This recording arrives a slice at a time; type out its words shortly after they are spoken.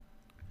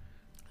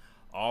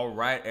All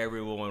right,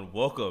 everyone.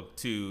 Welcome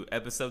to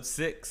episode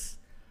 6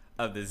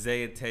 of the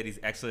Zay and Teddy's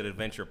Excellent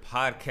Adventure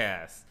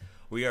podcast.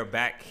 We are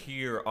back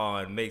here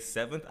on May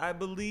 7th, I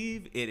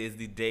believe. It is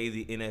the day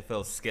the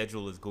NFL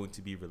schedule is going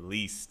to be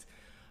released.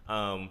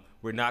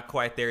 We're not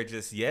quite there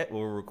just yet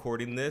when we're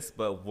recording this,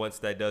 but once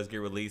that does get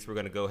released, we're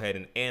going to go ahead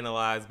and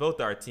analyze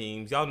both our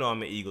teams. Y'all know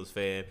I'm an Eagles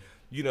fan.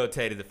 You know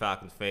Teddy's a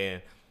Falcons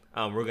fan.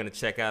 We're going to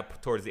check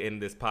out towards the end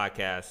of this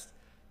podcast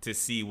to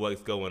see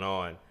what's going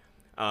on.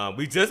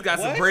 We just got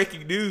some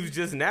breaking news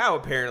just now,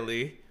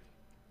 apparently,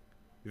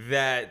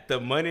 that the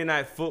Monday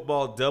Night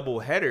Football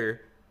doubleheader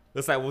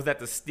looks like, was that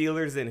the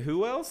Steelers and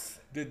who else?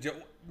 The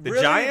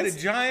really? Giants?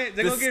 The Giants?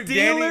 They're the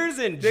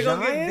Steelers and they're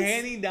Giants? going to get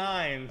Danny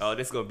Dimes. Oh,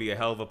 this is going to be a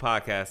hell of a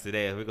podcast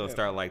today. We're going to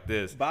start like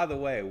this. By the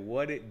way,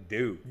 what it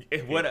do?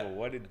 What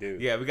it do?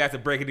 Yeah, we got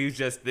some breaking news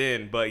just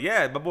then. But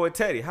yeah, my boy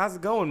Teddy, how's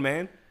it going,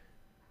 man?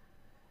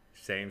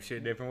 Same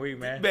shit, different week,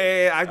 man.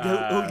 Man,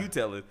 who you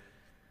telling?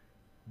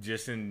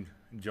 Just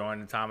enjoying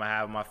the time I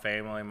have with my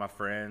family and my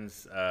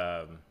friends.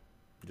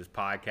 Just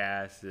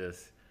podcast,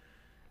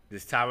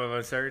 this time of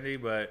uncertainty,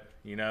 but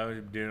you know,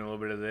 doing a little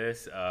bit of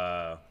this.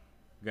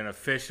 Gonna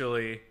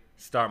officially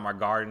start my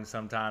garden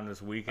sometime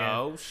this weekend.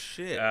 Oh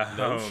shit!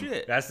 No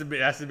shit. That's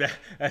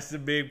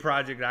the big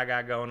project I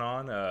got going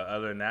on.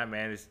 Other than that,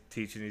 man, is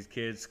teaching these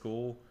kids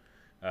school,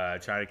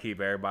 trying to keep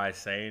everybody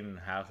sane in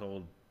the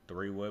household.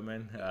 3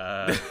 women.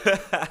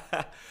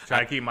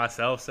 Trying to keep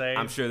myself safe.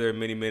 I'm sure there are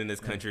many men in this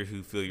country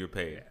who feel your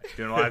pain.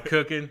 Doing a lot of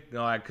cooking.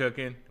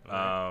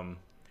 Other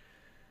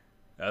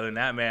than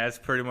that, man, that's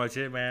pretty much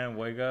it, man.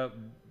 Wake up,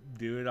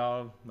 do it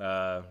all.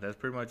 That's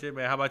pretty much it,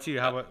 man. How about you?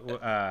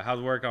 How's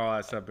work and all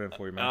that stuff been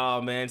for you, man?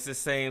 Oh, man, it's the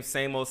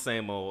same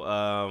old.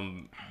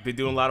 Been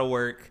doing a lot of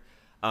work.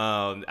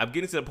 I'm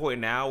getting to the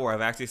point now where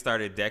I've actually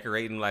started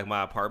decorating like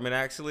my apartment,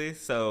 actually.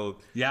 So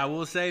yeah, I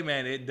will say,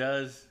 man,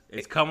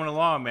 it's coming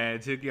along, man.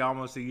 It took you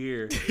almost a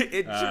year. True.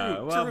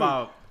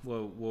 About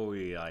what were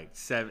we like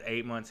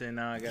 7-8 months in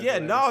now? I guess. Yeah,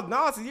 no,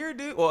 it's a year,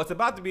 dude. Well, it's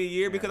about to be a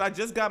year because I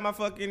just got my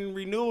fucking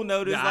renewal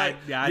notice. I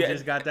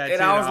just got that. And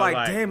too. I was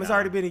like, damn, it's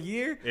already been a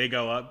year. It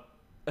go up.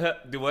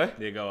 Do what?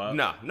 Did it go up?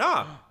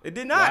 No, it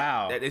did not.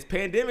 Wow. It's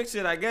pandemic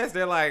shit, I guess.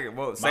 They're like,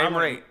 well, same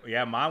rate.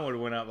 Yeah, mine would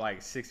have went up like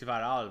 $65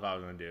 if I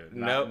was going to do it.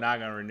 Not going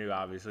to renew,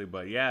 obviously.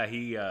 But yeah,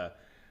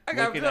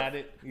 looking at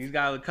it, he's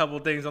got a couple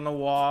things on the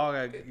wall.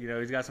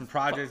 He's got some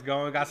projects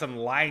going. Got some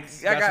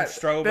lights. Got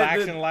some strobe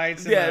action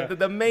lights. Yeah,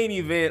 the main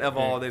event of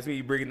all this,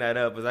 me bringing that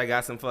up, is I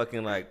got some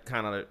fucking like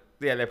kind of,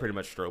 they're pretty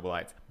much strobe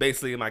lights.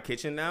 Basically in my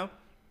kitchen now.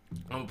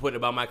 I'm putting it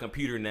by my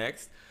computer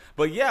next.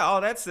 But yeah,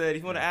 all that said,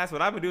 if you want to ask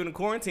what I've been doing in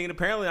quarantine,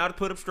 apparently I'd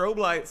put up strobe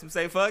lights and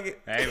say, fuck it.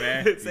 Hey,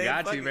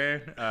 man,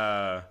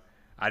 man.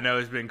 I know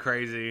it's been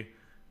crazy.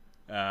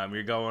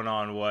 You're going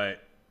on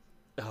what?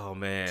 Oh,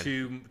 man.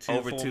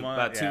 Over 2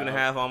 months? About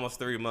 2.5, almost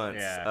 3 months.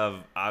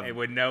 Yeah.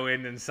 With no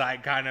end in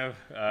sight, kind of.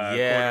 According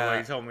to what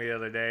you told me the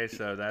other day.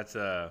 So that's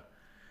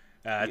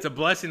it's a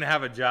blessing to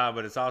have a job,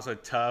 but it's also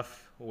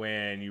tough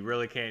when you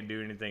really can't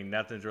do anything.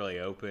 Nothing's really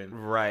open.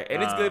 Right.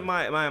 And it's good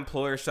my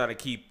employer's trying to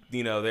keep,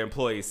 their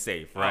employees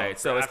safe, right?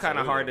 So it's kind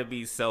of hard to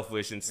be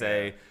selfish and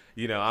say,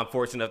 I'm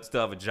fortunate enough to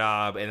still have a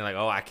job and like,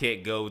 oh, I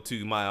can't go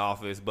to my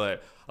office.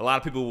 But a lot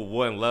of people would,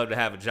 one, love to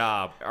have a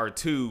job, or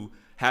two,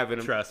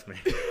 Trust me.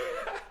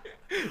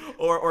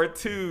 or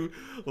two,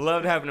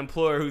 love to have an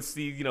employer who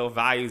sees,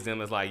 values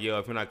them as like, yo,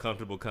 if you're not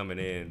comfortable coming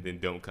in, then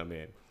don't come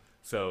in.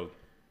 So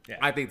yeah,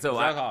 I think so.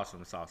 That's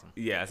awesome. It's awesome.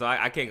 Yeah, so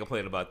I can't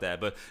complain about that.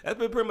 But that's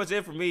been pretty much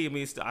it for me. I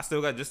mean, I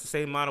still got just the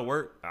same amount of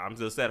work. I'm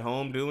just at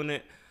home doing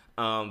it.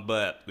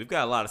 But we've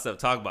got a lot of stuff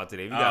to talk about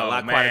today. We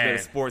got quite a bit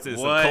of sports and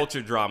some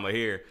culture drama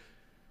here.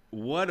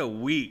 What a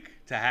week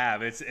to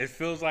have. It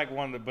feels like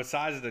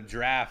besides the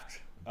draft,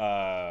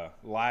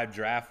 live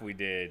draft we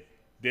did,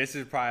 this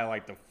is probably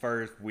like the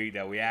first week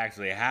that we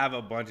actually have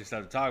a bunch of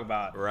stuff to talk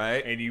about.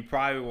 Right. And you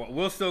probably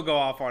we'll still go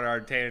off on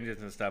our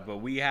tangents and stuff, but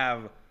we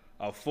have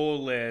a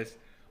full list.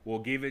 We'll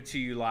give it to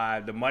you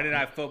live. The Monday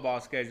Night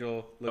Football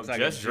schedule looks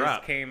like it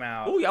just came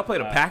out. Oh, y'all play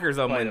the Packers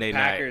on Monday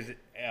night.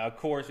 Of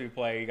course we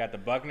play. You got the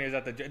Buccaneers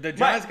at the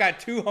Giants got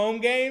 2 home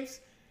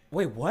games.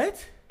 Wait,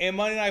 what? In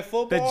Monday Night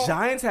Football? The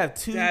Giants have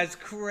 2? That's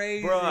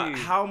crazy. Bro,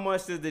 how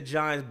much did the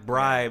Giants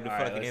bribe the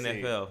fucking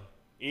NFL? See.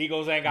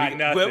 Eagles ain't got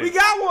nothing. Well, we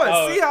got one.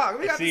 Seahawks.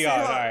 We got the Seahawks.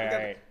 All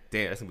right.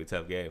 Damn, that's going to be a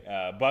tough game.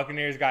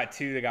 Buccaneers got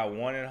 2. They got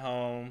 1 at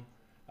home.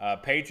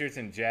 Patriots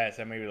and Jets,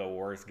 that may be the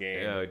worst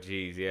game. Oh,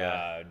 jeez,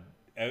 yeah.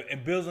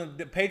 And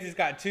the Patriots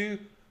got 2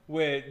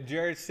 with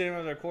Jared Stidham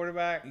as their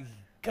quarterback.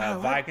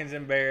 Vikings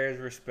and Bears,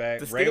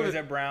 respect. Ravens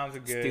and Browns are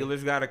good.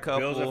 Steelers got a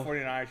couple. Bills and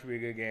 49ers should be a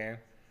good game.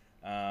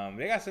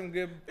 They got some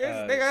good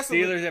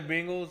Steelers at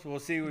Bengals. We'll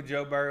see what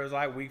Joe Burrow is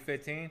like week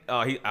 15. Oh,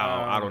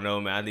 I don't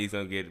know, man. I think he's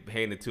gonna get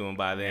handed to him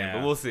by then,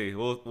 but we'll see.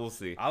 We'll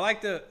see. I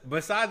like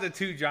besides the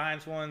 2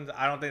 Giants ones.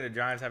 I don't think the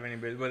Giants have any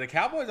business. But the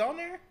Cowboys on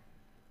there?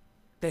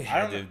 They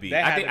had to be.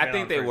 I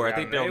think they were. I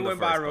think they went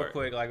by real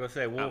quick. Like I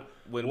said,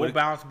 we'll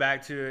bounce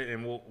back to it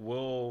and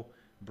we'll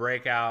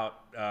break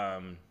out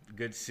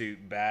good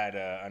suit, bad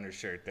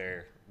undershirt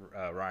there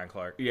Ryan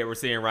Clark. Yeah, we're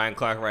seeing Ryan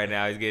Clark right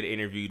now. He's getting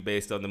interviewed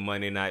based on the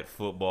Monday Night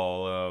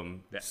Football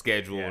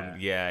schedule.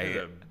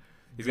 Yeah,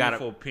 he's got a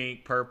beautiful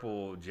pink,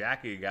 purple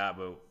jacket he got,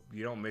 but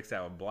you don't mix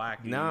that with black.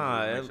 You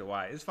mix it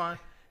white. It's fine.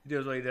 He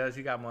does what he does.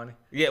 He got money.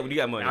 Yeah, when you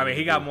got money. I mean,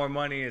 he got more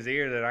money in his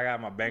ear than I got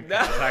in my bank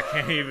account. So I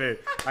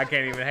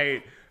can't even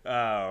hate.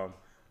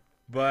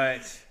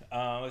 But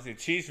let's see,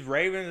 Chiefs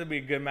Ravens will be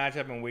a good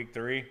matchup in Week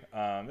 3.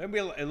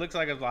 It looks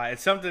like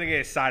it's something to get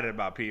excited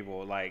about,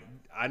 people. Like,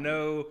 I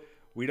know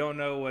we don't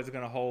know what's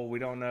gonna hold. We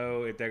don't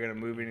know if they're gonna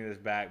move any of this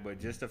back, but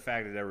just the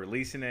fact that they're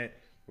releasing it,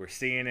 we're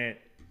seeing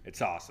it.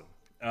 It's awesome.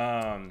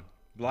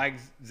 Like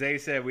Zay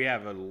said, we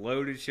have a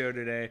loaded show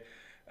today.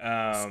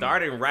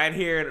 Starting right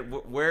here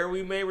where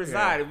we may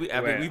reside.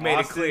 Yeah. We made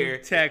Austin, it clear.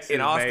 Texas,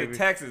 in Austin, baby.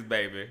 Texas,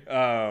 baby.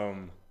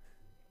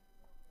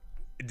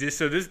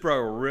 So this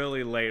broke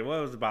really late.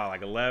 What was it, about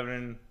like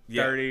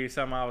 11:30?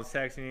 Something. I was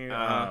texting you.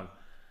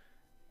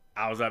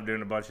 I was up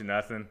doing a bunch of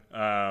nothing.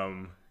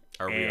 Are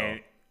we all?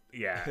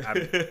 Yeah.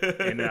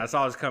 And then I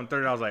saw this come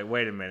through, and I was like,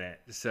 wait a minute.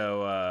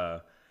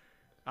 So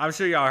I'm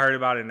sure y'all heard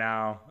about it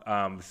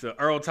now. So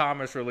Earl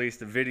Thomas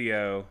released a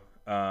video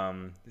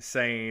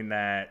saying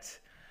that,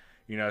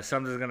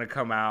 something's going to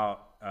come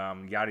out,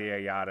 yada,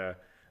 yada, yada.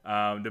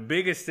 The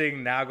biggest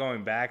thing now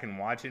going back and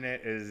watching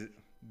it is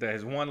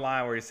there's one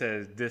line where he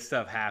says, this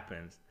stuff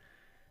happens.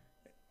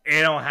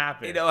 It don't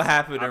happen. It don't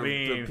happen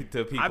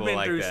to people I've been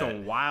like through that.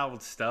 some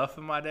wild stuff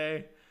in my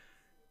day,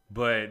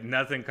 but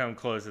nothing come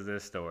close to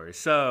this story.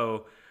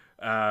 So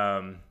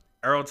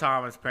Earl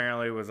Thomas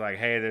apparently was like,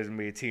 hey, there's going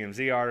to be a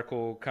TMZ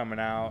article coming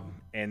out.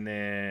 And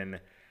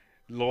then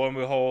lo and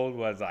behold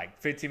was like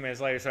 15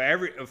 minutes later.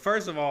 So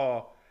first of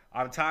all,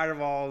 I'm tired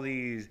of all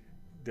these,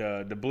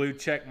 the blue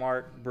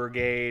checkmark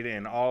brigade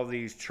and all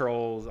these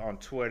trolls on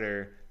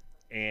Twitter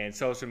and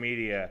social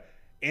media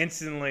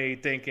instantly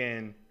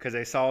thinking, because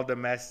they saw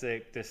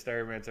domestic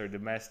disturbance or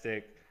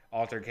domestic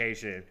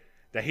altercation,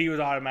 that he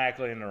was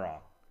automatically in the wrong.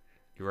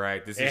 You're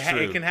right. This is true.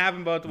 It can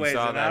happen both ways. And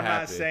I'm not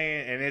happen.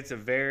 saying, and it's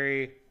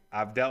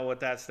I've dealt with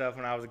that stuff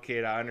when I was a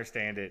kid. I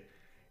understand it.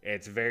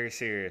 It's very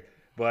serious.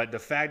 But the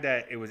fact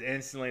that it was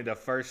instantly, the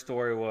first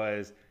story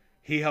was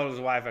he held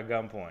his wife at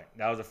gunpoint.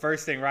 That was the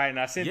first thing, right? And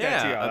I sent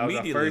that to y'all. That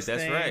immediately. Was the first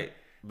That's thing, right.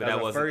 But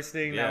that was the first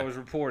thing that was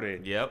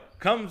reported. Yep.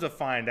 Comes to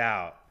find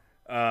out,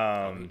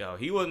 no,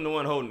 he wasn't the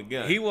one holding the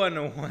gun. He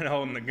wasn't the one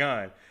holding the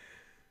gun.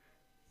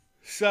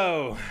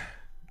 So,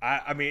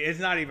 I mean, it's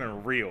not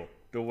even real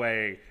the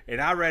way.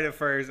 And I read it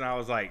first, and I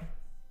was like,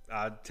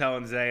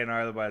 telling Zay and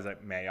our other buddies,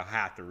 like, man, y'all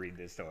have to read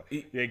this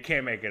story. You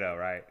can't make it up,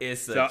 right?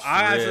 It's so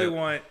I actually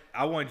want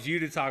you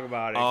to talk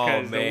about it,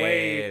 because the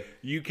way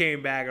you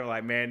came back and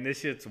like, man, this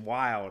shit's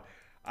wild.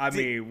 I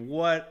mean,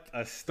 what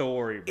a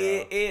story,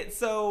 bro.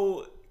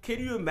 So can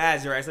you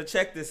imagine, right? So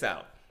check this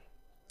out.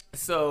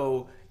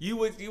 So you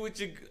with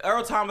your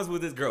Earl Thomas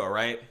with this girl,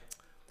 right?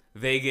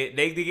 They get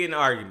in an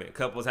argument.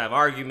 Couples have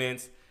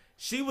arguments.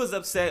 She was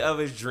upset of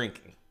his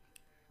drinking.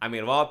 I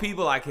mean, of all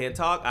people, I can't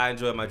talk. I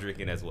enjoy my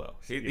drinking as well.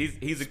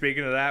 He's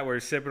Speaking of that, we're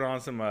sipping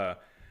on some a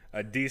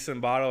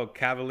decent bottle of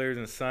Cavaliers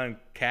and Son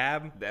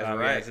Cab. That's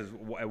right. It's just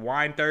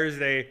Wine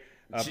Thursday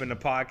up in the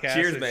podcast.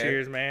 Cheers, so man.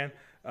 Cheers, man.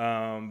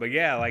 But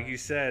yeah, like you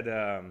said,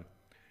 so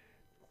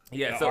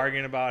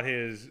arguing about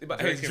his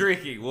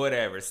drinking,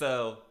 whatever.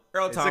 So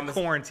Earl Thomas, it's a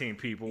quarantine,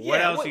 people.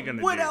 What else are you gonna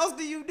do? What else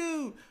do you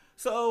do?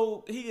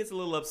 So he gets a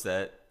little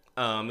upset.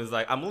 He's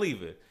like, I'm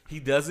leaving. He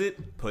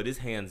doesn't put his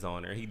hands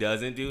on her. He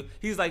doesn't do.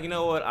 He's like, you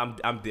know what?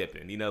 I'm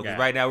dipping. Because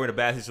right now we're in a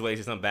bad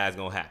situation. Something bad's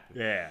gonna happen.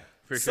 Yeah,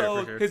 for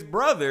sure. So his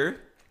brother,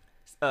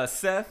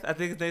 Seth, I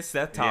think his name's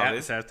Seth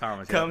Thomas. Yeah, Seth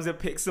Thomas comes and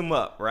picks him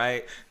up,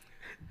 right?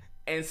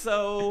 And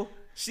so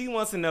she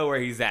wants to know where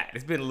he's at.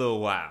 It's been a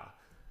little while.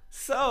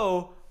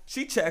 So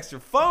she checks her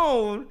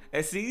phone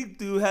and see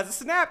dude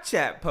has a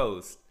Snapchat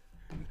post.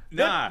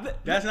 Nah,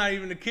 that's not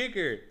even the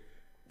kicker.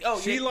 Oh,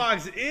 she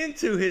logs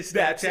into his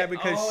Snapchat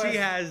because she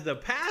has the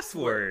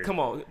password. Come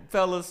on,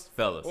 fellas.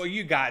 Well,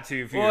 you got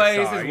to if you're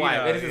it's his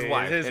wife. It's his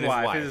wife. It's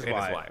his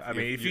wife. I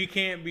mean, if you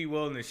can't be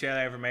willing to share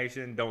that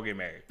information, don't get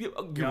married.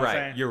 You're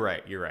right.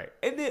 You're right.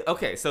 And then,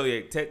 okay, so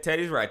yeah,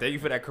 Teddy's right. Thank you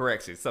for that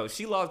correction. So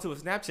she logs to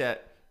his Snapchat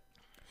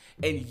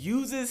and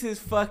uses his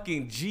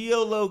fucking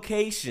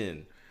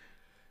geolocation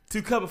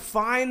to come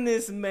find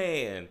this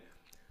man.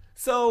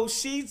 So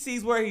she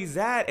sees where he's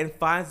at and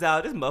finds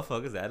out this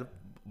motherfucker's at a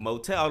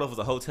motel. I don't know if it's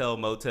a hotel,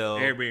 motel.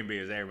 Airbnb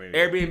is Airbnb.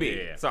 Airbnb.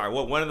 Yeah. Sorry,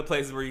 one of the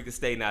places where you can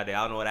stay nowadays.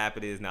 I don't know what app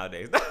it is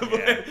nowadays.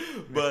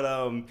 but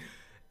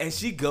and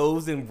she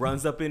goes and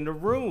runs up in the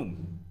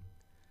room.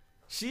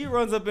 She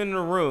runs up in the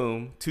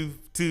room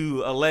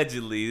to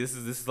allegedly, this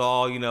is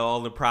all,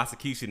 all the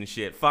prosecution and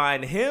shit,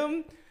 find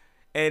him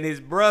and his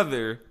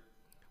brother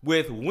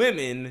with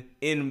women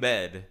in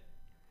bed.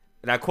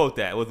 And I quote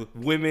that, with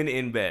women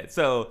in bed.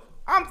 So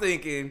I'm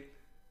thinking,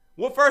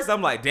 well, first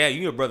I'm like, damn, you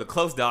and your brother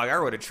close, dog. I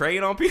wrote a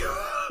trade on people.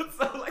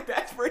 So like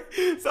that's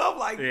pretty. So I'm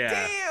like,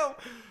 damn.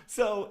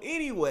 So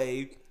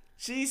anyway,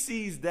 she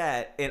sees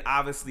that and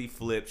obviously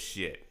flips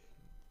shit.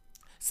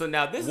 So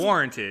now this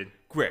warranted.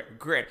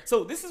 Great.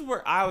 So this is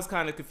where I was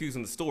kind of confused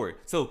in the story.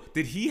 So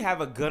did he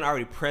have a gun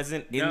already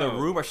present in the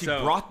room, or she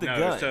brought the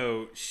gun?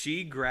 So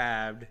she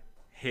grabbed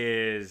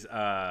his.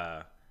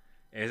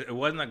 It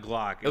wasn't a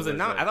Glock. I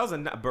thought it was a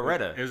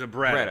Beretta. It was a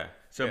Beretta.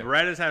 So yeah.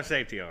 Berettas have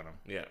safety on them.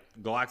 Yeah.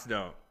 Glocks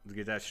don't. Let's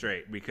get that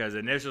straight. Because the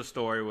initial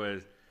story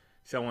was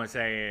someone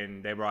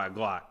saying they brought a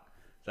Glock.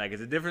 It's like,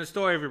 it's a different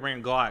story if you bring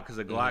a Glock, because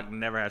a Glock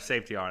never has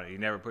safety on it. You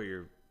never put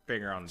your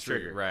finger on the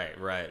trigger.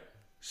 Right.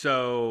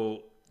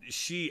 So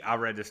I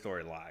read this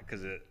story a lot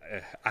because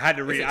I had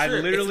to read it. I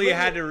literally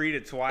had to read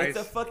it twice. It's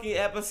a fucking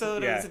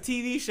episode. Yeah. It's a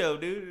TV show,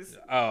 dude.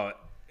 Oh,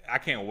 I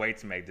can't wait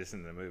to make this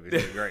into the movie.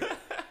 It's great.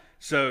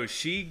 So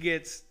she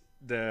gets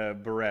the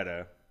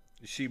Beretta.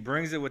 She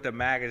brings it with the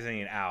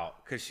magazine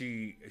out because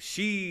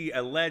she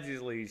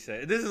allegedly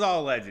said, this is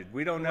all alleged.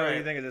 We don't know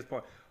anything at this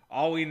point.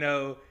 All we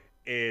know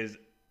is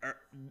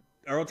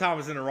Earl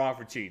Thomas in the wrong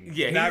for cheating.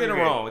 Yeah, he's in the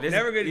wrong.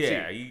 Never good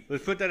to cheat.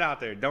 Let's put that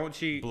out there. Don't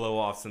cheat. Blow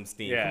off some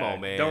steam. Yeah, come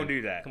on, man. Don't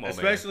do that. Come on,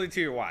 especially to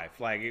your wife.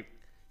 Like,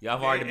 y'all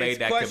have already made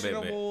that commitment. It's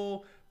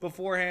questionable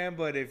beforehand,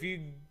 but if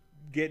you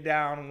get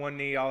down on one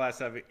knee, all that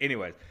stuff.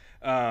 Anyways,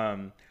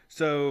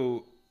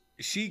 so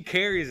she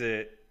carries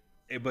it,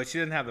 but she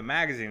doesn't have the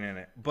magazine in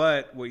it.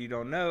 But what you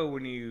don't know,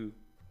 when you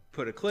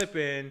put a clip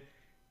in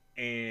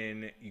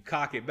and you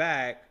cock it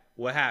back,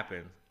 what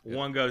happens?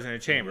 One goes in the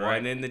chamber, right?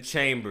 One in the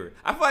chamber.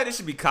 I feel like this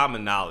should be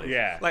common knowledge.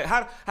 Yeah. Like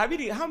how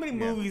many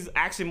movies,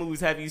 action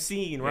movies, have you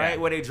seen, right?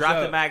 Where they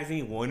drop the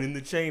magazine, one in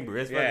the chamber.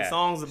 There's fucking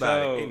songs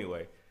about it.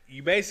 Anyway,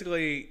 you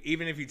basically,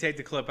 even if you take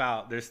the clip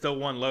out, there's still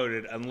one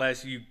loaded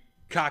unless you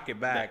cock it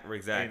back.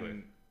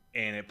 Exactly.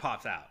 And it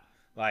pops out.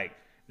 Like,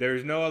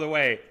 there's no other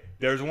way.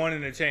 There's one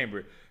in the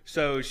chamber.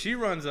 So she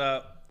runs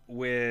up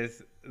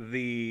with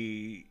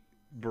the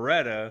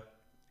Beretta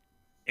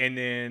and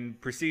then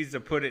proceeds to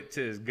put it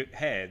to his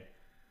head,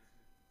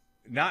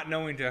 not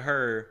knowing to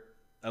her,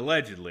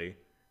 allegedly,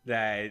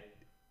 that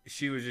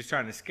she was just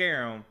trying to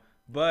scare him.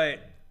 But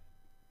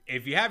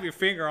if you have your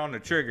finger on the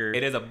trigger,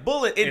 it is a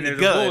bullet in the gun.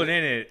 And there's a bullet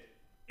in it.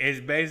 It's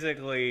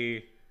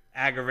basically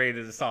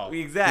aggravated assault.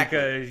 Exactly.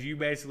 Because you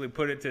basically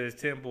put it to his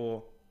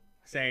temple,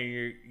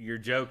 saying you're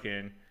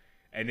joking,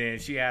 and then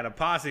she had a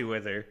posse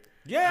with her.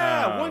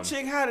 Yeah, one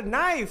chick had a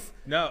knife.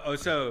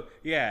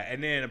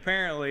 And then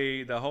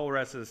apparently the whole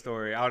rest of the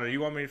story. I don't know.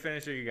 You want me to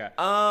finish or you got?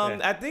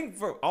 I think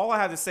for all I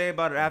have to say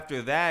about it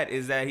after that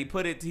is that she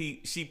put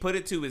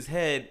it to his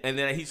head, and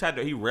then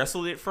he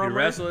wrestled it from her. He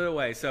wrestled it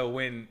away. So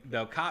when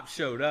the cops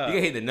showed up, he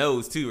hit the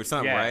nose too or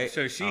something, right?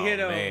 So she hit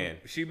him. Man.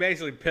 She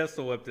basically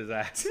pistol whipped his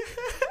ass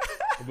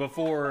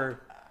before.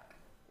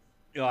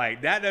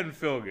 Like, that doesn't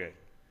feel good.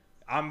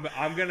 I'm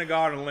gonna go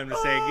on a limb to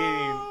say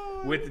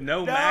getting with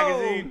no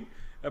magazine.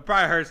 It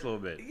probably hurts a little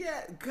bit.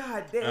 Yeah,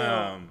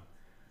 goddamn.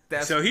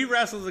 So he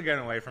wrestles the gun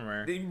away from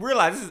her. You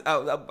realize this is. I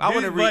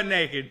want to read. Butt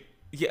naked.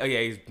 Yeah,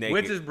 he's naked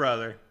with his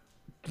brother.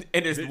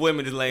 And there's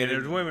women just laying.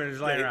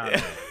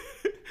 Around.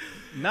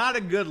 Not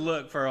a good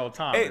look for old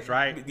Thomas,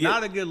 right? Yeah.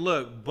 Not a good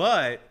look.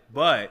 But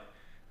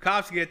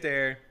cops get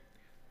there.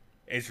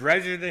 It's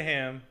registered to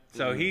him,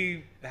 so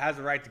he has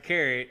the right to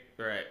carry it.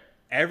 Right.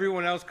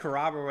 Everyone else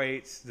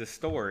corroborates the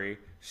story.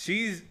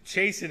 She's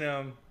chasing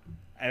him.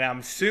 And I'm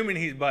assuming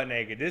he's butt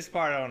naked. This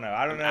part I don't know.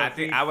 I don't know.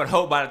 I would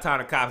hope by the time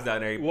the cops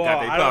down there, he put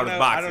on his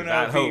boxers.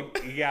 I don't know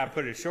if he got to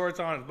put his shorts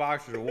on, his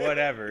boxers, or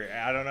whatever.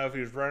 I don't know if he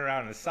was running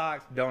around in his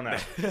socks. Don't know.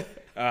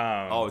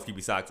 Always keep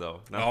your socks on.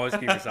 No. Always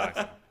keep your socks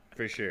on,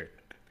 for sure.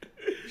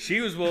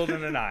 She was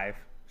wielding a knife,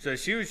 so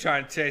she was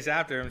trying to chase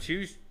after him. She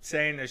was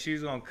saying that she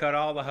was going to cut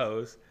all the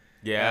hoes.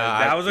 Yeah,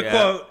 that was a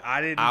quote.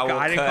 I didn't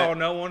call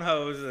no one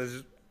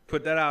hoes.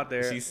 Put that out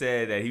there. She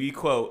said that he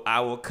quote, "I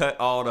will cut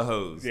all the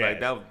hoes." Yeah.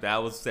 Like that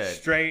was said.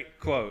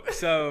 Straight quote.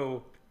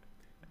 So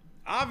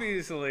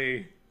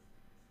obviously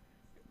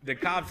the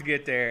cops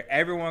get there.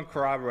 Everyone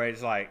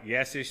corroborates. Like,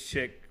 yes, this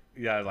chick.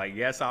 Yeah, like,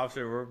 yes,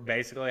 officer. We're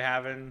basically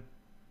having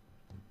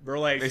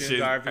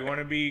relations. Or if you want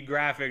to be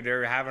graphic,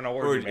 they're having an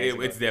orgy.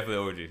 It's definitely an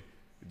orgy.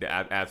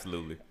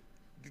 Absolutely.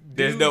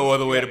 There's no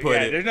other way to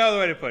put it. There's no other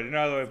way to put it.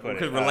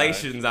 Because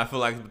relations, I feel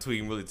like, it's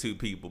between really two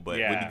people. But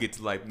when you get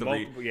to like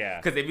three,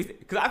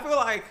 because I feel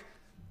like,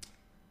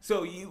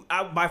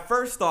 my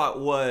first thought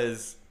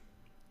was,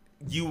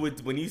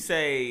 when you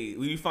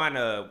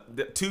find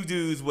two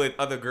dudes with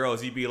other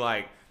girls, you'd be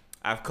like,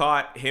 I've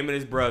caught him and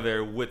his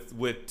brother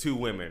with two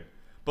women.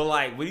 But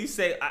like when you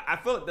say, I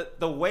feel like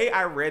the way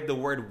I read the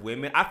word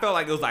women, I felt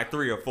like it was like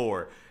 3 or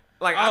 4.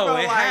 Like,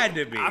 had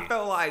to be. I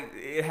felt like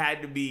it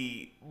had to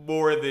be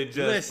more than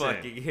just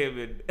fucking him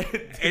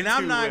and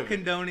I'm not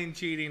condoning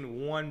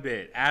cheating one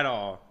bit at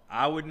all.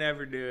 I would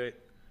never do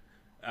it,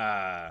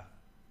 or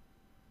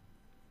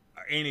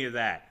any of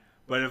that.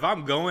 But if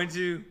I'm going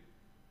to,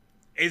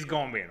 it's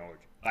gonna be an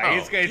orgy.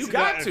 Like, it's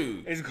got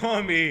to. It's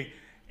gonna be.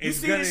 You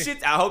see this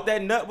shit? I hope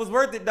that nut was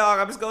worth it, dog.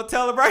 I'm just gonna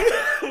tell him right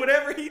now.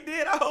 Whatever he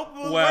did, I hope it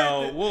was worth it.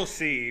 Well, we'll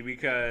see,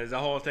 because the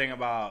whole thing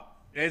about.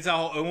 And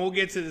we'll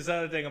get to this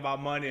other thing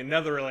about money,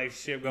 another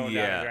relationship going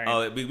down the drain.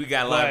 Oh, we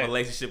got a lot of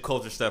relationship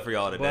culture stuff for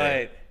y'all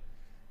today. But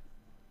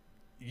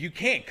you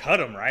can't cut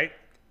them, right?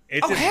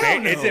 It's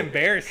it's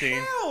embarrassing.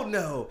 Hell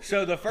no.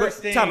 So the first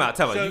thing. Time out.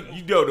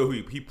 You don't know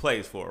who he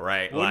plays for,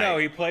 right? Well, no,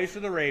 he plays for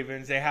the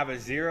Ravens. They have a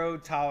zero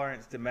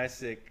tolerance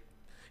domestic.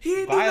 He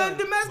didn't do nothing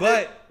domestic.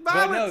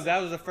 But no,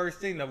 that was the first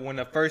thing. When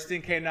the first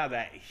thing came out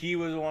that he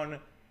was on,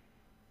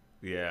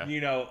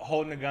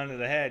 holding the gun to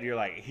the head, you're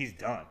like, he's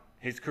done.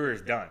 His career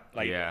is done.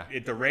 Like,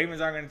 if the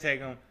Ravens aren't going to take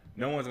him,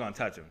 no one's going to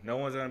touch him. No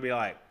one's going to be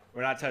like,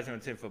 we're not touching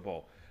him in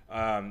football.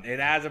 It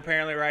has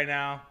apparently right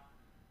now.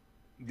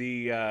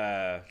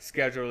 The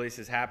schedule release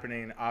is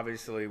happening.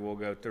 Obviously, we'll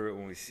go through it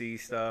when we see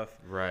stuff.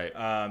 Right.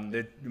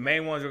 The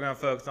main ones we're going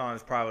to focus on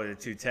is probably the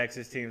two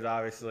Texas teams,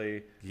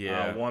 obviously.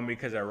 Yeah. One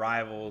because they're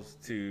rivals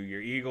to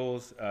your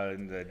Eagles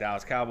and the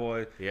Dallas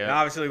Cowboys. Yeah. And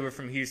obviously, we're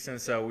from Houston,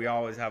 so we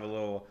always have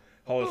a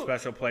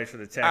special place for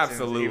the Texans.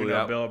 Absolutely. Even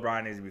though Bill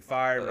O'Brien needs to be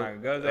fired, we're not going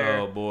to go there.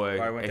 Oh, boy.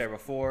 I went there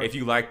before. If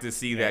you like to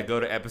see that, go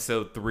to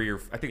episode 3 or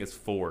I think it's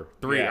 4.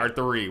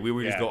 3. We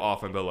would just go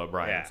off on Bill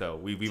O'Brien. Yeah. So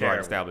we've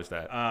already established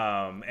that.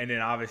 And then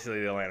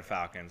obviously the Atlanta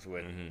Falcons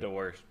with the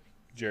worst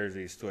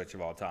jersey switch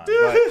of all time.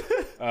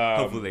 But,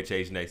 hopefully they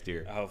change next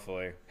year.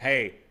 Hopefully.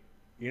 Hey,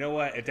 you know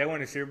what? If they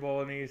win the Super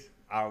Bowl in these,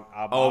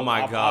 I'll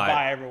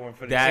buy everyone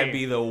for the That'd team.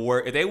 be the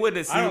worst. If they win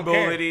the Super Bowl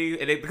in these,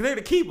 because they're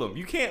to keep them.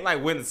 You can't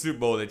win the Super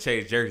Bowl and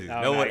change jerseys.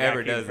 No one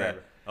ever does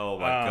that. Oh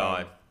my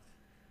God.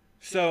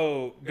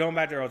 So going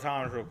back to Earl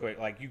Thomas real quick,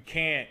 you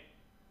can't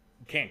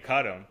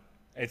cut him.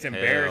 It's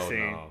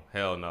embarrassing.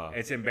 Hell no.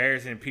 It's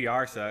embarrassing.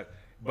 PR suck.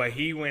 But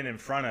he went in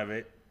front of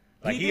it.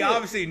 He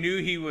obviously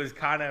knew he was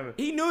kind of.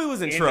 He knew he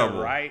was in trouble.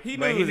 Right. He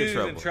knew he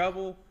was in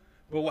trouble.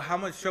 But how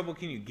much trouble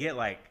can you get?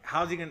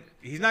 How's he gonna?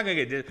 He's not gonna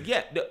get this.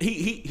 Yeah,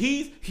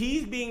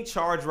 he's being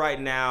charged right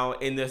now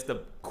in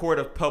the court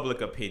of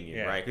public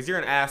opinion, right? Because you're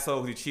an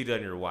asshole who cheated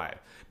on your wife.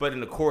 But in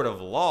the court of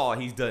law,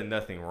 he's done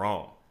nothing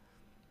wrong.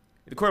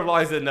 In the court of law,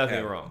 he's done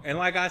nothing wrong. And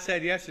like I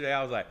said yesterday,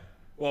 I was like,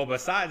 well,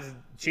 besides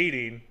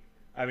cheating,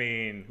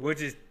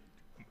 which is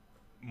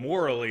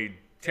morally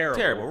terrible.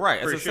 Terrible, right?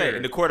 That's what I'm sure. saying.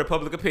 In the court of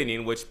public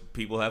opinion, which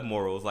people have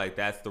morals,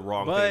 that's the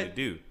wrong thing to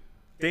do.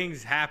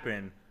 Things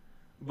happen.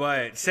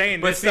 But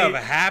saying this stuff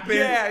happened.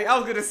 Yeah, I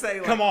was gonna say.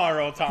 Come on,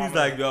 Earl Thomas. He's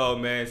like, oh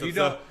man,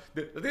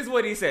 this is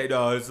what he said.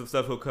 No, there's some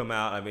stuff will come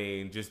out.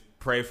 Just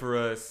pray for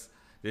us.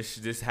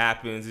 This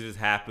happens. It just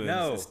happens.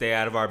 No. Stay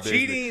out of our business.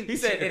 Cheating. He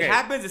said it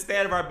happens. And stay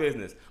out of our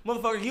business,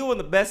 motherfucker. You one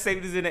of the best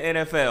safeties in the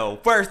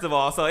NFL. First of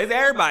all, so it's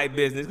everybody's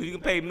business because you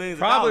can pay millions.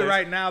 Probably of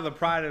dollars. Right now, the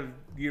pride of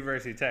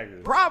University of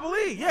Texas.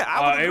 Probably, yeah.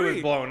 I would agree. It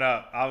was blown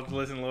up. I was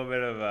listening to a little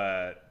bit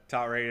of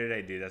Talk Radio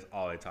today, dude. That's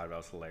all they talked about.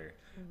 It's hilarious.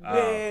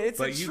 Man, it's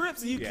a trip.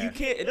 So you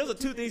can't. Those are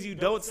two things you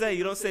don't say.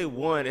 You don't say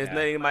one. It's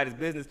not anybody's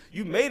business.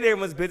 You made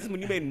everyone's business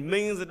when you made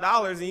millions of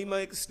dollars and you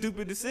make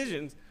stupid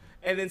decisions.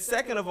 And then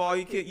second of all,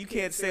 you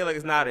can't say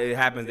it's not. It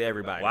happens to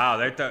everybody. Wow,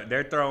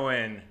 they're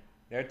throwing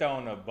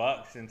the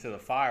Bucks into the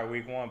fire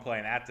week 1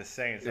 playing at the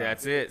Saints. Yeah,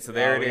 that's it. So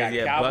there it is.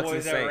 Yeah, Cowboys Bucks and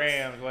at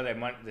Saints. Rams.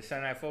 What the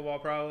Sunday Night Football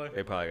probably?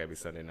 They probably gotta be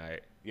Sunday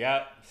night.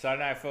 Yep,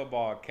 Sunday Night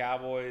Football.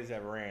 Cowboys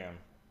at Rams.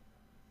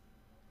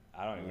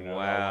 I don't even know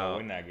if I'm gonna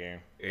win that game.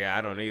 Yeah,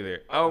 I don't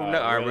either. Oh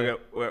no! All right,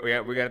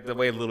 really? we got to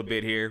wait a little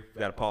bit here. We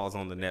got to pause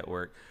on the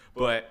network,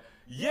 but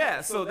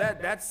yeah. So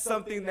that's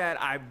something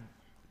that I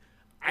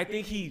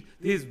think he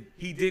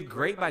did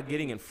great by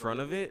getting in front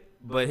of it,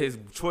 but his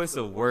choice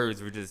of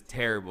words were just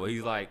terrible.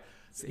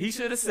 He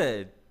should have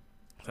said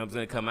something's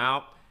gonna come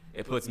out.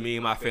 It puts me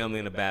and my family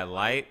in a bad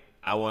light.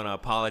 I want to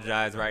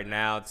apologize right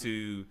now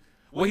to.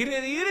 Well, he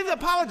didn't even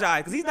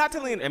apologize because he's not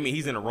telling.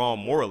 He's in the wrong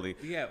morally.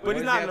 Yeah, but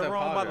he's not in the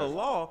wrong by the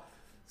law.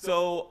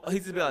 So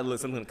he's just be like, look,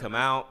 something's gonna come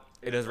out.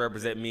 It doesn't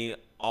represent me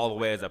all the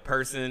way as a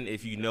person.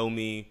 If you know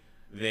me,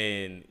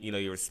 then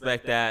you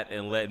respect that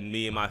and let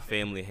me and my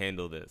family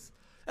handle this.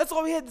 That's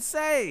all he had to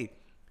say.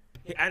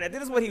 And I think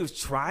that's what he was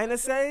trying to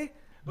say,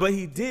 but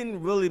he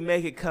didn't really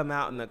make it come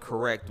out in the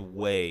correct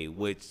way,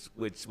 which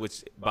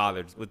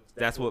bothered.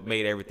 That's what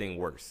made everything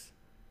worse.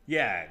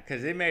 Yeah,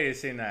 because it made it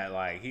seem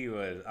that he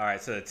was all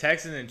right. So the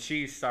Texans and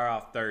Chiefs start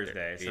off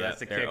Thursday, so that's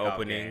the kickoff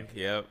opening. Game.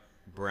 Yep.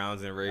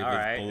 Browns and Ravens all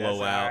right,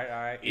 blowout. All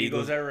right.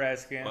 Eagles at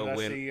Redskins. I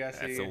see.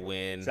 That's a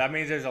win. So that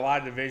means there's a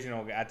lot of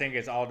divisional. I think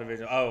it's all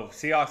divisional. Oh,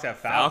 Seahawks have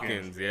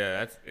Falcons. Yeah,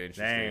 that's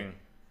interesting.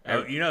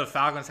 Dang. Oh, the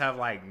Falcons have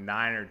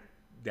 9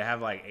 they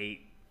have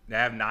 8. They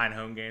have 9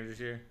 home games this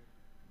year.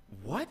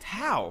 What?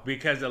 How?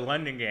 Because the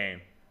London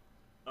game.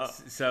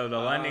 So the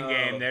London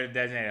game, they're the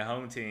designated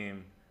home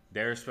team.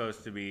 They're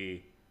supposed to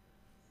be.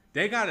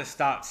 They got to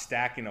stop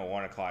stacking the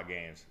 1 o'clock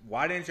games.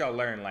 Why didn't y'all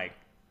learn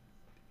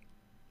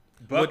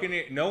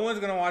Buccaneers? No one's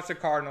gonna watch the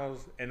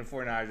Cardinals and the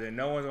 49ers, and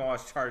no one's gonna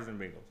watch Chargers and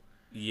Bengals.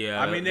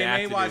 Yeah, they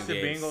may watch the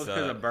Bengals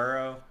because of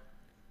Burrow,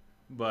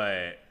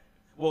 but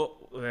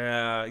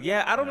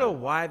yeah, I don't know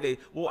why they.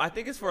 Well, I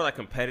think it's for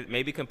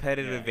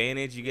competitive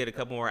advantage. You get a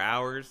couple more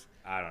hours.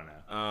 I don't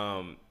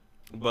know.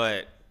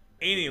 But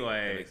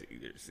anyway, that makes it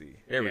easier to see.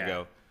 There we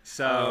go.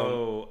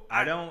 So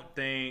I don't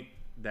think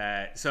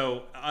that.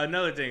 So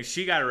another thing,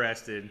 she got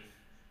arrested.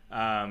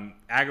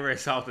 Aggravated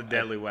assault with a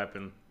deadly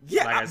weapon.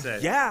 Yeah, like I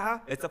said. Yeah,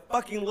 it's a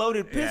fucking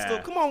loaded pistol.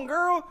 Yeah. Come on,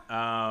 girl.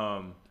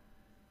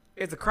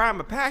 it's a crime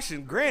of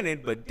passion,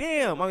 granted, but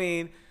damn, I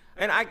mean,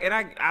 and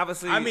I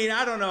obviously, I mean,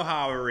 I don't know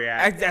how I would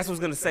react. that's what I was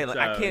gonna say. Like,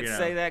 I So, can't you know.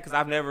 say that because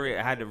I've never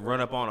had to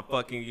run up on a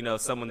fucking,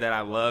 someone that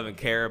I love and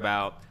care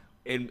about,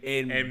 and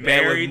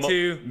married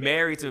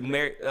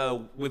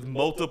to? with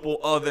multiple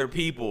other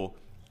people.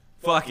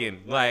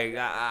 Fucking like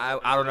I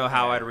don't know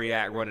how I'd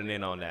react running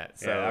in on that.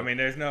 So Yeah, I mean,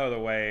 there's no other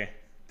way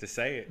to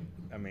say it.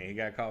 I mean, he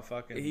got caught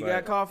fucking. he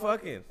got caught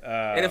fucking.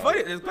 And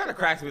it's kind of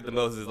cracks me with the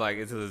most is like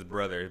it's his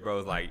brother. His bro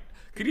was like,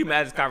 could you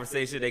imagine this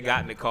conversation? They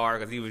got in the car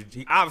because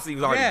he obviously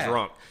was already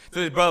drunk.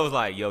 So his brother was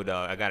like, yo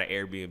dog, I got an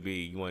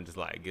Airbnb. You want to just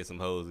like get some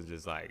hoes and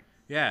just like.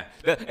 Yeah.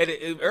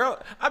 Earl,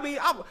 I mean,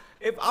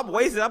 if I'm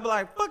wasted, I'm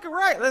like, fucking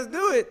right, let's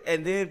do it.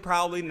 And then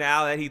probably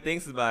now that he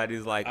thinks about it,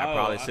 he's like, I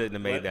probably shouldn't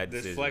have made that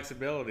decision. This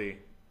flexibility,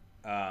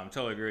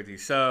 totally agree with you.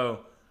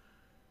 So,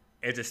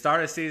 if the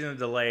start of the season is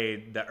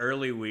delayed, the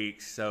early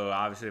weeks, so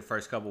obviously the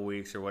first couple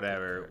weeks or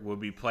whatever, will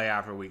be play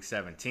after week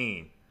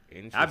 17.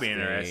 That'd be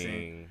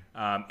interesting.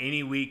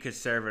 Any week could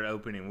serve an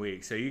opening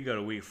week. So you go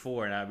to week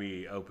 4 and that'd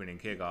be opening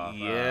kickoff.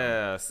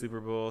 Yeah,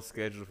 Super Bowl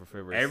scheduled for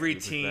February. Every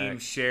team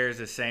shares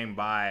the same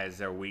bye as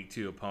their week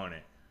 2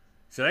 opponent.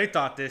 So they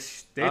thought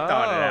it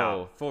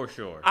out for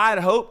sure. I'd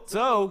hope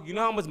so. You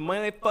know how much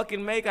money they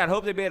fucking make? I'd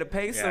hope they'd be able to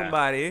pay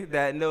somebody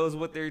that knows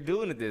what they're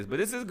doing at this. But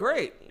this is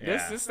great.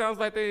 Yeah. This sounds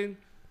like they...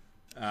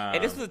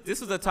 and this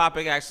was a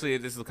topic, actually,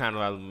 this is kind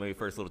of my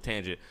first little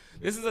tangent.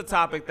 This is a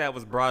topic that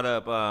was brought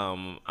up.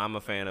 I'm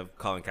a fan of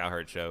Colin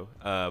Cowherd show.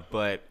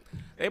 But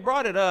they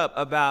brought it up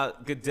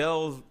about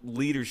Goodell's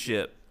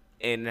leadership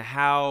and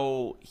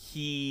how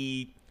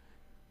he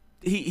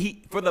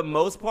for the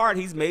most part,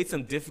 he's made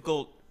some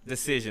difficult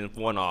decisions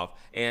one-off.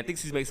 And I think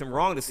he's made some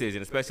wrong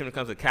decisions, especially when it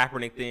comes to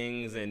Kaepernick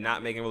things and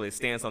not making really a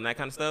stance on that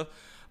kind of stuff.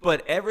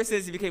 But ever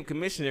since he became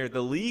commissioner,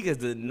 the league has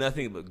done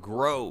nothing but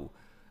grow.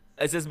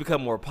 It's just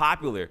become more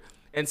popular.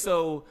 And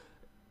so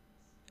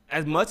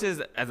as much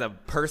as a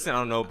person, I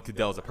don't know if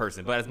Goodell's a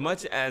person, but as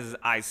much as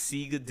I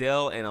see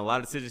Goodell and a lot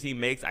of decisions he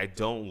makes I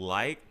don't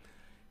like,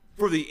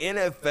 for the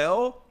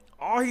NFL,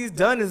 all he's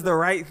done is the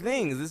right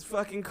things. It's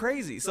fucking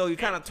crazy. So you're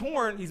kind of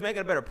torn. He's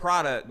making a better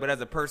product, but as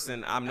a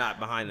person, I'm not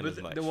behind him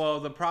as much. Well,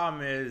 the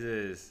problem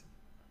is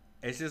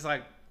it's just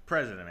like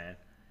president, man.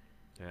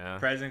 Yeah.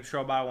 President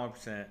controlled by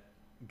 1%.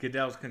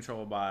 Goodell's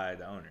controlled by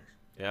the owners.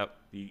 Yep.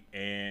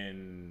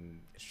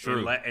 And it's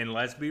true. And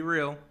let's be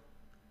real.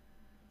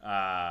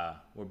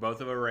 We're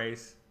both of a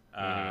race.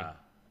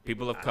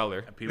 People of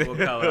color. People of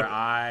color.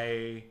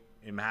 I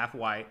am half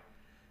white.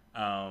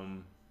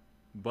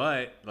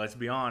 But let's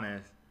be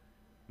honest.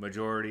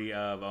 Majority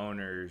of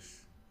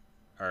owners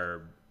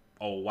are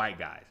old white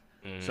guys.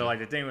 So, like,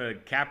 the thing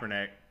with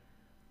Kaepernick,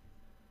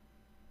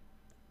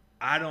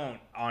 I don't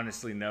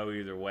honestly know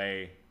either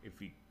way if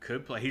he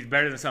could play. He's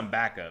better than some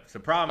backups. The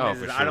problem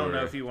is I don't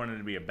know if he wanted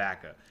to be a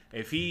backup.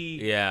 If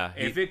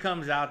it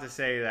comes out to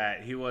say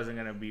that he wasn't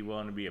going to be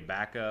willing to be a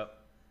backup,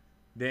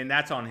 then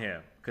that's on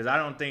him. Because I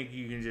don't think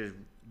you can just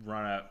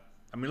run up.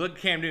 I mean, look at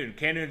Cam Newton.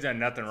 Cam Newton's done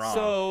nothing wrong.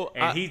 So,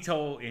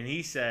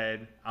 he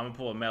said, I'm going to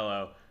pull a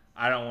Melo.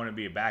 I don't want to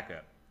be a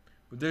backup.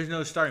 But there's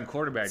no starting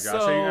quarterback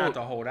job, so you're going to have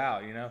to hold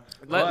out, you know?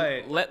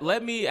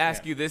 Let me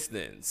ask you this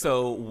then.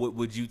 So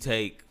would you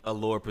take a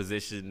lower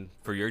position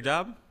for your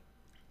job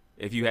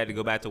if you had to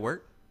go back to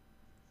work?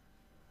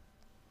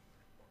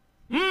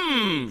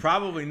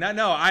 Probably not.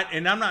 No,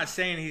 I'm not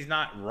saying he's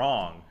not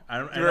wrong.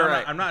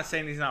 I'm not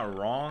saying he's not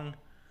wrong,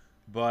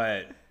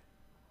 but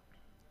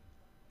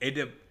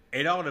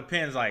it all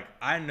depends. Like,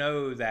 I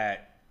know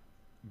that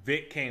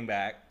Vic came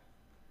back,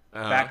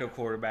 backup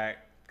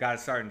quarterback, got a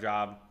starting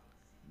job,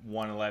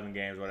 won 11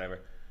 games,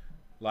 whatever.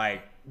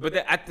 Like,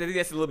 but I think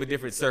that's a little bit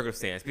different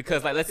circumstance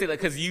because, like, let's say,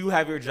 because you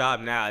have your job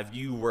now. If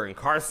you were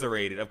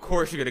incarcerated, of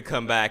course you're gonna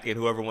come back, and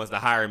whoever wants to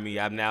hire me,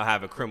 I now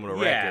have a criminal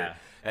record.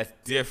 That's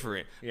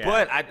different. Yeah.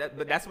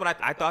 But that's what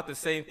I thought the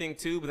same thing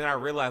too. But then I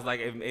realized,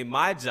 like, in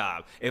my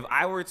job, if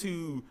I were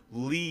to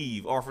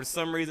leave or for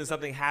some reason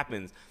something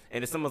happens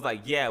and if someone's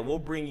like, yeah, we'll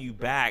bring you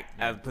back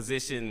at a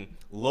position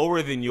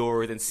lower than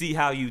yours and see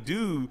how you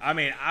do. I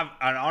mean, I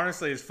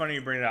honestly, it's funny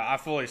you bring it up. I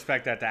fully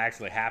expect that to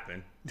actually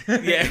happen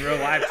in real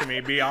life to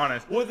me, be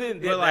honest. Well, then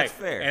that's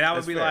fair. And I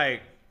would be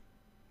like,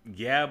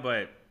 yeah,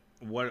 but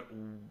what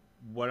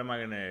am I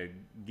going to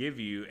give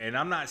you? And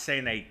I'm not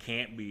saying that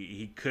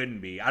he couldn't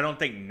be. I don't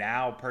think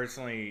now,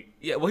 personally.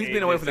 Yeah, well, he's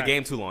been away from the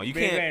game too long. You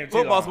can't.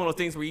 Football's one of those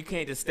things where you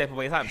can't just step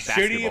away. It's not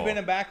basketball. Should he have been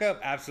a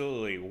backup?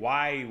 Absolutely.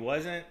 Why he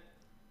wasn't?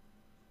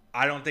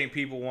 I don't think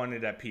people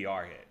wanted that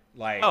PR hit.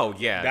 Like, oh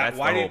yeah, that's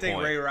why the do you whole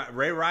think point.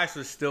 Ray Rice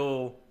was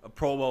still a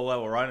Pro Bowl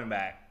level running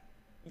back?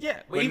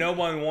 Yeah, but no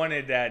one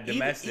wanted that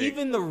domestic.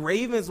 Even the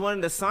Ravens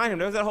wanted to sign him.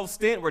 There was that whole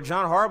stint where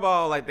John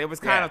Harbaugh, like, there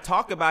was kind of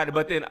talk about it,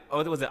 but then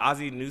was it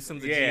Ozzie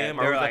Newsome's the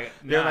GM?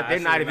 They're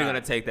not even going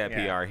to take that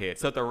PR hit.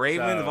 So if the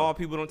Ravens of all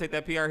people don't take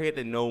that PR hit,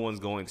 then no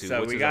one's going to.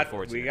 So which is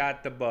unfortunate. We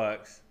got the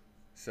Bucs.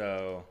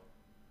 So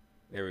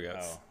there we go.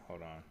 Oh,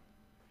 hold on.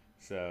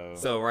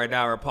 So right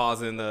now we're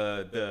pausing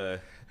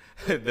the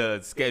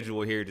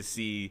schedule here to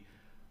see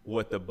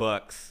what the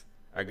Bucs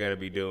are going to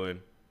be doing.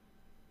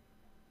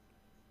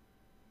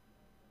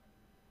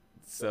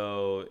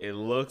 So it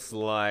looks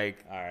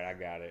like All right, I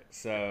got it.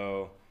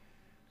 So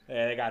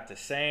yeah, they got the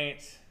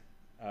Saints,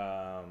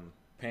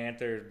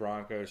 Panthers,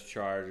 Broncos,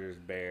 Chargers,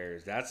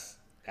 Bears.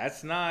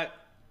 That's not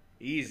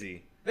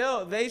easy.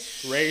 no,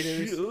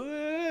 Raiders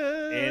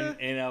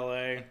in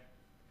LA.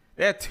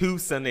 They have 2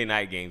 Sunday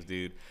night games,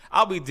 dude.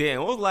 I'll be damned.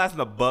 When was the last time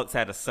the Bucks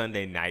had a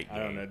Sunday night game?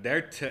 I don't know.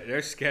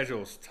 Their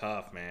schedule's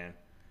tough, man.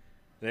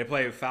 They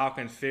play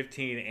Falcons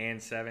 15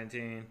 and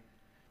 17.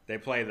 They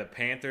play the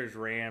Panthers,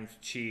 Rams,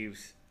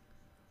 Chiefs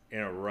in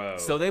a row.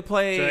 So they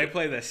play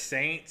the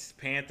Saints,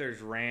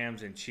 Panthers,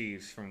 Rams, and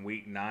Chiefs from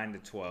week 9 to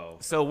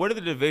 12. So what are the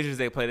divisions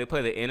they play? They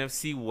play the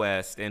NFC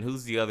West, and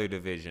who's the other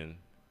division?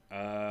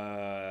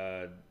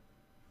 Because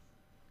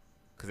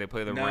they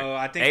play the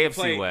I think AFC they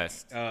play,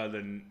 West.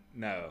 NFC West.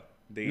 No,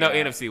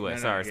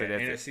 Sorry, so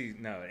that's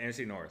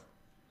NFC North.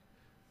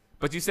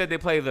 But you said they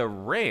play the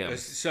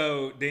Rams.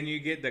 So then you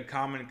get the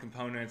common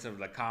components of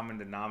the common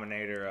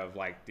denominator of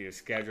like the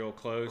schedule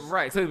close.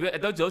 Right. So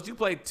don't you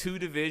play 2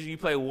 divisions? You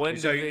play one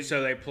division.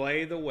 So they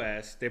play the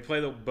West. They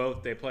play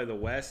both. They play the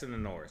West and the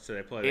North. So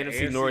they play the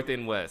NFC AFC, North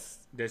and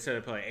West. So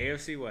they play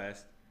AFC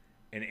West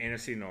and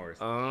NFC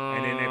North, Uh.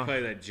 and then they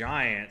play the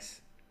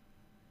Giants,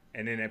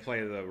 and then they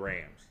play the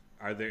Rams.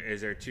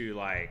 Is there 2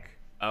 like?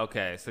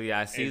 Okay. So yeah,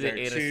 I see Is the there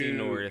NFC 2,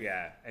 North.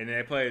 Yeah, and then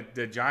they play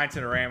the Giants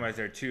and the Rams. Is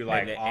there 2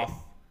 like they- off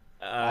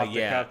the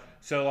Yeah. cuff?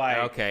 So like,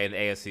 Okay, in the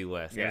AFC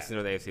West. Yeah. AFC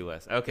North, AFC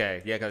West.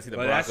 Okay. Yeah, because I see the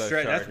but Broncos,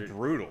 that's Chargers.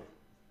 brutal.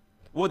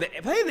 Well,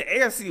 playing the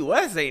AFC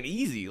West ain't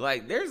easy.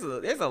 Like, there's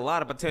a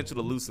lot of potential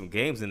to lose some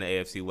games in the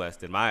AFC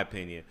West, in my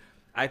opinion.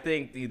 I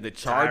think the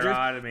Chargers, Tyrod,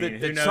 I mean,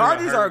 the who knows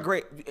Chargers about are Herbert?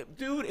 great,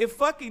 dude. If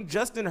fucking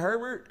Justin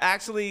Herbert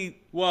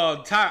actually,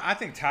 Well, I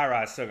think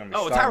Tyrod's still gonna be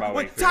starting by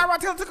week 3. Tyrod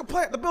Taylor took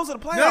the Bills to the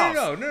playoffs.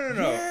 No.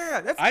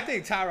 Yeah, that's I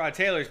think Tyrod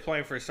Taylor's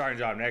playing for a starting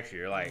job next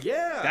year. Like,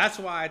 Yeah. that's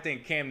why I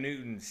think Cam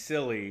Newton's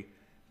silly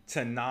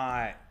to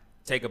not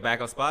take a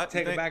backup spot.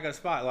 take a backup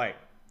spot. Like,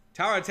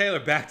 Tyrod Taylor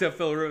backed up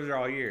Phil Rivers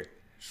all year.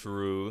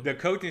 True. The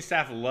coaching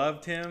staff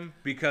loved him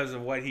because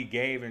of what he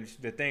gave and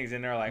the things.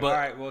 And they're like, But- all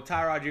right, well,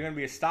 Tyrod, you're gonna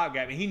be a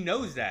stopgap, and he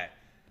knows that.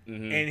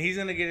 Mm-hmm. And he's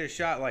gonna get a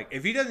shot. Like,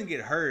 if he doesn't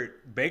get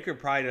hurt, Baker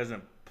probably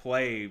doesn't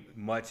play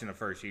much in the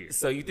first year.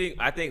 So you think?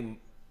 I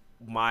think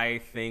my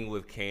thing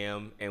with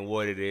Cam and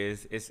what it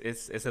is,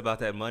 it's about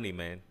that money,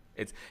 man.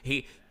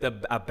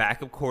 A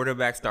backup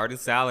quarterback starting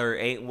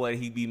salary ain't what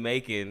he be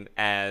making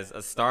as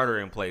a starter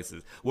in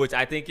places. Which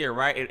I think you're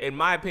right. In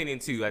my opinion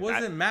too. What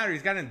does it matter?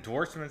 He's got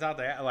endorsements out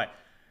there. Like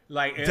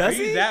Does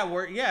he? That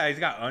work? Yeah, he's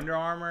got Under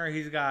Armour.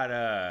 He's got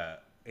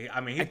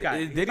I mean, he's got.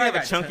 Did he have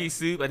a chunky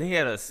soup? I think he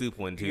had a soup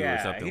one too, or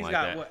something like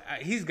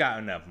that. He's got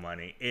enough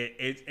money.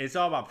 It's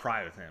all about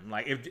pride with him.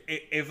 Like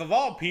if of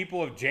all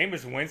people, if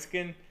Jameis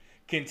Winston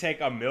can take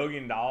 $1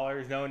 million,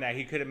 knowing that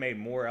he could have made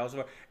more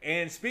elsewhere.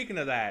 And speaking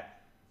of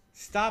that,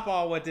 stop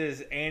all with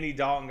this Andy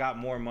Dalton got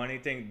more money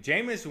thing.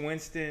 Jameis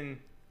Winston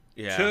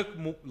took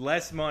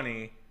less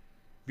money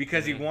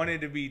because he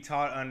wanted to be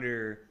taught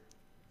under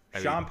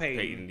Sean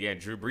Payton. Yeah,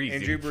 Drew Brees.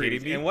 And You Drew kidding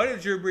Brees. me? And what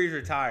if Drew Brees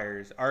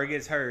retires or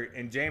gets hurt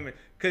and Jameis?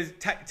 Because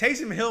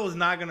Taysom Hill is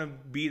not going to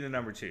be the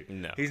number 2.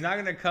 No. He's not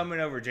going to come in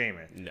over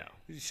Jameis. No.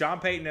 Sean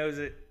Payton knows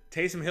it.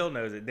 Taysom Hill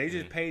knows it. They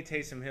just paid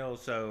Taysom Hill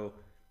so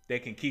they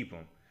can keep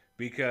him.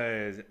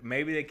 Because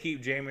maybe they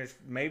keep Jameis.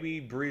 Maybe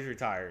Brees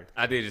retired.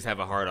 I did just have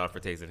a hard on for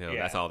Taysom Hill.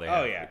 That's all they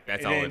have. Oh, yeah.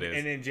 That's and all then, it is.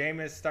 And then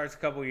Jameis starts a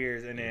couple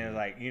years and then,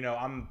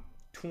 I'm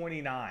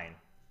 29.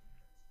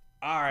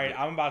 All right,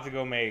 I'm about to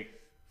go make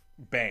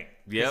bank.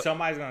 Yep.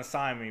 Somebody's going to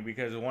sign me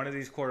because one of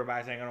these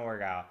quarterbacks ain't going to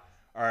work out.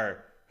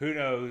 Or who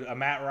knows, a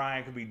Matt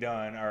Ryan could be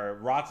done or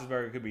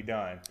Roethlisberger could be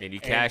done. And you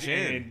cash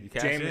in. And You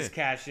cash Jameis in.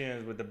 cash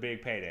in with the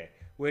big payday,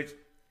 which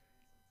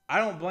I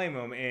don't blame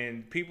him.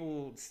 And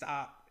people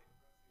stop.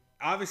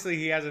 Obviously,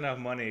 he has enough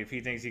money if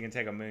he thinks he can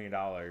take $1 million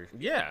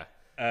Yeah.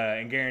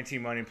 and guarantee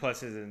money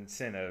plus his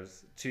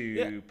incentives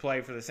to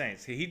play for the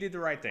Saints. He did the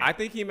right thing. I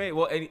think he made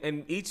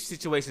and each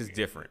situation is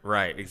different.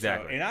 Right,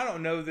 exactly. So, and I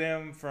don't know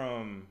them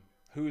from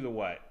who the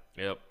what.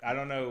 Yep. I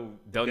don't know.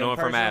 Don't them know him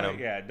from personally. Adam.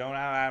 Yeah, don't know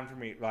Adam from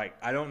me. Like,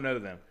 I don't know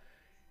them.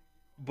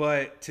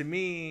 But to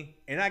me,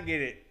 and I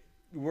get it,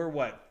 we're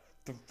what,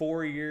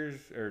 4 years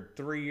or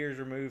 3 years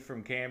removed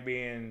from Cam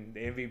being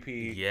the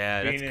MVP.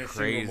 Yeah, being in that's a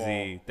Super Bowl,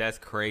 crazy. That's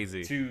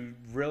crazy. to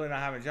really not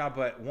having a job.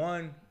 But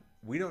one,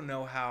 we don't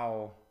know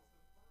how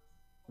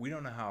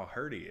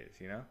hurt he is,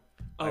 you know?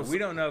 Like, we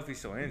don't know if he's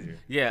still injured.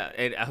 Yeah,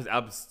 and I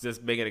was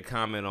just making a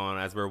comment on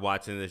as we're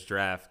watching this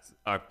schedule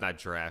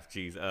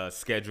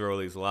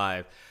release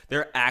live.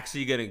 They're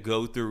actually going to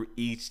go through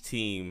each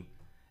team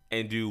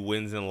and do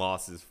wins and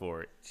losses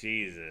for it.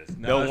 Jesus.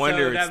 No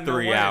wonder it's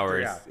 3 wonder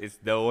hours. 3 hours. It's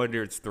no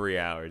wonder it's 3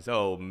 hours.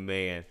 Oh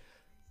man.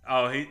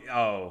 They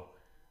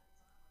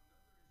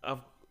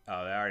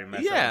already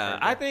messed up. Yeah,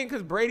 I think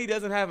because Brady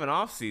doesn't have an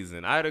off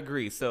season. I'd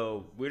agree.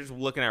 So we're just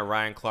looking at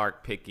Ryan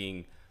Clark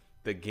picking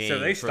the game. So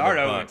they for start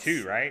the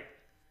 0-2, Bucs. right?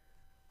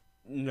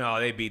 No,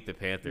 they beat the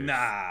Panthers.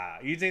 Nah.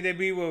 You think they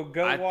beat with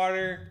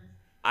Goatwater?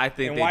 I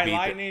think And they White beat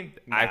Lightning?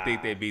 I Nah.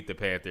 think they beat the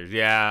Panthers.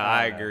 Yeah,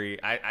 I no. agree.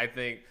 I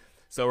think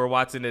So we're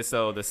watching this.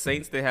 So the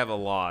Saints, they have a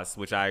loss,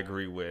 which I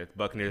agree with.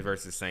 Buccaneers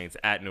versus Saints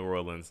at New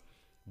Orleans.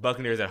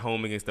 Buccaneers at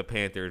home against the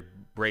Panthers.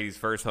 Brady's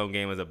first home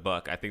game as a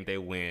Buck. I think they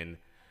win.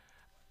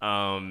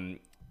 Broncos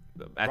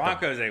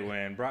they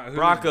win.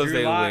 Broncos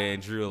they win.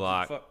 Drew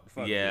Lock.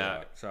 Fuck yeah. Drew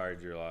Lock. Sorry,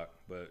 Drew Lock,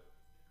 but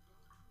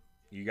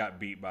you got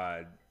beat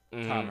by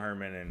Tom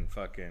Herman and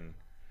fucking.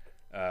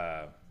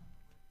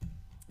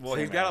 Well,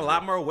 he's got a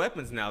lot more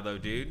weapons now, though,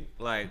 dude.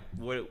 Like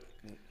what?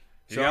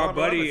 So our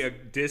buddy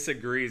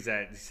disagrees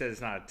that he says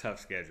it's not a tough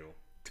schedule.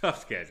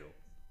 Tough schedule.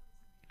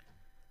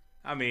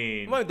 I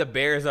mean, well, the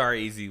Bears are an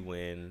easy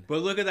win.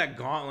 But look at that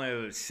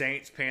gauntlet of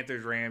Saints,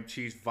 Panthers, Rams,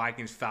 Chiefs,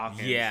 Vikings,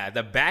 Falcons. Yeah,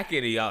 the back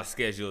end of y'all's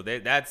schedule,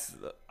 that's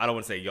I don't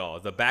want to say y'all.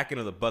 The back end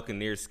of the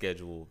Buccaneers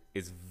schedule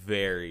is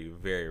very,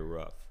 very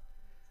rough.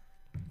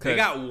 They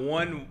got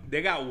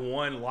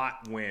one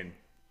lot win.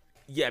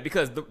 Yeah,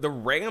 because the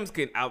Rams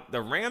could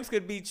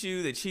beat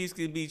you, the Chiefs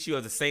could beat you,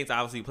 or the Saints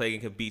obviously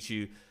could beat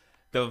you.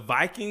 The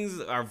Vikings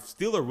are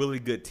still a really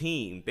good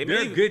team.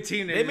 They're a good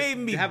team. They may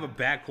even have a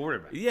bad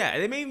quarterback. Yeah,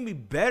 they may even be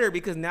better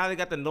because now they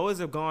got the noise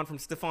of gone from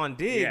Stephon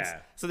Diggs. Yeah.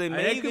 So they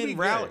may even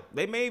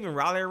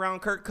rally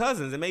around Kirk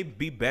Cousins. It may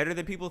be better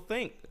than people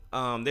think.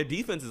 Their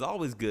defense is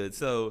always good.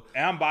 So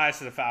and I'm biased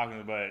to the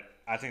Falcons, but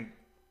I think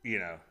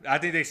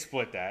they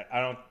split that.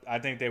 I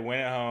think they win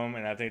at home,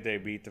 and I think they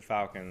beat the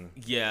Falcons.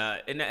 Yeah,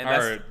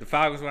 or the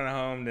Falcons win at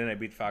home, then they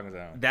beat the Falcons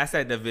at home. That's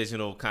that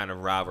divisional kind of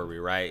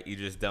rivalry, right? You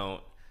just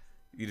don't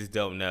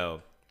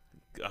know.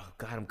 Oh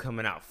God, I'm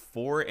coming out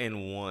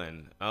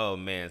 4-1. Oh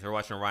man, so we're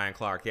watching Ryan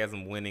Clark. He has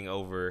them winning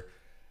over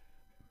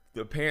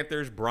the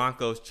Panthers,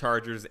 Broncos,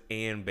 Chargers,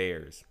 and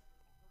Bears.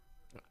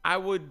 I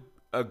would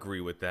agree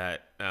with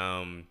that.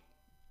 I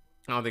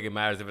don't think it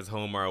matters if it's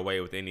home or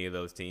away with any of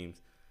those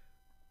teams.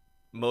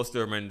 Most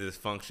of them are in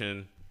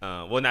dysfunction.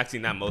 Well, actually,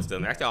 not most of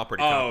them. They're actually all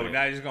pretty confident. Oh,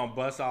 now you're just going to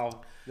bust off.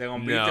 They're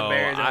going to beat the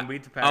Bears. They're going to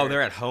beat the Packers. Oh,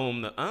 they're at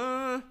home.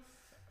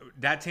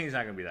 That team's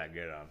not going to be that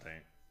good, I don't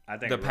think. I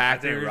think the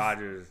Packers. I think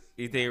Rodgers.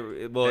 You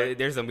think? Well,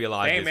 there's going to be a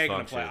lot of dysfunction. They ain't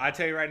making a play. I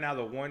tell you right now,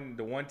 the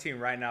one team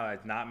right now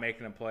that's not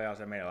making the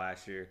playoffs, I made it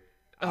last year.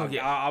 Oh,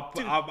 yeah.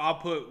 I'll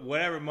put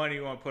whatever money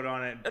you want to put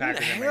on it.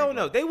 Hell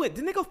no.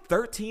 Didn't they go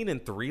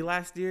 13-3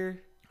 last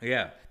year?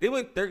 Yeah. They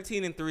went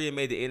 13-3 and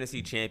made the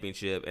NFC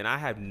Championship, and I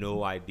have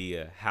no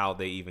idea how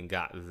they even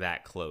got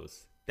that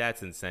close.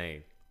 That's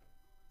insane.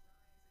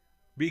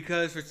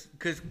 Because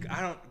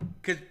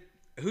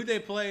who they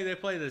play? They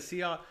play the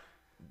Seahawks.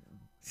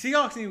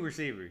 Seahawks need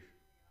receivers.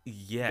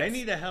 Yes. They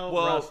need to help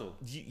Russell.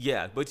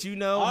 Yeah, but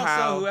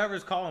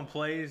whoever's calling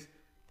plays,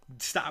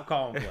 stop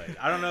calling plays.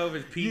 I don't know if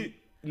it's Pete.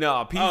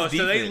 Pete's defense.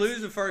 So they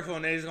lose the first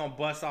one, they're just gonna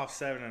bust off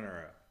 7 in a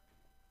row.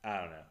 I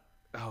don't know.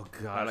 Oh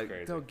God!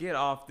 Don't get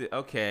off the.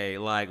 Okay,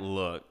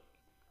 look,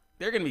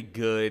 they're gonna be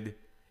good.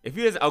 If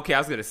you just I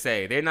was gonna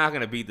say they're not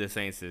gonna beat the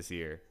Saints this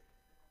year.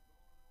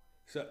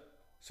 So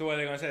what are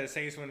they gonna say? The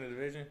Saints win the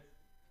division?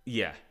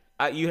 Yeah,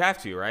 you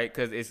have to, right?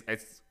 Because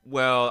it's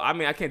well, I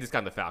mean, I can't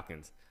discount the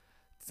Falcons.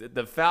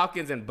 The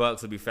Falcons and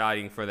Bucks will be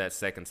fighting for that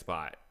second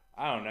spot.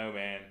 I don't know,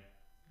 man.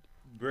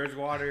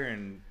 Bridgewater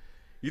and.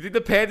 You think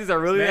the Panthers are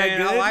really that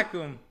good? I like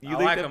them. You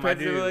think the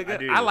Panthers are really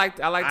good? I like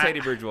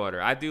Teddy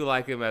Bridgewater. I do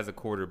like him as a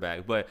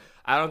quarterback, but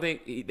I don't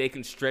think they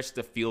can stretch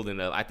the field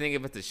enough. I think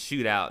if it's a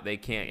shootout, they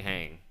can't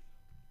hang.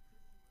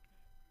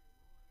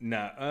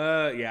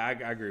 No. Yeah, I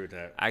agree with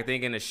that. I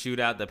think in a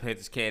shootout, the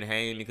Panthers can't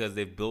hang because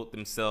they've built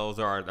themselves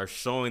or are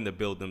showing to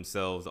build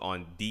themselves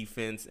on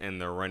defense and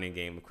the running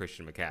game of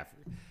Christian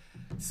McCaffrey.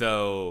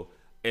 So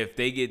if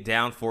they get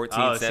down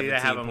 14,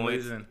 17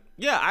 points. Losing.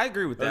 Yeah, I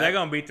agree with that. They're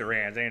going to beat the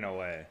Rams. Ain't no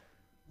way.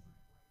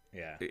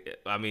 Yeah,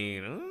 I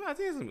mean, I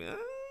think it's gonna be.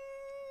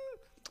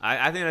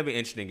 I think that'll be an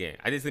interesting game.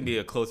 I think it's gonna be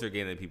a closer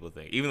game than people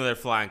think, even though they're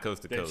flying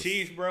coast to coast. The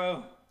Chiefs,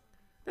 bro.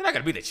 They're not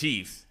gonna beat the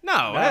Chiefs. No,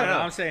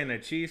 I'm saying the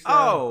Chiefs.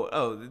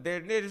 Though.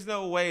 There's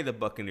no way the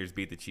Buccaneers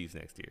beat the Chiefs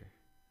next year.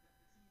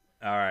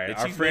 All right,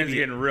 our friend's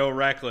getting real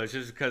reckless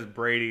just because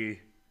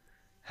Brady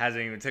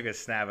hasn't even took a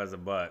snap as a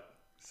Buck.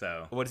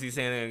 So what is he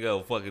saying? They're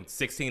gonna go fucking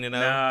 16-0?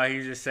 No,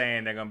 he's just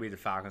saying they're gonna beat the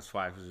Falcons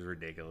twice, which is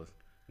ridiculous.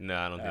 No,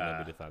 I don't think they'll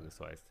beat the Falcons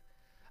twice.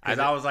 Because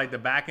I was like, the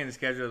back end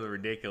schedule is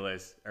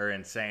ridiculous or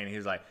insane. He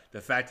was like, the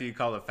fact that you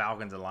call the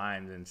Falcons a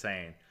Lions is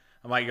insane.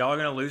 I'm like, y'all are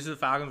going to lose to the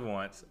Falcons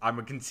once. I'm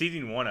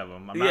conceding one of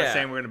them. I'm not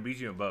saying we're going to beat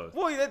you in both.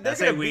 Well, they're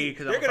going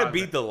to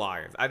beat the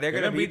Lions. They're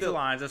going to beat the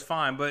Lions. That's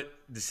fine. But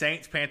the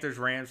Saints, Panthers,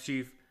 Rams,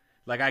 Chiefs.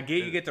 Like, I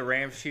get you get the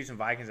Rams, Chiefs, and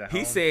Vikings at home.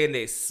 He's saying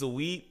they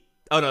sweep.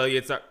 Oh, no.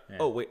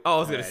 Oh, wait. Oh, I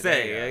was going to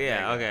say.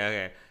 Yeah.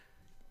 Okay.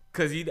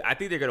 Because I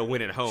think they're going to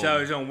win at home. So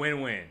it's going to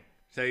win-win.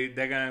 So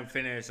they're going to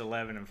finish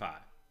 11-5.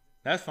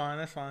 That's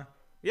fine.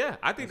 Yeah,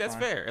 I think that's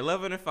fair.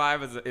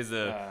 11-5 is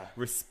a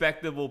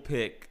respectable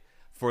pick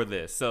for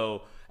this.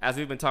 So as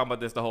we've been talking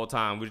about this the whole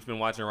time, we've just been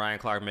watching Ryan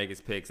Clark make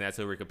his picks, and that's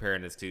who we're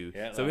comparing this to.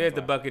 Yeah, so we have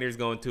the Buccaneers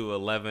going to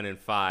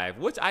 11-5,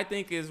 which I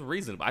think is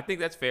reasonable. I think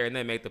that's fair, and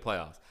they make the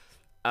playoffs.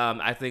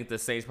 I think the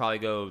Saints probably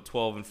go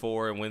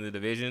 12-4 and win the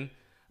division.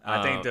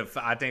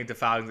 I think the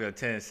Falcons go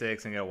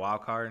 10-6 and get a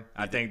wild card.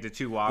 I think the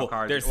 2 wild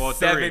cards. There's well,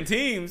 7 3.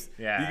 teams.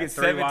 Yeah, you get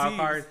 3 7 wild teams.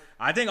 cards.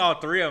 I think all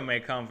 3 of them may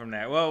come from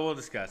that. Well, we'll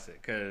discuss it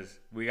because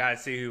we got to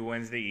see who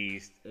wins the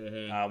East.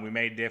 We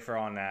may differ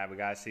on that. We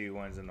got to see who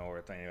wins the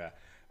North. Anyway,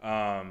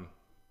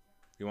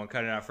 you want to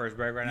cut in our first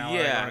break right now?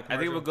 Yeah, I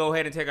think we'll go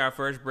ahead and take our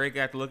first break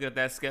after looking at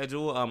that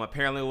schedule.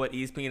 Apparently, what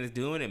ESPN is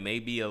doing, it may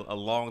be a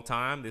long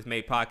time. This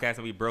podcast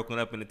will be broken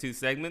up into 2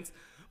 segments,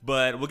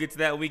 but we'll get to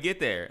that when we get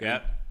there.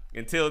 Yep.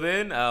 Until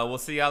then, we'll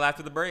see y'all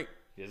after the break.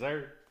 Yes,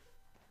 sir.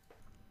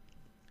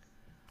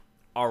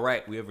 All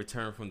right, we have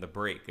returned from the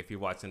break. If you're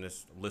watching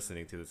this,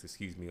 listening to this,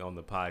 on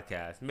the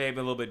podcast, maybe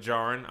a little bit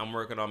jarring. I'm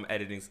working on my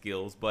editing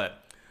skills,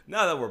 but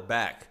now that we're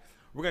back,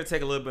 we're going to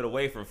take a little bit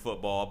away from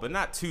football, but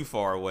not too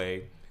far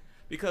away,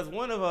 because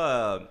one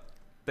of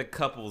the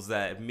couples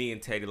that me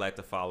and Teddy like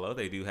to follow,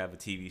 they do have a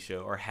TV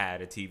show, or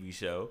had a TV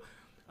show.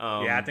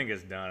 Yeah, I think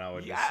it's done, I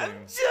would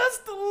assume.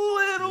 Just a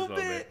little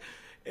bit.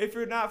 If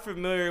you're not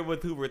familiar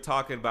with who we're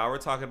talking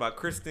about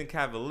Kristin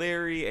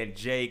Cavallari and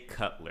Jay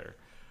Cutler.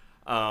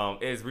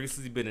 It has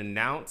recently been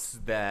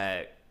announced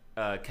that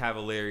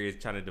Cavallari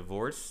is trying to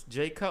divorce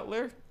Jay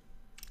Cutler,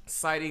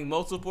 citing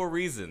multiple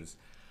reasons.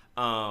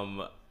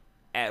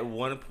 At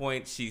one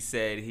point, she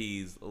said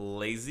he's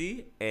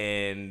lazy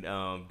and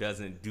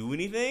doesn't do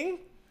anything.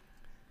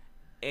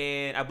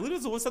 And I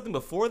believe there was something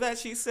before that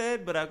she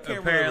said, but I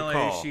can't really recall.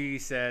 Apparently, she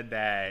said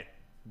that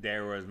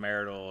there was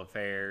marital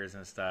affairs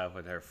and stuff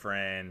with her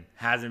friend.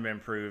 Hasn't been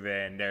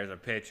proven. There's a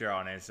picture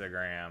on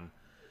Instagram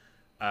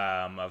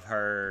of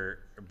her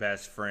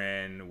best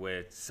friend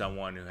with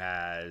someone who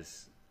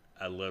has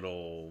a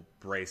little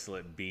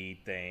bracelet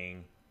bead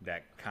thing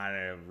that kind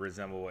of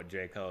resemble what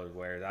Jay Cutler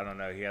wears. I don't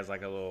know. He has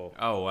like a little,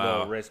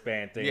 little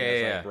wristband thing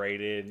that's like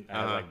braided.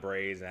 Has like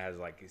braids and has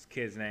like his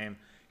kid's name.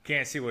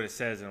 Can't see what it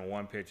says in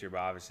one picture, but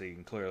obviously you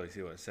can clearly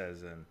see what it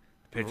says in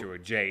the picture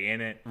with Jay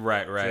in it.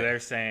 Right. So they're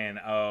saying,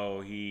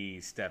 he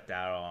stepped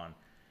out on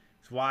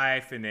his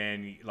wife, and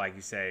then, like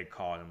you say,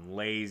 called him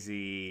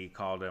lazy,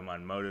 called him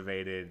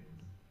unmotivated.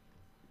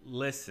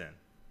 Listen,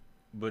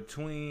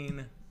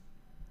 between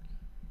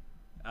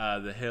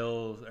the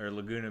hills, or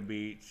Laguna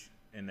Beach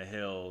and the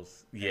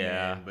hills,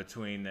 and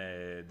between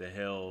the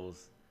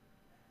hills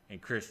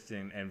and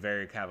Kristin and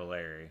Very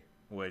Cavallari,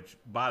 which,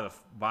 by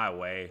the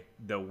way,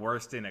 the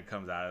worst thing that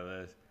comes out of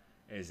this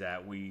is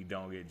that we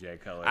don't get Jay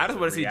Cutler. I just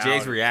want to see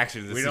Jay's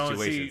reactions to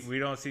situations. We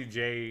don't see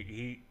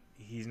Jay.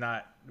 He's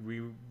not.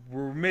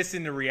 We're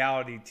missing the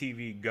reality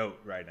TV GOAT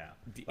right now.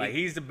 Like,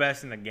 he's the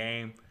best in the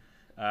game.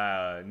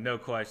 No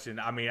question.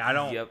 I mean, I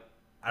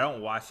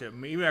don't watch it.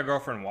 Me and my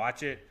girlfriend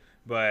watch it,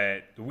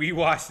 but we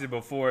watched it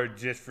before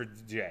just for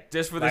Jay.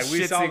 Just for the shits and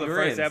grins. We saw the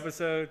first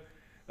episode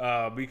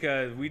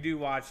because we do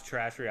watch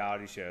trash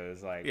reality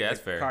shows like that's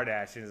fair.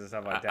 Kardashians and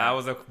stuff like that. I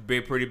was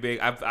pretty big.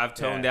 I've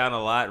toned down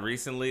a lot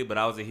recently, but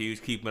I was a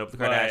huge Keeping Up with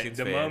the Kardashians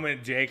fan. The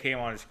moment Jay came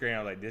on the screen, I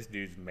was like, this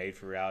dude's made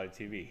for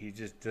reality TV. He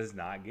just does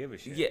not give a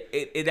shit.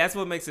 Yeah, that's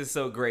what makes it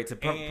so great. To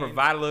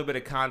provide a little bit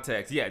of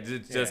context,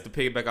 just to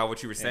piggyback on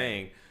what you were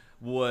saying,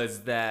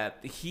 was that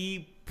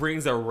he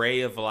brings a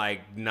ray of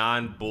like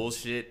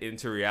non-bullshit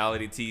into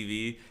reality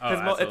TV.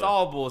 Because it's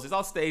all bullshit. It's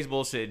all stage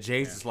bullshit.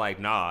 Jay's just like,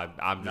 nah,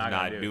 I'm just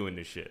not doing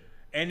this shit.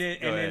 And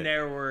then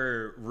there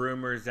were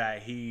rumors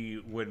that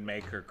he would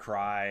make her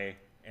cry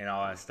and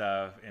all that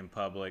stuff in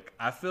public.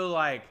 I feel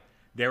like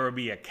there would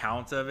be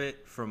accounts of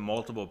it from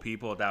multiple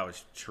people that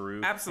was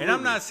true. Absolutely. And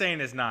I'm not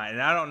saying it's not.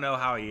 And I don't know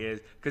how he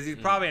is, because he's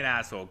probably an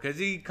asshole, because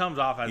he comes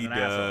off as an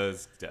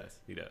asshole.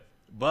 He does.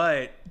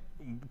 But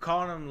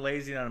calling him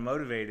lazy and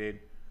unmotivated,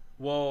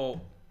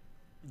 well,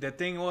 the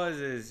thing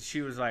is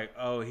she was like,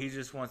 he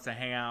just wants to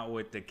hang out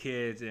with the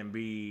kids and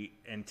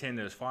tend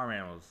to his farm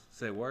animals.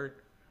 Say word?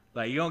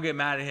 Like, you don't get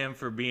mad at him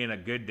for being a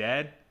good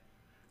dad?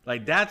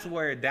 Like, that's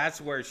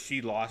where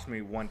she lost me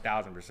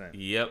 1,000%.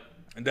 Yep.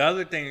 And the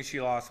other thing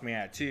she lost me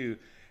at, too,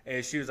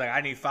 is she was like,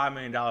 I need $5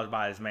 million to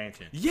buy this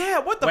mansion. Yeah,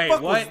 what the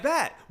fuck was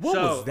that? What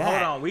was that?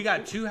 Hold on. We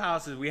got 2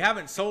 houses. We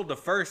haven't sold the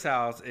first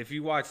house. If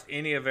you watched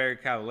any of Very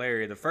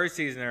Cavallari, the first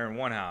season they're in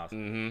one house.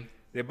 Mm-hmm.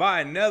 They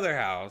buy another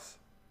house,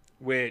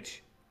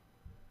 which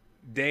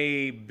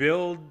she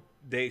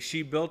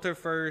built her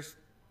first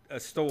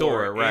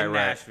store in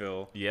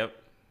Nashville. Yep.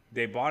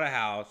 They bought a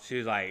house. She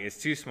was like,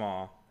 it's too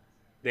small.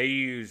 They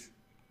use...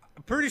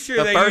 I'm pretty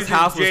sure the first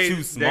house was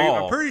too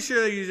small. I'm pretty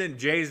sure they're using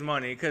Jay's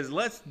money, because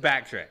let's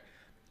backtrack.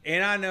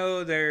 And I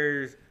know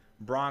there's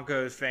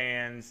Broncos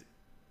fans,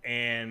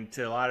 and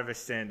to a lot of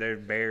extent there's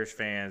Bears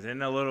fans,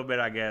 and a little bit,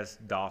 I guess,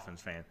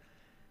 Dolphins fans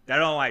that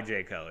don't like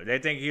Jay Cutler. They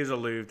think he was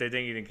aloof. They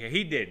think he didn't care.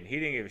 He didn't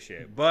give a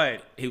shit.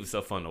 But he was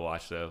so fun to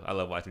watch, though. I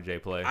love watching Jay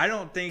play. I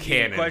don't think he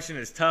can question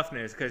his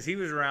toughness, because he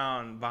was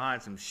around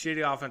behind some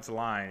shitty offensive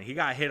line. He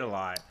got hit a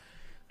lot.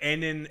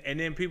 And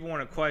then people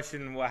want to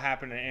question what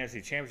happened in the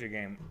NFC Championship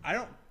game. I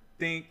don't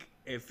think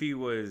if he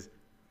was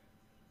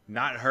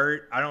not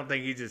hurt, I don't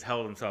think he just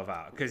held himself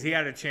out, because he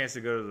had a chance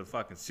to go to the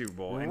fucking Super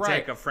Bowl and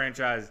take a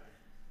franchise.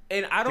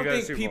 And I don't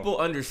think people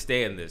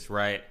understand this,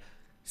 right?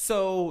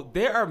 So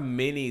there are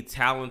many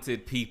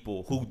talented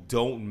people who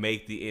don't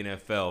make the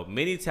NFL.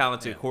 Many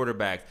talented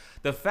quarterbacks.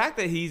 The fact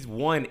that he's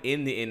one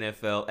in the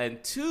NFL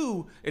and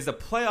two is a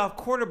playoff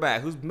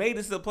quarterback who's made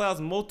it to the playoffs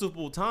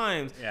multiple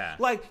times. Yeah.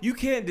 Like, you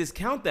can't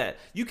discount that.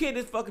 You can't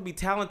just fucking be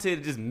talented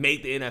and just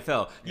make the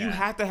NFL. You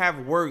have to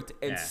have worked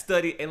and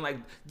studied and like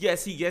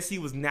yes he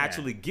was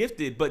naturally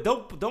gifted, but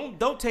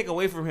don't take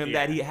away from him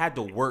that he had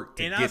to work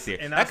to get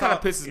there. That kind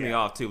of pisses me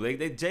off too.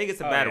 Jay gets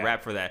a bad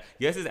rap for that.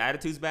 Yes, his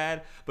attitude's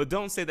bad, but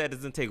don't say that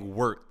doesn't take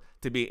work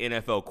to be an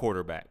NFL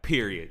quarterback,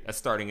 period. A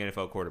starting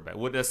NFL quarterback.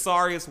 Well, the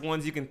sorriest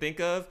ones you can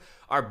think of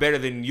are better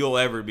than you'll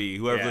ever be,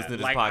 whoever's listening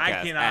to this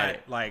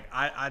podcast.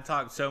 I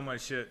talked so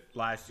much shit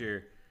last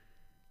year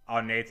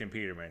on Nathan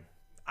Peterman.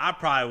 I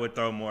probably would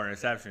throw more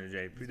interceptions,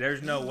 Jay.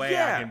 There's no way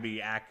I can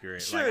be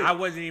accurate. Sure. Like, I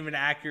wasn't even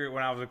accurate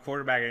when I was a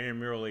quarterback in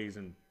intramural leagues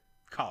in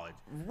college.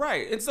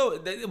 Right. And so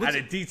at a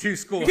D2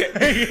 school.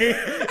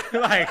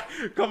 Like,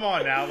 come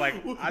on now. Like,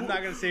 I'm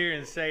not going to sit here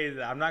and say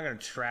that I'm not going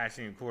to trash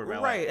any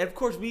quarterback. Right. And of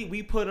course,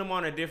 we put him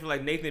on a different,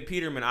 like Nathan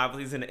Peterman,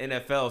 obviously he's in the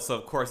NFL, so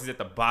of course he's at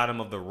the bottom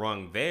of the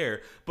rung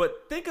there.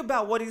 But think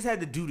about what he's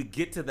had to do to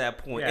get to that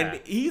point. And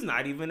he's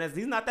not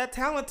that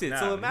talented. No,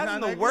 so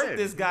imagine the work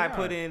this guy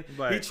put in.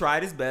 But he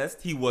tried his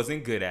best. He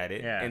wasn't good at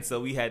it. And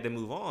so we had to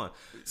move on.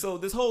 So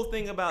this whole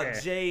thing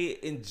about Jay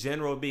in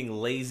general being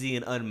lazy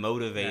and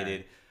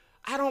unmotivated,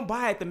 I don't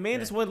buy it. The man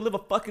just wanted to live a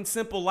fucking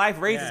simple life,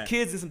 raise his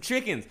kids and some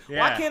chickens.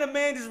 Why can't a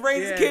man just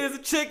raise his kids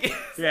and chickens?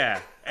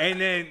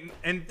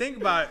 And think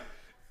about it.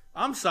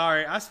 I'm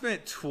sorry. I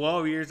spent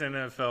 12 years in the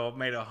NFL,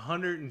 made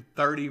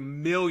 $130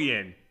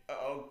 million.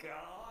 Oh,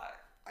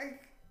 God.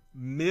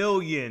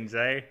 Millions,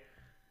 eh?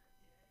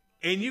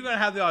 And you're going to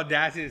have the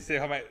audacity to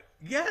say,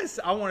 yes,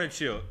 I want to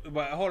chill.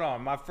 But hold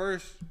on. My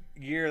first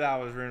year that I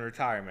was in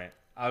retirement,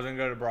 I was going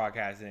to go to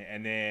broadcasting,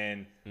 and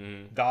then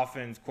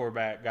Dolphins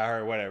quarterback got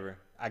hurt, whatever.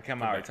 I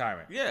come out of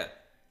retirement. Yeah.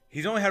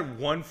 He's only had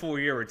 1 full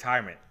year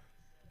retirement.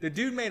 The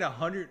dude made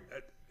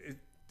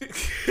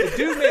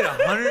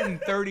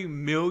 $130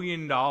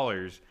 million,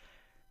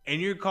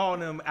 and you're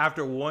calling him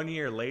after 1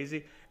 year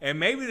lazy. And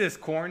maybe this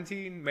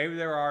quarantine, maybe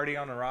they were already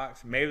on the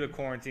rocks. Maybe the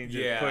quarantine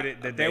just put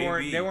it that they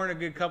weren't a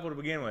good couple to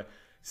begin with.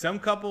 Some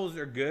couples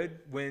are good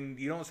when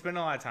you don't spend a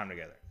lot of time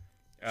together.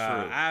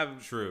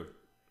 True.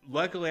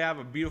 Luckily, I have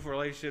a beautiful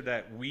relationship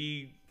that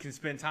we can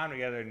spend time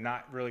together and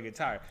not really get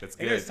tired. That's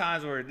and good. there's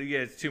times where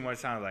it's too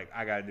much time. Like,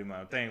 I got to do my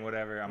own thing,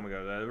 whatever. I'm going to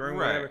go to the other room,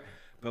 whatever.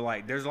 But,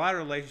 like, there's a lot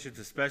of relationships,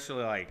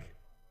 especially, like,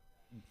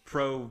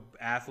 pro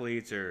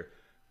athletes or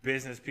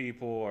business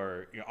people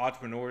or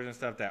entrepreneurs and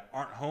stuff that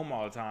aren't home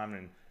all the time,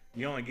 and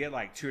you only get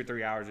like 2 or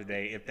 3 hours a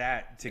day, if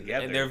that,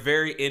 together. And they're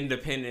very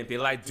independent. They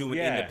like doing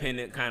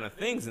independent kind of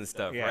things and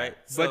stuff, right?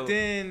 So, but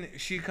then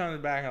she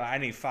comes back and like, I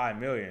need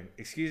 $5 million.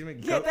 Excuse me.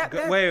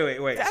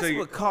 Wait. That's so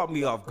what caught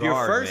me off guard.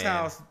 Your first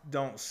house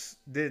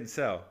didn't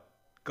sell.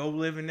 Go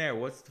live in there.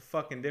 What's the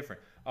fucking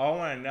difference? Oh, I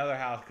want another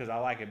house because I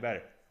like it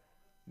better.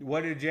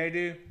 What did Jay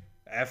do?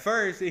 At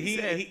first, he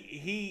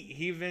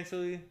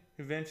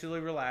eventually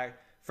relaxed.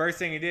 First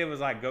thing he did was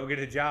like go get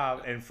a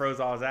job and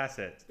froze all his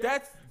assets.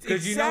 That's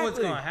because you know what's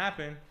gonna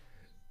happen.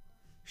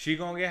 She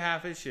gonna get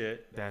half his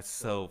shit. That's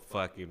so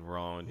fucking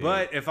wrong, dude.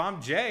 But if I'm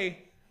Jay,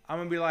 I'm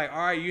gonna be like, all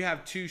right, you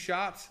have 2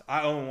 shops.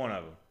 I own one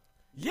of them.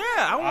 Yeah,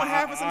 I want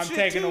half of some shit too. I'm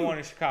taking the one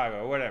in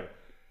Chicago or whatever.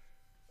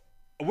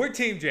 We're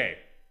Team Jay,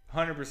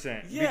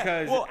 100%. Yeah.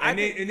 Because and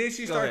then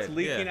she starts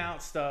leaking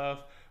out stuff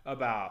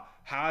about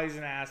how he's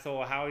an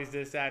asshole, how he's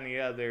this, that, and the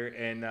other.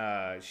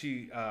 And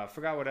she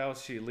forgot what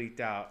else she leaked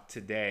out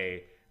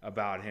today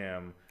about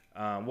him.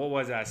 What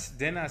was that?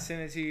 Didn't I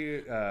send it to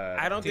you?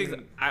 I don't think so.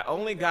 I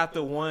only got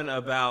the one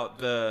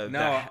about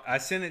I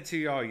sent it to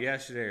y'all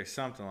yesterday or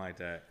something like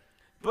that.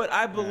 But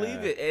I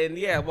believe it.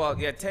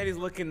 And Teddy's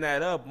looking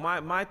that up.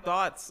 My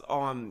thoughts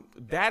on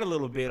that a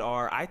little bit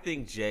are I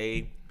think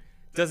Jay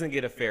doesn't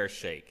get a fair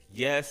shake.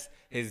 Yes,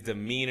 his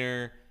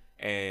demeanor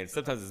and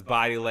sometimes his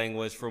body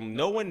language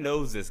no one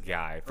knows this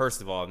guy.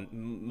 First of all,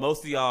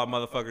 most of y'all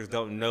motherfuckers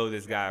don't know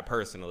this guy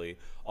personally.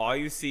 All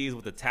you see is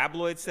what the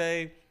tabloids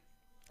say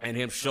and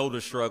him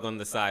shoulder shrug on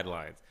the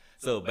sidelines.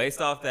 So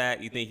based off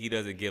that, you think he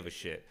doesn't give a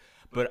shit.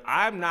 But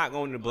I'm not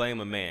going to blame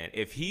a man.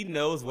 If he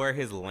knows where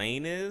his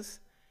lane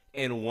is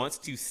and wants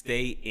to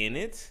stay in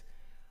it,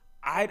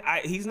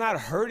 he's not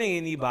hurting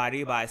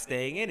anybody by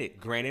staying in it.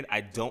 Granted,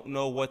 I don't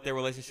know what their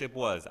relationship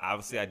was.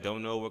 Obviously, I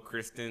don't know what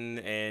Kristen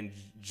and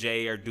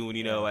Jay are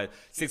doing, at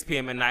 6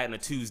 p.m. at night on a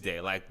Tuesday.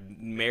 Like,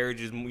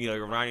 marriages,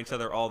 around each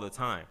other all the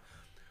time.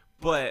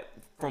 But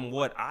from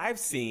what I've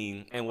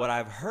seen and what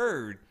I've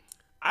heard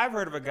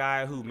of a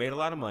guy who made a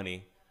lot of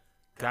money,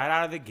 got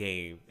out of the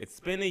game.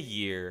 It's been a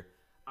year.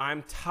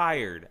 I'm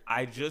tired.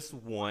 I just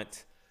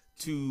want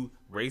to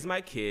raise my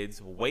kids,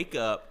 wake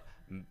up,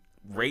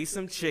 raise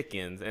some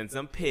chickens and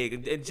some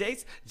pig. And Jay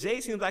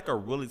seems like a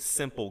really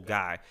simple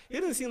guy. He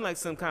doesn't seem like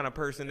some kind of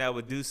person that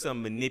would do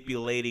some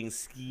manipulating,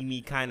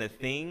 schemy kind of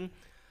thing.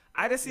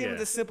 I just see him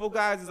as a simple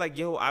guy. He's like,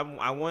 yo,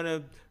 I want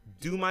to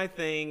do my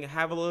thing,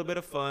 have a little bit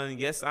of fun.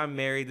 Yes, I'm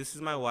married. This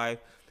is my wife.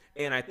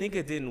 And I think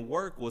it didn't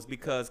work was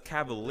because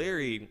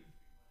Cavalieri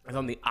is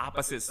on the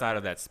opposite side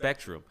of that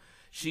spectrum.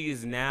 She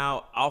is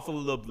now off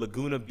of the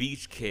Laguna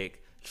Beach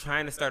kick,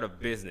 trying to start a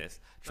business,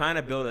 trying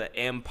to build an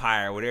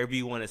empire, whatever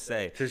you want to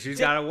say. So she's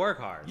got to work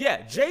hard.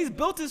 Yeah, Jay's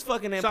built his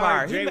fucking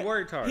empire. Jay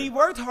worked hard. He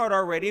worked hard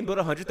already and built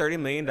 $130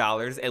 million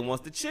and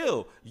wants to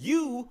chill.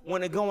 You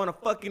want to go on a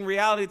fucking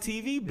reality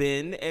TV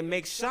bin and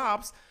make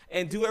shops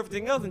and do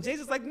everything else. And Jay's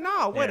just like,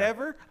 nah,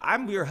 whatever. Yeah.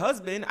 I'm your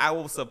husband. I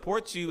will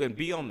support you and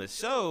be on the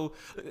show.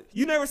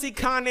 You never see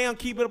Kanye on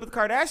Keeping Up with the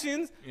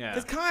Kardashians. Yeah.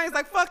 Because Kanye's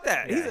like, fuck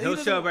that. Yeah. He'll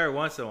show up every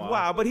once in a while.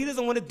 Wow, but he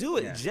doesn't want to do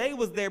it. Yeah. Jay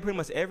was there pretty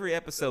much every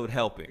episode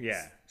helping.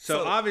 Yeah.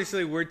 So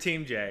obviously we're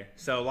Team Jay.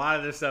 So a lot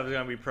of this stuff is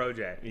going to be pro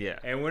Jay. Yeah.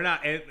 And we're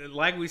not, and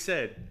like we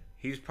said,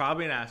 he's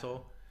probably an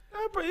asshole.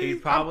 He's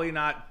probably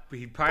not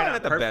the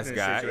best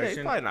guy. Yeah, he's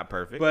probably not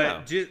perfect.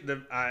 But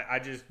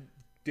I just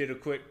did a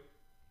quick,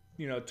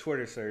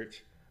 Twitter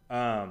search.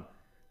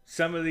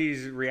 Some of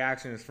these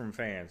reactions from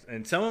fans,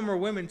 and some of them are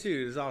women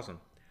too. It's awesome.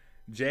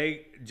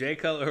 Jay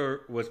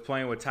Cutler was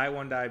playing with type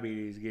 1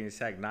 diabetes, getting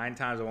sacked 9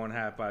 times in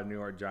 1/2 by the New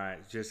York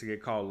Giants just to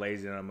get called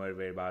lazy and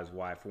unmotivated by his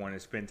wife, wanting to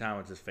spend time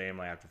with his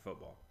family after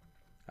football.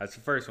 That's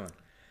the first one.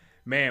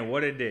 Man,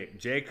 what a dick.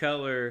 Jay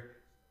Cutler,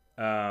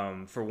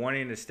 for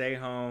wanting to stay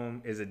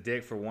home, is a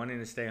dick for wanting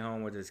to stay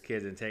home with his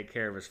kids and take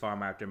care of his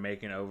farm after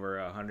making over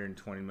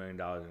 $120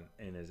 million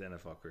in his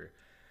NFL career.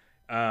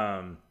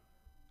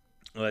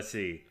 Let's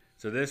see.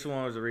 So this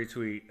one was a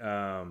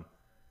retweet.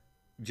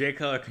 Jay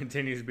Cutler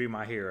continues to be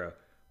my hero.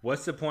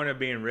 What's the point of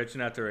being rich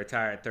enough to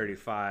retire at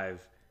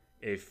 35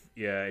 if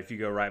you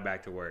go right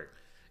back to work?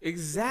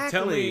 Exactly.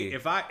 Tell me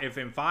if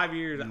in 5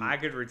 years I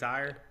could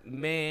retire,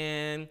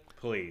 man.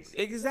 Please.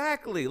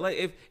 Exactly.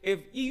 Like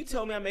if you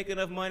tell me I make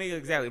enough money,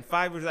 exactly in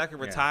 5 years I can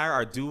retire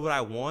or do what I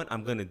want,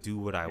 I'm gonna do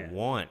what I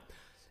want.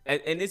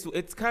 And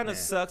it's kind of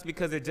sucks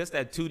because they're just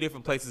at two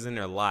different places in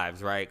their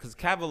lives, right? Because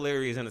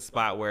Cavallari is in a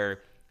spot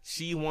where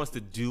she wants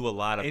to do a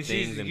lot of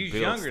things and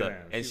build stuff.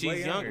 And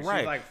she's young,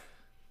 right?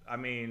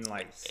 She's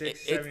like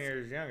 6, 7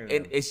 years younger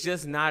than him. It's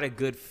just not a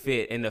good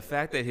fit. And the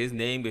fact that his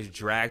name is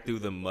dragged through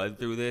the mud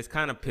through this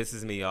kind of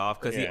pisses me off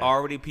because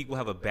people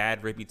have a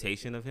bad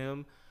reputation of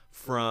him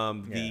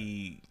from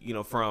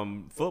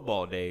from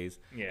football days.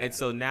 Yeah. And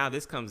so now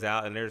this comes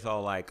out and there's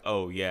all like,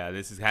 oh yeah,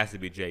 has to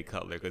be Jay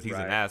Cutler because he's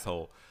an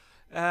asshole.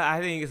 I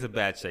think it's a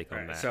bad shake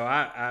on that. So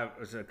I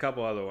a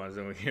couple other ones,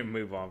 and we can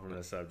move on from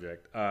the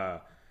subject.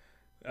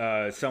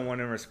 Someone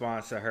in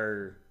response to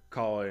her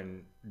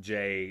calling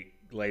Jay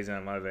lazy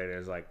and unmotivated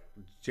is like,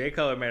 Jay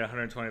Cutler made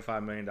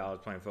 $125 million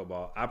playing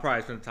football. I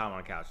probably spent time on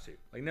the couch too.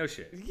 Like, no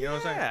shit. You know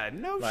what I'm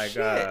saying? No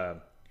shit.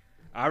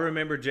 I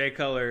remember Jay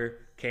Cutler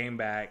came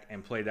back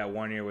and played that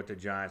 1 year with the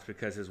Giants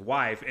because his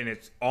wife, and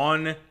it's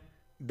on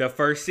the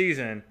first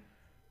season,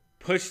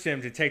 pushed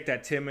him to take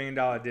that $10 million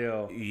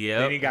deal. Yep.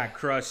 Then he got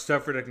crushed,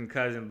 suffered a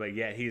concussion, but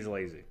yet he's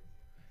lazy.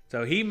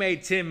 So he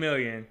made $10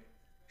 million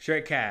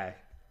straight cash.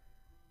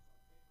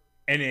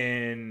 And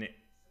then,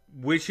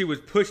 which he was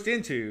pushed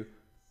into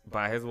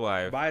by his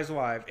wife,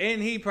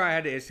 and he probably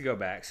had the itch to go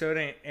back. So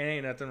it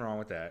ain't nothing wrong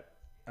with that.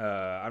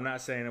 I'm not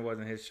saying it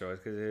wasn't his choice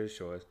because it is his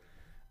choice.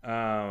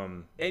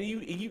 And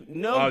you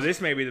know, oh,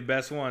 this may be the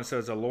best one. So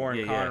it's a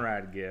Lauren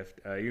Conrad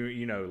gift.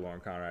 You know who Lauren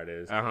Conrad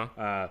is.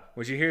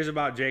 When she hears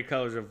about Jay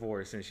Cutler's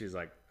divorce, and she's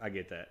like, I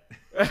get that.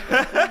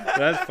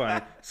 That's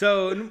funny.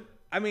 So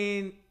I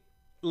mean,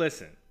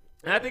 listen.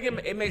 And I think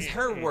it makes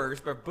her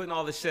worse for putting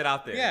all this shit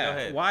out there. Yeah. Go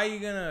ahead. Why are you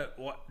gonna?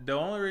 The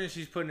only reason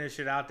she's putting this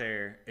shit out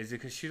there is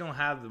because she don't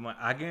have the money.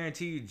 I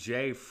guarantee you,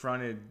 Jay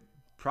fronted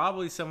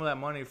probably some of that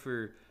money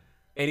for.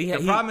 And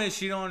the problem is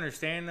she don't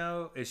understand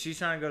though. Is she's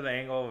trying to go to the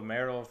angle of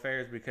marital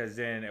affairs because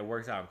then it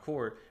works out in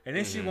court, and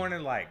then she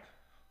wanted like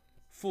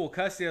full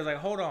custody. I was like,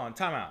 hold on,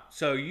 time out.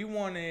 So you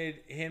wanted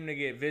him to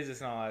get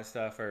visits and all that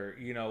stuff, or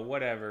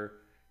whatever,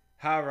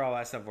 however all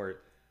that stuff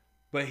worked.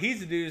 But he's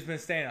the dude who's been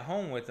staying at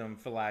home with him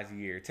for the last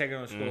year, taking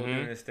him to school,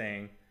 doing this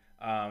thing.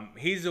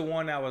 He's the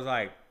one that was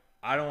like,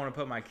 I don't want to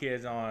put my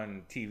kids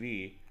on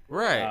TV.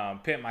 Right.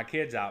 Pimp my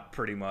kids out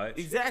pretty much.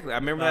 Exactly. I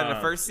remember that in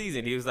the first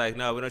season. He was like,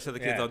 no, we don't show the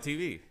kids on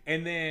TV.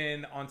 And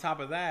then on top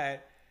of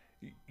that,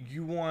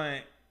 you're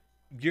going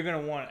to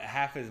want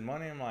half his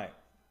money. I'm like,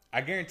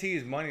 I guarantee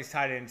his money's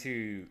tied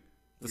into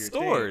the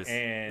stores.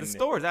 And the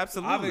stores,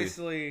 absolutely.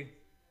 Obviously,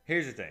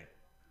 here's the thing.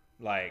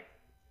 Like,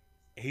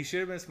 he should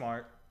have been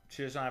smart.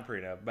 Should have signed a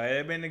prenup, but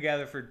they've been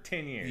together for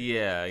 10 years.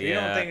 Yeah, so you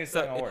don't think it's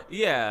gonna work?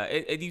 Yeah,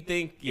 and you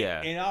think,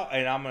 And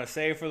I'm gonna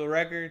say for the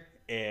record,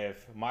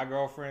 if my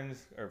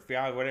girlfriends or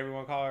fiance, whatever you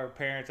want to call her,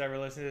 parents ever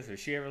listen to this, or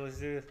she ever listens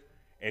to this,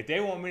 if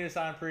they want me to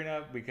sign a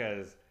prenup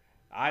because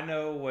I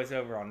know what's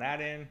over on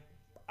that end,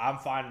 I'm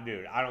fine to do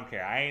it. I don't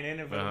care. I ain't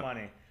in it for the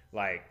money.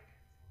 Like,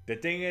 the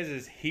thing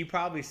is he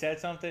probably said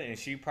something, and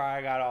she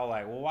probably got all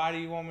like, "Well, why do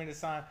you want me to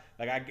sign?"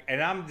 Like,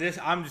 I'm just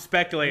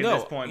speculating at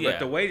this point. But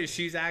the way that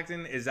she's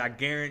acting is, I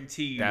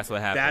guarantee you, that's what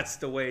happened. That's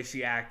the way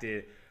she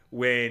acted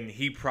when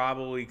he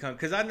probably come.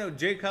 Because I know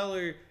Jay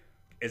Cutler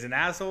is an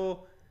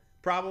asshole,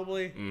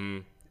 probably.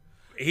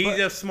 He's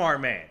a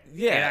smart man.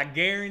 Yeah, and I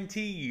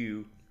guarantee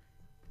you,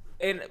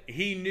 And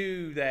he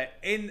knew that,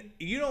 and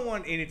you don't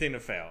want anything to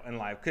fail in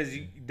life because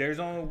there's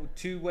only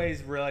two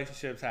ways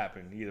relationships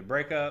happen: you either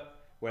break up,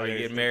 or you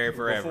get married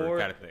forever,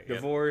 kind of thing.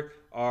 Divorce,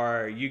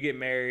 or you get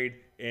married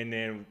and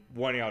then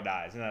one of y'all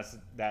dies, and that's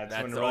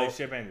when the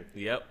relationship ended.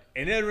 Yep.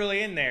 And it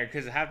really in there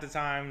because half the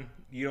time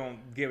you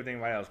don't get with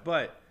anybody else.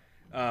 But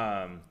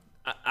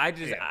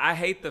I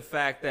hate the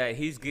fact that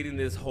he's getting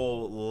this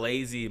whole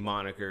lazy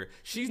moniker.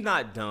 She's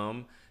not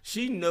dumb.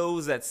 She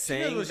knows that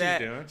saying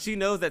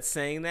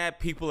that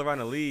people around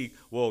the league.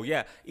 Well,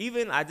 yeah.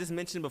 Even I just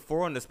mentioned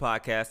before on this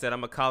podcast that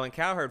I'm a Colin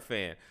Cowherd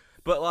fan.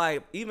 But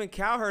like even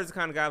Cowherd's the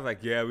kind of guy like,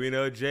 yeah, we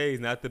know Jay's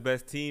not the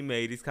best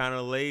teammate. He's kind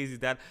of lazy.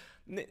 That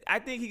I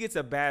think he gets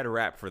a bad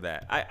rap for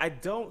that. I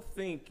don't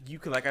think you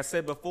can, like I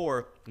said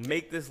before,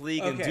 make this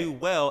league and do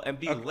well and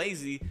be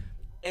lazy.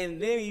 And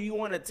then you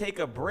want to take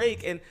a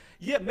break and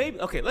maybe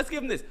let's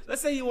give him this.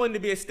 Let's say he wanted to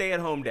be a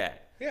stay-at-home dad.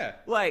 Yeah.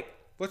 Like,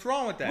 what's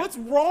wrong with that? What's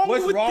wrong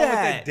with the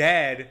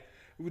dad?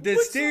 And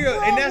that's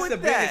the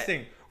biggest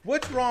thing.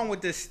 What's wrong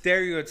with the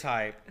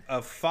stereotype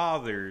of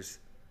fathers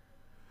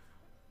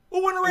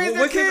who want to raise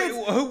their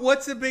kids?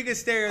 What's the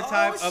biggest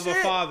stereotype of a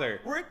father?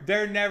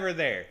 They're never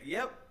there.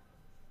 Yep.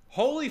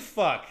 Holy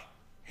fuck.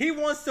 He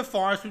wants to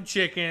farm some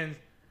chickens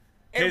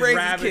and raise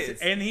his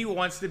kids. And he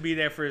wants to be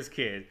there for his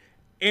kids.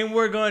 And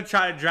we're going to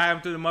try to drag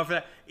him through the mud for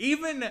that.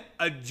 Even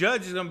a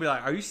judge is going to be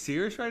like, are you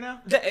serious right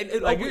now?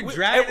 You're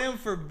dragging him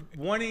for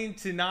wanting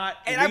to not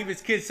leave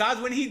his kids'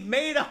 sides when he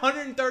made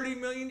 $130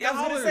 million. I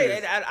was going to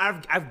say,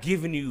 I've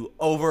given you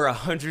over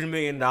 $100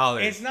 million.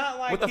 It's not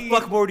like what the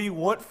fuck more do you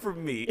want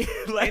from me?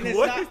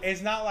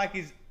 It's not like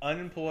he's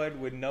unemployed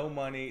with no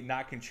money,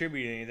 not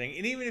contributing anything.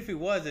 And even if he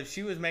was, if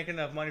she was making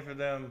enough money for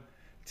them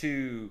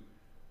to...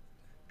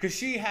 Because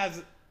she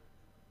has...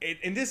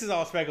 And this is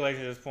all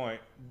speculation at this point.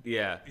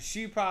 Yeah.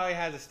 She probably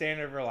has a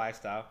standard of her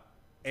lifestyle.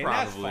 And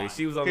probably. That's fine.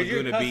 She was on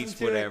Laguna Beach,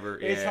 whatever.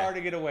 It's hard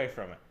to get away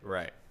from it.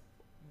 Right.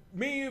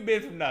 Me and you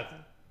been from nothing.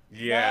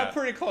 Yeah. Well,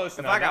 pretty close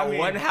If I got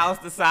one house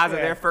the size of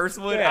their first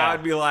one, I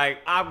would be like,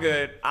 I'm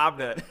good. I'm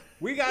done.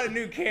 We got a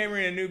new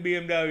Camry and a new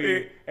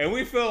BMW, and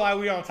we feel like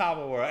we on top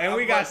of the world. And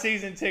we got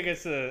season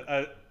tickets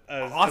to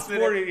Austin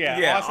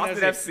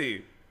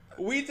FC.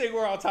 We think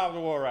we're on top of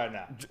the world right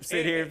now.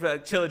 Sit here,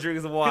 chill, drink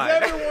some wine.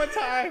 Because every one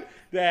time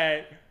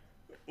that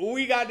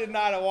we got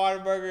denied a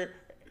Whataburger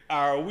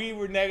or we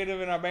were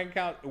negative in our bank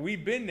account,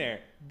 we've been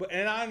there.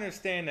 And I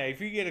understand that if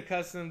you get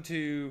accustomed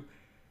to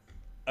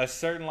a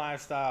certain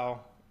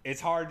lifestyle, it's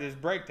hard to just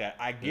break that.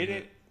 I get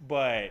it,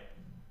 but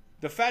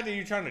the fact that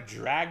you're trying to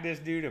drag this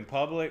dude in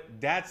public,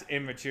 that's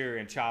immature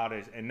and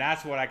childish, and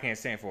that's what I can't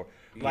stand for.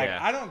 Like,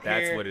 I don't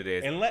care. That's what it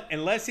is.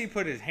 Unless he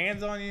put his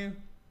hands on you,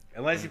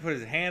 unless he put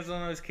his hands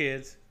on those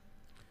kids,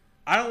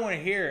 I don't want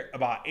to hear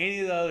about any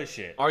of the other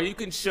shit. Or you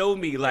can show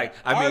me, like,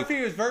 if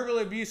he was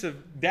verbally abusive,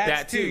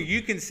 that too.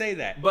 You can say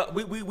that. But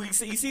you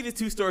see the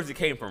two stories it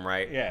came from,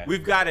 right? Yeah.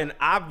 We've got an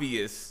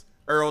obvious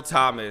Earl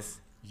Thomas,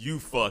 you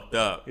fucked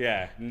up.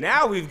 Yeah.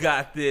 Now we've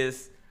got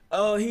this,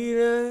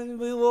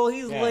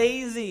 he's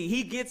lazy.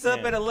 He gets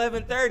up at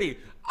 11:30.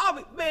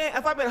 Man,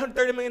 if I bet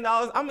 $130 million,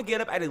 I'm going to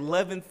get up at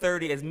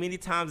 11:30 as many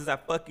times as I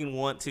fucking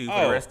want to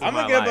for the rest of my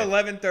life. I'm going to get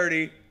up at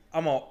 11:30.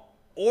 I'm going to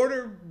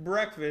order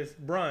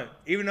breakfast, brunch,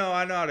 even though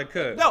I know how to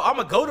cook. No, I'm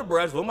going to go to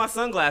brunch with my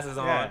sunglasses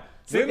on.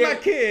 With my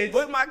kids.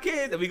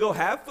 And we go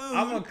have food.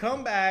 I'm going to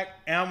come back,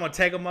 and I'm going to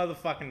take a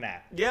motherfucking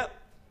nap. Yep.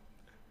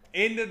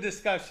 End of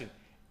discussion.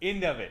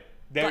 End of it.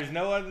 There's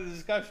no other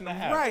discussion to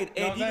have. Right.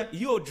 You know and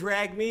you'll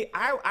drag me.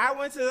 I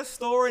went to the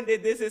store and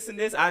did this, and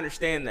this. I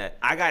understand that.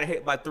 I got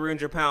hit by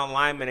 300-pound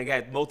linemen and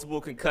got multiple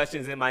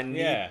concussions in my knee.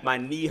 Yeah. My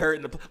knee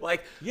hurting.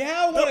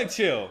 I want to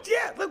chill.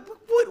 Yeah. Like,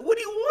 what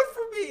do you want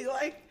from me?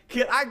 Like,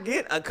 can I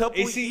get a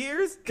couple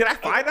years? Can I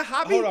find a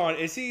hobby? Hold on.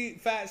 Is he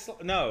fat?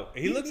 No.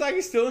 He looks like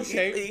he's still in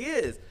shape. He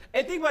is.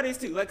 And think about this,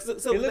 too. Like,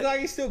 so he looks like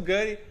he's still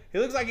good. He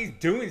looks like he's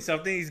doing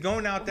something. He's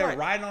going out there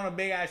riding on a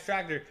big-ass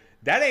tractor.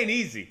 That ain't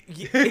easy.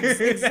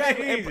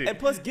 Exactly. And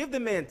plus, give the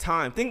man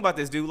time. Think about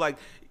this, dude. Like,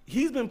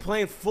 he's been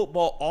playing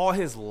football all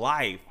his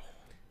life.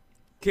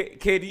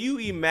 Can you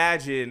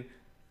imagine?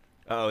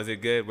 Oh, is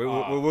it good?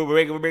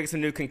 We're making some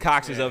new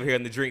concoctions over here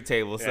on the drink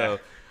table. Yeah.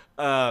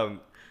 So,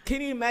 can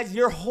you imagine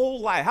your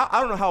whole life? I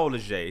don't know how old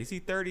is Jay. Is he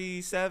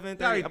 37?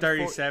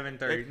 37,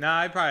 30.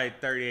 No, he's probably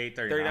 38,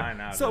 39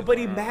 now. So, but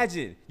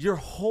imagine your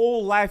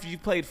whole life you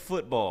played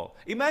football.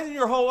 Imagine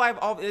your whole life.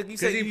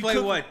 Because he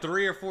played,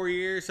 3 or 4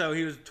 years? So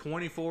he was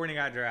 24 when he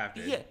got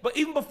drafted. Yeah, but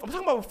even before, I'm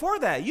talking about before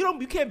that.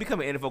 You can't become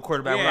an NFL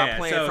quarterback without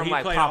playing from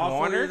like Pop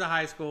Warner. 4 years of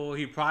high school.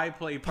 He probably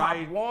played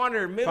Pop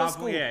Warner middle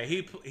school. Yeah,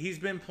 he's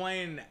been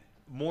playing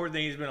more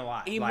than he's been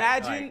alive.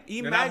 Imagine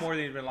not more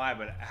than he's been alive,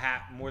 but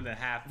more than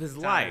half his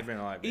life. He's been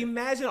alive.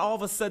 Imagine all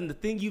of a sudden the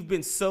thing you've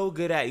been so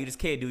good at, you just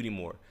can't do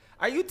anymore.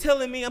 Are you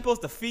telling me I'm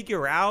supposed to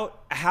figure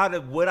out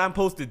what I'm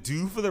supposed to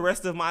do for the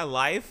rest of my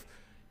life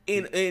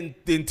in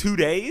 2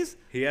 days?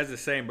 He has the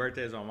same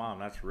birthday as my mom.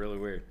 That's really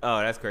weird. Oh,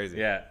 that's crazy.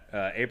 Yeah,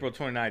 April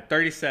 29th,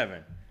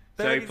 37.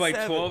 So he played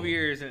 12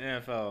 years in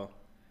NFL.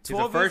 He's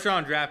a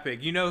first-round draft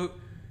pick.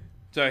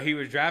 So he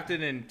was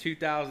drafted in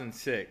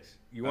 2006.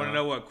 You want to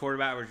know what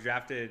quarterback was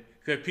drafted?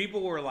 Because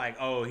people were like,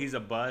 "Oh, he's a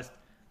bust."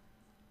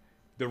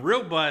 The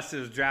real bust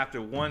is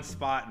drafted one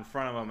spot in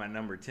front of him at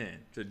number 10.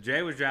 So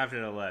Jay was drafted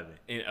at 11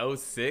 in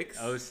 06.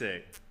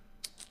 06.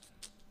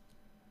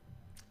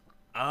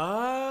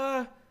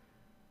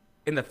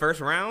 In the first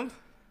round.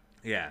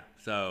 Yeah.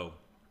 So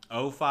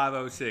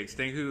 05, 06.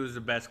 Think who was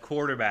the best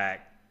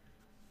quarterback?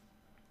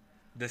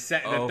 The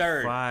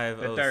third. 05,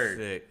 the third.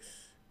 06.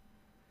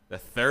 The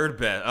third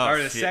best. Oh, or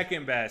the shit.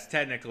 second best,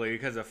 technically,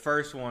 because the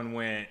first one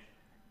went.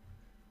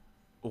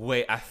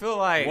 Wait, I feel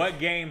like. What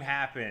game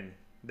happened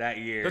that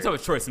year? Don't talk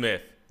about Troy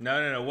Smith.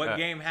 No. What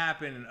game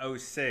happened in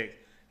 06?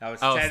 That was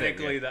 06,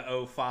 technically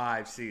the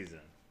 05 season.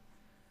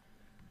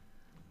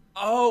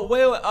 Oh,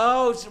 wait.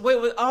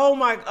 Oh,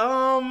 my.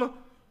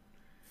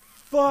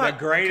 Fuck. The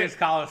greatest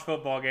college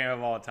football game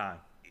of all time.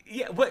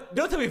 Yeah, but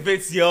don't tell me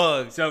Vince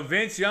Young. So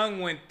Vince Young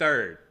went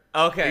third.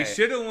 Okay. He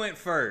should have went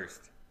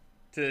first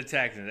to the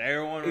Texans.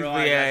 Everyone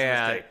realized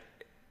that's a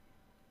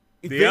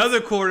mistake. The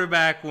other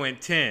quarterback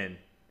went 10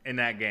 in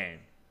that game.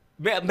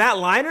 Matt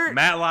Leinart?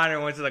 Matt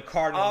Leinart went to the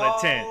Cardinals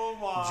at 10.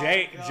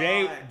 My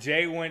God.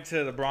 Jay went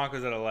to the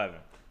Broncos at 11.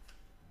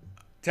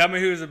 Tell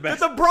me who's the best.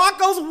 The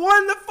Broncos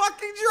won the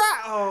fucking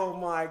draft. Oh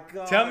my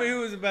God. Tell me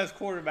who was the best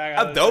quarterback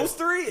of those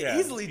three? Yeah.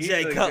 Easily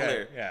Jay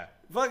Cutler. Yeah.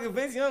 Fucking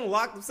Vince Young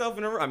locked himself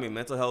in a room. I mean,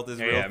 mental health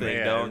is a real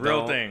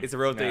thing. It's a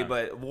real thing.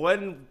 But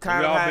one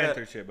kind of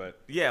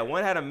had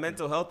one had a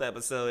mental health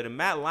episode, and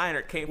Matt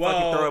Leinart can't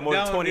fucking throw it more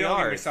than 20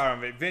 yards.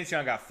 Vince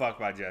Young got fucked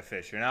by Jeff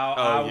Fisher, and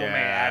I will make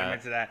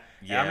adamant to that.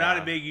 Yeah. I'm not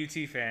a big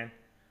UT fan.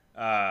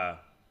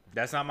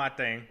 That's not my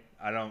thing.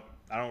 I don't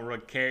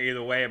really care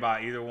either way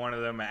about either one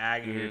of them at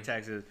Aggie or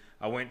Texas.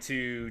 I went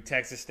to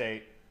Texas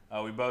State.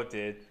 We both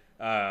did.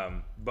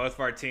 Both of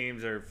our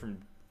teams are from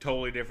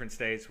totally different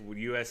states, with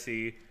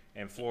USC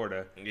and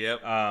Florida.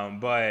 Yep.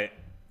 But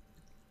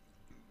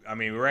I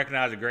mean, we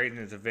recognize the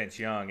greatness of Vince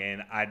Young,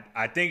 and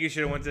I think he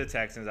should have went to the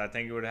Texans. I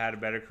think he would have had a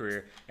better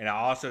career, and I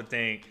also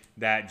think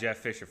that Jeff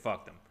Fisher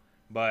fucked him.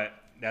 But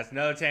that's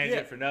another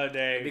tangent for another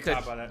day.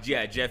 Because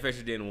Jeff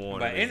Fisher didn't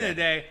want him. But end of the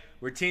day,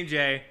 we're Team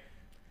J.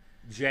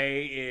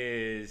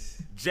 Jay,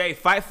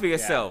 fight for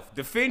yourself.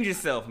 Defend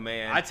yourself,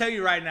 man. I tell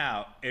you right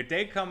now, if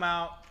they come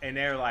out and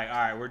they're like, all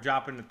right, we're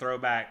dropping the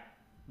throwback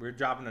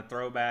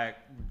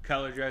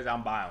color jersey,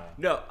 I'm buying one.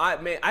 No,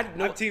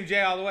 I'm Team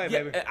J all the way,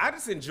 baby. I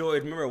just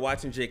remember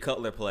watching Jay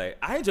Cutler play.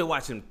 I enjoyed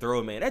watching him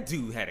throw, man. That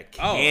dude had a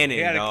cannon. He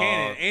had a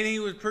cannon, and he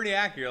was pretty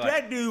accurate.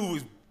 That dude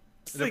was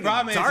the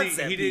problem darts is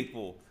at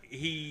people.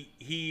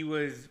 He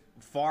was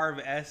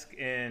Favre-esque,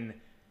 and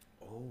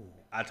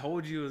I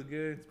told you it was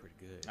good. It's pretty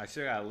good. I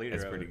sure got a leader.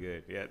 That's pretty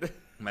good. Yeah.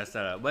 Messed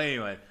that up. But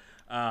anyway,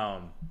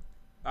 all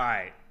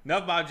right.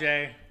 Enough about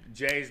Jay.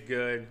 Jay's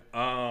good.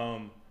 What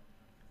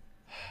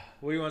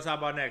do you want to talk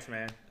about next,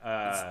 man?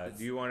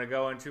 Do you want to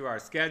go into our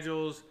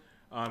schedules?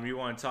 You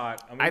want to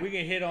talk? I mean, we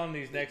can hit on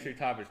these next three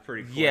topics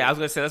pretty quick. Yeah, I was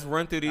gonna say let's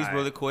run through these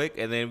really quick,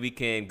 and then we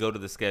can go to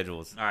the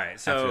schedules. All right.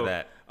 So after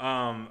that,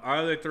 our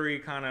other three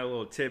kind of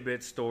little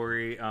tidbit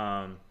story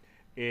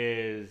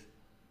is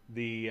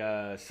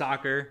the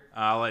soccer.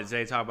 I'll let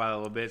Zay talk about it a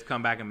little bit. It's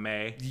come back in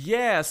May.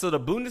 Yeah. So the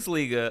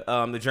Bundesliga,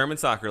 the German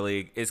soccer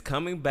league, is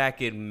coming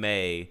back in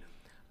May.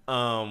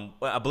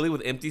 I believe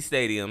with empty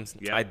stadiums.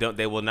 Yep.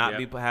 They will not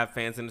have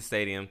fans in the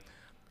stadium.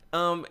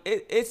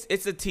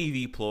 It's a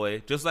TV ploy,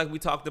 just like we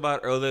talked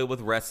about earlier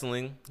with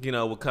wrestling. You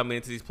know, we're coming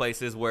into these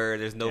places where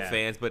there's no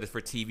fans, but it's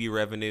for TV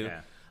revenue.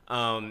 Yeah.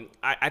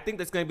 I think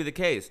that's going to be the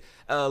case.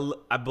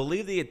 I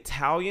believe the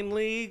Italian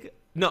league.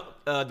 No,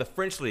 the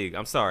French league.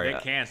 I'm sorry. They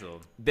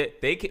canceled.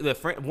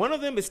 One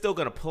of them is still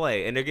going to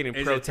play, and they're getting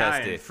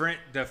protested.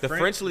 The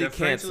French league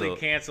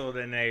canceled,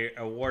 and they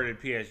awarded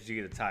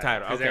PSG the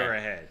title because they were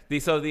ahead.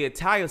 So the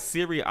Italian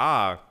Serie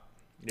A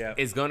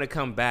is going to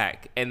come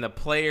back, and the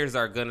players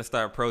are going to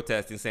start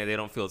protesting, saying they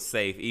don't feel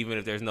safe, even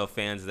if there's no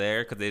fans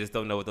there, because they just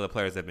don't know what the other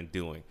players have been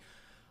doing.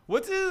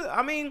 It's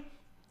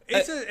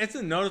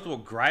a noticeable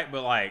gripe,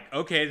 but like,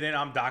 okay, then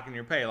I'm docking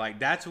your pay. Like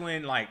that's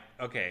when, like,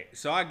 okay,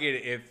 so I get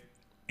it.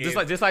 Just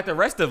like the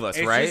rest of us,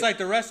 right? Just like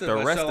the rest of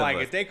us. So like,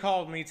 if they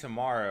called me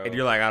tomorrow, and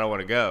you're like, I don't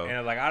want to go, and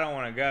I'm like, I don't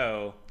want to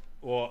go,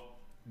 well,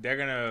 they're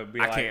gonna be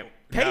like, I can't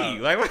pay you.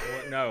 Like,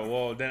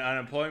 well, then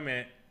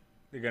unemployment,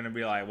 they're gonna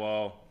be like,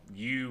 well,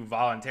 you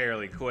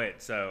voluntarily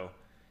quit, so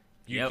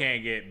you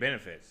can't get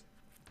benefits.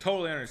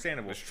 Totally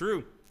understandable. It's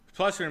true.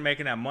 Plus, you're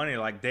making that money.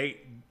 Like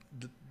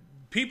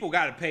people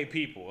got to pay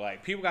people.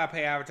 Like people got to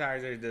pay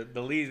advertisers.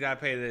 The leagues got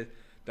to pay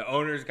the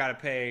owners got to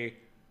pay.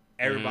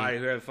 Everybody,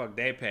 whoever the fuck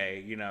they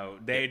pay, you know,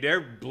 they're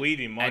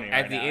bleeding money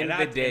at the end of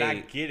the day. And I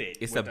get it.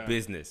 It's a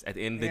business. At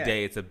the end of the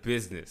day, it's a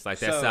business. Like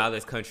that's how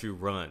this country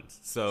runs.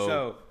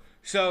 So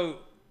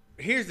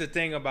here's the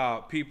thing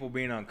about people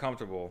being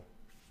uncomfortable,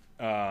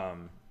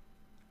 and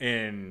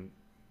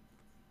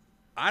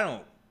I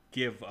don't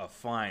give a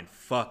flying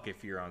fuck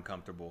if you're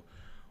uncomfortable.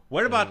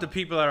 What about the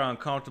people that are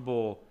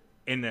uncomfortable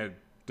in the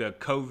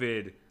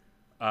COVID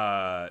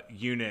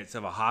units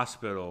of a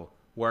hospital?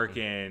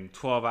 Working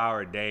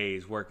 12-hour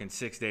days, working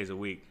 6 days a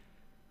week.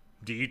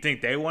 Do you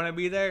think they want to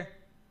be there?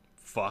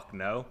 fuck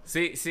no.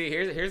 See,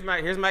 here's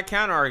my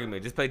counter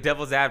argument. Just play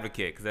devil's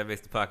advocate because that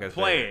makes the podcast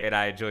better, and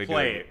I enjoy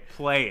doing it.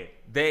 Play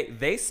it.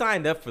 They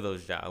signed up for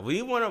those jobs. When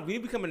you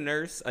become a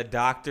nurse, a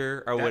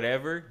doctor, or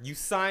whatever, you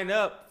sign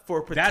up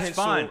for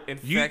potential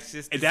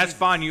infectious diseases. That's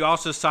fine. You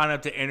also sign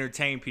up to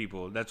entertain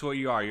people. That's what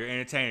you are. You're an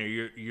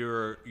entertainer.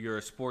 You're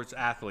a sports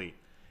athlete.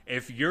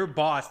 If your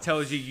boss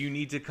tells you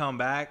need to come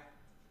back,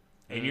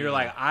 and you're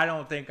like, I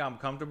don't think I'm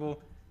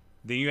comfortable,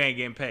 then you ain't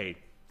getting paid.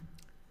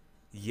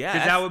 Yeah,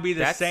 because that would be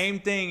the same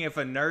thing if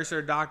a nurse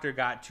or doctor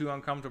got too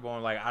uncomfortable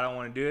and like, I don't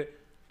want to do it.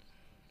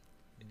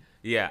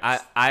 Yeah,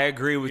 I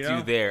agree with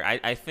you there.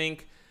 I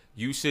think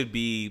you should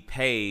be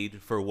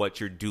paid for what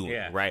you're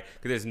doing, right?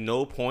 Because there's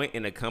no point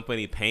in a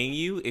company paying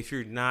you if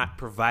you're not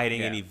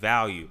providing any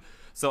value.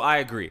 So I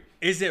agree.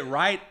 Is it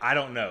right? I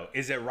don't know.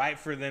 Is it right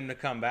for them to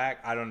come back?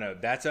 I don't know.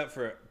 That's up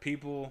for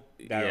people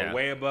that are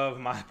way above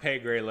my pay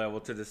grade level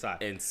to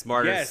decide. And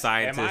smarter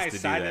scientists to do that. Am I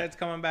excited that it's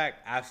coming back?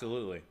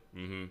 Absolutely.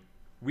 Mm-hmm.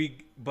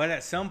 But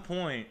at some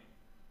point,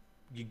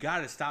 you got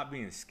to stop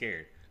being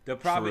scared. The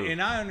problem,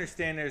 and I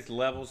understand there's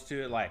levels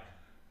to it, like,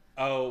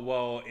 oh,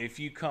 well, if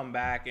you come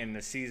back and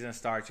the season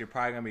starts, you're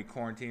probably gonna be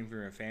quarantined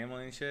for your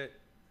family and shit.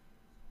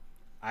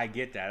 I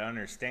get that, I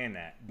understand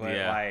that, but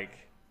like,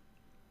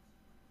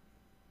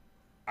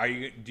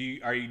 do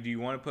you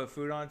want to put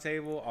food on the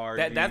table, or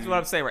that's what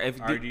I'm saying,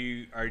 right?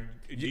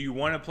 Do you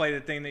want to play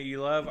the thing that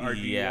you love, or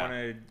do you want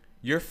to?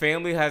 Your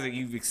family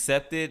you've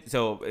accepted,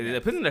 so it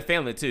depends on the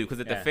family too. Because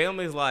if the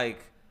family's like,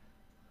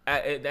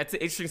 that's an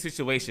interesting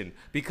situation.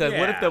 Because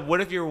what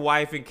if your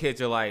wife and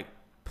kids are like,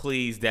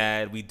 please,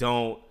 Dad, we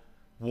don't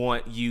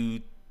want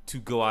you to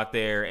go out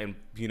there and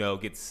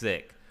get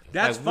sick.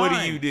 That's like, fine.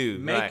 What do you do?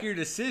 Make your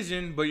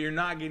decision, but you're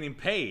not getting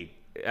paid.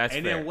 That's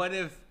and fair. Then what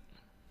if?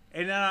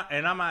 And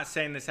I'm not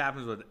saying this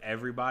happens with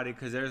everybody,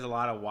 because there's a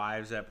lot of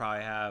wives that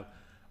probably have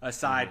a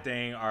side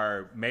thing,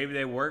 or maybe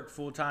they work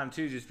full time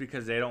too, just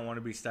because they don't want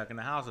to be stuck in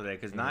the house all day.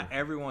 Because not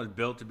everyone's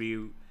built to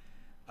be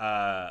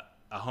a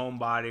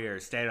homebody or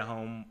stay at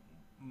home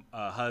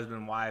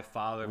husband, wife,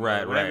 father,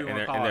 whatever you want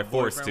to call it, and they're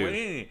forced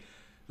to.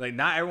 Like,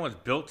 not everyone's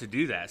built to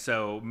do that.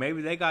 So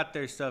maybe they got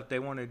their stuff they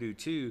want to do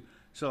too.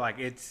 So like,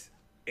 it's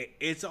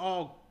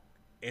all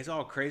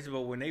crazy.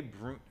 But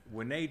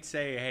when they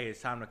say, hey,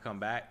 it's time to come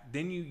back,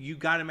 then you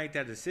got to make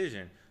that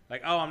decision.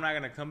 Like, oh, I'm not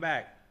gonna come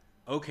back.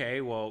 Okay,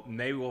 well,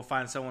 maybe we'll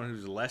find someone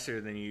who's lesser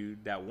than you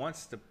that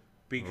wants to,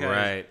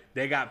 because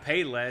they got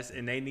paid less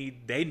and they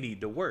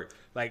need to work.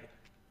 Like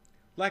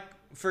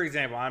for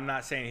example, I'm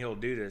not saying he'll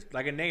do this.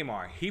 Like a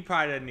Neymar, he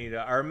probably doesn't need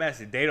or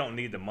Messi. They don't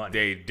need the money.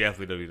 They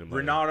definitely don't need the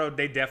money. Ronaldo,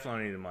 they definitely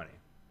don't need the money.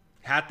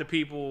 Half the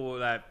people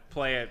that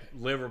play at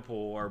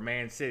Liverpool or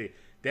Man City,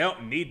 they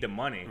don't need the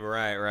money.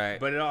 Right.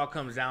 But it all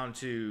comes down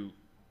to,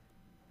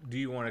 do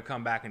you want to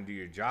come back and do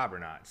your job or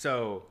not?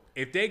 So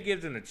if they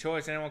give them the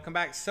choice and they want to come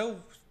back, so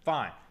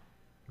fine.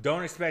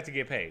 Don't expect to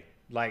get paid.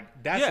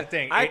 Like, that's the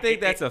thing. I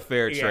think that's a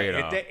fair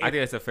trade-off. I think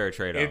that's a fair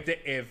trade-off.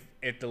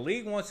 If the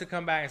league wants to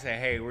come back and say,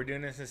 hey, we're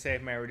doing this in a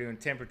safe manner, we're doing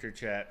temperature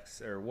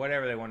checks or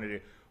whatever they want to do,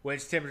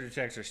 which temperature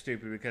checks are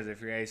stupid, because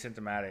if you're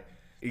asymptomatic,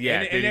 and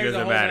there's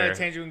a whole other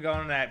attention going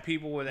on that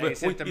people with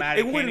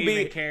asymptomatic can't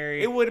even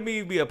carry. It wouldn't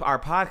be our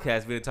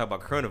podcast. We didn't talk about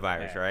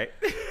coronavirus, right?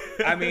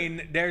 I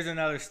mean, there's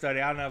another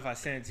study. I don't know if I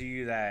sent it to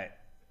you,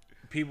 that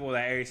people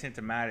that are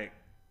asymptomatic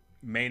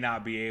may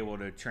not be able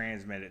to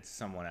transmit it to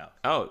someone else.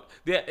 Oh,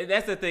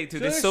 that's the thing too.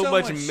 So there's so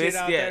much shit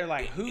out there.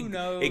 Like, who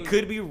knows? It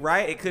could be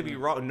right. It could be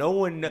wrong. No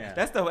one knows.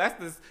 I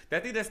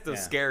think that's the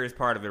scariest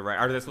part of it, right?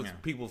 Or that's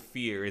what people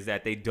fear, is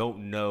that they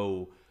don't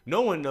know.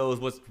 No one knows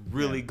what's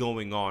really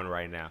going on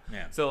right now.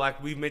 Yeah. So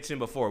like we mentioned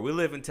before, we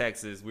live in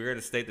Texas. We're in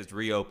a state that's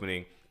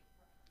reopening.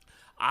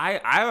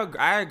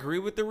 I agree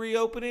with the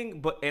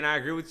reopening, and I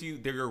agree with you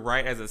that you're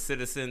right as a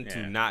citizen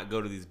to not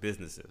go to these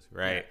businesses,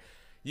 right? Yeah.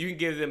 You can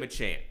give them a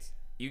chance.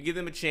 You give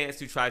them a chance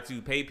to try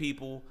to pay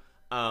people,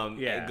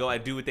 and go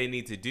and do what they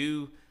need to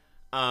do.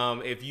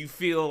 If you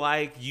feel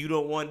like you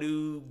don't want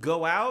to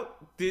go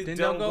out, then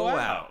don't go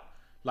out.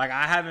 Like,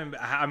 I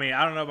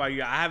don't know about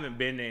you. I haven't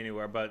been to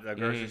anywhere but a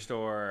grocery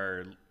store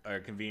or a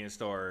convenience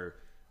store or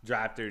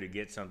drive-through to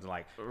get something.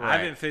 Like, I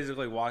haven't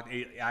physically walked.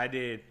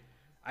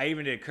 I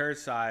even did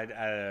curbside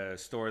at a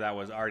store that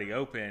was already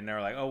open. And they were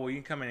like, oh, well, you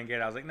can come in and get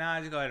it. I was like, nah,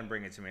 just go ahead and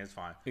bring it to me. It's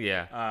fine.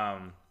 Yeah.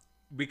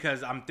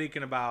 Because I'm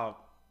thinking about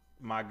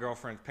my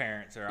girlfriend's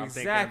parents, or I'm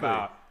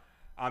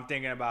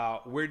thinking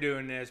about we're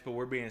doing this, but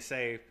we're being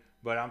safe.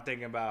 But I'm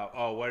thinking about,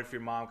 oh, what if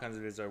your mom comes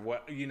to visit, or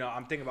what?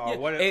 I'm thinking about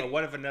what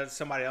if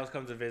somebody else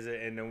comes to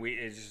visit, and then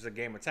it's just a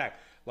game of tag.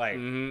 Like,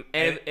 and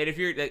if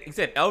you're, like you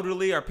said,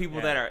 elderly, or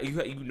people that are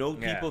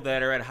people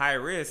that are at high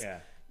risk. Yeah.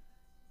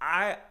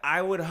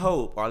 I would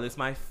hope, or at least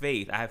my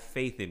faith, I have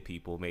faith in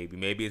people.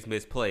 Maybe it's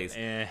misplaced.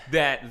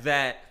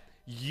 That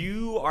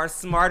you are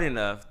smart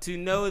enough to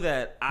know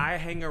that I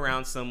hang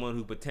around someone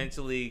who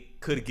potentially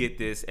could get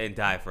this and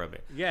die from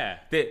it. Yeah.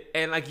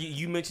 And like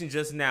you mentioned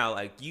just now,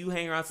 like you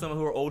hang around someone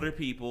who are older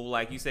people,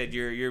 like you said,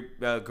 your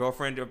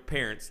girlfriend or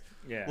parents,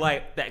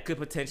 like that could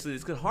potentially,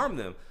 this could harm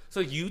them. So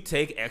you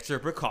take extra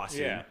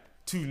precaution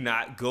to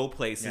not go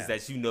places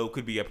that you know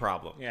could be a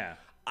problem. Yeah.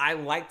 I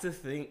like to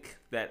think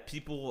that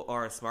people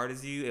are as smart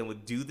as you and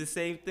would do the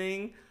same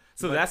thing.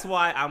 So that's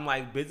why I'm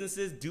like,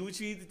 businesses, do what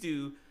you need to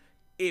do.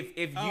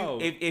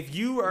 If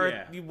you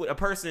are a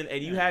person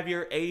and you have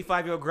your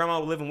 85-year-old grandma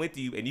living with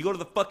you and you go to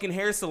the fucking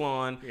hair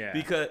salon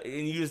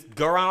and you just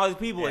go around all these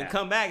people and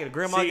come back and the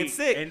grandma gets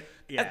sick,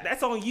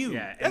 that's on you.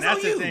 Yeah, and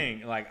that's the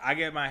thing. Like, I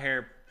get my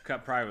hair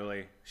cut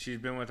privately. She's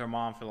been with her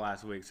mom for the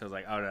last week, so I was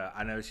like, oh no,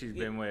 I know she's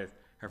been with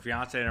her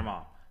fiance and her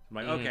mom. I'm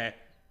like, okay.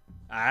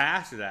 I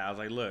asked her that. I was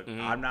like, look,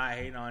 I'm not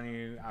hating on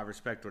you. I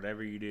respect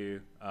whatever you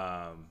do.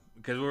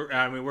 Because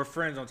we're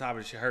friends on top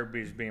of her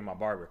just being my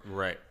barber.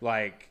 Right.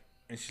 Like,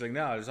 and she's like,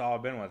 no, this is all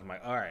I've been with. I'm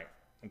like, all right,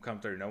 I'm come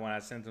through. No one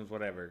has symptoms,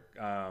 whatever.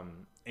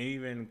 And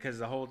even because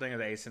the whole thing of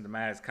the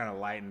asymptomatic is kind of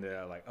lightened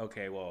to like,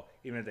 okay, well,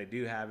 even if they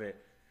do have it,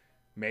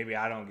 maybe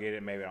I don't get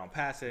it, maybe I don't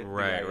pass it.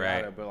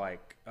 Right. But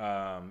like,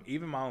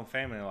 even my own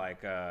family,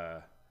 like,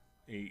 Aunt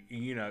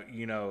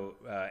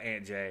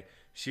Jay,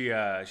 she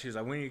was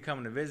like, when are you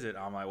coming to visit?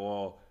 I'm like,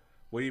 well,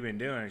 what have you been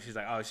doing? And she's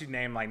like, oh, she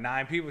named like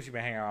 9 people she's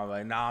been hanging around with.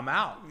 I'm like, nah, I'm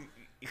out.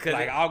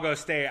 Like, I'll go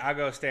stay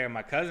at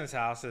my cousin's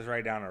house that's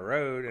right down the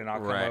road, and I'll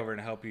come over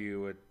and help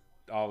you with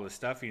all the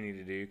stuff you need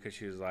to do. Because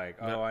she was like,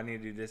 oh, I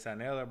need to do this, that,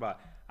 and the other,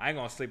 but I ain't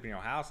gonna sleep in your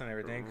house and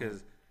everything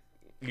because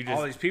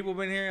all these people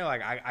been here.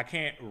 Like, I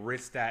can't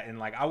risk that, and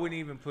like, I wouldn't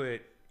even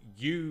put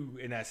you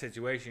in that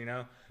situation, you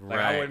know? Like,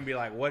 I wouldn't be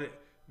like, what?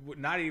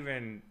 Not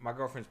even my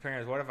girlfriend's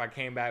parents. What if I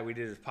came back, we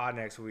did this pod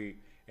next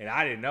week, and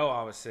I didn't know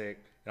I was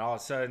sick, and all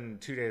of a sudden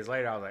 2 days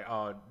later I was like,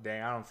 oh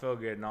dang, I don't feel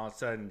good, and all of a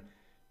sudden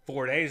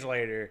 4 days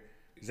later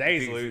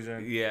Zay's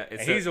losing. Yeah, and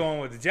he's the one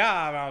with the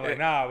job. And I was like,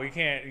 nah, we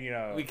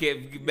can't, we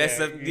can't mess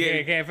up.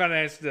 You can't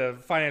finance the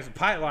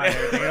pipeline and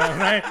everything. You know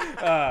what I'm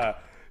saying?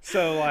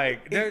 So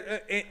like,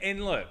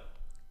 and look,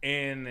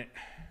 and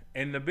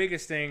the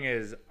biggest thing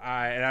is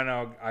I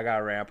know I got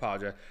to rant. I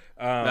apologize.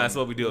 That's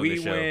what we do on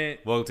this show.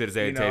 Welcome to the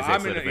Zay and Teddy's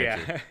Excellent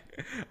Adventure.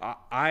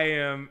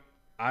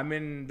 I'm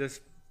in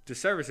the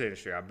service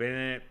industry. I've been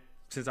in it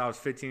since I was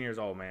 15 years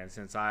old, man.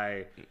 Since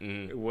I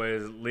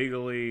was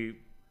legally.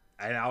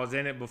 And I was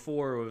in it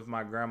before with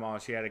my grandma.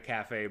 She had a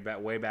cafe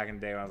way back in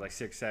the day when I was like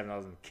 6, 7. I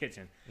was in the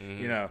kitchen.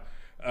 You know,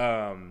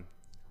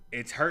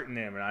 it's hurting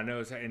them, and I know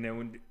it's. And then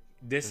when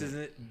this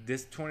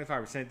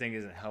 25% thing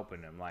isn't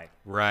helping them. Like,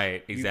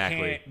 right, exactly.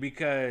 You can't,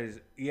 because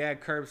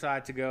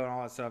curbside to go and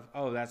all that stuff.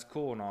 Oh, that's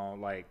cool and all.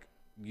 Like,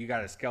 you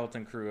got a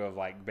skeleton crew of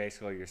like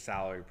basically your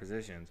salary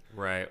positions.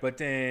 Right. But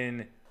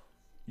then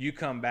you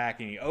come back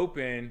and you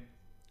open.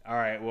 All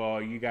right,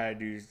 well, you got to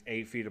do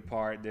 8 feet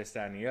apart, this,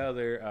 that, and the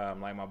other.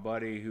 Like my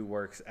buddy who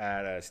works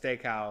at a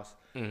steakhouse,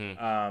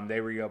 they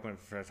reopened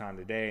for the first time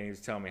today, and he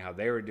was telling me how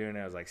they were doing it.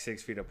 It was like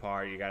 6 feet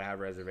apart. You got to have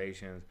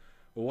reservations.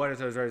 Well, what if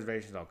those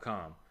reservations don't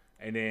come?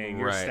 And then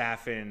you're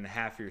staffing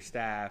half your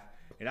staff.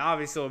 And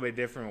obviously a little bit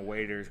different with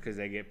waiters because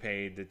they get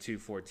paid the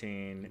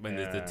 $2.14. And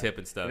the tip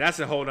and stuff. And that's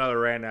a whole other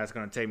rant that's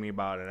going to take me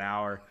about an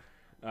hour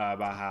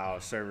about how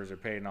servers are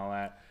paid and all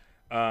that.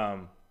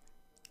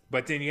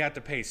 But then you have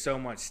to pay so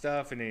much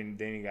stuff, and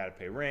then you got to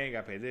pay rent, you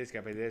got to pay this,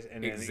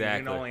 and then you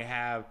can only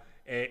have,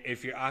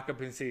 if your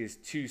occupancy is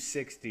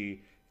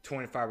 260,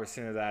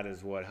 25% of that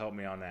is what helped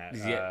me on that.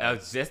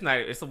 That's not.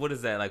 It's what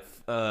is that, like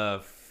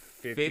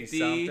 50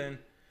 something?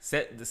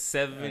 Set the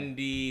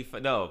 70.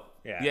 No.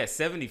 Yeah,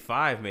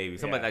 75 maybe.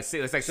 Something like that.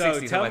 It's like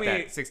 60, something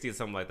like that. 60 or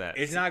something like that.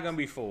 It's not gonna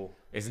be full.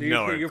 It's so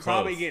you're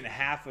probably getting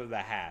half of the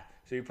half.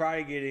 So you're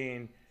probably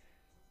getting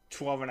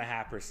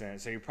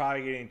 12.5%. So you're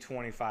probably getting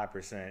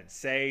 25%.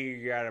 Say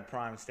you're at a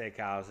Prime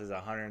Steakhouse, is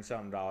 $100 and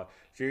something.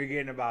 So you're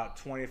getting about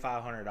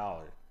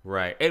 $2,500.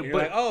 Right. You're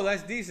like, oh,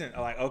 that's decent.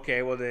 I'm like,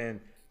 okay, well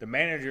then the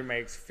manager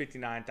makes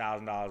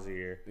 $59,000 a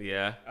year.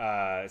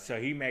 Yeah. So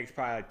he makes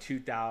probably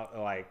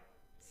like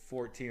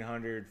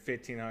 $1,400,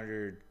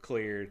 $1,500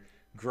 cleared.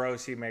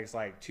 Gross, he makes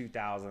like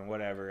 $2,000,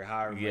 whatever.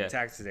 However many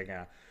taxes they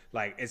got.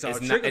 Like, it's all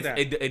trickle down.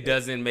 It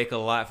doesn't make a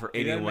lot for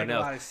anyone else. It doesn't make a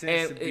lot of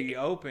sense to be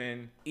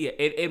open. Yeah,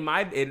 in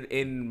my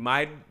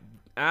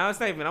I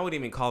wouldn't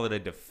even call it a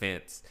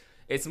defense.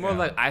 It's more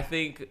like, I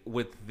think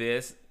with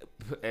this,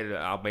 and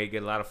I may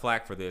get a lot of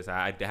flack for this.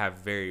 I have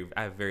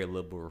very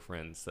liberal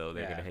friends, so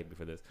they're gonna hate me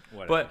for this.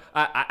 Whatever.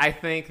 But I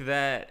think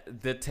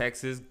that the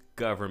Texas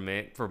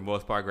government, for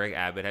most part, Greg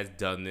Abbott has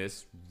done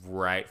this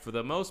right for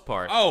the most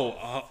part.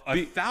 Oh,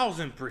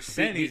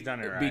 1,000% he's done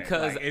it right.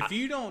 Because like, if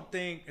you don't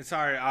think,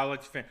 sorry, I'll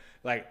let you finish.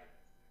 Like,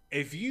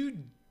 if you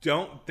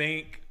don't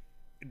think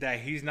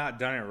that he's not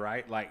done it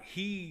right, like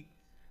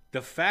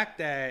the fact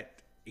that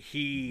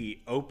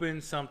he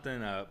opened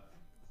something up,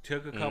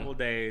 took a couple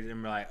days,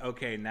 and we're like,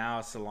 okay,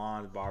 now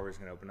salons, barbers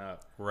can open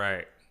up.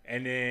 Right.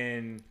 And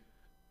then,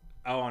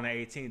 on the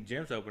 18th,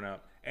 gyms open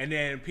up. And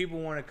then people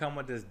want to come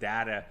with this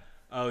data.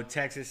 Oh,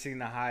 Texas seen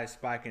the highest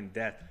spike in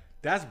death.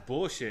 That's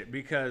bullshit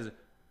because,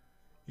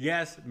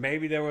 yes,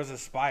 maybe there was a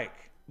spike.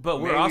 But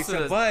we're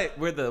also I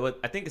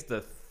think it's the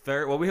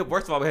third. Well,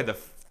 first of all, we had the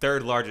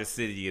third largest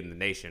city in the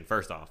nation,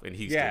 first off, in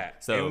Houston. Yeah,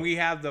 so, and we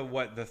have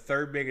the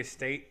third biggest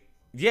state?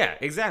 Yeah,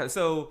 exactly.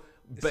 So,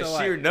 but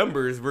sheer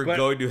numbers, we're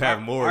going to have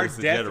more. Our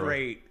death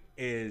rate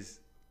is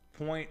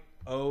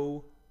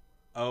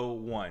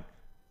 0.001.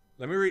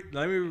 Let me read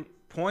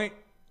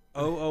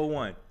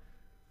 0.001.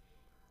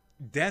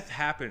 Death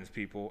happens,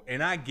 people,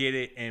 and I get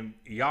it, and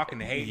y'all can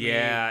hate me.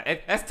 Yeah,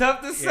 that's tough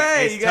to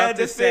say. It's You gotta tough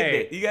to defend say.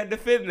 it. You gotta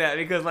defend that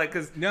because,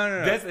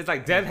 No. Death, it's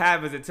like death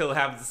happens until it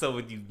happens to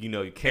someone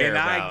you care And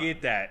about. I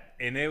get that,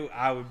 and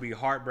I would be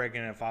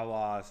heartbreaking if I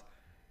lost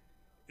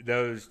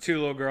those two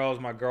little girls,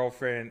 my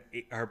girlfriend,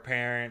 her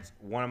parents,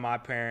 one of my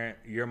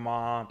parents, your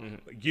mom,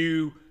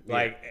 you.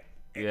 Like,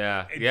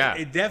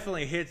 it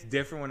definitely hits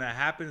different when that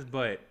happens.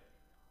 But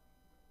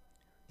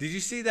did you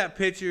see that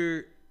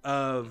picture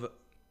of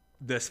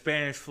the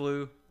Spanish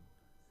flu?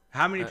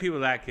 How many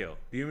people that killed?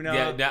 Do you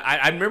know? Yeah,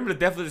 I remember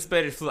definitely the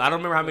Spanish flu. I don't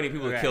remember how many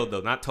people it killed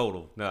though. Not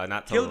total. No,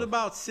 not total. Killed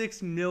about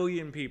 6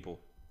 million people.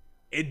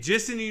 It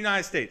just in the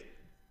United States.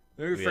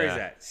 Let me rephrase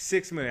that.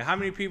 6 million. How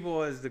many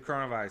people has the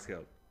coronavirus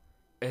killed?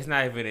 It's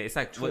not even. It's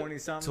like 20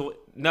 something.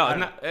 No, it's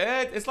not.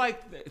 It's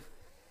like.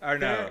 Or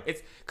no?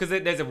 It's because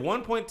there's a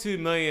 1.2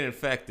 million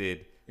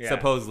infected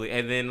supposedly,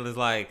 and then there's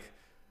like.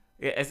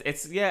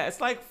 It's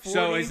like 40,000.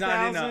 So it's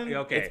not enough.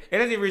 Okay. It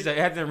doesn't reach. It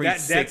hasn't reached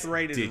that six death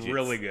rate digits. is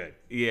really good.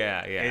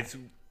 Yeah.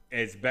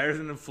 It's better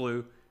than the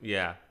flu.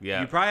 Yeah.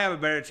 You probably have a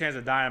better chance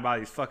of dying by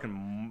these fucking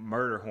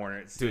murder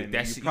hornets. Dude,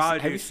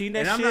 have you seen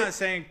that and shit? I'm not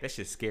saying that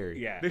shit's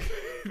scary. Yeah.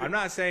 I'm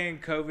not saying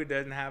COVID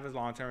doesn't have its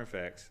long-term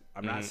effects.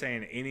 I'm not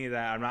saying any of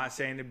that. I'm not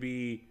saying to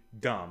be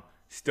dumb.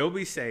 Still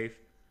be safe.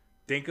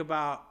 Think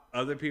about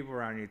other people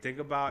around you. Think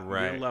about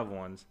your loved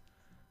ones.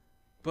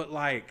 But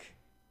like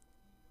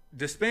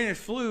the Spanish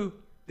flu,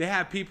 they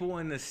had people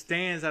in the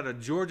stands at a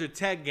Georgia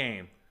Tech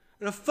game.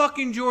 At a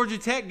fucking Georgia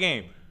Tech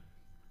game.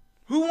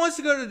 Who wants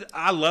to go to?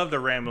 I love the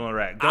Rambling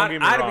Wreck. Don't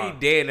get me wrong. I'd be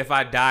dead if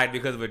I died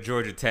because of a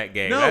Georgia Tech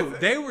game. No,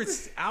 they were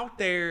out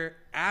there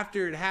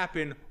after it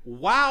happened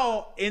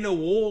while in a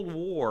World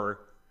War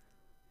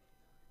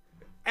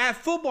at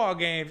football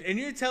games, and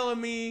you're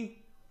telling me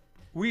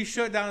we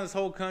shut down this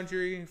whole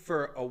country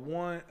for a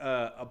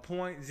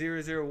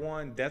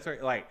 0.001 death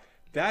rate? Like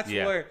that's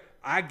where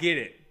I get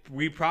it.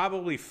 We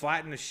probably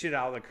flattened the shit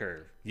out of the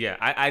curve. Yeah,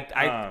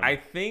 I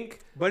think.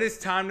 But it's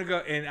time to go,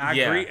 and I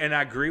agree. And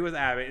I agree with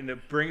Abbott. And to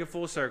bring it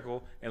full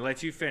circle and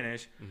let you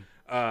finish,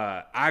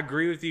 I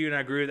agree with you, and I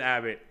agree with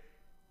Abbott.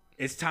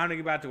 It's time to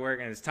get back to work,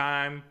 and it's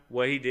time.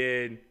 What he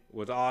did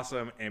was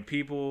awesome, and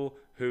people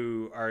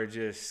who are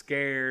just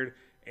scared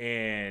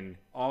and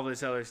all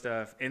this other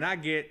stuff. And I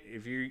get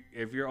if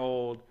you're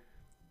old,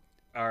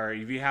 or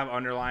if you have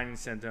underlying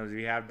symptoms, if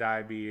you have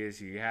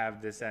diabetes, you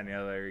have this, that, and the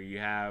other, you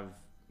have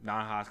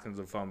non-Hodgkin's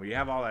lymphoma, you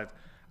have all that.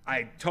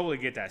 I totally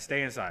get that.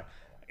 Stay inside.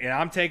 And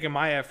I'm taking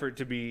my effort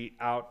to be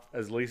out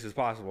as least as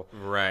possible.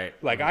 Right.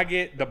 Like, I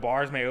get the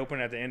bars may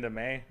open at the end of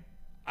May.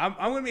 I'm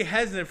going to be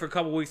hesitant for a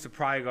couple weeks to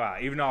probably go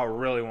out, even though I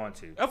really want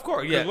to. Of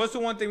course, yeah. What's the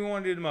one thing we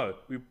want to do the most?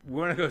 We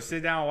want to go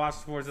sit down and watch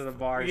sports at the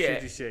bar and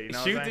shoot the shit. You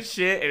know shoot the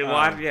shit and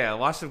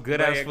watch some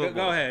good-ass football.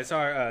 Go ahead.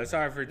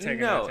 Sorry for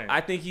taking that time.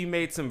 I think you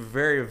made some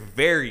very,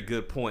 very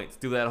good points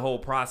through that whole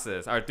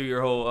process, or through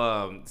your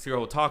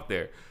whole talk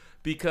there.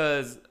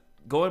 Because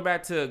going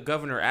back to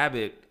Governor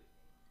Abbott,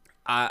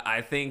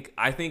 I think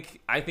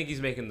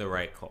he's making the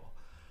right call.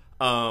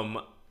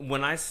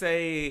 When I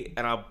say,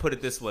 and I'll put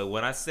it this way,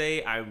 when I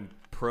say I'm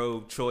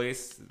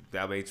pro-choice,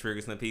 that may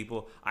trigger some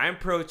people. I'm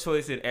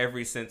pro-choice in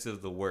every sense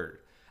of the word.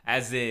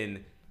 As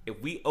in,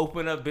 if we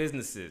open up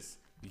businesses,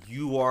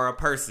 you are a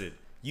person.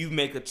 You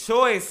make a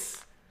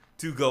choice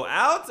to go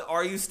out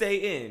or you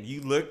stay in.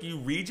 You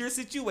read your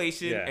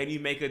situation and you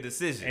make a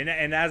decision.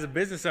 And as a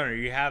business owner,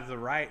 you have the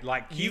right.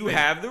 Like Cuban, you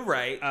have the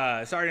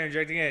right. Sorry to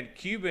interject again.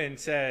 Cuban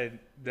said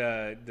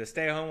the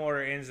stay-at-home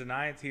order ends the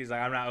 9th. He's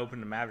like, I'm not opening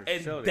the Mavericks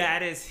facility.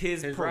 That is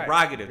his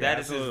prerogative. Right. That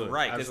is his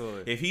right. Because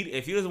if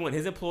he doesn't want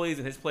his employees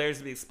and his players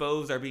to be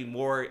exposed or be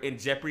more in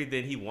jeopardy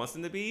than he wants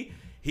them to be,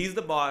 he's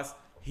the boss.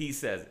 He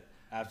says it.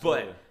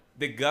 Absolutely. But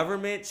the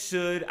government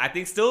should, I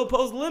think, still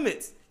impose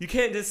limits. You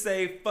can't just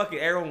say, "Fuck it,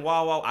 everyone,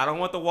 Wild Wild." I don't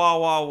want the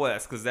Wild Wild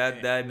West because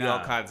that'd be all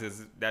kinds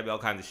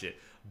of shit.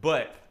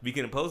 But we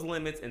can impose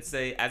limits and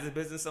say, as a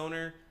business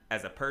owner,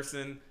 as a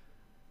person,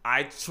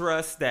 I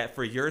trust that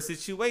for your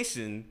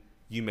situation,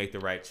 you make the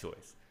right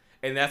choice,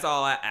 and that's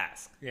all I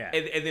ask. Yeah.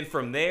 And then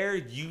from there,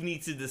 you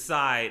need to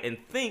decide and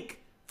think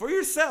for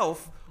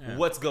yourself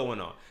what's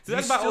going on. So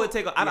that's about all it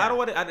takes. I don't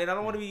want to. I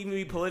don't want to even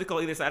be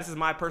political either. So this is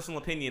my personal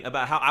opinion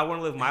about how I want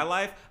to live my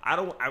life.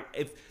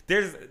 If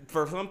there's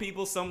for some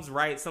people, some's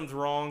right, some's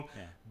wrong.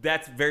 Yeah.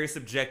 That's very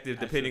subjective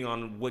depending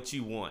on what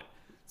you want.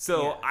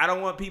 So I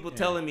don't want people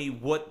telling me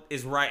what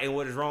is right and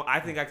what is wrong. I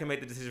think I can make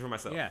the decision for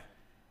myself. Yeah,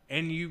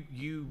 and you,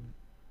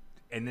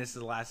 and this is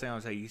the last thing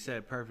I'll say. You said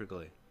it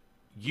perfectly.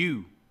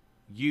 You,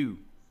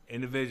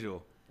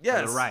 individual,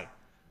 yes, are right.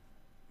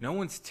 No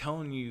one's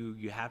telling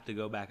you have to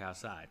go back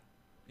outside.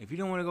 If you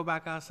don't want to go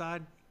back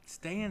outside,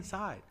 stay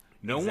inside.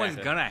 No one's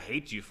going to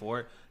hate you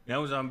for it. No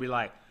one's going to be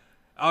like,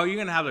 oh, you're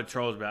going to have the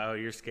trolls about, oh,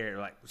 you're scared.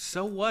 Like,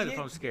 so what if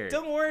I'm scared?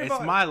 Don't worry about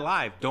it. It's my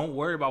life. Don't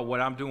worry about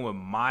what I'm doing with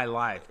my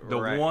life. The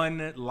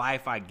one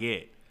life I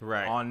get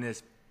on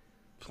this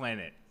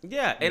planet.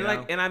 Yeah, and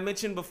and I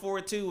mentioned before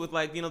too with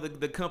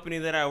the company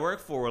that I work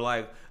for,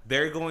 like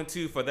they're going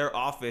to for their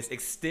office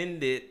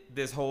extended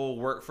this whole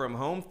work from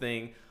home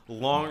thing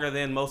longer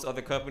than most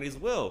other companies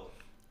will.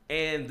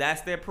 And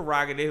that's their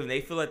prerogative, and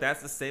they feel like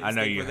that's the safest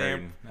thing for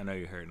them. I know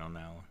you're hurting on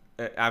that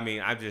one. I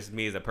mean, I'm just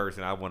me as a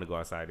person. I want to go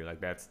outside.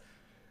 Like that's,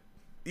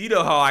 you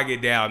know how I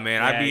get down,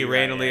 man. I be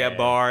randomly at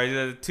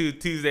bars,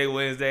 Tuesday,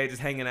 Wednesday,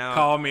 just hanging out.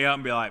 Call me up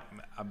and be like,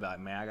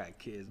 man, I got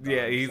kids. Bro.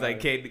 Yeah, he's like,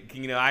 kid,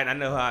 I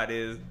know how it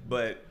is,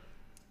 but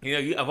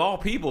of all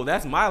people,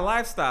 that's my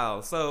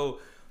lifestyle. So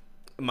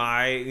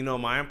my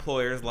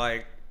employer's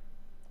like,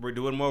 we're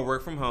doing more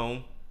work from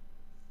home.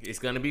 It's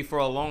gonna be for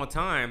a long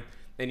time.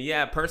 And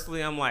yeah,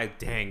 personally, I'm like,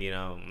 dang,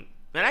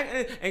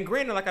 and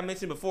granted, like I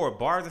mentioned before,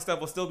 bars and stuff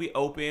will still be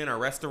open, or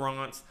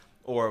restaurants,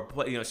 or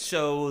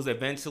shows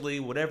eventually,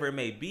 whatever it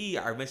may be,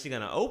 are eventually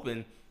gonna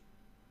open.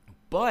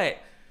 But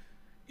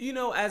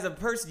as a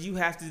person, you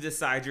have to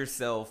decide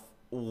yourself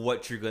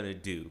what you're gonna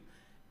do,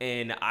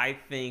 and I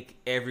think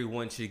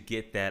everyone should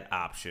get that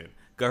option.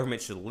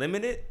 Government should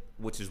limit it,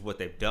 which is what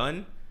they've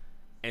done,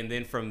 and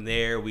then from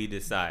there we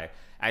decide.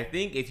 I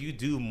think if you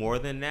do more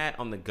than that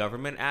on the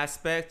government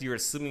aspect, you're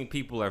assuming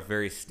people are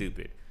very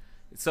stupid.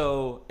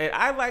 So, and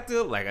I like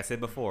to, like I said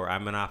before,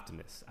 I'm an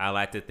optimist. I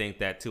like to think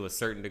that to a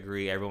certain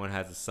degree, everyone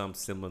has some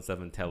semblance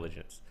of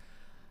intelligence.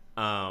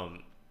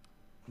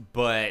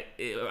 But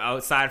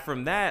outside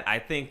from that, I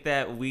think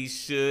that we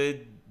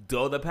should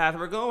go the path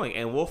we're going,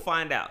 and we'll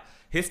find out.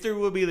 History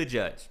will be the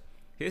judge.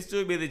 History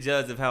will be the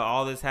judge of how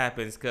all this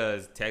happens,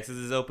 because Texas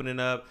is opening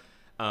up.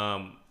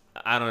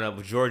 I don't know,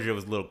 but Georgia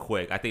was a little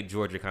quick. I think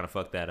Georgia kind of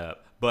fucked that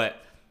up.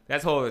 But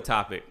that's a whole other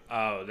topic.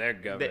 Oh, their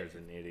governor's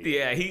an idiot.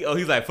 Yeah,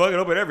 he's like fucking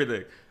up at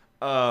everything.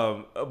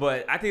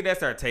 But I think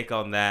that's our take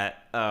on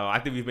that. I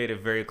think we've made it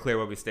very clear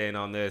where we stand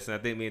on this, and I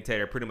think me and Ted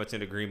are pretty much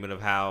in agreement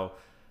of how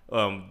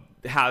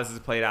this is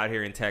played out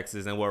here in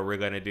Texas and what we're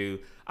gonna do.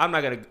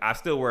 I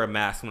still wear a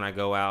mask when I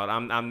go out.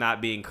 I'm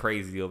not being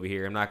crazy over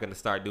here. I'm not gonna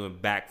start doing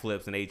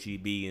backflips and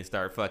HEB and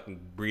start fucking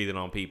breathing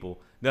on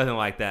people. Nothing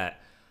like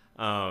that.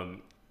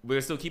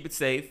 We're still keep it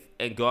safe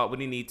and go out when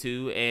you need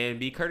to and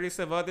be courteous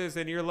of others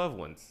and your loved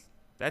ones.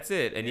 That's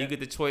it. And you get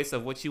the choice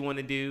of what you want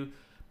to do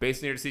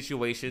based on your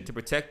situation to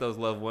protect those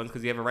loved ones,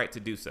 because you have a right to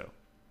do so.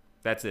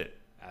 That's it.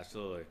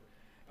 Absolutely.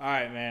 All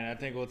right, man. I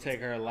think we'll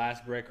take our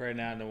last break right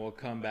now, and then we'll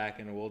come back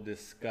and we'll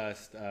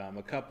discuss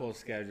a couple of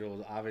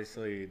schedules.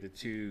 Obviously, the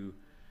two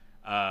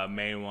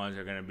main ones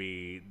are going to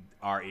be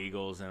our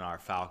Eagles and our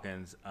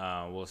Falcons.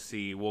 We'll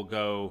see. We'll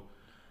go.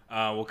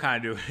 We'll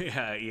kind of do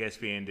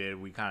ESPN did.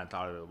 We kind of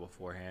thought of it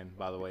beforehand,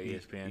 by the way,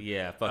 ESPN.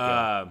 Yeah, fuck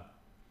yeah.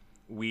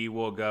 We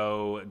will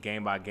go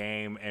game by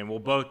game, and we'll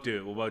both do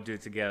it. We'll both do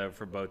it together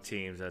for both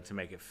teams to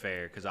make it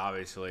fair, because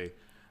obviously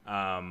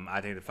I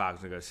think the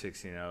Falcons will go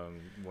 6-0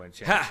 and win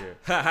championship.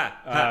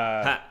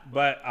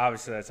 But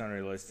obviously that's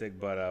unrealistic.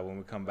 But when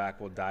we come back,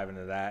 we'll dive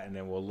into that, and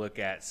then we'll look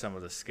at some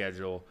of the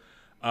schedule.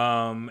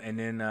 And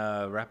then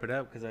wrap it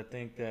up, because I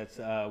think that's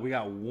we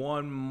got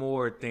one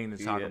more thing to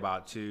talk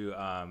about too.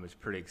 It's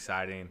pretty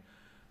exciting.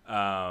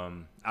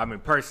 I mean,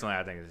 personally,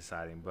 I think it's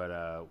exciting,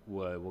 but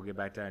we'll get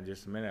back to that in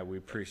just a minute. We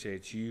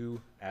appreciate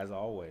you as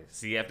always.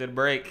 See you after the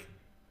break.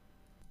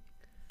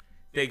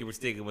 Thank you for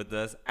sticking with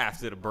us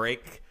after the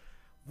break.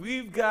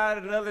 We've got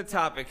another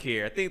topic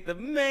here. I think the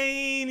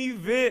main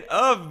event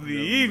of the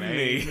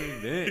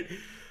evening.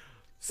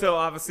 So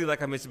obviously,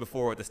 like I mentioned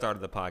before at the start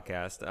of the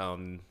podcast,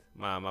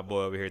 my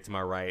boy over here to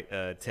my right,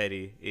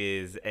 Teddy,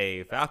 is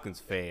a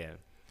Falcons fan.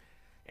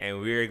 And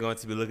we're going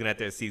to be looking at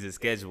their season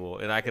schedule.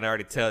 And I can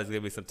already tell there's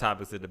going to be some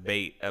topics of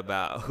debate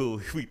about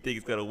who we think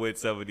is going to win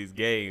some of these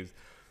games.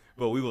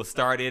 But we will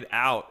start it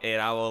out,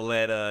 and I will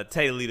let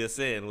Teddy lead us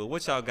in. Well,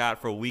 what y'all got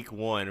for week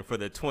one for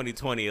the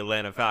 2020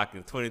 Atlanta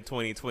Falcons,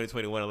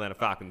 2020-2021 Atlanta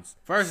Falcons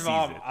First of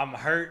all, season? I'm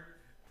hurt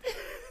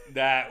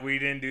that we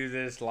didn't do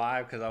this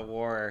live, because I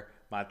wore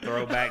my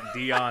throwback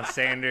Deion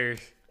Sanders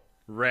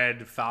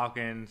red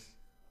Falcons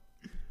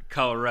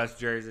color rush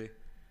jersey.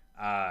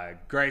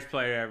 Greatest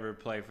player ever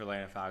played for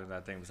Atlanta Falcons, I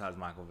think, besides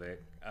Michael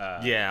Vick.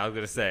 Yeah, I was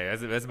gonna say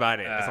that's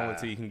about it. That's the only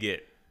two you can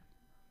get.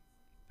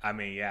 I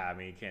mean, you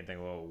can't think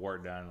of what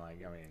Ward done.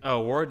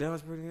 Ward Dunn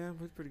was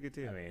pretty good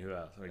too. I mean, who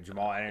else?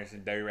 Jamal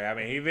Anderson, Dirty Ray. I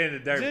mean, he been the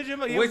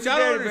Dirty. Which I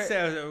don't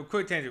understand. A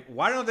quick tangent.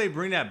 Why don't they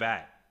bring that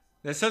back?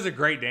 That's such a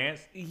great dance.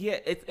 Yeah,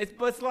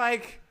 it's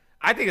like,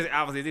 I think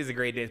it is a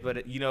great dance,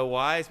 but you know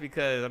why? It's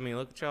because, I mean,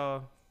 look at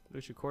y'all.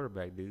 Look at your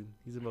quarterback, dude.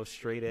 He's the most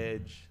straight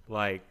edge.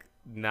 There's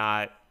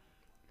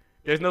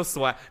no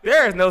swag.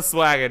 There is no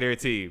swag in their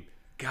team.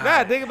 God,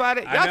 nah, think about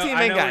it. Y'all team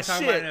ain't got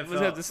shit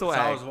without the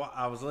swag. So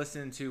I was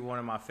listening to one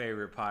of my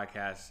favorite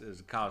podcasts. It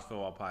was a college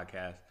football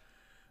podcast,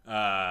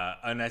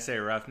 Unnecessary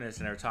Roughness,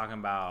 and they were talking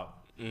about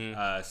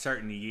a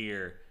certain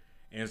year,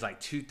 and it was like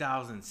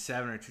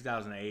 2007 or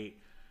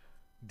 2008.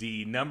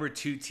 The number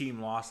 2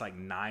 team lost like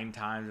 9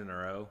 times in a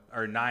row,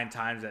 or 9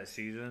 times that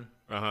season.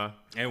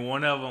 And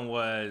one of them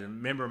was,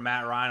 remember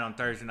Matt Ryan on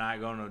Thursday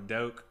night going to a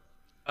doke?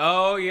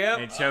 Oh, yeah.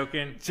 And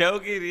choking,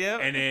 yeah.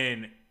 And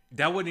then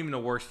that wasn't even the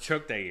worst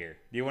choke that year.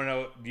 Do you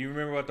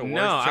remember what the worst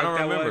choke I don't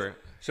that remember. was?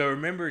 So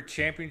remember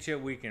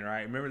championship weekend,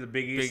 right? Remember the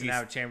Big East Big didn't East.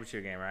 have a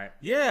championship game, right?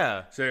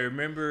 Yeah. So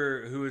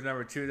remember who was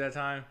number 2 at that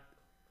time?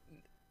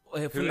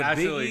 From Who the Big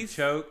absolutely East?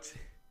 choked?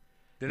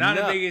 They're not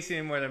in No. the Big East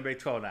anymore than Big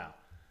 12 now.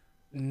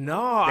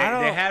 No, I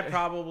don't. They had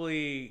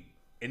probably,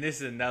 and this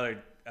is another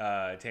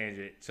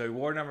tangent. So he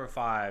wore number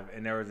 5,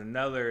 and there was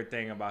another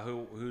thing about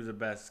who's the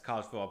best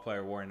college football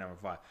player wearing number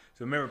 5.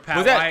 So remember Pat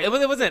Was that?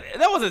 White?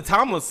 That wasn't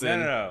Tomlinson.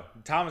 No.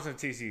 Thomas and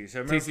TCU. So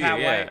remember TCU, Pat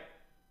yeah. White?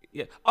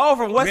 Yeah. Oh,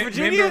 from West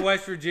Virginia. Remember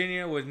West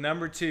Virginia was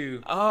number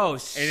 2. Oh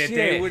And shit! if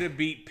they would have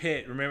beat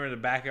Pitt, remember the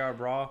backyard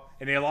brawl,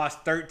 and they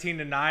lost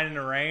 13-9 in the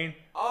rain.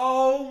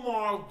 Oh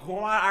my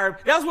god!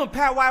 That was when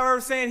Pat White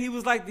was saying he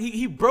was like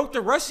he broke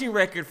the rushing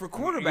record for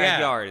quarterback Yeah.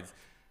 yards.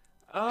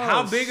 Oh,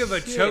 How big of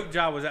a shit. choke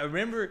job was that?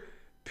 Remember,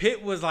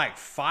 Pitt was like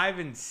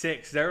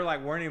 5-6. They were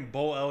like weren't even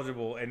bowl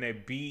eligible, and they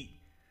beat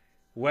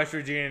West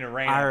Virginia in the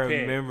rain. I at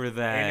Pitt. remember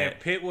that. And if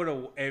Pitt would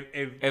have,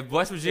 If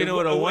West Virginia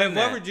would have won if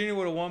that, West Virginia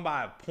would have won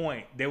by a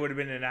point, they would have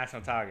been in the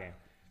national title game.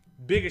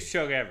 Biggest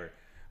choke ever.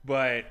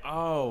 But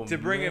oh, to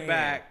bring man. it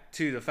back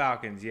to the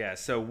Falcons, yeah.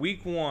 So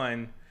week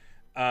 1,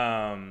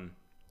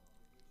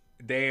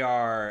 they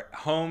are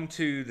home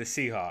to the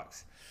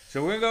Seahawks.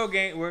 So we're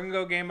gonna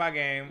go game by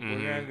game. Mm-hmm.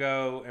 We're gonna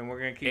go and we're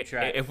gonna keep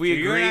track. If we so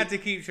you're agree- gonna have to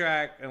keep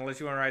track unless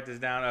you want to write this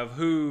down of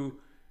who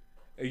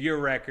your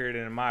record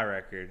and my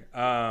record.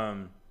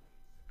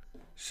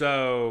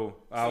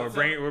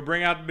 We're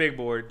bringing out the big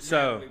board.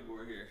 So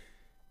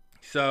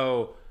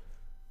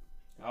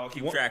I'll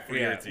keep track for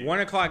your team.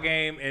 1:00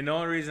 game, and the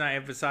only reason I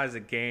emphasize the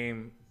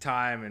game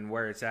time and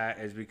where it's at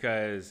is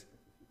because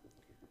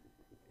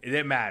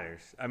it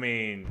matters. I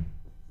mean,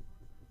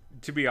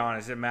 to be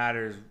honest, it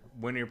matters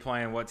when you're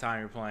playing, what time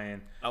you're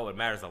playing. Oh, it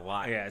matters a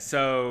lot. Yeah,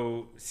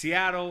 so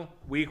Seattle,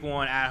 week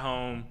 1 at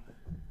home.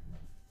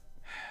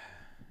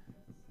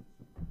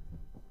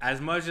 As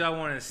much as I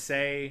want to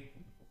say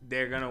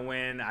they're going to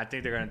win, I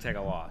think they're going to take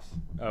a loss.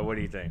 What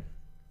do you think?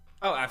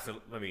 Oh,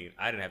 absolutely. I mean,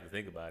 I didn't have to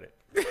think about it.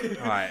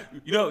 All right.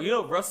 You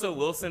know, Russell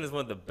Wilson is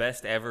one of the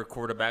best ever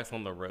quarterbacks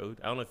on the road.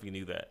 I don't know if you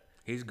knew that.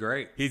 He's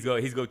great. He's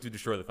going to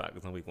destroy the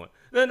Falcons on week 1.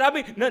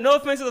 No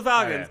offense to the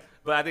Falcons, Okay.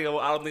 but I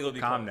don't think it'll be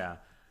Calm close.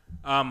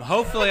 down.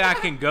 Hopefully I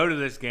can go to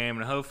this game,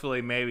 and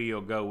hopefully maybe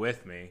you'll go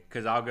with me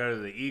because I'll go to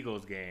the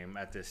Eagles game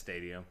at this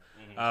stadium.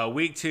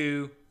 Week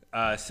 2,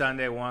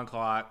 Sunday,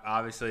 1:00.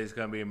 Obviously, it's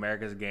going to be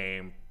America's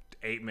game.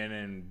 8-man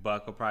and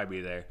Buck will probably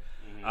be there.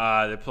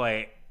 They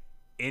play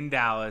in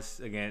Dallas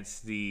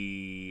against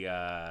the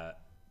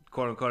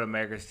quote-unquote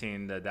America's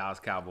team, the Dallas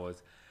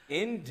Cowboys.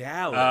 In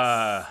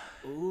Dallas.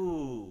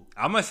 Ooh.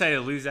 I'm going to say they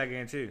lose that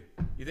game too.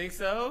 You think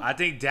so? I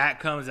think Dak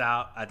comes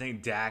out. I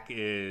think Dak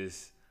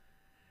is...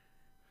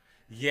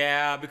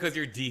 Yeah, because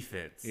your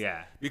defense.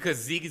 Yeah. Because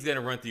Zeke is going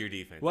to run through your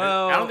defense.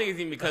 Well, I don't think it's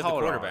even because of the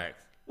hold on. quarterbacks.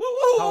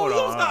 Hold Who's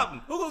on. going to stop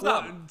him? Who's going to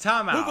stop him?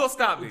 Time out. Who gonna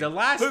stop me? The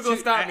last Who gonna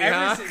two- stop me,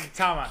 huh?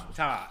 Time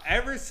out.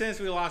 Ever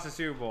since we lost the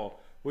Super Bowl,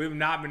 we've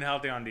not been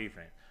healthy on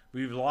defense.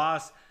 We've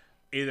lost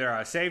either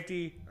our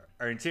safety,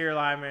 our interior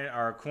lineman, or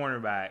our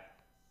cornerback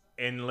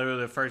in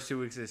literally the first 2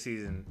 weeks of the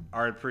season,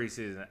 or the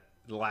preseason,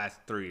 the last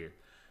 3 years.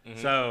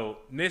 So,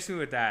 miss me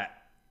with that.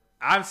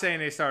 I'm saying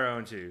they start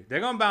 0-2.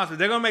 They're going to bounce, but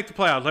they're going to make the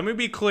playoffs. Let me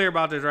be clear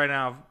about this right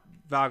now,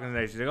 Falcons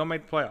Nation. They're going to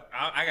make the playoffs.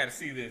 I got to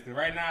see this. Because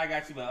right now I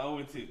got you by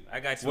 0-2. I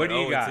got you What by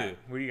do you 0-2. got?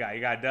 What do you got?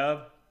 You got a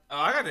dub? Oh,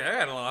 I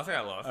got a loss. I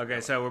got a loss. Okay,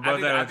 so we're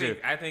both at 0-2.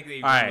 I think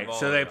they All run the right, ball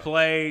so they well.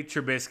 play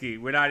Trubisky.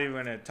 We're not even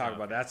going to talk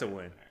about that. That's a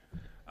win.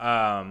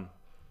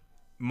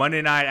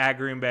 Monday night at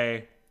Green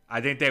Bay.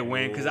 I think they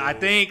win because I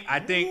think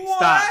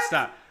What?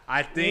 stop.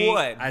 I think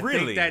What? I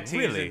Really? think that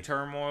team's Really? in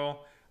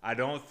turmoil. I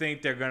don't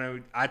think they're gonna.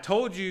 I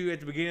told you at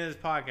the beginning of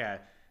this podcast,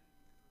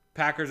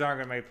 Packers aren't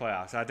gonna make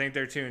playoffs. I think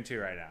they're 2-2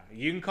 right now.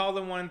 You can call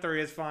them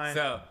 1-3. It's fine.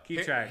 So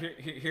keep track.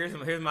 Here's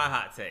my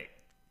hot take.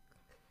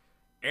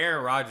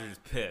 Aaron Rodgers is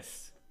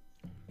pissed.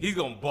 He's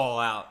gonna ball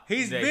out.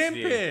 He's next been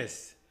year.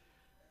 pissed.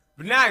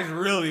 But now he's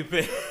really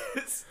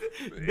pissed.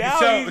 Now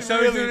So he's he's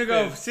really gonna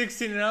go pissed.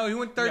 16-0. He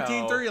went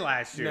 13-3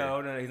 last year.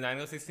 No, he's not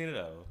gonna go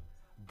 16-0.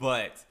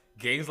 But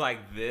games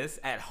like this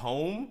at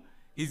home,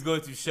 he's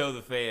going to show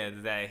the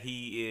fans that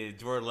he is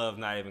Jordan Love,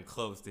 not even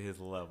close to his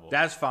level.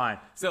 That's fine.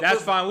 So- That's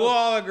but- fine. We'll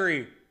all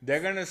agree.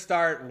 They're gonna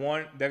start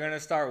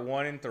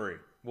 1-3.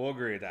 We'll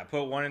agree with that.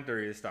 Put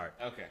 1-3 to start.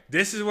 Okay.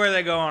 This is where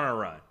they go on a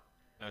run.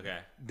 Okay.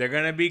 They're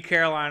gonna beat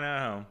Carolina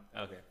at home.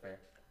 Okay. Fair.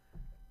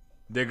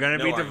 They're gonna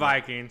No beat the argument.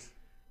 Vikings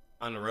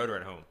On the road or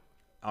at home?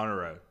 on the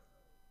road.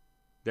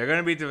 They're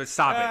gonna beat the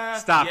Stop Yeah, it.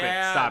 Stop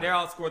it.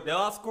 They'll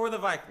outscore the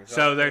Vikings.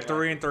 So they're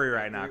 3-3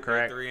 right now,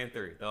 correct?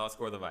 3-3. They'll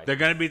outscore the Vikings. They're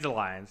gonna beat the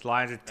Lions.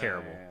 Lions are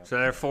terrible. yeah. So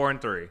they're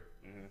 4-3.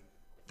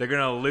 They're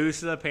gonna lose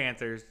to the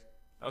Panthers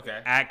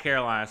Okay. at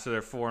Carolina, so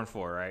they're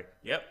 4-4, right?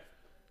 Yep.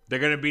 They're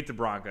gonna beat the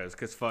Broncos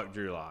because fuck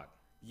Drew Lock.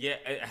 Yeah.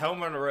 At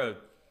home or on the road?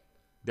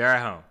 They're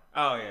at home.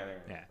 Oh yeah.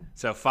 There. Yeah.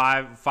 So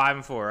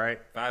 5-4, right?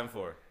 5-4.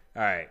 All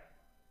right.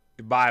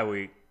 The bye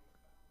week.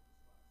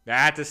 They're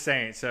at the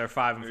Saints, so they're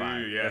 5-5.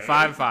 Ooh, yeah. They're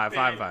 5-5.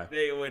 5-5.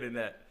 They ain't winning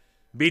that.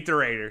 Beat the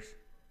Raiders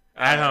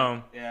at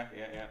home. Yeah.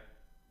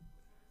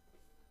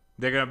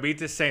 They're gonna beat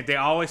the Saints. They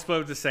always split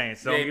with the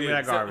Saints. Don't give me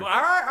that garbage. So,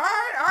 all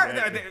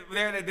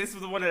right. This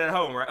was the one at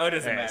home, right? Oh, it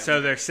doesn't matter. So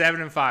they're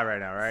 7-5 right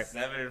now, right?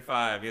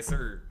 7-5, yes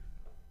sir.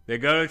 They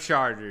go to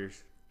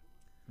Chargers.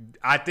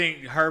 I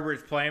think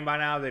Herbert's playing by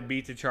now. They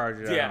beat the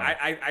Chargers.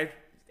 Yeah,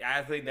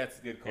 I think that's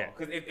a good call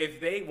because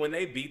if when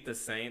they beat the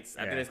Saints,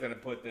 I think it's gonna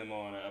put them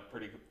on a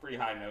pretty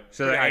high note.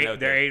 So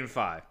they're 8-5.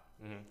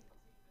 Mm-hmm.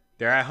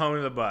 They're at home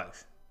to the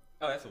Bucks.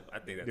 Oh, I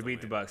think that's they beat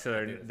the Bucks, so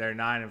they're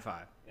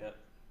 9-5. Yep.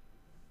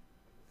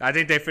 I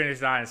think they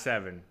finished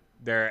 9-7.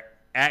 They're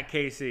at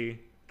KC.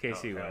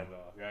 KC won.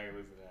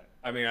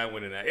 I mean, I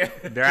win in that. Yeah.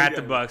 They're at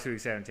the Bucks week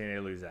 17. They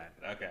lose that.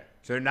 Okay.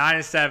 So they're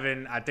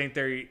 9-7. I think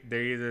they're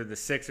either the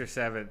 6th or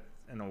 7th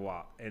in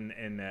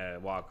the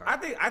wild card.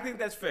 I think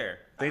that's fair.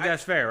 I think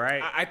that's fair,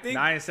 right? I think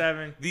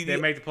 9-7. They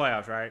make the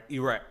playoffs, right?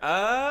 You're right.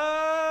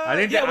 I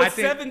think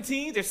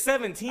 17. There's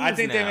 17. I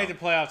think they made the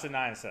playoffs at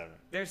 9-7.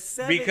 There's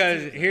 17.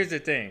 Because here's the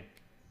thing.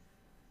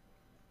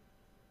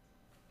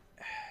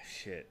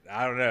 Shit,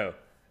 I don't know.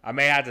 I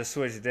may have to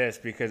switch this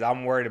because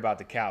I'm worried about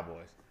the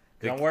Cowboys.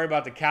 I'm worried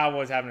about the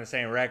Cowboys having the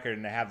same record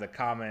and they have the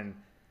common.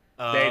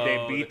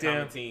 They beat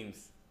them.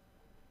 Teams.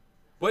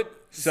 What?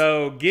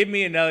 So give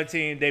me another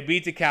team. They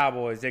beat the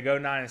Cowboys. They go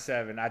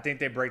 9-7. I think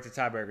they break the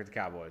tiebreaker with the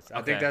Cowboys.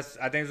 I think it's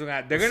what's gonna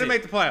happen. They're gonna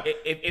make the playoffs.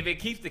 If it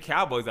keeps the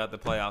Cowboys out the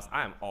playoffs,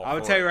 I am all. I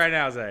will tell you right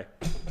now, Zay.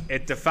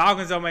 If the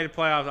Falcons don't make the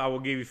playoffs, I will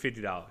give you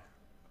 $50.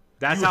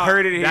 That's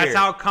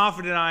how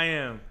confident I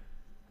am.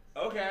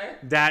 Okay.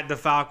 That the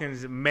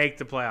Falcons make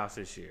the playoffs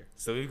this year.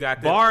 So we've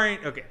got barring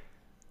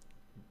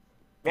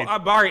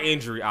barring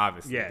injury,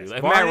 obviously. Yes.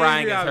 If Matt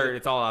Ryan gets hurt,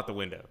 it's all out the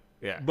window.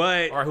 Yeah.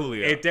 But or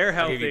Julio. If they're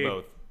I'll give you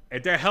healthy, both.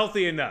 if they're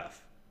healthy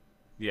enough.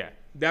 Yeah.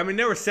 I mean,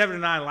 they were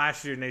 7-9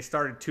 last year and they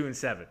started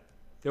 2-7.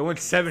 They won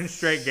 7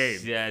 straight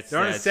games. Yeah, they're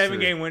on a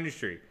 7-game winning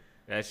streak.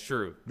 That's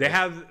true. They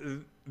have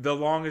the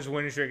longest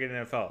winning streak in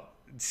the NFL.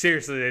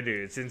 Seriously, they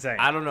do. It's insane.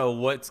 I don't know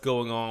what's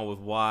going on with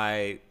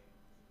why.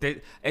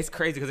 It's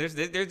crazy because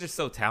they're just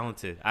so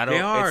talented.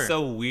 They are. It's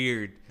so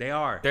weird. They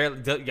are.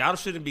 Y'all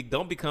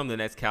don't become the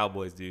next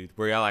Cowboys, dude.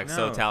 Where y'all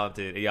so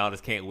talented and y'all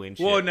just can't win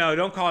shit. Well, no,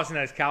 don't call us the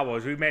next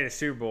Cowboys. We made a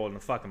Super Bowl in the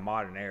fucking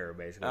modern era,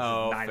 basically.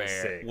 Oh,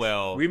 96. fair.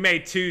 Well, we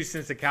made 2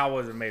 since the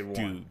Cowboys have made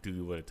 1. Do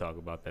you want to talk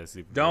about that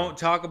Super Bowl? Don't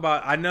talk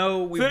about. I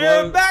know we.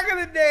 So back in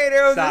the day,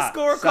 there was a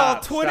score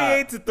called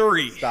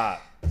 28-3.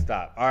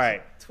 Stop. All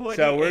right.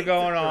 So we're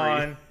going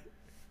on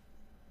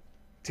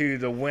to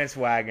the Wentz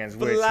wagons,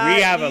 which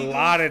we have a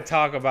lot of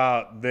talk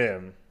about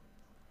them.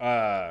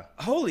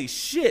 Holy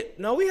shit!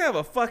 No, we have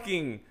our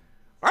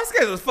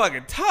schedule is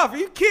fucking tough. Are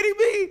you kidding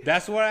me?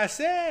 That's what I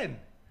said.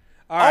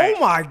 All right.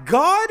 Oh my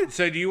god!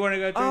 So do you want to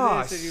go through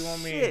this, or do you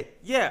want me?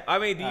 Yeah, I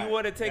mean, do you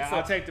want to take?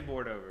 I'll take the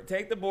board over.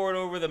 Take the board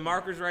over. The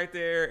markers right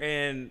there,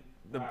 and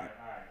the. All right.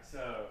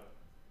 So.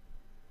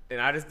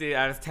 And I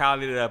just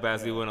tallied it up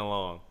as we went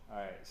along. All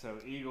right. So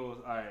Eagles.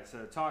 All right.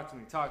 So talk to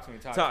me.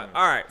 All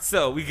right.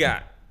 So we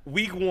got.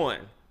 Week 1,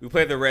 we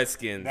played the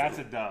Redskins. That's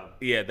a dub.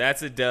 Yeah,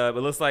 that's a dub. It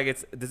looks like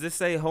it's. Does it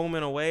say home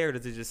and away, or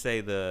does it just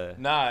say the?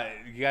 Nah,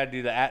 you gotta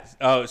do the at.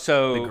 Oh,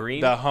 so the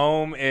green. The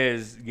home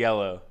is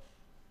yellow,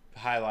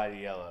 highlighted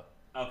yellow.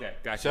 Okay,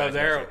 gotcha.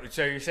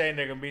 So you're saying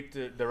they're gonna beat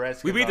the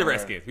Redskins? We beat the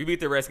Redskins. We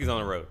beat the Redskins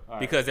on the road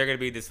because they're gonna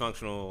be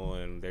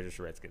dysfunctional and they're just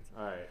Redskins.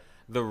 All right.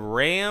 The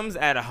Rams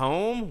at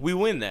home, we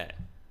win that.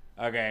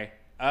 Okay.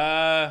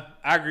 I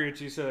agree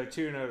with you. So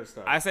 2-0 to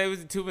start. I say it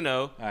was 2-0.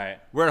 All right.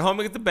 We're at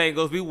home against the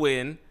Bengals. We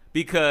win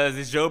because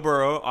it's Joe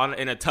Burrow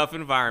in a tough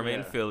environment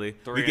in Philly.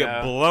 We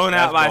get blown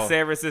out by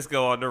San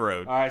Francisco on the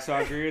road. All right, so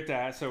I agree with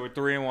that. So we're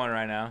 3-1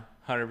 right now,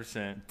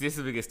 100%. This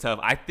is gets tough.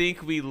 I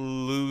think we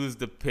lose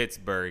to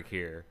Pittsburgh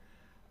here,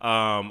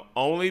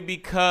 only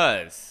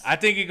because I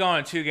think you're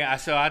going 2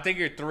 games. So I think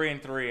you're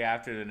 3-3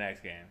 after the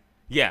next game.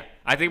 Yeah,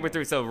 I think we're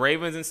 3. So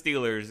Ravens and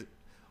Steelers,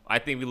 I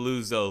think we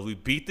lose those. We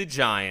beat the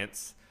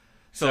Giants.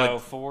 So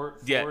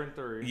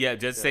 4-3. Yeah,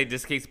 just in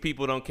case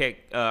people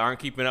aren't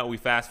keeping up, we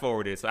fast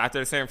forwarded. So after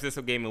the San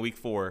Francisco game in week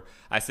 4,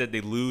 I said they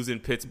lose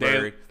in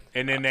Pittsburgh.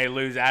 And then they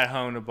lose at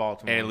home to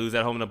Baltimore. And lose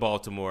at home to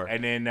Baltimore.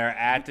 And then they're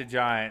at the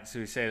Giants,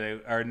 who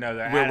say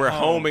we're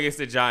home against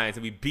the Giants,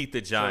 and we beat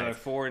the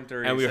Giants. So they're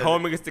 4-3. And we're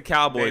home against the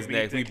Cowboys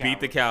next. We beat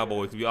the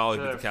Cowboys. We always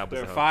beat the Cowboys.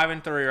 They're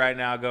 5-3 right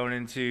now going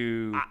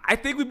into. I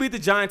think we beat the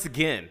Giants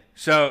again.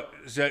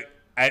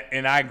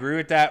 And I agree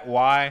with that.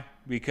 Why?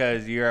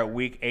 Because you're at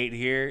week 8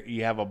 here,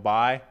 you have a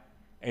bye,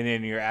 and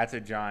then you're at the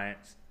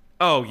Giants.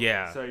 Oh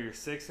yeah. So you're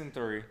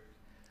 6-3,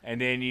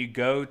 and then you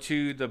go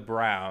to the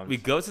Browns. We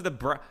go to the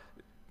Browns.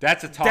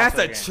 That's a toss.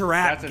 That's a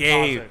trap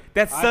game.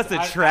 That's such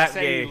a trap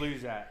game. You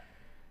lose that.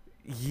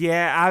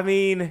 Yeah, I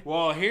mean.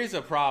 Well, here's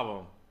the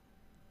problem.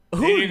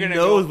 Who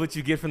knows what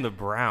you get from the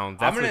Browns?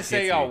 I'm gonna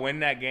say y'all win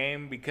that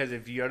game because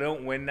if you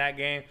don't win that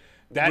game,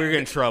 we're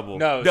in trouble.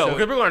 No,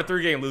 because we're on a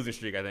 3-game losing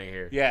streak. I think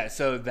here. Yeah.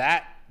 So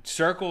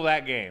circle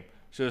that game.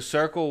 So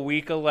circle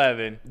week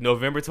 11.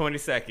 November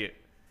 22nd.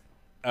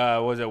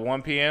 Was it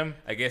 1 p.m.?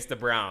 Against the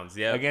Browns,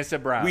 yeah. Against the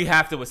Browns. We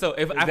have to win. So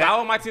if I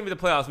want my team in the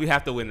playoffs, we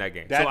have to win that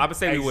game. So I would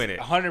say we win it.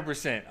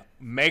 100%.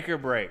 Make or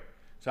break.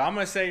 So I'm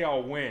gonna say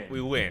y'all win.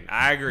 We win.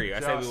 I agree. I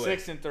So say y'all we win.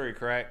 6-3,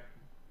 correct?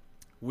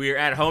 We're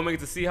at home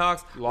against the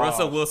Seahawks. Loss.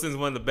 Russell Wilson's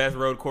one of the best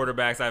road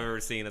quarterbacks I've ever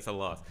seen. That's a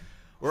loss.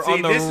 We're See,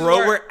 on the this is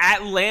road. where-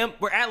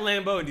 We're at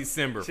Lambeau in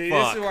December. See,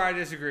 Fuck. this is where I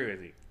disagree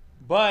with you.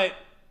 But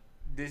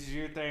this is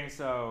your thing,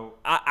 so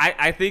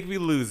I think we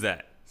lose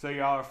that.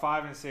 y'all are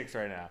 5-6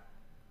 right now.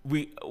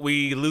 We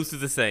lose to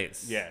the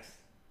Saints. Yes.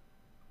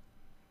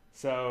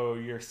 So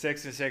you're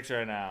 6-6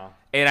 right now.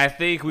 And I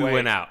think we Wait.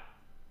 win out.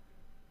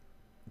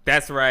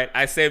 That's right.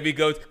 I said we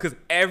go because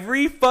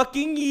every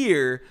fucking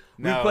year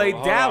we play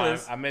hold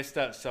Dallas. on. I messed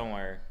up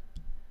somewhere.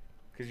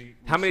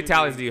 How many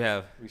tallies do you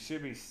have? You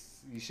should be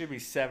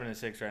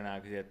 7-6 right now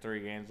because you have 3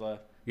 games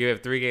left. You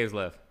have 3 games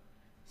left.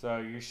 So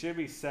you should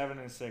be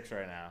 7-6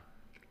 right now.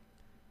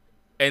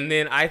 And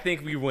then I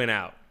think we win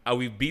out.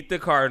 We beat the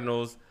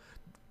Cardinals.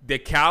 The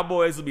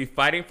Cowboys will be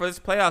fighting for this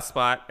playoff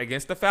spot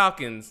against the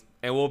Falcons,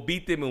 and we'll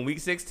beat them in Week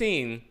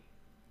 16.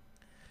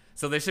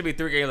 So there should be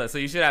 3 games left. So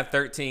you should have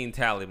 13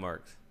 tally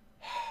marks.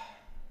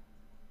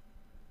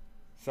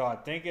 So I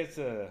think it's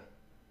a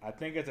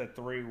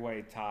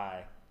 3-way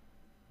tie.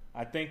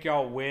 I think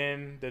y'all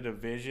win the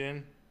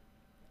division.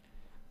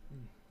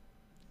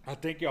 I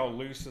think y'all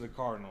lose to the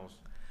Cardinals.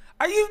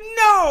 Are you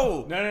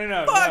no?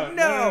 No. Fuck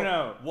no.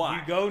 No. Why?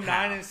 You go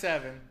How?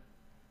 9-7.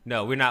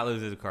 No, we're not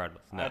losing to the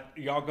Cardinals. No.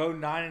 Y'all go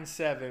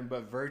 9-7,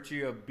 but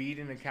virtue of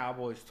beating the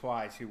Cowboys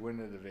twice, you win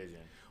the division.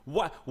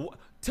 What?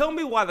 Tell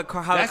me why how That's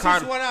the just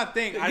Cardinals. what I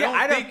think. I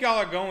Yeah, don't think y'all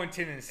are going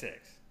 10-6.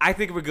 I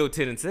think we go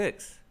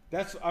 10-6.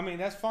 That's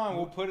fine.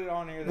 We'll put it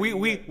on here.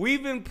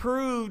 We've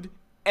improved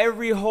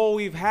every hole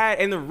we've had,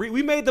 and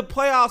we made the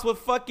playoffs with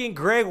fucking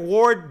Greg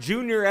Ward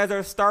Jr. as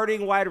our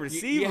starting wide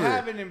receiver. You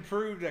haven't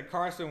improved that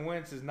Carson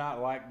Wentz is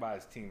not liked by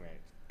his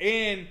teammates.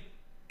 And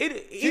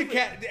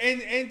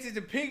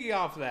to piggy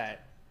off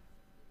that,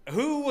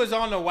 who was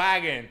on the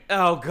wagon?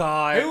 Oh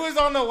God! Who was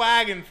on the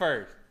wagon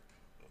first?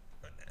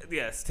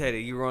 Yes,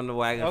 Teddy, you were on the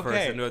wagon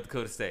first in North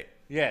Dakota State.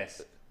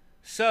 Yes.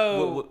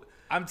 So What-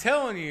 I'm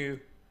telling you,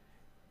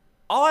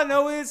 all I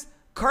know is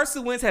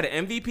Carson Wentz had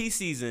an MVP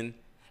season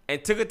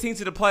and took a team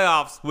to the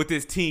playoffs with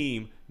his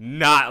team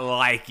not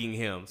liking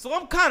him. So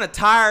I'm kind of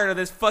tired of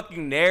this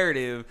fucking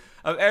narrative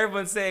of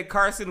everyone saying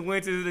Carson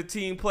Wentz is a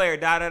team player,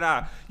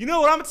 da-da-da. You know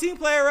what I'm a team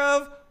player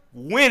of?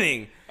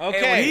 Winning. Okay.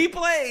 And when he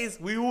plays,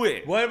 we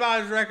win. what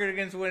about his record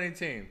against a winning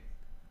team?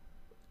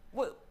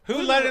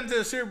 Who led him to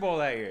the Super Bowl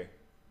that year?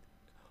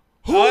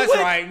 That's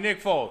right,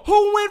 Nick Foles.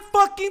 Who went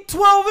fucking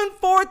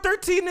 12-4,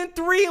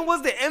 13-3, and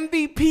was the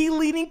MVP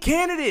leading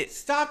candidate?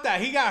 Stop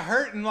that. He got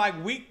hurt in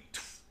like week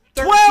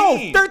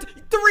 13. 12,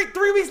 13,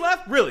 3 weeks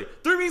left? Really?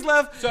 3 weeks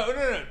left? So,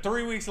 no.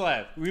 3 weeks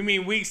left. We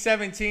mean week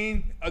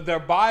 17. Their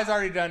bye's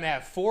already done. They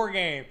have 4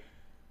 games.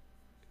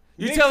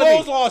 Nick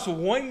Foles lost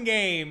 1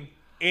 game,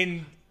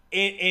 and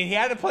he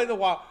had to play the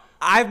wild.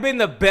 I've been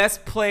the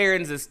best player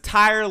in this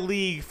entire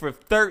league for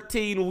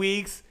 13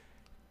 weeks,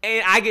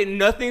 and I get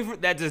nothing for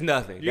that. Just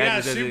nothing. You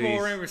got a Super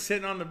Bowl ring. We're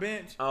sitting on the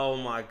bench. Oh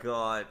my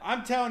God!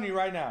 I'm telling you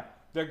right now,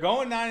 they're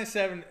going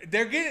 9-7.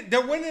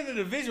 They're winning the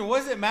division. What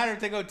does it matter if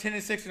they go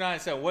 10-6 or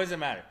 9-7? What does it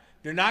matter?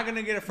 They're not going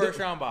to get a first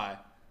round bye.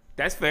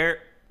 That's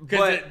fair.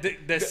 Because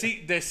the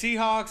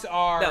Seahawks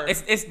are. No,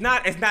 it's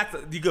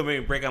not. You go me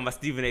and break out my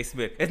Stephen A.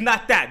 Smith. It's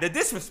not that. The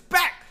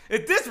disrespect.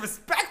 It's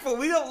disrespectful.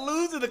 We don't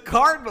lose to the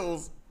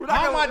Cardinals.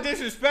 How am I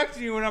disrespecting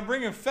you when I'm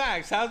bringing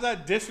facts? How's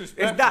that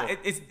disrespectful?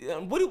 It's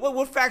not.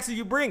 What facts are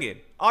you bringing?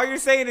 All you're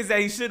saying is that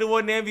he should have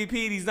won the MVP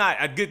and he's not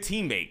a good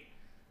teammate.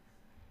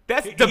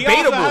 That's debatable. He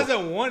also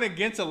hasn't won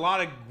against a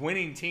lot of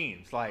winning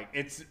teams. Like,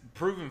 it's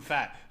proven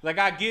fact. Like,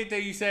 I get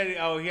that you said,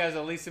 he has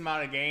the least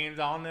amount of games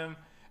on them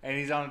and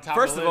he's on the top.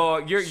 First of the of all,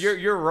 list.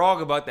 you're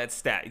wrong about that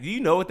stat. Do you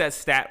know what that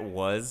stat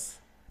was?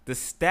 The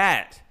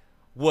stat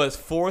was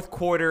fourth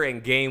quarter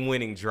and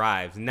game-winning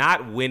drives,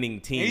 not winning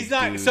teams. He's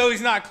not. Dude. So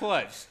he's not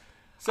clutch.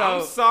 So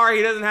I'm sorry,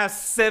 he doesn't have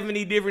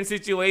 70 different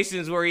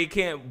situations where he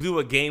can't do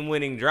a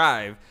game-winning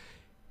drive.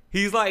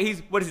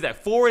 What is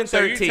that? 4-13. So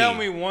you tell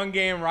me one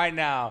game right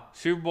now,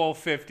 Super Bowl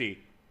 50,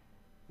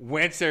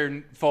 Wentz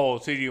or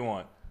Foles, who do you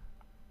want?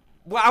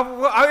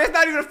 Well, that's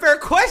not even a fair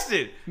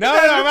question. No,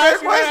 I'm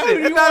asking you, who do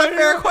It's you not want a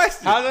fair to do?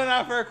 question. How's that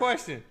not a fair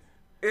question?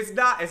 It's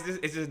not. It's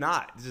just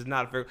not. It's just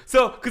not a fair.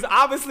 So, because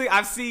obviously,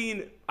 I've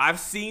seen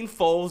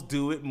Foles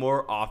do it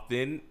more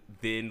often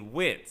than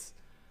Wentz,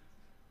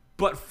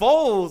 but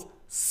Foles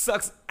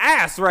sucks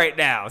ass right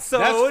now. So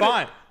That's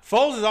fine.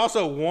 Foles is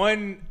also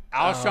one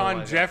my Alshon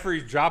God.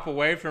 Jeffries drop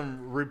away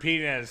from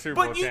repeating as a Super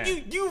Bowl But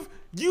champ.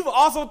 you've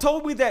also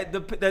told me that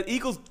the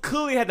Eagles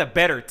clearly had the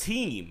better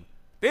team.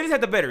 They just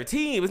had the better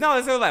team. It's not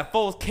necessarily like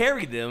Foles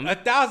carried them.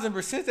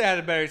 1,000% they had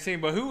a better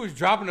team, but who was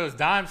dropping those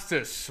dimes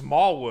to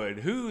Smallwood?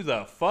 Who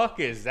the fuck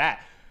is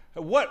that?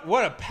 What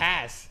a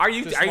pass! Are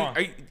you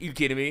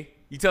kidding me?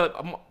 You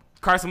tell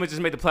Carson Wentz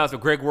just made the playoffs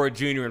with Greg Ward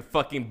Jr. and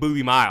fucking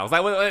Boobie Miles,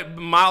 like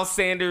Miles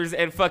Sanders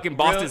and fucking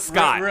Boston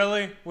Scott.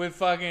 Really? With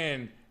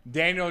fucking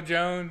Daniel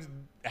Jones,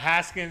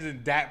 Haskins,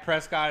 and Dak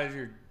Prescott as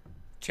your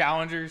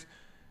challengers?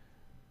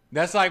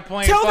 That's like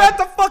playing. Tell that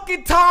to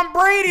fucking Tom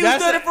Brady, who's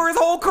done it for his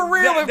whole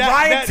career with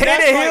Ryan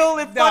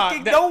Tannehill and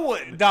fucking no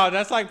one. No,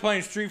 that's like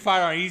playing Street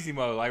Fighter on easy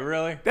mode. Like,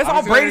 really? That's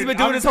all Brady's been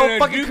doing his whole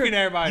fucking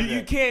career.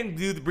 You You can't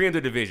bring him to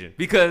the division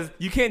because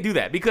you can't do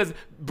that because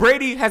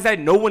Brady has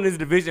had no one in his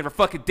division for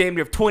fucking damn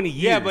near 20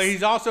 years. Yeah, but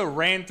he's also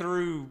ran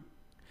through.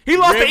 He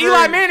lost to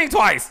Eli Manning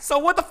twice. So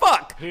what the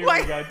fuck? Here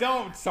we go.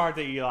 Don't start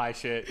the Eli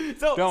shit.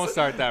 Don't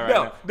start that right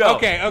now. No.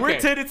 Okay. We're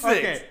 10-6.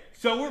 Okay.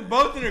 So we're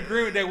both in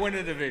agreement they win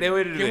the division. They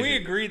win the division. Can we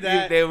agree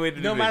that they win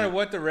the no division. matter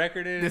what the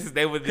record is?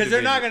 They win the division. Because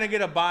they're not going to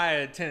get a bye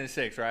at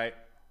 10-6, right?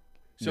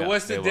 So No,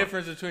 what's the they won't.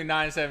 difference between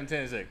 9-7,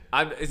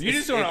 10-6? You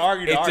just want to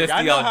argue the It's argument. just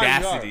I the know how you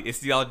audacity. are. It's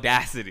the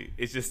audacity.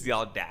 It's just the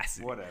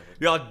audacity. Whatever.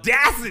 The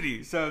audacity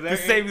to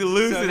say we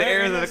lose to the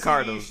Arizona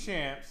Cardinals. East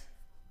champs.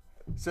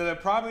 So they're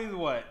probably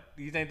what?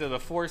 Do you think they're the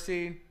 4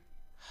 seed?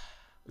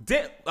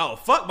 Oh,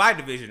 fuck my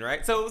division,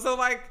 right? So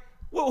like,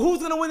 well,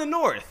 who's gonna win the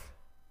North?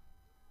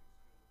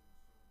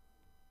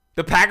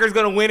 The Packers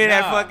gonna win it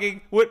at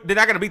fucking what? They're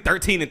not gonna be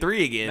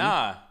 13-3 again.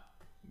 Nah,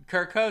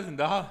 Kirk Cousins,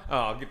 dog.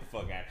 Oh, get the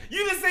fuck out!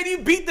 You just said you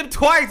beat them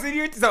twice, and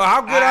you're so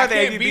how good are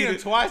they? I can't beat them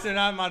twice. They're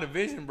not in my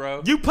division,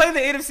 bro. You play the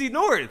NFC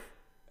North.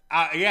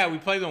 Yeah, we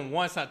played them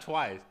once, not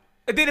twice.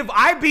 And then if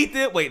I beat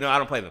them, wait, no, I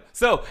don't play them.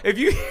 So if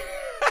you,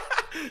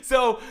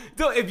 so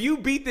if you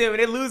beat them and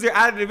they lose their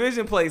out of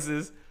division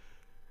places,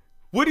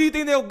 where do you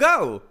think they'll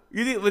go?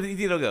 Where do you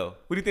think they'll go?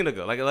 Where do you think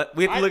they'll go? Like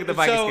we have to look at the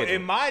Vikings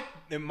schedule.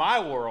 In my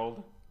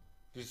world,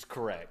 this is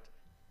correct.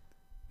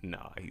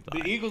 No, he The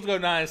lied. Eagles go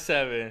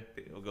 9-7.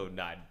 They'll go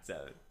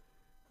 9-7.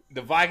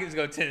 The Vikings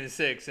go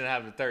 10-6 and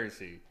have the 3rd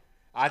seed.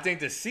 I think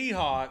the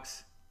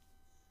Seahawks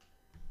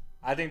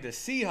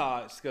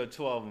go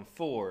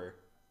 12-4.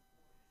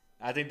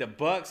 I think the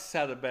Bucks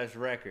have the best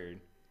record.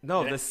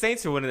 No, the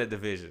Saints are winning that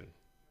division.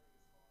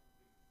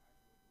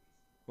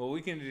 Well,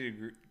 we can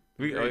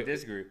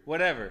disagree.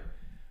 Whatever.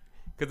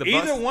 Because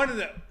Either one of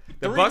the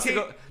Bucks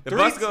go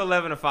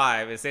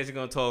 11-5, and Saints are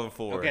going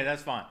 12-4. Okay,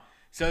 that's fine.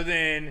 So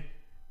then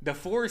the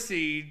 4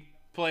 seed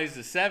plays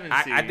the 7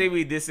 seed. I think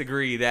we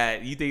disagree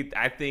that you think.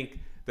 I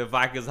think the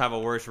Vikings have a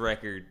worse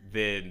record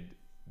than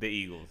the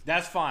Eagles.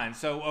 That's fine.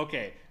 So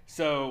okay.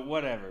 So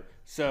whatever.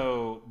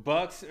 So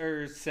Bucks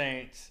or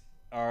Saints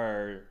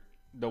are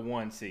the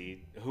 1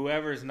 seed.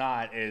 Whoever's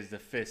not is the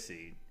 5th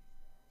seed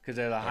because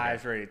they're the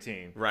highest rated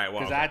team. Right.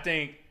 Because I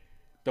think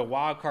the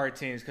wild card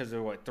teams, because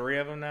there are 3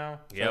 of them now.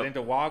 So Yep. I think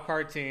the wild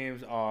card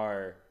teams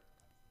are.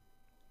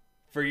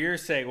 For your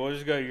sake, we'll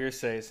just go to your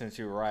sake since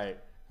you're right.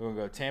 We're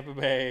gonna go Tampa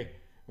Bay.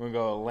 We're gonna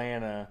go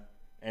Atlanta,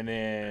 and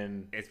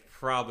then It's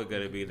probably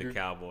going to be the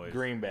Cowboys.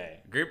 Green Bay.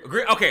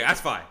 Okay,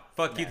 that's fine.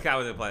 Fuck, keep the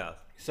Cowboys in the playoffs.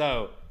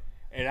 So,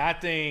 and I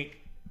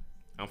think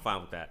I'm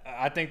fine with that.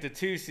 the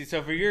 2 seed.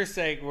 So for your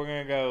sake, we're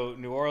gonna go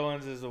New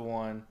Orleans is the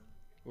 1.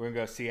 We're gonna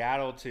go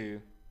Seattle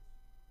 2.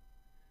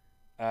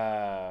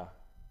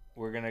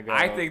 We're gonna go.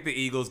 I think the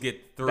Eagles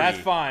get 3. That's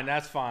fine.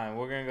 That's fine.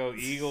 We're gonna go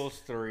Eagles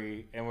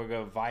 3, and we'll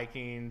go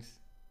Vikings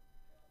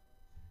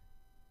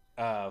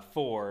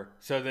 4.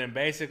 So then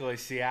basically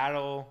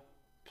Seattle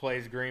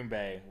plays Green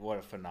Bay. What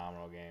a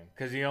phenomenal game!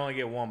 Because you only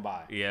get 1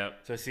 bye.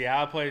 Yep. So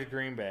Seattle plays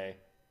Green Bay.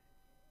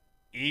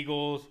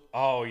 Eagles.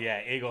 Oh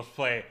yeah, Eagles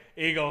play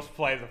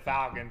the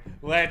Falcons.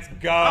 Let's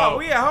go. Oh,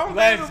 we at home.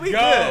 Let's baby.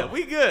 go.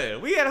 We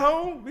good. We at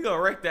home. We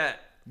gonna wreck that.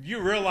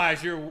 You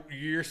realize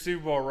your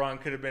Super Bowl run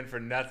could have been for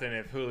nothing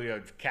if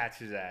Julio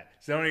catches that.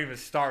 So don't even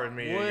start with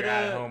me. You're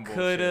at home.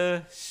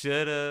 Coulda,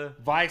 shoulda.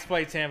 Vikes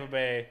play Tampa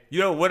Bay. You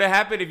know what would have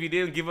happened if you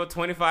didn't give up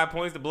 25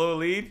 points to blow a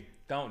lead?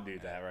 Don't do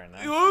that right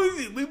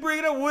now. We bring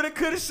it up woulda,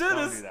 coulda, shouldas.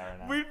 Don't do that right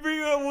now. We bring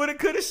it up woulda,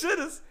 coulda,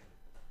 shouldas.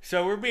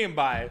 So we're being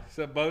biased.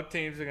 So both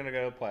teams are gonna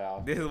go to the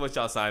playoffs. This is what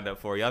y'all signed up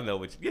for. Y'all know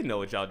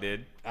what y'all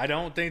did. I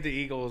don't think the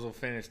Eagles will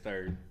finish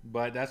 3rd,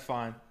 but that's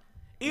fine.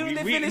 Even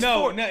if they finish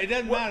no, 4th. no, it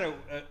doesn't matter.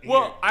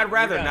 Well, I'd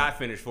rather not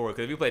finish 4th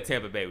because if we play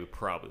Tampa Bay, we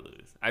probably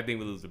lose. I think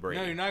we lose the break.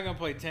 No, you're not gonna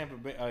play Tampa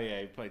Bay. Oh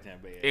yeah, you play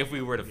Tampa Bay. If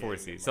we were the 4th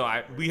seed,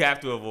 so we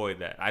have to avoid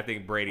that. I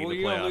think Brady in the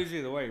you're playoffs. gonna lose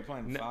either way. You're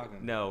playing the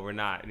Falcons. No, we're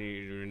not.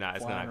 We're not.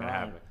 It's not gonna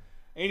happen.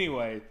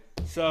 Anyway,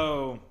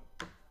 so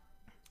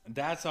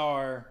that's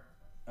our.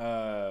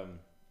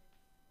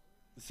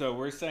 So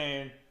we're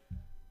saying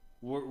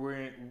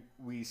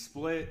we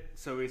split.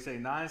 So we say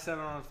 9-7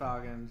 on the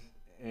Falcons,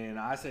 and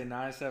I say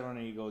 9-7 on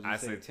the Eagles. You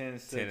say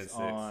 10-6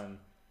 on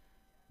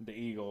the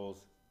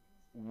Eagles.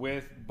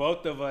 With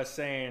both of us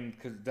saying,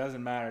 because it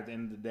doesn't matter at the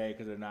end of the day,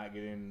 because they're not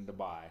getting the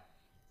bye.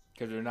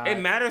 Because they're not. It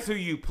matters who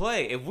you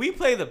play. If we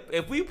play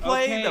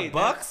the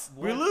Bucks,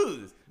 we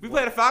lose. If we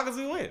play the Falcons,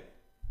 we win.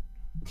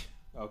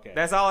 Okay.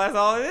 That's all it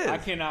is. I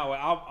cannot wait.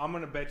 I'm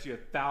gonna bet you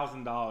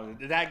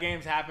 $1,000. If that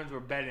game happens, we're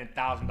betting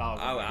 $1,000.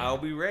 I'll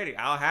be ready.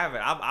 I'll have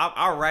it.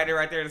 I'll write it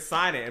right there and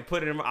sign it and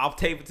put it in. I'll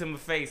tape it to my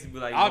face and be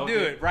like, I'll do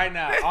it right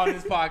now on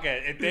this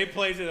podcast. If they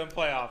place it in the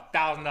playoff,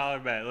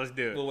 $1,000 bet. Let's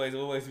do it. What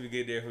ways we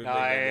get there? If we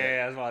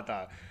Yeah, that's what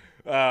I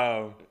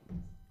thought.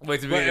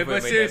 But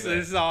seriously,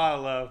 this is all I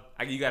love.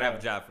 You gotta have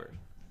a job first.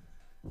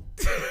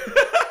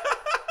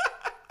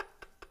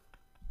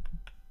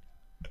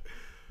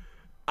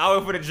 I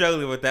went for the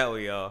juggler with that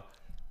one, y'all.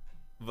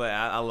 But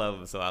I love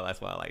him, so that's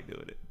why I like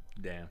doing it.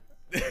 Damn.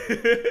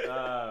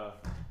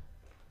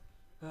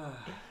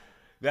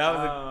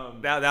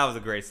 That was a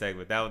great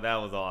segment. That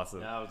was awesome.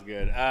 That was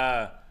good.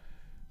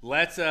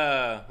 Let's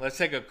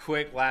take a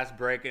quick last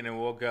break, and then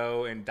we'll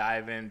go and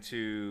dive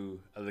into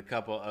the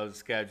couple of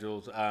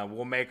schedules.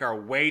 We'll make our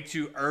way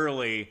too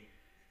early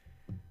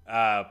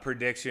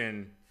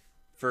prediction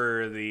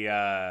for the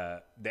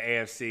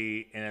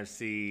AFC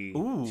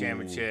NFC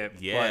Championship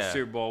plus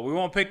Super Bowl. We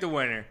won't pick the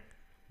winner.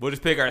 We'll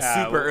just pick our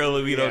super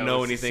early. We don't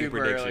know anything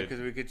super prediction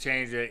because we could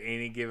change it at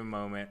any given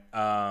moment.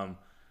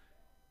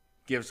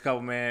 Give us a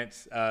couple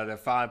minutes. They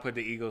finally put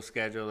the Eagles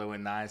schedule. They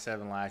went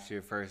 9-7 last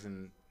year, first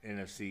in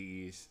NFC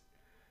East.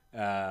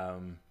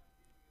 God,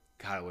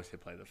 I wish they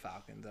played the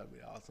Falcons. That'd be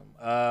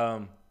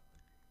awesome.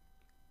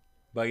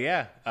 But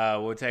yeah,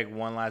 we'll take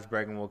one last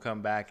break and we'll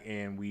come back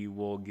and we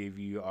will give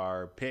you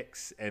our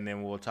picks and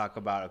then we'll talk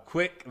about a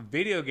quick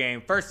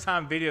first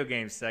time video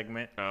game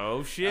segment.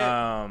 Oh shit.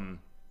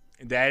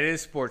 That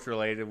is sports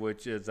related,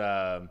 which is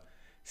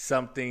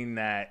something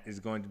that is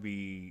going to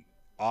be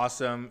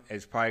awesome.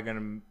 It's probably going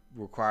to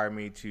require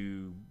me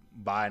to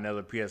buy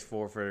another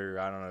PS4 for,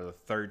 I don't know, the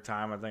third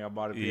time I think I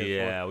bought a PS4.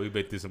 Yeah, we've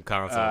been through some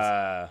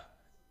consoles.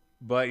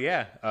 But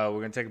yeah, we're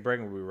going to take a break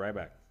and we'll be right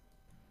back.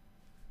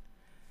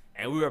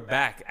 And we are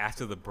back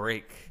after the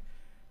break.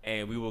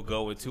 And we will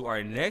go into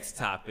our next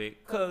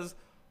topic because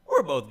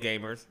we're both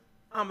gamers.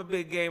 I'm a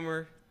big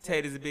gamer.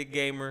 Tate is a big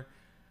gamer.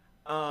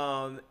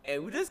 And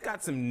we just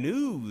got some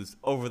news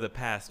over the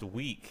past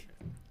week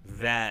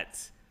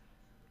that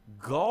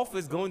golf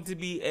is going to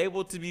be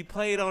able to be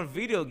played on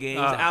video games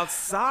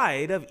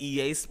outside of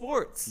EA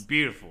Sports.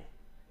 Beautiful.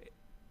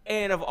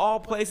 And of all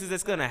places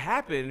that's going to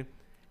happen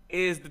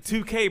is the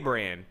 2K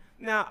brand.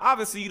 Now,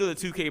 obviously, you know the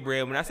 2K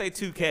brand. When I say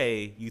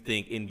 2K, you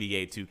think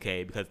NBA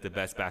 2K because it's the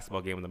best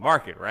basketball game in the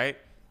market, right?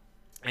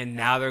 And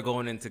now they're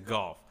going into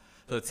golf.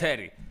 So,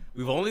 Teddy,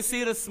 we've only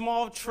seen a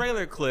small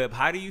trailer clip.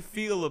 How do you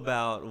feel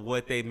about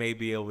what they may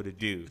be able to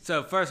do?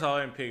 So, first of all,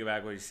 let me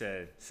piggyback what you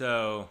said.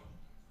 So,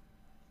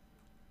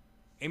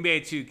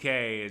 NBA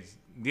 2K is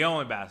the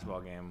only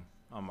basketball game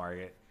on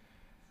market.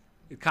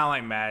 It's kind of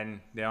like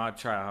Madden. They don't have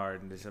to try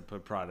hard and just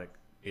put product.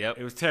 Yep.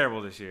 It was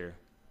terrible this year.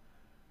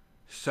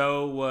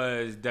 So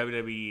was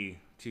WWE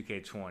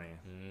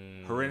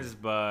 2K20. Horrendous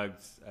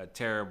bugs,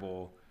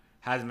 terrible.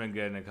 Hasn't been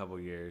good in a couple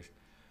years.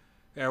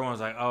 Everyone's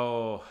like,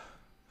 oh,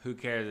 who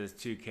cares?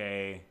 It's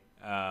 2K.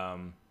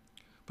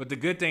 But the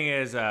good thing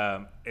is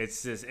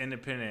it's this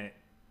independent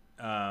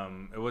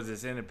it was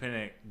this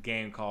independent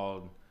game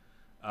called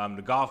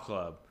the Golf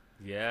Club.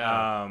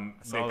 Yeah.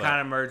 They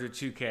kind of merged with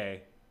 2K.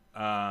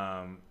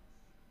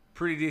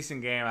 Pretty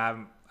decent game. I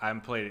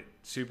haven't played it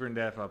super in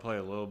depth. I played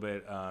a little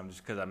bit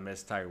just because I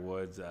missed Tiger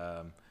Woods.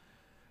 I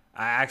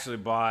actually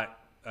bought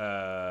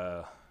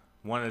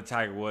one of the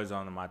Tiger Woods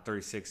on my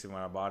 360 when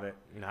I bought it.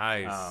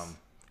 Nice.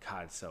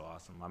 God, it's so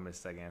awesome. I miss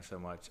that game so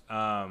much.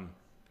 I'm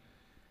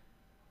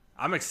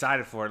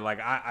excited for it. Like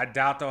I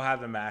doubt they'll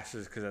have the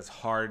Masters because it's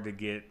hard to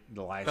get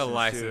the license. The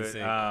licensing. To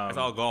it. That's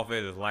all golf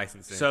is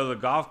licensing. So the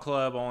Golf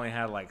Club only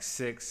had like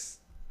 6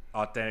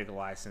 authentic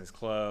licensed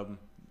club.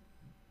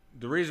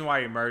 The reason why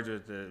you merge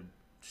with the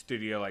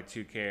studio like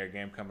 2K or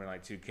game company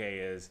like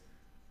 2K is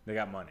they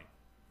got money.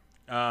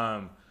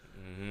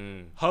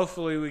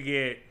 Hopefully we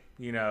get,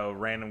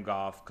 random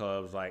golf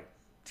clubs like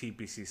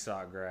TPC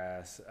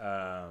Sawgrass.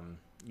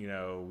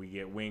 We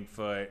get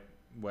Wingfoot,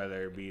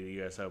 whether it be the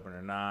U.S. Open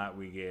or not.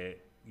 We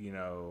get,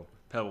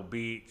 Pebble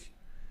Beach.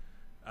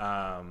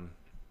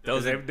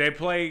 They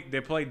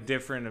play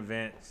different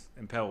events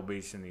in Pebble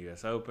Beach than the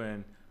U.S.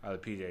 Open or the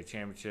PGA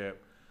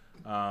Championship.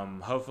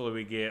 Hopefully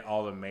we get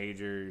all the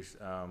majors.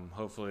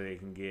 Hopefully they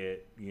can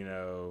get,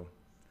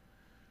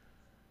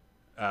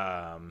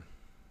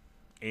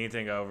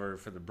 anything over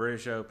for the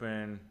British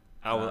Open.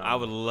 I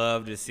would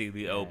love to see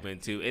the Open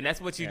too, and that's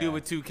what you do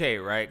with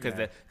 2K, right?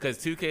 Because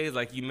 2K is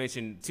like you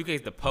mentioned, 2K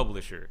is the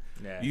publisher.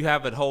 Yeah. You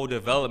have a whole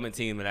development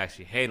team that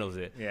actually handles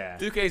it. Yeah.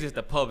 2K is just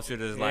the publisher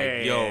that's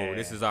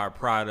this is our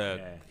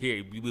product. Yeah.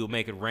 Here, we'll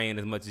make it rain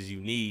as much as you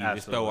need. Absolutely,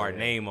 just throw our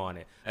name on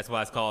it. That's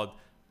why it's called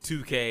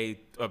 2K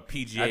or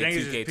PGA. I think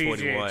 2K21. It's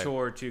PGA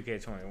Tour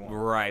 2K21.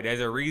 Right. There's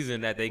a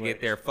reason that they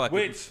get their fucking.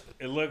 Which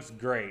it looks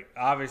great.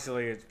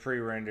 Obviously, it's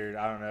pre-rendered.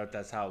 I don't know if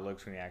that's how it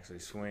looks when you actually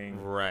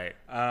swing. Right.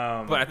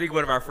 But I think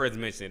one of our friends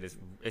mentioned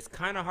it's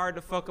kind of hard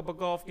to fuck up a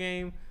golf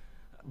game,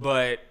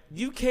 but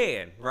you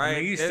can, right? I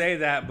mean, you say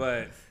that,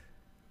 but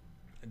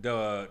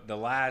the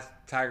last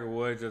Tiger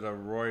Woods or the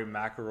Rory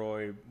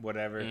McIlroy,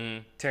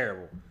 whatever,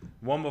 terrible.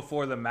 One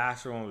before the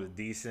Master one was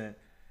decent.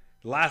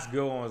 The last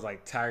good one was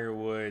like Tiger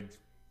Woods.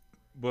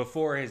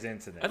 Before his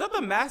incident. I thought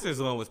the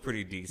Masters one was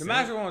pretty decent. The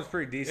Masters one was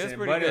pretty decent,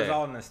 but good. It was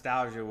all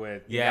nostalgia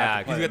with.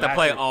 Yeah, because you got to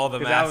play all the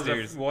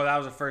Masters. That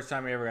was the first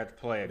time you ever got to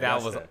play it.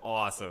 That was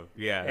awesome.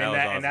 Yeah, that was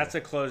awesome. And that's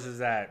the closest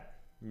that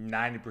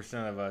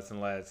 90% of us,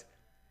 unless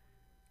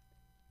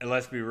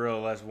let's be real,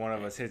 unless one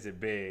of us hits it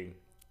big.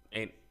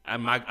 And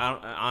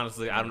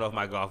honestly, I don't know if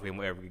my golf game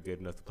will ever be good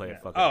enough to play a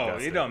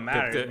fucking. It don't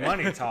matter.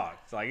 Money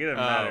talks. Like it doesn't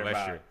matter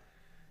about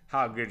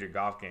how good your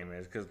golf game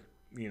is because.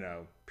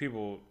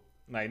 people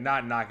like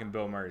not knocking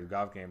Bill Murray's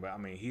golf game, but I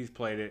mean he's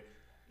played it.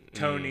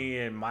 Tony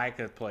and Mike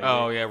have played it.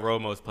 Oh yeah,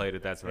 Romo's played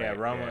it. That's right. Yeah,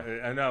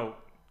 Romo. I know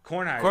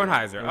Kornheiser.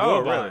 Kornheiser. Oh,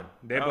 really?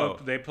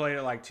 They played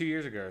it like 2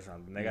 years ago or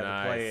something. They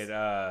got to play it.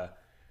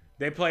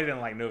 They played it in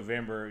like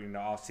November,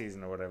 off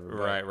season or whatever.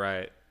 But,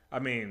 Right. I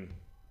mean,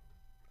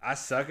 I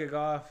suck at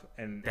golf,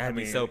 and That'd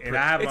be so pretty.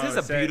 pretty. It's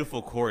just a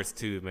beautiful course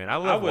too, man. I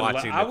love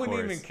watching the course. I wouldn't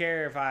even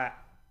care if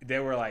they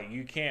were like,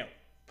 you can't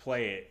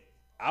play it.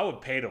 I would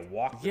pay to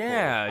walk the course.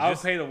 I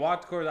would pay to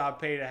walk the course. I would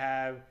pay to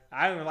have.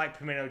 I don't even like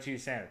pimento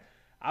cheese sandwich.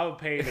 I would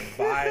pay to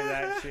buy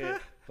that shit.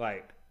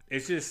 Like,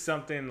 it's just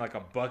something like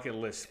a bucket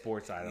list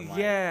sports item.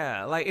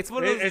 Like it's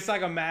one of those. It's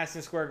like a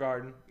Madison Square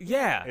Garden.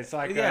 Yeah, it's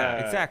like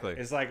exactly.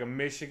 It's like a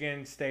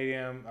Michigan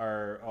Stadium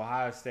or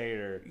Ohio State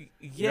or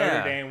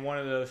Notre Dame, one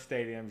of those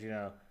stadiums.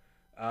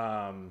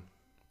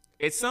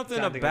 It's something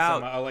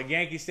about like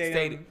Yankee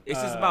Stadium.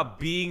 It's just about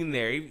being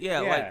there.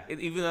 Like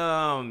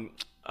even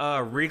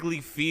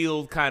Wrigley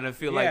Field kind of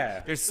feel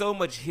like there's so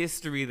much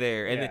history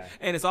there,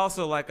 and it's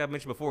also like I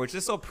mentioned before, it's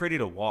just so pretty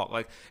to walk.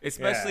 Like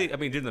especially, I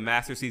mean, during the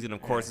Masters season,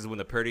 of course, is when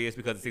the prettiest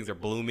because things are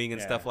blooming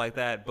and stuff like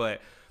that.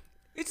 But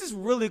it's just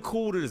really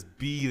cool to just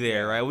be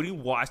there, right? When you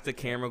watch the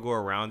camera go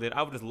around it,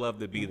 I would just love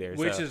to be there.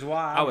 Which is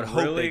why I would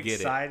hope really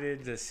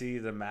excited to see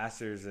the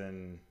Masters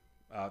in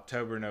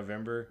October,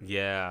 November.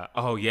 Yeah.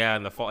 Oh, yeah.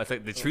 In the fall, it's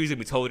like the trees would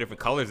be totally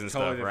different colors and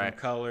stuff, right? Totally different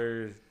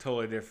colors,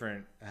 totally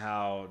different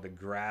how the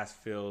grass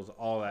feels,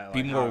 all that.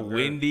 Be more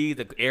windy,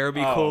 the air would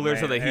be cooler,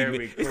 so that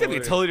it's gonna be a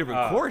totally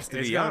different course.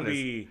 To be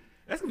honest,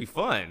 that's gonna be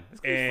fun.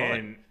 That's gonna be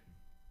fun.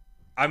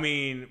 I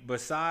mean,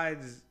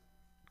 besides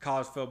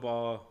college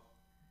football,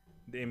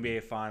 the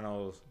NBA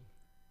Finals,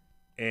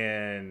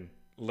 and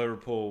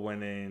Liverpool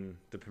winning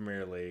the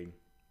Premier League,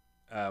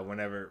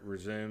 whenever it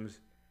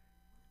resumes.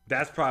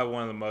 That's probably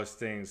one of the most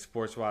things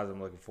sports-wise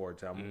I'm looking forward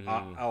to.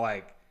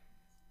 I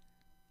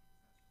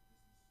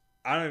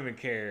don't even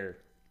care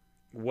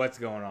what's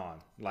going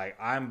on. Like,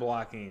 I'm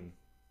blocking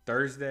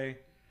Thursday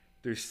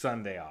through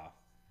Sunday off.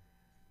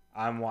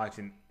 I'm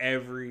watching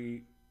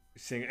every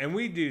single, and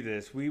we do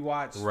this. We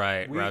watch.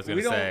 Right.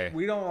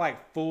 We don't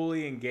like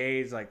fully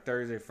engage like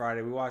Thursday,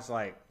 Friday. We watch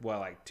like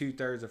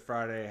 2/3 of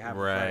Friday, half of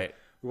Friday.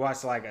 We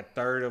watch like a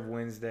third of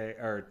Wednesday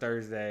or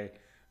Thursday.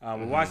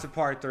 We watched the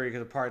part 3 because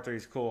the part 3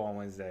 is cool on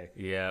Wednesday.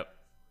 Yep.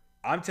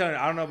 I'm telling you,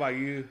 I don't know about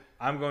you.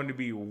 I'm going to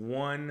be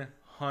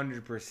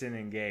 100%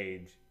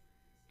 engaged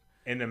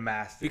in the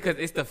Masters. Because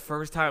it's the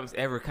first time it's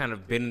ever kind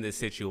of been in this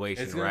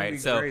situation, it's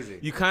right? So crazy.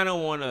 You kind of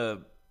want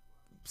to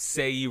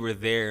say you were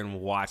there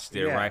and watched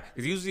it, right?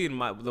 Because usually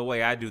the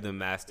way I do the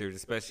Masters,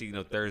 especially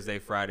Thursday,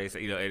 Friday,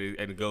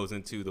 and it goes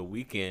into the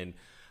weekend.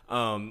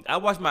 I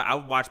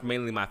watch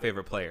mainly my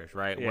favorite players,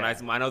 right? Yeah.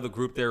 When I know the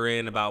group they're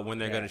in about when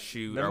they're going to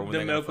shoot or when the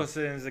they're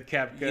Mickelsons, the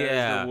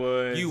Koepkas, the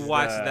Woods. You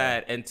watch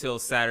that until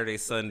Saturday,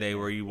 Sunday,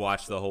 where you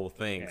watch the whole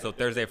thing. So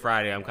Thursday,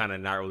 Friday, I'm kind of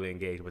not really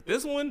engaged. But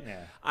this one,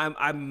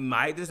 I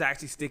might just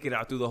actually stick it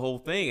out through the whole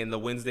thing. And the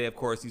Wednesday, of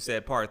course, you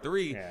said part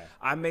 3.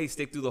 I may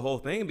stick through the whole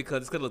thing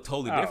because it's going to look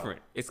totally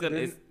different. It's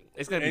gonna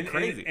be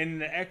crazy.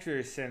 And the extra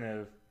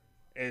incentive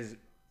is,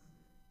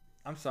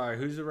 I'm sorry,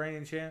 who's the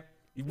reigning champ?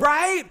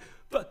 Right,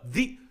 but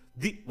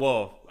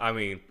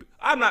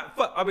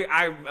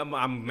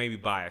I'm maybe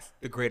biased.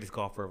 The greatest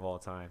golfer of all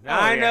time.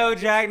 I know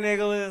Jack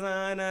Nicklaus.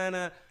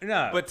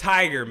 No, but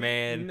Tiger,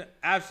 man,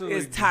 absolutely.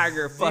 It's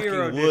Tiger fucking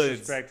Woods. Zero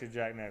disrespect to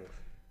Jack Nicklaus.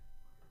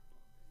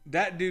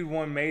 That dude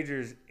won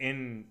majors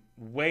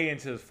way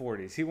into his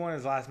 40s. He won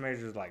his last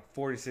majors like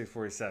 46,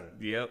 47.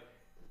 Yep.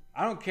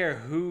 I don't care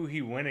who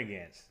he went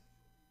against.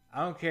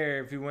 I don't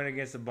care if he went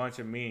against a bunch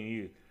of me and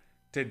you.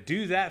 To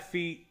do that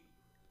feat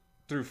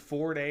through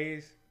 4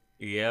 days.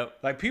 Yep.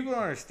 Like, people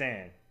don't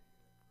understand.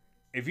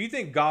 If you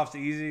think golf's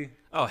easy,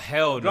 oh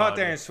hell no, go out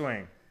there and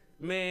swing.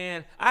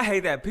 Man, I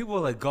hate that. People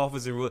are like golf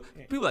isn't really.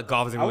 People like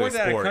golf isn't really a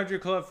sport. I worked at a country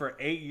club for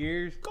 8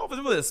 years. Golf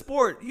isn't really a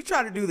sport. You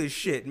try to do this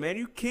shit, man.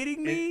 You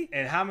kidding me?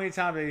 And how many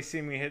times have you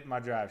seen me hit my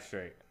drive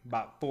straight?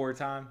 About 4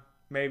 times,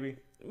 maybe.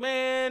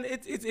 Man,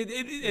 and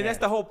that's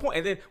the whole point.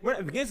 And then when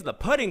it begins to the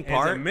putting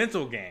part, it's a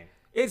mental game.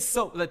 It's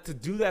so like to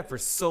do that for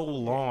so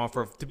long,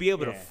 to be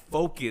able to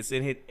focus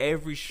and hit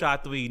every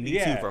shot the way you need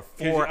to for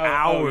 4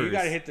 hours. You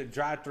got to hit the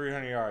drive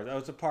 300 yards. Oh,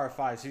 it's a par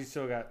 5, so you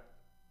still got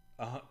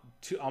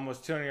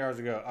almost 200 yards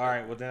to go. All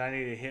right, well then I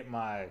need to hit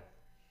my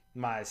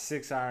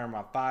 6-iron,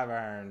 my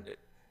 5-iron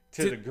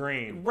to the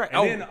green. Right.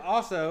 And then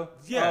also,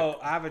 I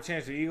have a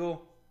chance to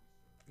eagle.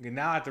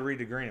 Now I have to read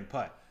the green and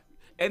putt.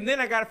 And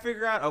then I got to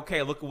figure out,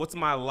 okay, look, what's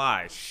my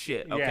lie?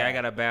 Shit. Okay, I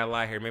got a bad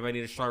lie here. Maybe I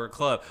need a stronger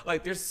club.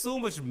 Like, there's so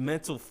much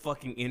mental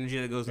fucking energy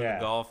that goes into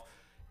golf.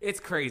 It's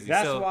crazy.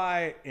 That's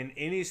why in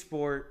any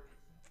sport,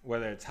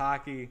 whether it's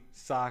hockey,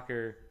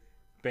 soccer,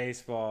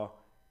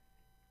 baseball,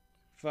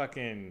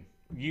 fucking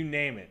you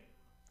name it.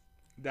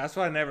 That's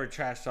why I never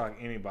trash talk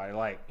anybody.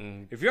 Like,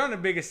 if you're on the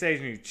biggest stage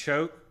and you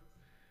choke,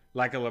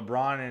 like a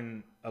LeBron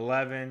in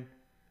 11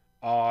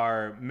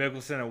 or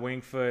Mickelson at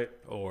Winged Foot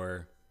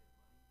or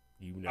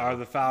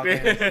the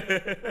Falcons,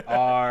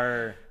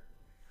 or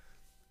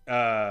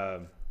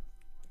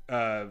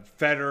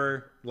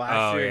Federer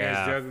last year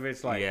against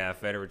Djokovic. Like, yeah,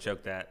 Federer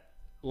choked that.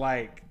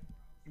 Like,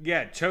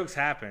 yeah, chokes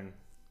happen.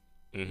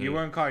 Mm-hmm. You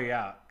wouldn't call you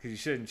out because you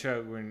shouldn't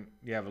choke when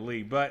you have a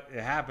lead, but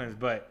it happens.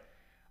 But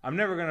I'm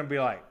never gonna be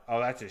like, oh,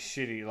 that's a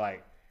shitty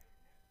like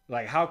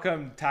how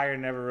come Tiger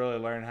never really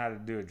learned how to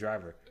do a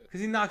driver?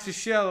 Because he knocks the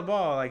shit out of the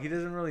ball. Like, he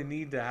doesn't really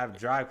need to have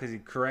drive because he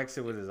corrects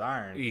it with his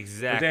iron.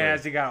 Exactly. But then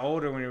as he got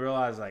older, when he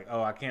realized, like,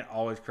 oh, I can't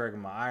always correct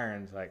my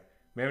irons, like,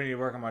 maybe I need to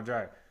work on my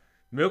drive.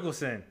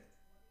 Mickelson,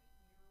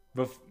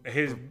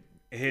 his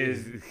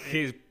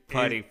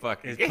putting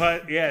fucking.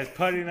 His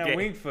putting at Yeah.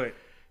 Winged Foot.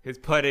 His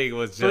putting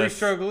was just.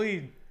 3-stroke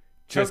lead.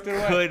 Just Choked it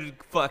away.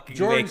 couldn't fucking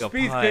Jordan make a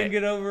Spieth putt. couldn't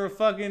get over a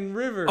fucking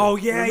river. Oh,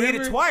 yeah, he Remember?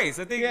 hit it twice.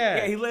 I think,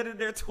 Yeah. he let it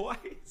there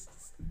twice.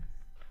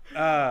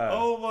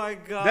 Oh my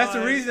God. That's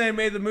the reason they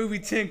made the movie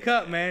Tin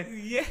Cup, man.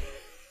 Yeah.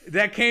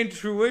 That came to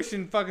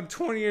fruition fucking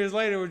 20 years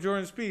later with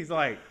Jordan Spieth.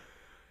 Like,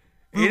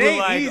 We it were ain't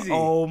like, easy.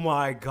 oh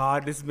my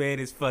God, this man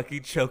is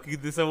fucking choking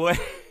this away.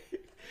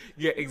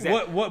 Yeah,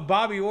 exactly. What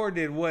Bobby Orr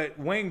did, what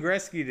Wayne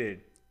Gretzky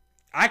did.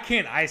 I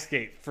can't ice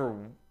skate for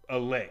a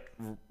lick.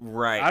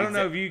 Right. I don't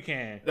know if you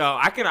can. No,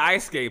 I can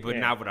ice skate, but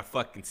Yeah. not with a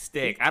fucking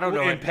stick. I don't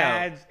know. In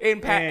pads.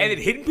 And it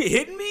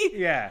hitting me?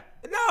 Yeah.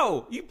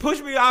 No, you push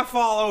me, I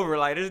fall over.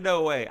 Like, there's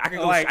no way. I can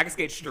go. Like, I can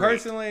skate straight.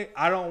 Personally,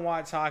 I don't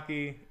watch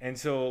hockey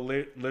until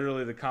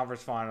literally the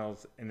conference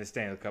finals in the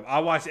Stanley Cup. I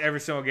watch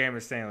every single game of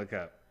the Stanley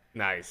Cup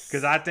Nice.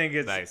 because I think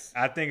it's Nice.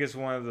 I think it's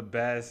one of the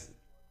best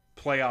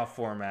playoff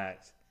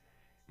formats,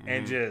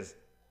 and just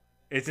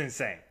it's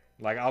insane.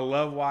 Like, I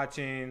love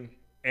watching,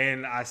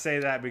 and I say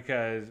that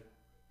because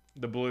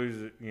the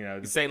Blues,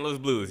 The St. Louis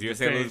Blues. You're a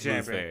St. Louis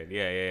Blues fan.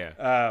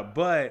 Yeah.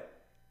 but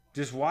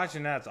just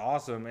watching that's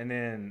awesome. And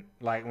then,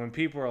 like, when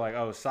people are like,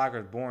 "Oh,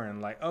 soccer's boring,"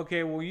 like,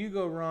 okay, well, you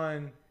go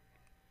run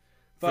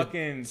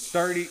fucking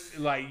 30.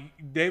 Like,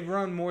 they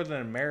run more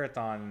than a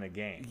marathon in a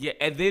game. Yeah,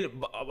 and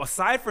then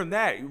aside from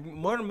that,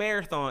 more than a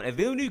marathon, and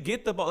then when you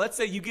get the ball, let's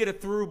say you get a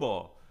through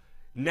ball,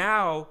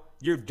 now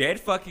you're dead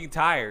fucking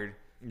tired.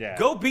 Yeah.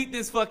 Go beat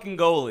this fucking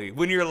goalie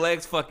when your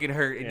legs fucking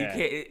hurt and Yeah.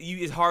 you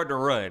can't. It's hard to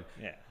run.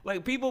 Yeah.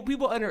 Like,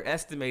 people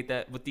underestimate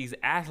that with these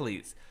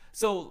athletes.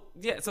 So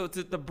yeah, so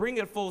to bring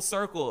it full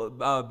circle,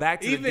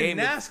 back to Even the game.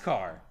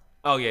 NASCAR.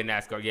 Oh yeah,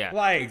 NASCAR. Yeah,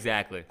 Like,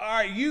 exactly. All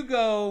right, you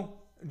go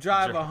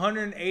drive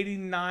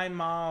 189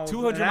 miles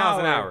 200 miles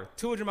an hour.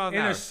 200 miles an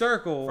in hour a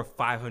circle for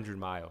 500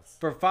 miles.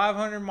 for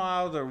 500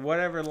 miles or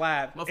whatever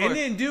lap, Motherfucker. and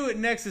then do it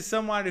next to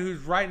somebody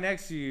who's right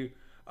next to you.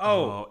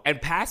 Oh,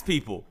 And pass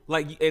people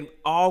and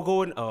all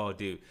going. Oh,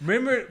 dude.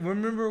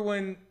 remember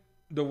when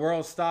the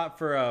world stopped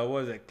for what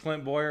was it,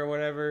 Clint Boyer or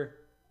whatever,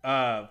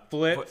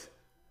 flipped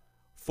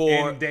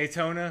For in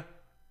Daytona?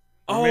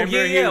 oh Remember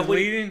yeah, he yeah, was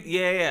leading?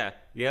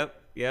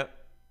 Yep.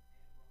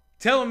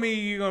 Telling me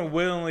you're gonna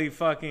willingly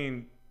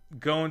fucking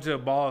go into a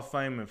ball of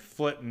flame and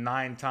flip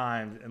 9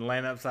 times and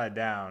land upside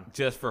down?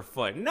 Just for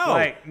fun. No,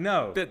 Like,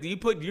 no.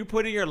 you're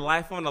putting your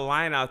life on the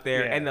line out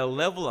there, Yeah. and the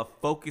level of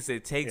focus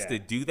it takes Yeah. to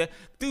do that,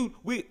 dude.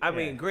 I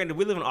mean, granted,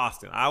 we live in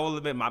Austin. I will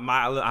admit, I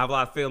have a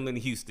lot of family in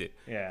Houston.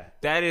 Yeah,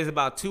 That is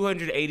about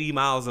 280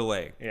 miles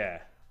away. yeah.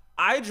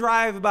 I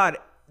drive about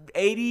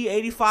 80,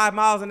 85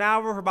 miles an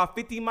hour for about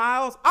 50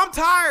 miles. I'm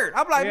tired.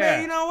 I'm like, Yeah.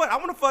 man, you know what? I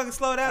want to fucking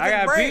slow down. I Take a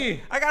gotta break.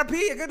 pee. I gotta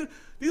pee.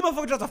 These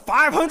motherfuckers drive to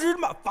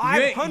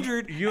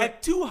 500 You-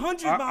 at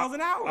 200 miles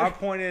an hour. Our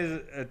point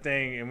is a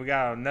thing, and we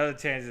got another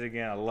tangent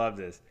again. I love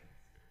this.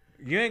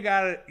 You ain't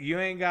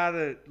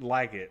gotta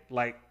like it.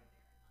 Like,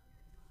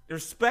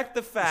 Respect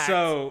the fact.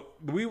 so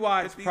we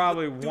watched These-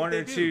 probably do what one they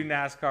or do. two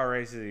NASCAR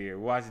races a year.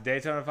 We watched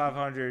Daytona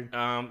 500.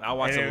 I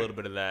watched and a then- little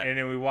bit of that. And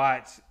then we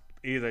watched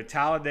either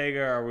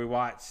Talladega or we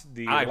watched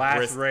the I like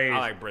last race. I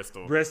like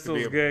Bristol.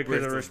 Bristol's good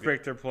because of the Bristol's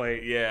good. restrictor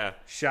plate. Yeah.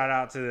 Shout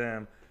out to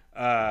them.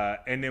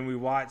 And then we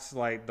watched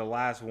like the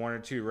last 1 or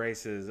 2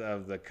 races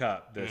of the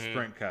Cup, the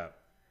Sprint Cup.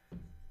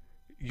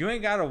 You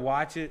ain't got to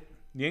watch it.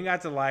 You ain't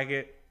got to like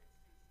it.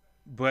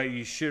 But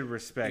you should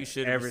respect every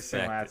single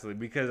respect it. athlete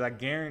because I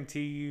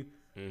guarantee you,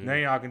 none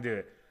of y'all can do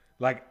it.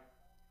 Like,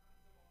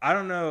 I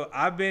don't know.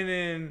 I've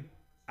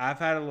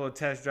had a little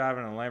test drive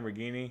in a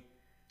Lamborghini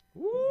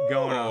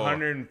going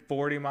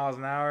 140 miles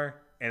an hour,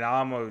 and I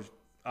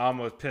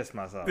almost pissed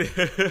myself.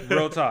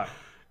 Real talk.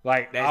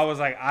 Like, I was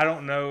like, I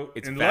don't know.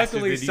 It's And faster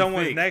luckily, than you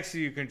someone's think. next to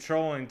you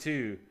controlling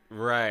too.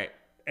 Right.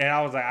 And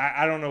I was like,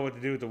 I don't know what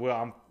to do with the wheel.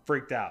 I'm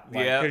freaked out.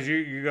 Like, Yeah. because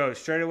you go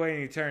straight away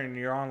and you turn and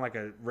you're on like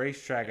a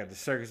racetrack at the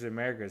Circus of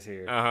Americas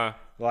here.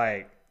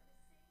 Like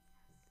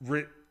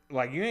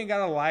you ain't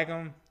gotta like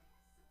them.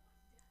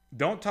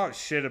 Don't talk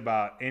shit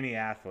about any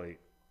athlete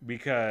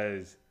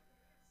because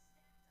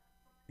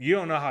you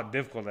don't know how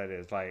difficult that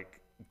is. Like,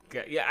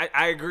 Yeah,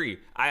 I agree.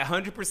 I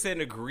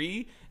 100%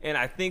 agree, and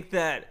I think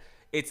that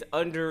it's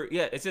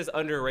just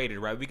underrated,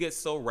 right? We get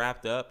so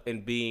wrapped up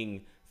in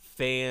being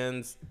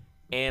fans,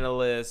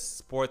 analysts,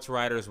 sports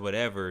writers,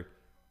 whatever.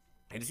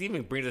 It just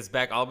even brings us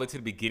back all the way to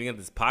the beginning of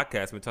this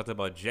podcast when we talked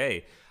about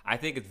Jay. I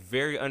think it's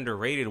very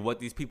underrated what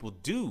these people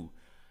do.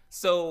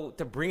 So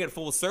to bring it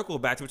full circle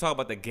back to, we talk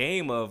about the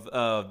game of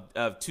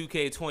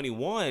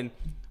 2K21,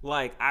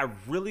 Like, I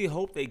really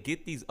hope they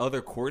get these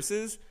other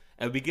courses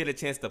and we get a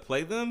chance to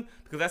play them,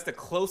 because that's the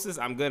closest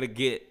I'm gonna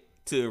get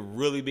to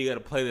really be able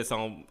to play this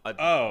on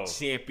a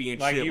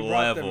championship like you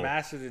brought level. the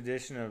Masters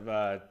edition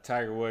of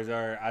Tiger Woods,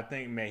 or I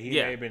think may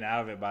have been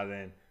out of it by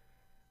then.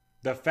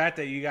 The fact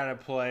that you got to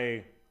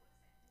play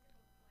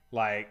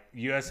like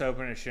U.S.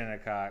 Open at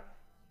Shinnecock,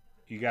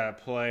 you got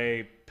to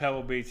play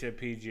Pebble Beach at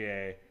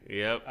PGA.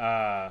 Yep.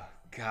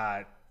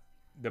 God,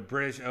 the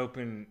British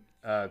Open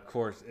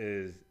course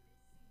is.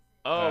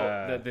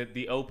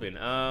 The Open.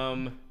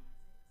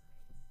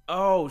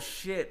 Oh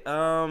shit.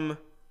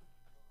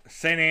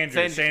 St.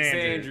 Andrews. St.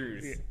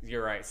 Andrews.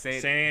 You're right.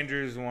 St.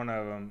 Andrews is one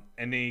of them,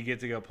 and then you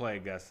get to go play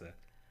Augusta.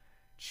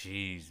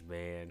 Jeez,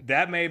 man.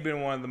 That may have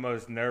been one of the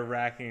most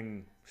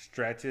nerve-wracking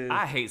stretches.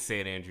 I hate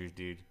St. Andrews,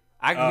 dude.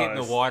 I get hit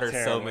in the water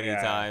so many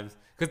times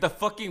because the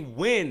fucking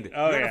wind.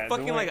 You're in a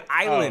fucking like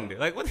island.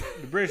 Like what?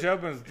 The British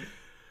Open's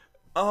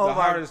the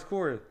hardest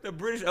course. The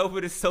British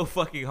Open is so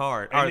fucking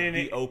hard. And or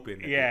the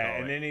Open.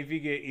 And then if you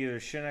get either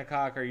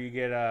Shinnecock or you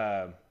get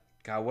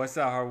God, what's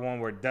that hard one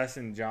where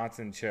Dustin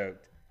Johnson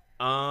choked?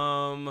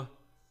 Wait,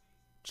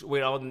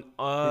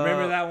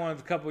 remember that one a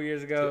couple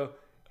years ago?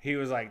 He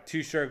was like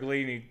 2-stroke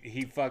lead and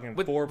he fucking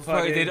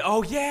 4-putted.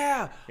 Oh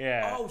yeah.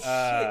 Yeah. Oh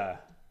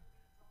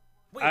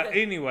shit.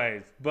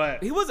 Anyways,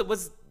 but he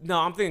no,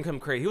 I'm thinking come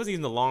crazy. He wasn't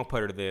using the long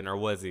putter then, or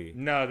was he?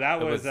 No,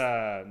 that was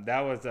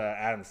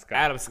Adam Scott.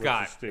 Adam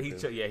Scott. He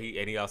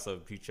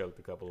choked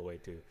a couple away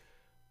too.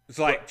 It's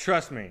like,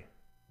 trust me.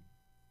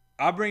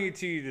 I'll bring it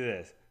to you to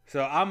this.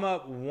 So I'm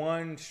up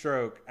 1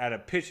 stroke at a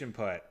pitch and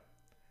putt.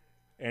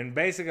 And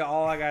basically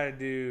all I got to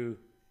do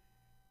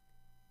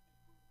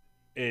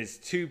is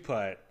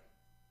 2-putt.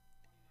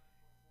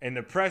 And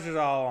the pressure's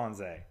all on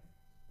Zay.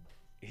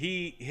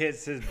 He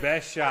hits his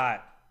best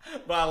shot.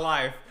 My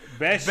life.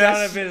 Best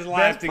shot of his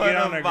life to get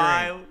on the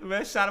green.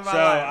 Best shot of my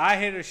life. So I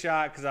hit a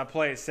shot because I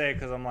play it safe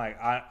because I'm like,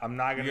 I'm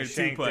not going to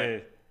shank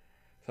this.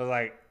 So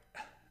like,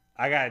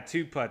 I got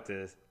to 2-putt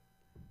this.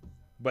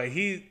 But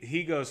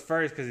he goes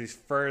first because he's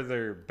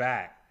further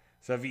back.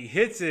 So if he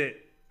hits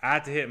it, I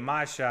have to hit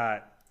my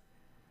shot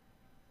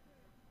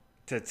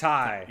to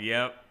tie.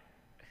 Yep.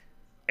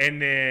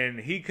 And then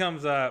he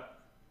comes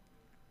up,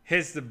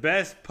 hits the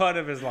best putt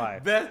of his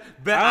life. I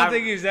don't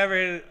think he's ever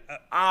hit.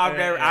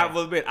 I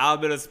will admit, I'll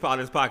admit on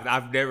this podcast,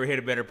 I've never hit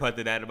a better putt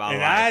than that in my life.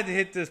 And I had to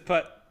hit this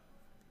putt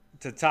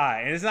to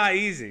tie, and it's not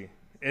easy.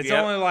 It's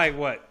only like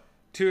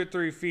 2 or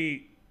 3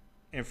 feet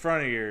in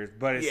front of yours,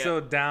 but it's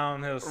still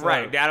downhill slope.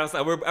 Right, downhill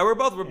slope. We're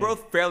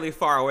both fairly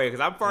far away because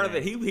I'm farther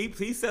than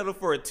he settled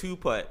for a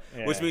 2-putt,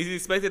 which means he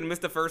expected to miss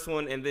the first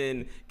one and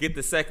then get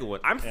the second one.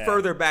 I'm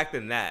further back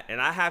than that,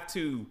 and I have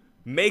to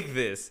make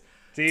this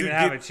to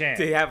have a chance.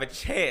 To have a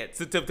chance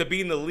to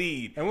be in the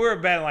lead. And we were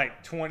betting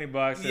like $20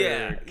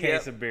 or a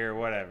case of beer,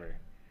 whatever.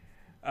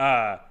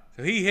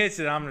 So he hits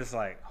it. I'm just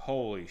like,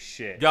 holy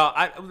shit, y'all.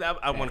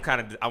 I want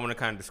to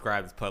kind of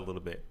describe this putt a little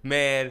bit.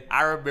 Man,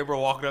 I remember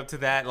walking up to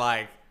that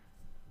like.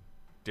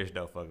 There's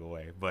no fucking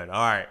way. But all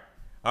right.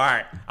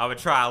 I'm gonna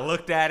try. I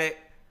looked at it,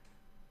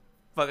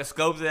 fucking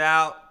scoped it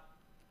out.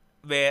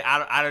 Man,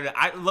 I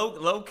don't know.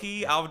 Low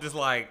key, I was just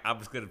like, I'm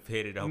just gonna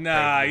hit it.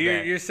 Nah,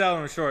 you're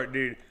selling him short,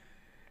 dude.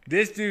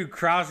 This dude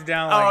crouched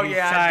down like he's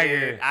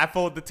Tiger. I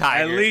pulled the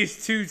Tiger at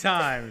least 2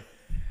 times.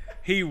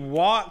 He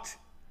walked.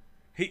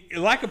 He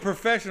like a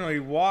professional. He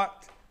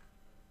walked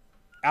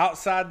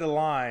outside the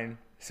line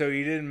so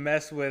he didn't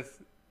mess with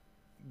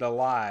the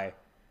lie.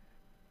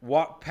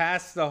 Walked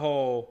past the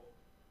hole.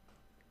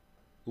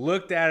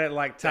 Looked at it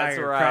like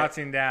Tiger,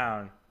 crouching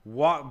down.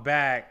 Walked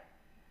back.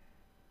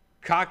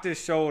 Cocked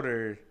his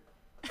shoulder.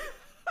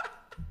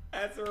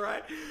 That's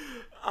right.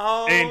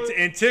 Oh.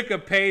 And took a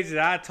page that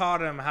I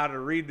taught him how to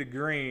read the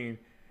green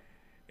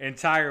in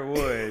Tiger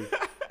Woods.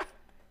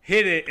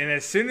 Hit it, and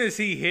as soon as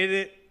he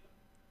hit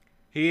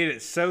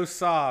it so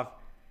soft,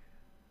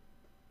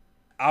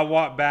 I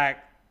walked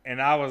back,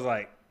 and I was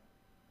like,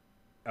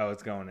 oh,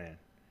 it's going in.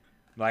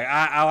 Like,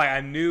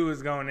 I knew it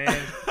was going in.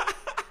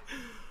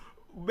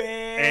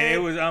 Man, and it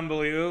was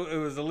unbelievable. It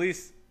was at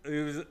least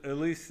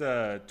 12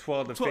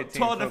 to 15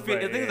 12 to 15.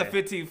 I think it's a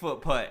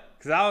 15-foot putt.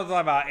 Because I was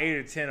like about 8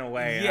 or 10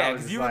 away. Yeah,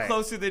 because you were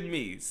closer than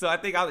me. So I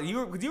think you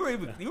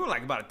were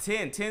like about a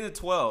 10 to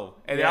 12,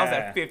 and then I was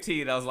at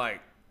 15. I was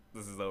like,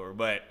 this is over.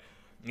 But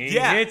he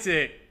hits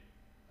it,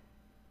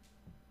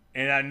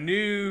 and I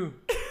knew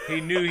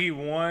he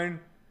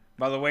won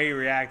by the way he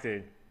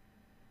reacted.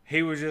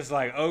 He was just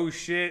like, oh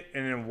shit,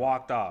 and then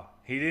walked off.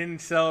 He didn't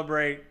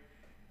celebrate.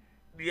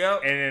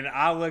 Yep. And then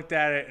I looked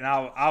at it, and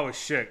I was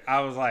shook. I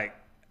was like,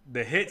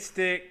 the hit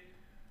stick,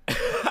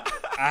 I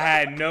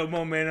had no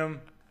momentum.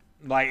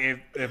 Like,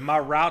 if my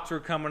routes were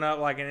coming up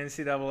like an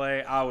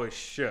NCAA, I was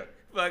shook.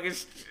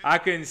 I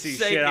couldn't see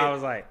shit. I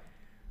was like,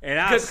 and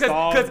I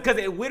stalled. Because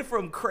it went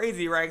from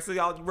crazy, right? So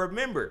y'all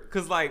remember.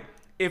 Because, like,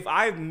 if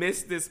I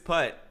miss this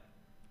putt,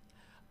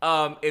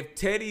 if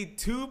Teddy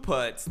 2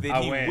 putts,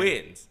 then he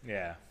wins.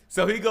 Yeah.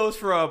 So he goes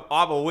from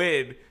I'm a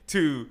win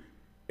to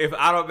if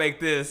I don't make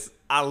this,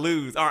 I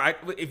lose. All right,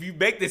 if you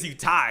make this, you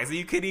tie, so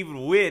you couldn't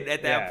even win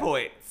at that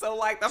point. So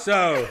like,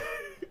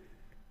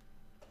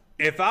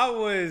 if I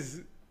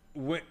was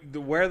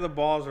where the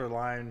balls were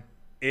lying,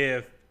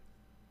 if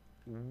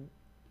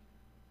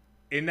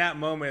in that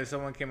moment if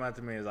someone came out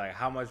to me and was like,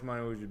 how much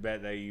money would you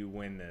bet that you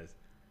win this?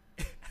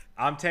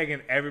 I'm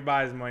taking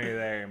everybody's money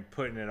there and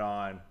putting it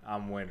on.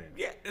 I'm winning.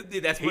 Yeah,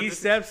 that's what he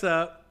steps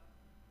up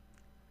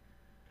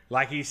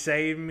like he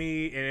saved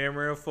me in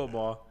Amarillo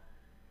football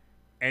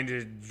and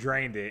just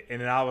drained it.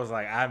 And then I was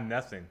like, I have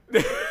nothing.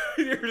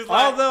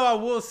 Although I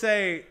will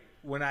say,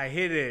 when I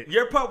hit it,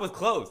 your putt was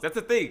close. That's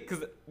the thing,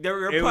 because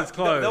it was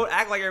close. Don't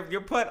act like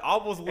your putt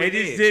almost went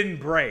in. It just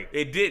didn't break.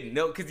 It didn't.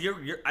 No, because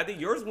I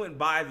think yours went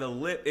by the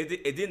lip.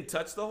 It didn't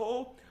touch the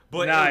hole.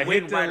 But it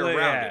went right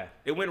around it.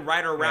 It went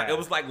right around. It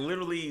was like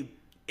literally,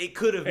 it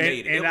could have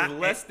made it. It was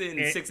less than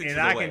 6 inches away. And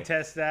I can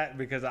test that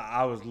because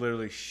I was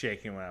literally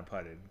shaking when I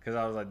putted. Because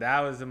I was like,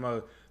 that was the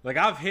most. Like,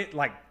 I've hit,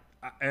 like,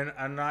 and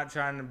I'm not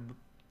trying to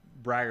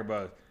brag or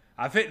boast.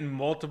 I've hit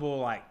multiple,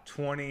 like,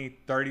 20,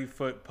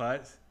 30-foot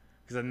putts.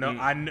 Because I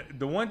know,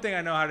 the one thing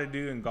I know how to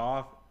do in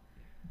golf,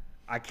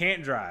 I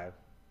can't drive.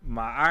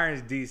 My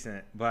iron's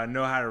decent, but I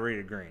know how to read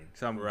a green.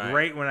 So I'm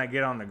great when I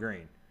get on the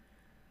green.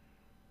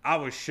 I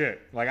was shook.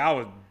 Like, I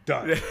was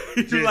done.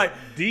 You're like,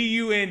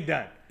 D-U-N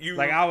done.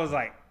 I was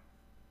like,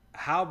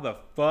 how the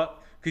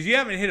fuck? Because you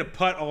haven't hit a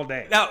putt all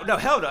day. No,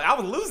 hell no. I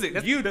was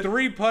losing. You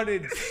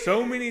three-putted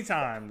so many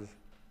times.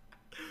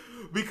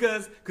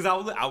 Because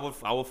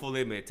I will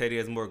fully admit, Teddy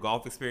has more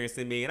golf experience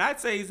than me, and I'd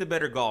say he's a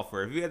better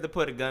golfer. If you had to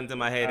put a gun to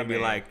my head and be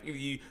like,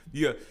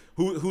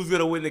 who's going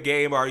to win the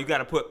game, or you got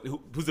to put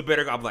who's a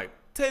better golfer, I'm like,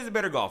 Teddy's a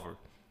better golfer.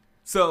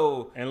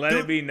 So, and let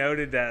it be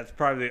noted that's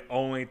probably the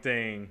only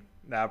thing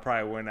that I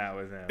probably win at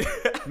with him.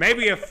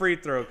 Maybe a free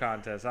throw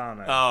contest. I don't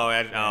know.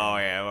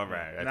 Yeah, all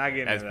right. Not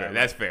getting that's into fair.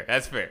 that.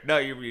 That's fair. No,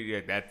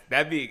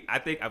 that'd be. I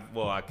think.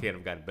 I can't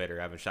have gotten better.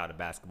 I haven't shot a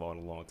basketball in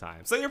a long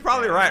time. So you're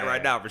probably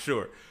right now for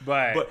sure.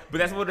 But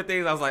that's one of the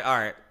things I was like, all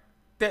right,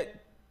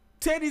 that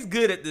Teddy's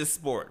good at this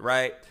sport,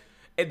 right?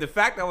 And the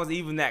fact I was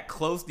even that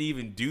close to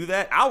even do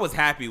that, I was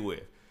happy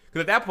with.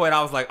 Because at that point,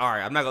 I was like, all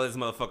right, I'm not going to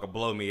let this motherfucker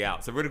blow me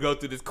out. So we're going to go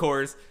through this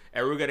course,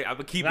 and I'm going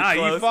to keep it close.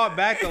 You fought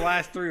back the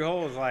last 3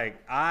 holes.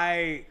 Like,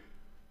 I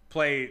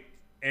played,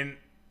 and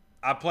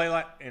I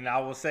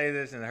will say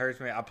this, and it hurts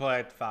me, I play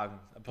like the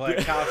Falcons. I play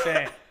like Kyle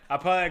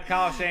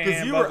Shanahan.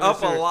 Because you were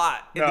up a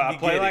lot in the beginning. I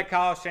played like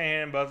Kyle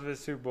Shanahan, both of his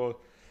Super Bowls.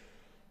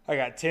 I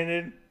got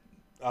tinted.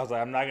 I was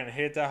like, I'm not going to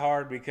hit it that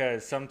hard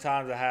because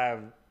sometimes I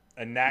have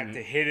a knack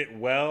to hit it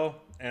well.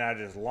 And I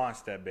just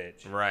launched that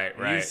bitch. Right.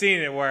 You've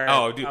seen it where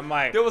dude, I'm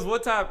like... There was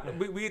one time,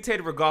 we had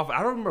Tatum for golf. I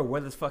don't remember where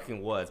this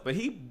fucking was. But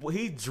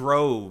he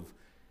drove.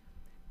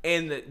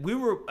 And I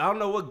don't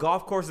know what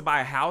golf course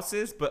by house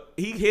is, but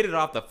he hit it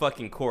off the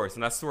fucking course.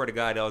 And I swear to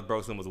God, that was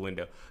broke someone's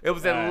window. It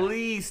was at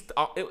least...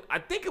 I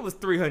think it was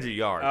 300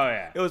 yards. Oh,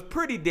 yeah. It was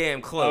pretty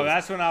damn close. Oh,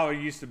 that's when I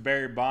used to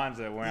Barry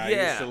Bonds at, when I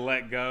used to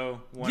let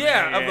go. Of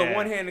the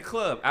one-handed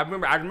club. I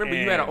remember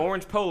you had an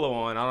orange polo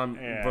on.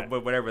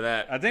 But whatever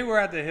that. I think we're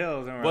at the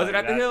Hills. Was it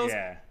at the Hills?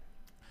 Yeah.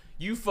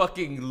 You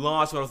fucking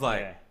launched. I was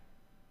like,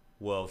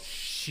 well,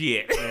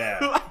 shit.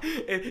 Yeah.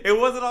 it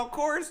wasn't on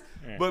course,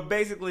 but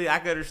basically I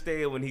could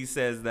understand when he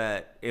says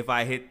that if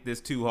I hit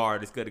this too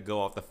hard, it's going to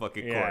go off the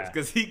fucking course.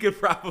 Because he could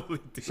probably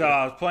do So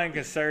I was playing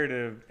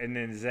conservative, and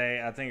then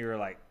Zay, I think you were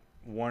like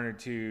 1 or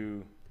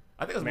 2,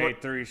 I think it was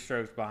made 3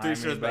 strokes behind me.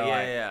 3 strokes,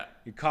 yeah.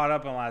 You caught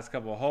up in the last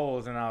couple of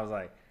holes, and I was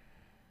like,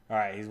 all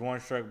right, he's 1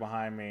 stroke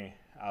behind me.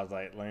 I was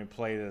like, let me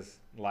play this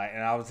light.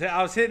 And I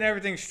was hitting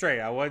everything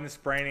straight. I wasn't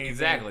spraying anything.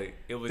 Exactly.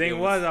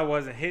 I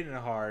wasn't hitting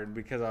it hard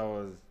because I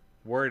was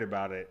worried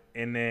about it.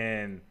 And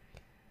then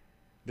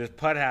this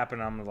putt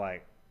happened. I'm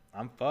like,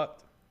 I'm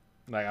fucked.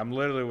 Like, I'm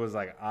literally was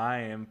like, I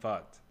am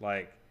fucked.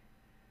 Like,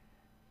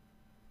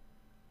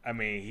 I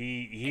mean,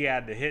 he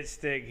had the hit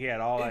stick. He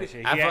had all that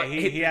shit.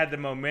 He had the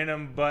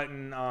momentum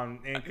button on.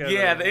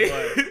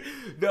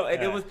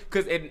 It was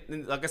because,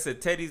 like I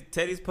said,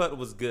 Teddy's putt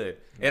was good,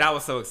 and I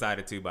was so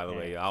excited too. By the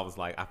way, I was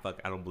like,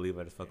 I don't believe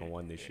I just fucking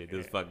won this shit. It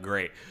was fucking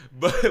great.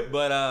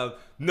 But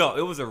no,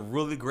 it was a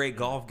really great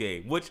golf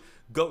game, which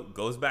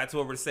goes back to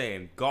what we're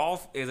saying.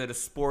 Golf is a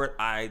sport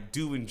I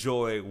do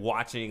enjoy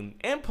watching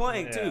and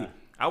playing too.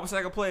 I wish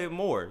I could play it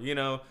more.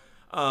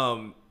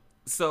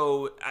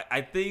 So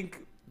I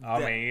think.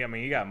 I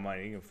mean, you got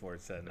money. You can afford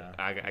a set now.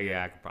 I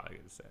could probably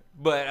get a set.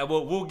 But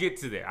we'll get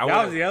to there.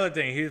 That was the other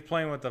thing. He was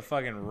playing with the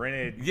fucking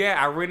rented.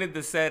 Yeah, I rented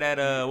the set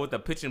at with the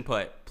pitch and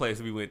putt place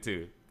we went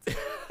to.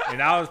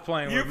 And I was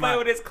playing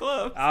with his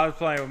clubs. I was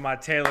playing with my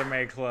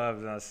TaylorMade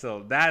clubs,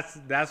 and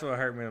that's what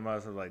hurt me the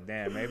most. I was like,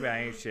 damn, maybe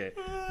I ain't shit.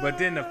 But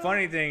then the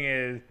funny thing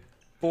is,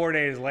 4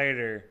 days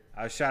later,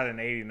 I shot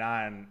an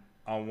 89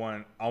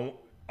 on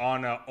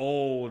an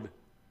old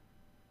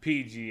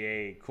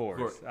PGA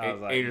course. I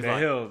was like, the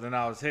Hills, and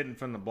I was hitting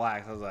from the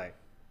blacks. I was like,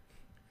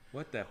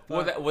 what the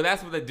fuck? Well,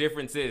 that's what the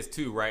difference is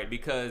too, right?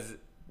 Because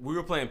we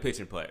were playing pitch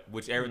and putt,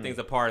 which everything's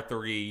a par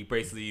 3. You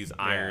basically use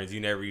irons. You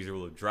never use a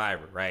real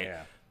driver, right?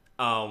 Yeah.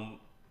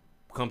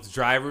 Comes to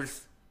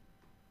drivers,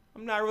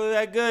 I'm not really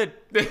that good.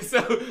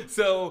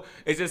 so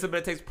it's just something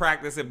that takes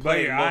practice and But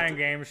playing. your iron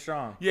game is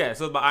strong. Yeah,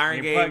 so my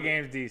iron game. Your putt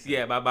game's decent.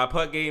 Yeah, my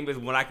putt game is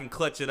when I can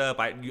clutch it up.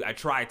 I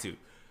try to,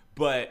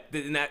 but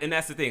and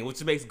that's the thing,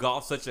 which makes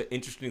golf such an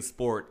interesting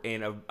sport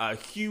and a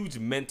huge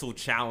mental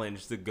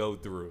challenge to go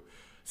through.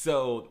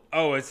 So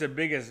it's the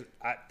biggest.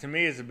 To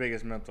me, it's the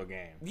biggest mental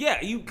game. yeah,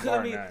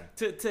 I mean, none.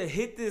 to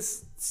hit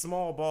this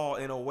small ball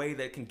in a way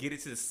that can get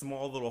it to this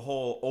small little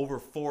hole over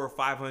 400 or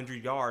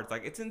 500 yards,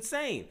 like it's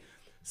insane.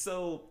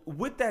 So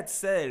with that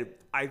said,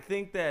 I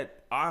think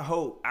that I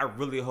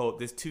really hope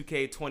this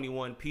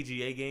 2K21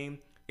 PGA game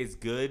is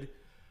good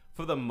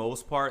for the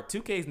most part.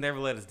 2K's never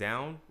let us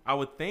down, I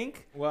would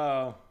think.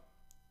 Well,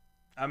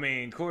 I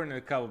mean, according to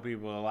a couple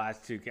people, the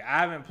last 2K, I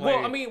haven't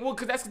played. Well,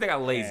 because that's because they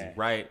got lazy,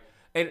 right?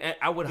 And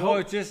I would hope. Well,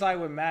 it's just like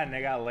with Madden,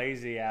 they got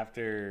lazy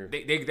after.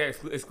 They're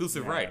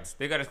exclusive rights.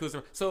 They got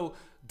exclusive. So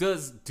do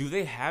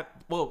they have?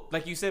 Well,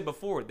 like you said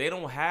before, they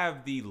don't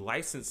have the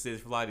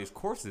licenses for a lot of these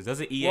courses.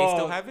 Doesn't EA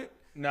still have it?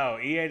 No,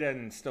 EA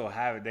doesn't still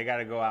have it. They got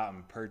to go out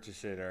and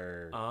purchase it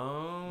or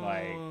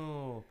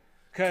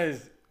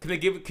because. Could they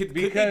give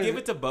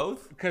it to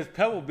both? Because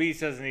Pebble Beach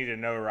doesn't need a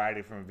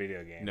notoriety from a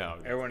video game. No,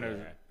 everyone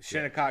knows.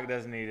 Shinnecock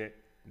doesn't need it.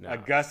 No,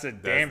 Augusta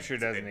damn sure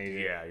doesn't need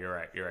it. Yeah,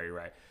 you're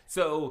right.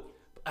 So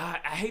I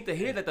hate to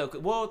hear that though.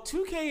 Well,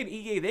 2K and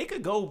EA, they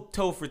could go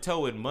toe for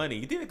toe in money.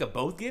 You think they could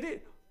both get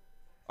it?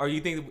 Or you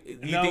think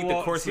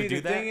the course would do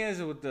that? The thing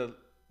is with the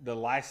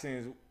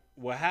licensing,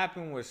 what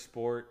happened with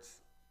sports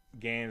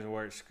games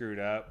where it screwed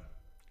up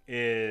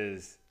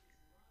is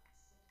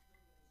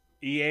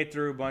EA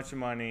threw a bunch of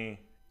money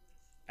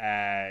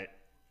at.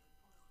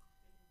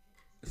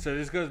 So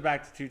this goes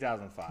back to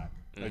 2005,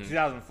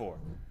 2004.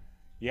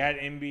 You had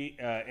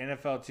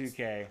NFL 2K,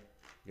 yep.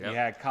 You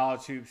had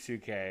College Hoops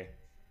 2K,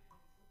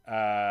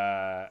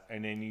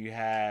 and then you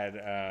had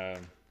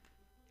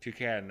 2K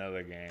had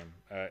another game,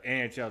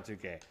 NHL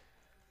 2K.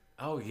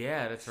 Oh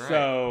yeah, that's right.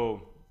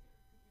 So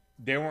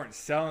they weren't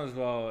selling as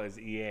well as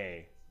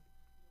EA.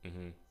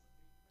 Mm-hmm.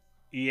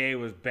 EA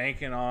was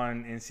banking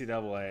on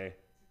NCAA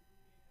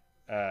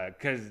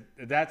because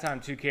at that time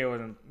 2K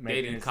wasn't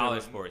making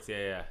college sports.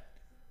 Yeah.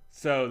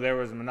 So there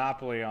was a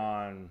monopoly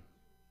on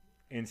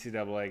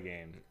NCAA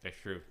games. That's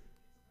true.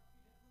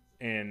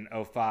 In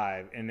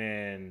 2005, and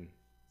then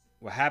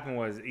what happened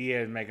was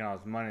EA was making all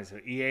this money, so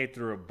EA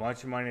threw a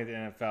bunch of money at the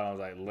NFL. I was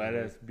like, let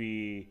us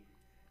be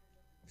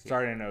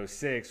starting in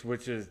 2006,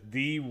 which is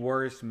the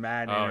worst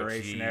Madden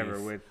iteration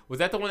ever. Was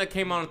that the one that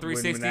came on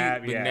 360?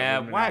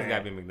 McNabb. Why he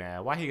gotta be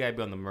McNabb? Why he gotta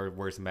be on the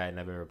worst Madden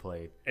I've ever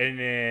played? And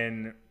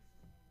then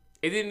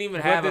it didn't even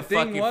have a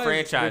fucking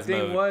franchise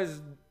mode. The thing was,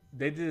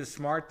 they did a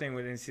smart thing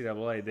with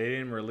NCAA. They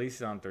didn't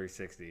release it on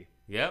 360.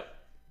 Yep.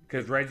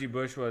 Because Reggie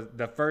Bush was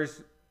the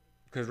first.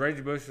 Because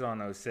Reggie Bush was on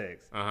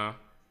 2006. And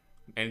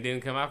it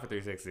didn't come out for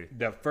 360.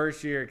 The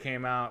first year it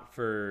came out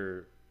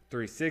for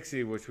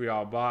 360, which we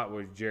all bought,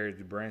 was Jared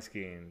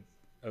Zabrinsky in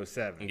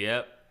 2007.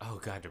 Yep. Oh,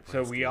 God, Zabrinsky.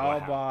 So we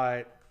all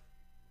bought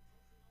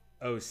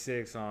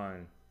 2006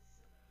 on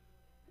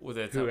was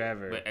it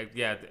whoever.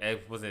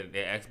 Was it the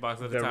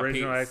Xbox at the time? The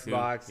original PS2?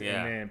 Xbox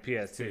and then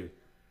PS2.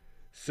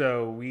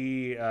 So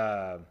we...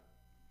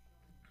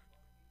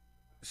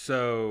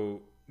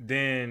 so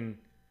then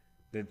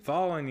the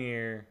following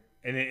year...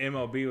 And then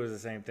MLB was the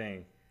same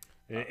thing.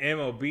 And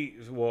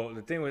MLB, well,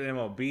 the thing with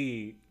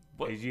MLB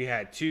is you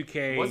had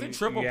 2K. Wasn't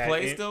Triple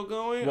Play still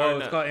going? Well,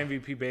 it's called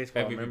MVP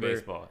Baseball. MVP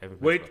Baseball.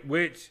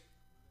 Which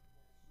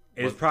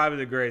is probably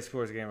the greatest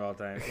sports game of all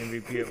time.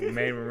 MVP with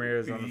Manny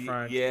Ramirez on the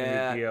front.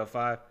 Yeah. MVP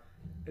 05.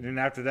 And then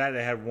after that,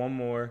 they had one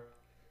more.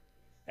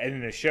 And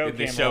then the show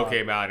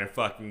came out and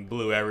fucking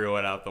blew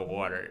everyone out the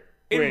water.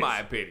 In my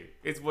opinion,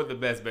 it's one of the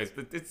best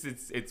baseball. It's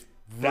really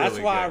that's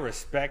why good. I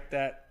respect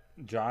that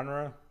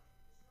genre.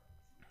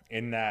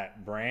 In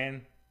that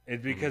brand,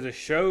 is because the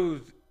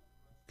show's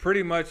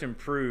pretty much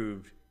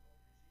improved.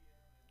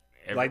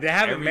 They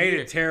haven't made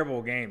a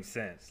terrible game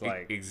since.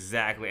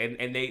 Exactly,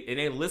 and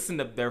they listen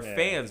to their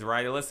fans,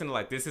 right? They listen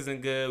to this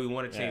isn't good. We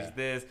want to change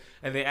this,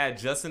 and they add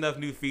just enough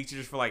new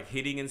features for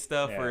hitting and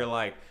stuff.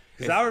 Where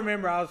because I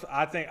remember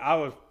I think I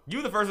was you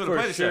were the first one to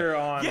play the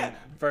show.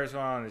 First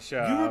one on the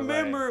show. You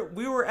remember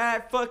we were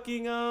at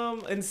fucking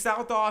in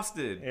South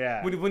Austin.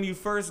 Yeah. When you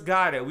first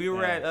got it, we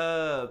were at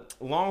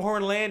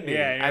Longhorn Landing.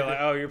 Yeah, and you're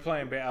like, you're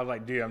playing. I was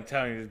like, dude, I'm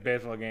telling you, this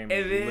baseball game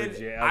is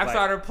legit. I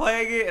started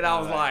playing it, and I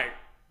was like,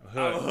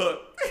 I'm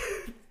hooked.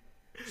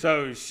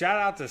 So shout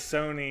out to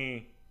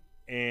Sony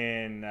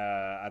in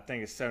I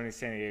think it's Sony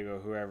San Diego,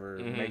 whoever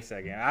makes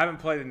that game. I haven't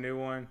played the new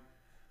one.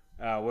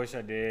 Wish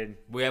I did.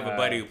 We have a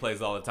buddy who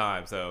plays all the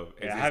time, so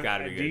it's got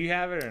to be good. Do you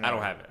have it or no? I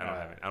don't have it.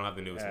 I don't have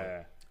the newest one.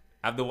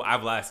 I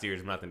have last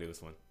year's, but not the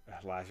newest one.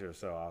 Last year was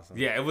so awesome.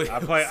 Yeah, it was.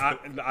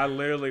 I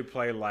literally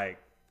play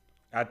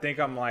I think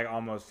I'm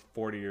almost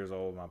 40 years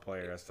old. My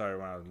player. I started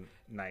when I was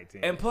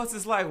 19. And plus,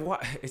 it's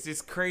what? It's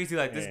just crazy.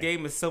 This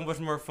game is so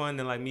much more fun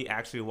than me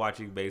actually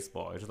watching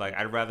baseball. It's just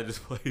I'd rather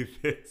just play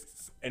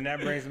this. And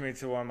that brings me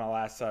to one of my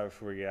last thoughts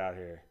before we get out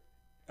here.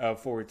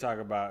 Before we talk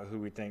about who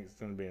we think is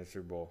going to be in the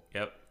Super Bowl.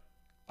 Yep.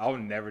 I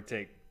would never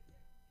take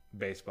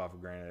baseball for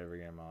granted every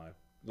game of my life.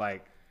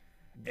 Like,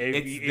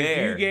 if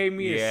you gave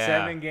me a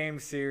 7-game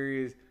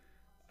series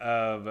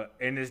of,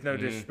 and there's no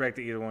disrespect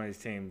to either one of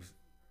these teams,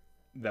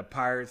 the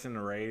Pirates and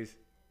the Rays,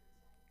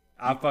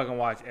 I'll fucking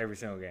watch every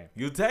single game.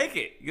 You'll take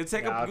it. You'll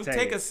take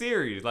a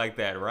series like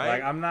that,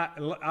 right?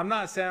 Like, I'm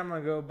not saying I'm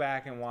gonna go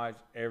back and watch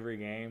every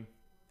game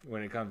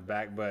when it comes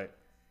back, but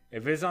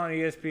if it's on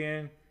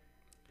ESPN,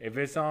 if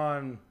it's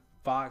on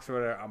Fox or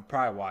whatever, I'm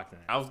probably watching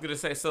it. I was gonna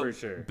say, so for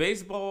sure.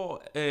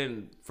 Baseball,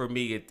 and for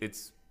me,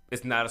 it's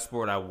not a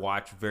sport I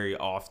watch very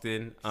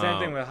often. Same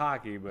thing with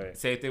hockey, but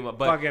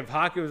But if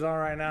hockey was on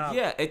right now,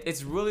 yeah,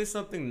 it's really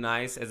something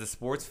nice as a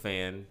sports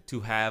fan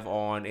to have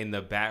on in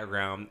the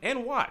background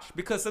and watch,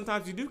 because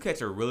sometimes you do catch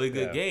a really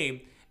good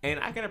game, and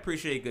I can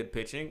appreciate good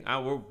pitching.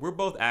 We're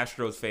both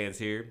Astros fans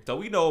here, so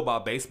we know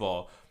about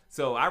baseball.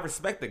 So I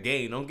respect the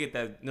game. Don't get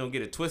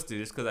it twisted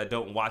just because I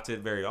don't watch it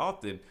very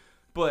often.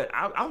 But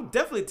I'll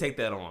definitely take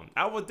that on.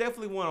 I would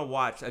definitely want to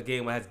watch a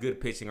game that has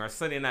good pitching or a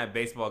Sunday night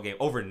baseball game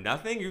over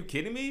nothing. Are you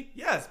kidding me?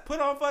 Yes, put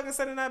on fucking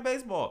Sunday night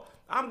baseball.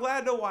 I'm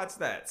glad to watch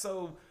that.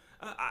 So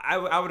I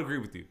would agree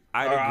with you.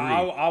 I'd agree.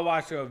 I'll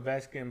watch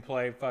Ovechkin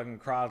play fucking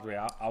Crosby.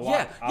 I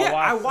watch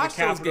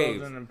those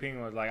games and the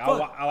Penguins.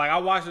 I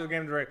watch those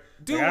games.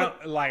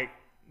 Right.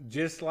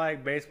 Just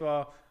like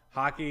baseball,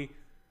 hockey.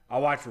 I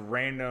watch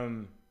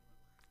random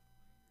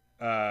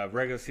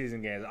regular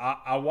season games.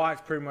 I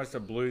watch pretty much the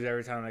Blues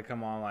every time they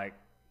come on, like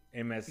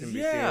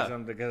MSNBC or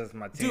something, because it's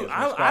my team. Dude,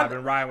 I've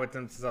been riding with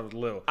them since I was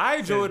little. I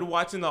enjoyed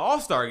watching the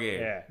All-Star game.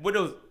 Yeah. When it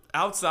was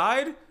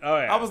outside,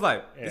 I was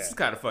like, this is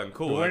kind of fucking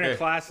cool. The Winter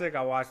Classic,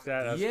 I watched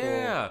that. That's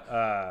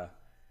cool.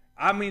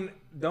 I mean,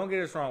 don't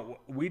get us wrong.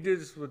 We do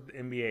this with the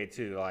NBA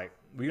too. Like,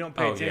 we don't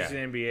pay attention to the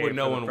NBA. Well,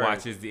 no one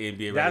watches the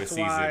NBA regular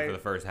season for the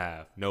first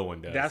half. No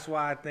one does. That's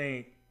why I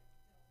think,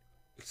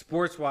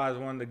 sports-wise,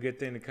 one of the good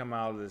things to come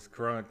out of this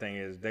Corona thing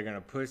is they're going to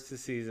push the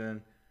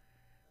season.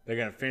 They're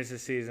going to finish the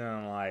season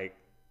in, like,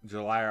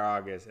 July or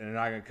August, and they're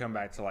not going to come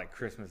back to, like,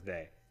 Christmas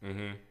Day.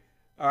 Mm-hmm.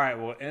 All right,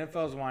 well,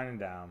 NFL's winding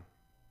down.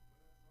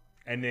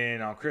 And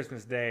then on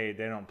Christmas Day,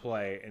 they don't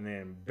play. And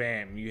then,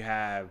 bam, you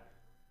have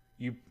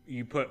you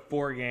put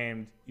 4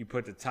 games. You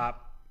put the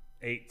top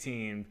 8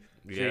 teams.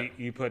 Yeah. So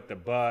you put the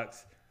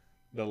Bucks,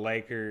 the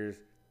Lakers,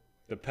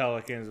 the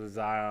Pelicans with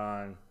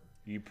Zion.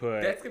 You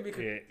put that's gonna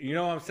be you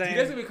know what I'm saying? Dude,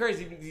 that's gonna be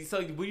crazy.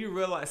 So will you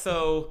realize?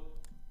 So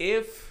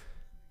if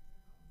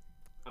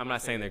I'm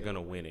not saying they're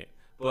gonna win it,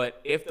 but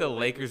if the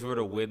Lakers were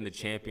to win the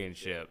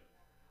championship,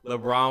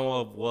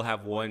 LeBron will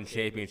have won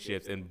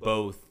championships in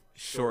both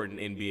shortened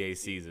NBA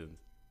seasons.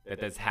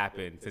 That's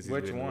happened since he's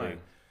been in the league.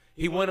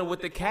 He won it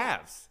with the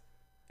Cavs.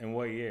 In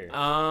what year?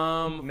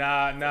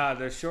 Nah.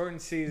 The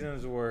shortened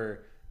seasons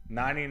were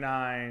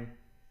 99.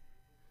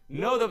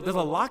 No, there's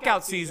a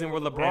lockout season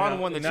where LeBron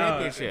won the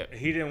championship.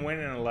 He didn't win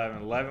in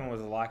 11. 11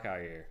 was a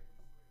lockout year.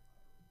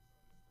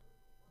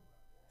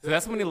 So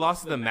that's when he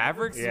lost to the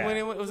Mavericks when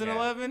it was in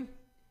 11?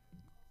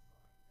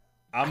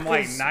 I'm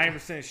like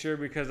 90% sure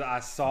because I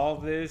saw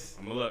this.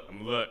 I'm gonna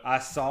look. I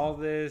saw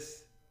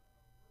this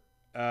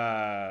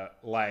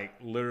like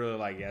literally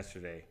like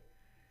yesterday.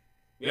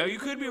 Yeah, you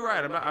could be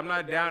right. I'm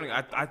not doubting.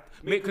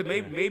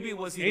 Maybe it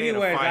was he made a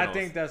Anyways, finals. I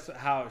think that's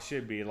how it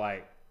should be.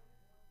 Like,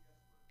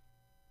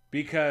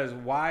 because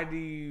why do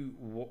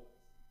you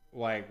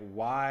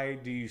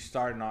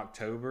start in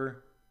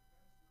October,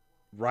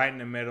 right in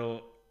the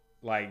middle?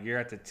 Like, you're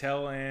at the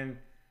tail end.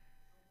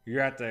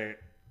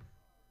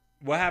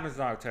 What happens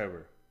in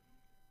October?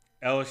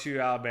 LSU,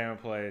 Alabama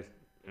plays.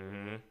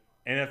 Mm-hmm.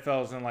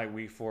 NFL's in like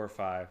week 4 or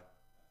 5.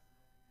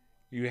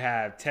 You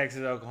have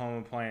Texas,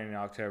 Oklahoma playing in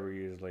October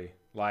usually.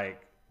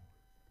 Like,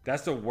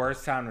 that's the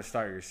worst time to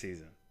start your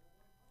season.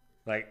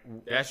 Like,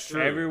 that's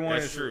true.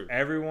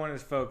 Everyone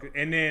is focused.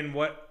 And then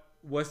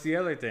what's the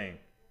other thing?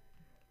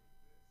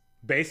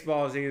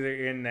 Baseball is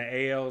either in the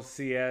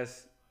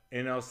ALCS,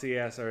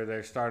 NLCS, or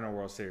they're starting a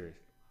World Series.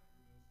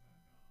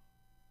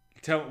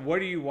 What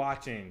are you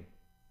watching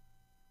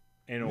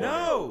in order?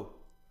 No.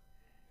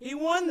 He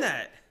won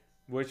that.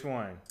 Which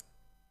one?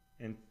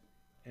 In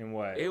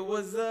what? It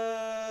was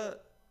was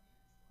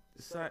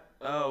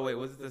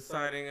it the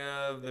signing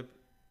of the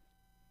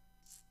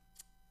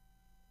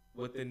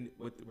with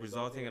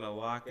resulting in a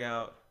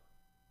lockout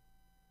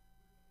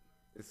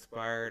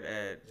expired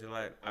at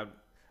July.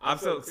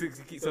 So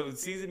the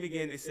season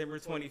began December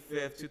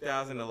 25th,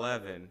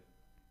 2011,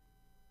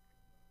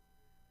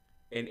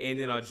 and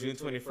ended on June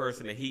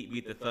 21st, and the Heat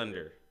beat the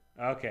Thunder.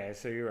 Okay,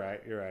 so you're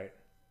right.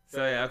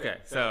 So yeah, okay.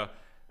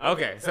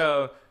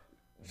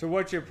 So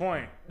what's your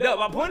point? No,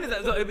 my point is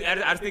that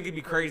I just think it'd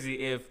be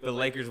crazy if the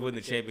Lakers win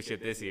the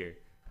championship this year.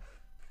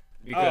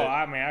 Because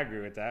I agree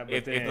with that. But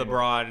if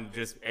LeBron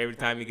just every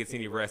time he gets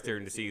any rest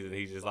during the season,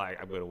 he's just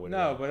like, I'm gonna win.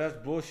 No, but that's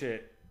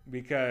bullshit.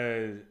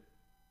 Because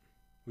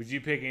would you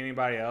pick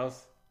anybody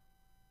else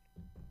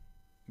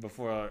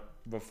before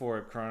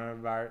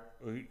coronavirus?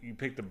 You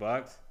pick the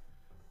Bucks.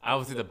 I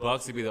would say the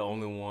Bucks would be the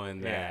only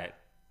one that.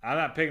 I'm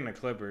not picking the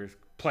Clippers.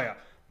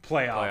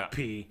 Playoff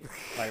P.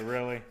 Like,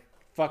 really?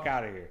 Fuck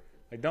out of here.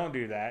 Like, don't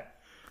do that.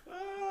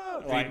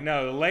 no. Like,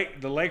 no,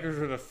 the Lakers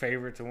were the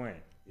favorite to win.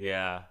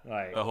 Yeah,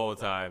 Like the whole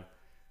time.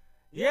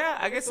 Yeah,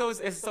 I guess so.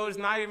 It's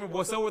not even.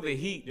 Well, so were the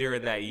Heat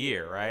during that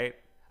year, right?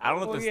 I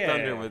don't know if the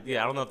Thunder was.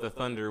 Yeah, I don't know if the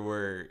Thunder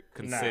were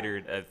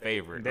considered a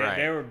favorite.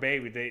 They were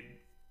baby.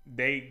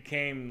 They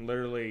came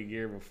literally a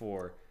year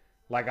before.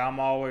 Like, I'm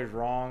always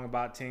wrong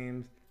about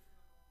teams.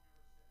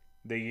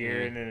 The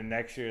year and then the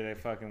next year they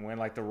fucking win.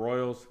 Like the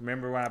Royals.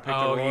 Remember when I picked the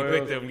Royals? Oh, you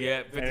picked them,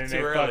 yeah. Picked and then too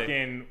they early.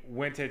 fucking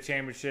went to a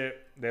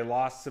championship. They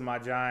lost to my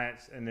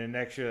Giants, and then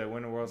next year they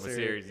win the World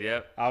Series.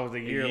 Yep. I was a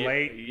year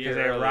late because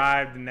they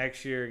arrived the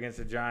next year against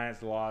the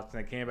Giants, lost,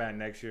 and they came back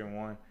next year and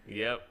won.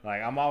 Yep.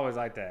 Like, I'm always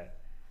like that.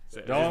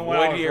 So The only one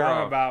I was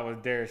wrong about was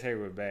Darius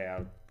Haywood Bay. I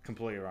was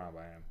completely wrong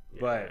about him. Yeah,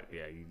 But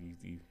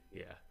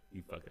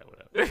you fucked that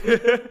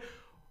one up.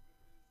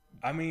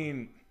 I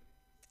mean,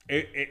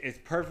 it's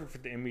perfect for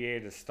the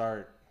NBA to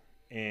start.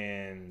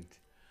 And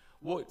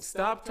well,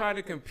 stop trying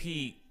to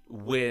compete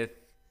with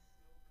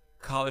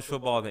college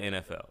football and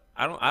the NFL.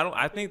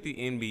 I think the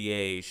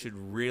NBA should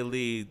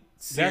really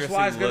seriously that's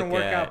why it's going to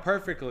work at, out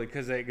perfectly,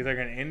 because they're going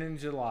to end in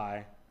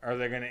July, or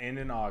they're going to end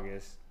in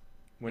August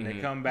when they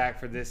come back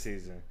for this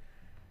season.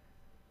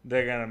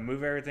 They're going to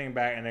move everything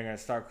back, and they're going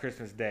to start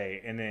Christmas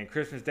Day. And then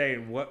Christmas Day,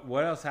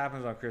 what else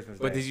happens on Christmas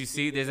Day? But did you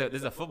see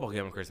there's a football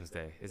game on Christmas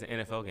Day? It's an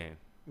NFL game.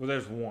 Well,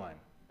 there's one.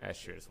 That's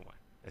true. It's one.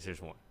 That's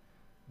just one.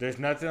 There's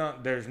nothing.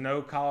 There's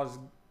no college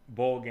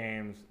bowl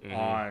games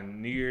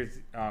on New Year's,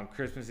 on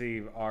Christmas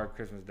Eve or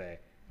Christmas Day,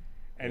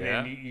 and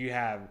then you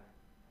have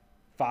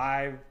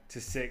 5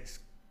 to 6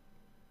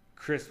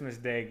 Christmas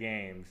Day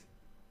games,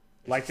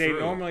 like they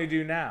normally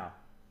do now.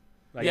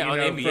 Like, on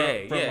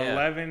NBA, from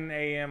 11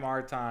 a.m.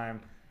 our time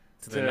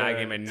to the night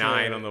game at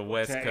 9 on the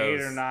West Coast,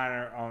 8 or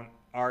 9 on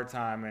our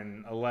time,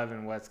 and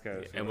 11 West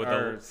Coast, and with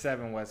or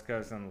 7 West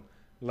Coast and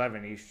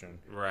 11 Eastern.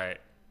 Right.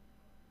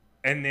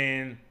 And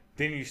then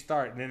you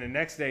start. Then the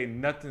next day,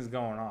 nothing's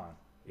going on.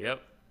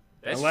 Yep.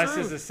 That's Unless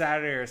true. it's a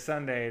Saturday or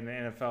Sunday and the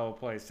NFL will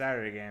play a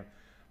Saturday game.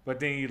 But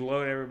then you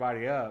load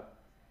everybody up.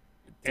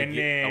 And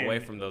then away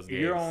from those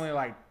games. You're only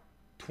like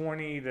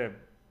 20 to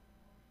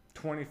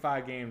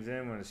 25 games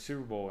in when the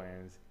Super Bowl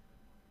ends.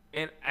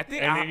 And I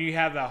think then you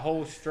have that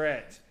whole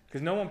stretch.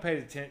 Because no one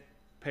pays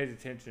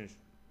attention to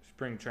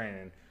spring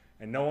training.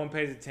 And no one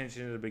pays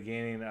attention to the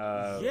beginning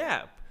of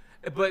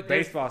but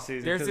baseball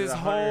season. There's this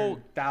whole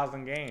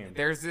 100,000 games.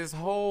 There's this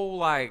whole,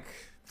 like,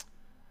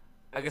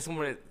 I guess I'm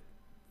going to,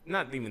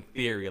 not even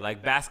theory,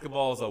 like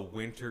basketball is a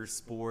winter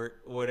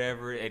sport or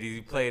whatever, and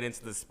you play it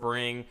into the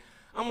spring.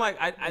 I'm like,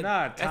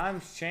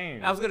 times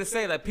change. I was going to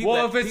say, like, people.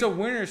 Well, if it's a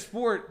winter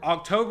sport,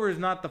 October is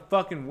not the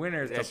fucking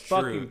winter, it's the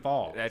fucking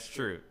fall. That's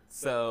true.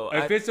 So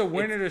if it's a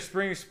winter to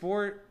spring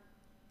sport,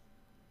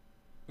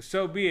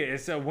 so be it.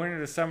 It's a winter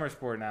to summer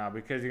sport now,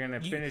 because you're going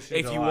to finish in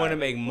If July. you want to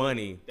make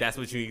money, that's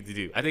what you need to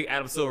do. I think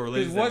Adam Silver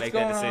lives to make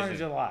that decision. What's going on in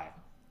July?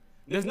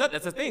 There's nothing.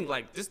 That's the thing.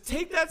 Like, just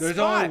take that There's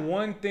spot. only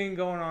one thing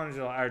going on in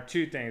July, or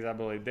two things, I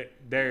believe.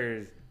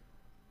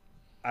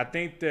 I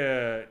think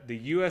the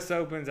U.S.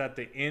 Opens at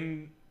the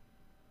end.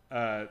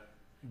 The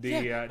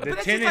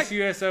tennis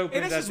U.S.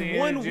 Opens at the end.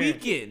 One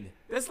weekend.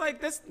 That's.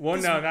 Well,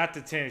 no, not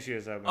the tennis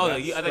U.S. Open. Oh,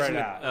 that's spread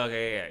out.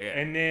 Okay,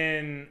 yeah. And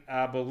then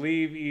I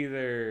believe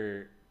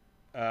either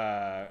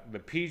the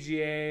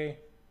PGA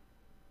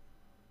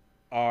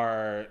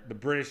or the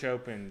British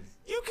Open.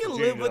 You can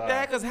live with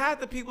that, because half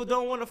the people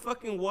don't want to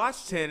fucking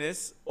watch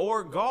tennis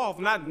or golf.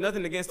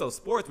 Nothing against those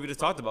sports. We just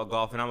talked about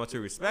golf and how much we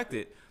respect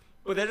it.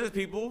 But there's just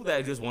people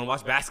that just want to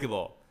watch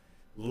basketball.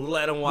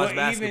 Let them watch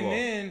basketball.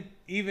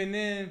 Even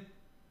then,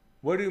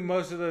 what do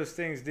most of those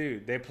things do?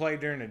 They play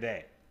during the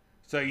day.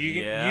 So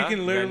you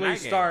can literally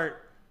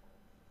start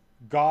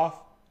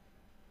golf,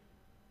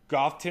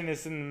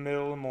 tennis in the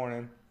middle of the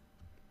morning,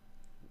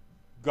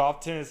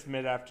 golf, tennis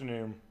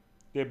mid-afternoon.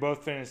 They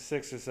both finish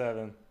 6 or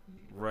 7.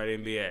 Right,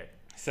 NBA.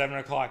 7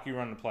 o'clock, you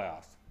run the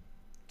playoffs.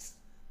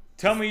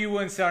 Tell me you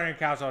wouldn't sit on your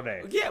couch all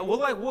day. Yeah, well,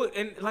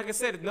 like I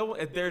said,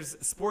 if there's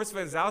sports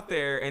fans out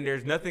there and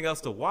there's nothing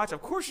else to watch,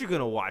 of course you're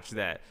gonna watch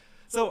that.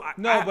 So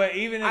but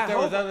even if there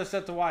was other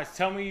stuff to watch,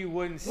 tell me you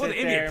wouldn't sit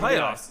there. The NBA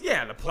playoffs.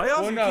 The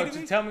playoffs. Well, no,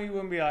 tell me you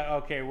wouldn't be like,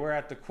 okay, we're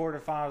at the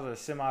quarterfinals or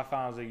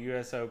semifinals of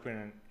U.S.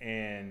 Open,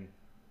 and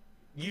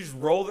you just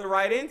rolled it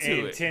right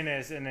into it.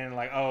 Tennis, and then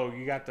like, oh,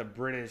 you got the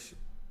British.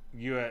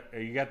 You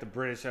got the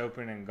British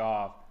Open in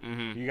golf.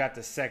 Mm-hmm. You got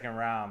the second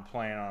round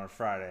playing on a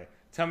Friday.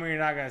 Tell me you're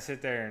not going to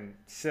sit there and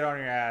sit on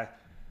your ass.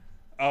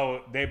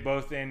 Oh, they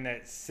both end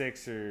at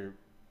 6 or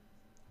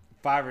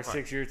 5 or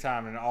 6 your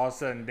time, and all of a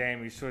sudden,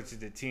 damn, you switch it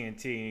to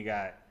TNT, and you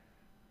got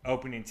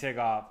opening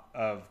kickoff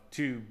of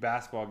 2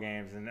 basketball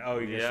games, and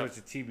you can switch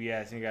to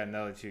TBS, and you got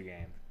another 2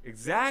 games.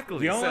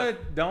 Exactly.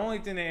 The only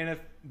thing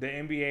the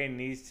NBA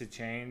needs to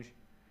change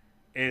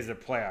is a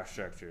playoff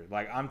structure.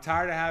 Like, I'm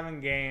tired of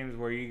having games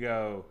where you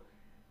go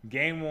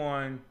game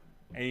 1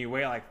 and you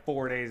wait like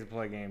 4 days to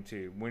play game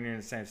 2 when you're in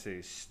the same city.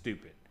 It's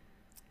stupid.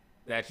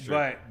 That's true.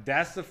 But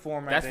that's the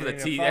format. That's for the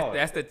TV.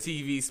 That's the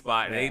TV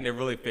spot. Yeah. They need to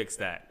really fix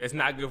that. It's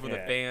not good for the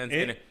fans,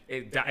 and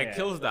it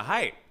kills the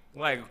hype.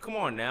 Like, come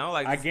on now.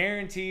 Like, I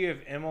guarantee you,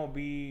 if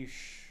MLB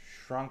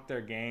shrunk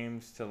their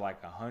games to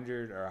like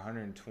 100 or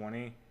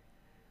 120,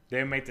 they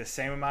would make the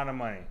same amount of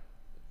money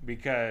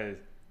because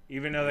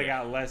even though they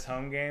got less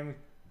home games,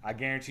 I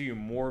guarantee you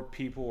more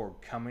people are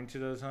coming to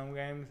those home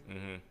games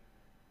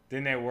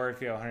than they were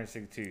if you have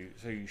 162.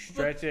 So you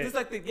stretch it. It's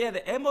like the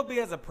MLB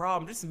has a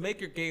problem. Just make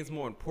your games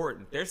more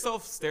important. They're so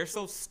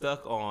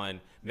stuck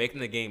on making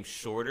the game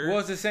shorter. Well,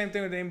 it's the same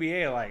thing with the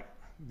NBA. Like,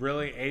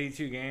 really,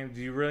 82 games?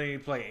 Do you really need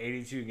to play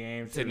 82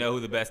 games to know who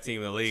the best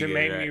team in the league is? To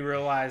make me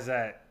realize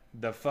that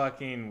the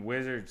fucking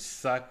Wizards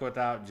suck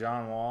without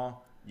John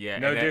Wall. Yeah.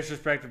 No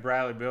disrespect to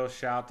Bradley Beal.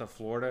 Shout out to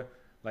Florida.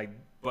 Like,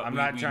 but I'm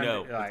not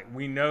trying to, like,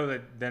 we know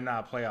that they're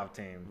not a playoff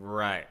team.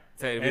 Right.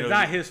 And it's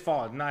not his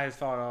fault. It's not his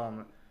fault at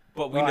all.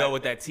 But we know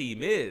what that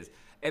team is.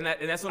 And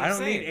that's what I'm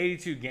saying. I don't need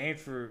 82 games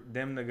for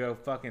them to go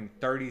fucking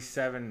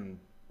 37.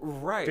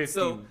 Right. 50.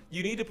 So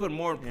you need to put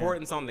more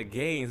importance on the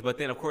games. But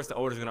then, of course, the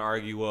owner's going to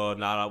argue,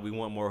 well, we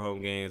want more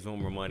home games,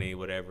 want more money,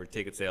 whatever,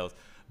 ticket sales.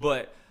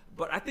 But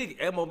I think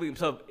MLB,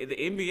 so the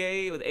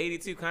NBA with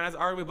 82 kind of has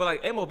argument, but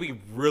like MLB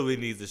really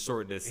needs to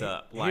shorten this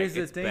up. Like, here's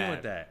the thing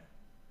with that.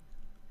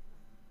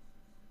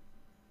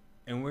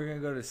 And we're going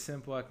to go to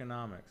simple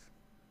economics.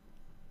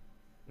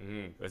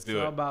 Let's do it.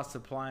 It's all about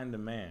supply and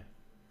demand.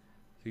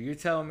 So you're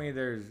telling me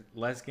there's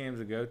less games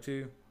to go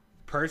to?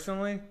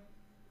 Personally,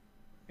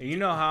 and you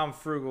know how I'm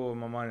frugal with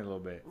my money a little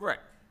bit. Right.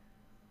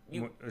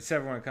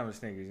 Except when it comes to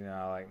sneakers,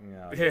 I like.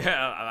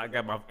 Yeah,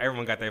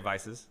 everyone got their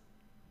vices.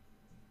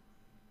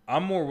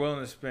 I'm more willing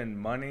to spend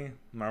money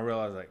when I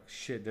realize, like,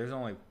 shit, there's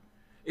only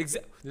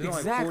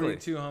only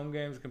 42 home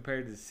games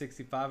compared to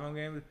 65 home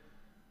games.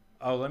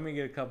 Oh, let me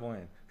get a couple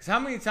in. Because how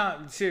many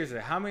times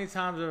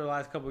over the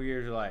last couple of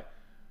years are like,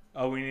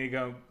 oh, we need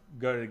to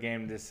go to the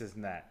game, this,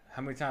 and that.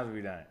 How many times have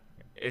we done it?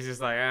 It's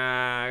just like,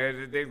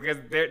 because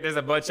there's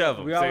a bunch of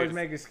them. We always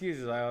make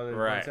excuses like, oh, there's a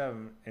bunch of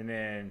them. And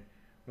then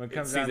when it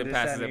comes down to this,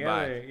 that, and the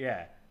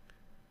other,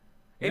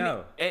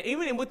 And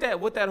even with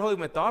that whole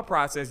thought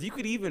process, you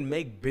could even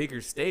make bigger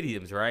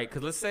stadiums, right?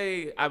 Because let's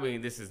say,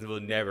 will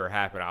never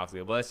happen,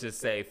 obviously, but let's just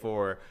say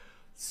for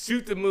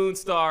shoot the moon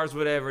stars,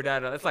 whatever,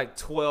 that's like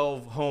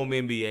 12 home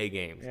NBA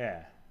games.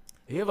 Yeah.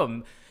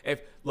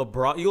 If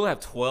LeBron, you'll have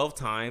 12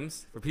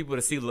 times for people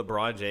to see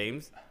LeBron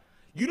James.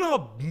 You know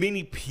how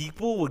many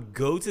people would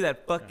go to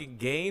that fucking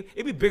game?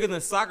 It'd be bigger than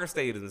soccer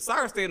stadiums. The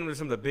soccer stadiums are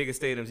some of the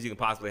biggest stadiums you can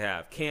possibly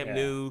have. Camp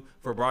Nou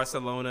for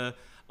Barcelona,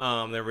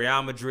 the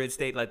Real Madrid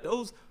state, like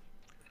those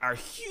are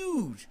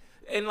huge.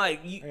 And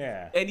like,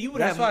 and you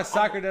would That's why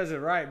soccer does it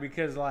right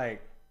because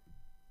like.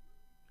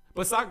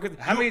 But soccer.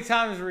 How many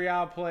times does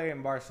Real play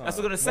in Barcelona? That's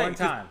what I'm gonna say. One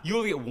time. You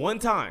only get one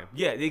time.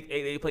 Yeah,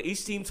 they play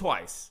each team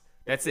twice.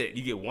 That's it.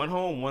 You get one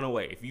home, one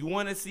away. If you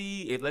want to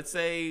see, let's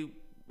say,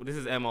 this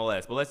is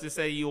MLS, but let's just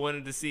say you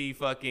wanted to see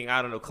fucking,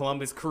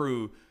 Columbus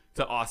Crew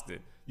to Austin.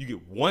 You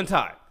get one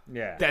time.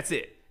 Yeah. That's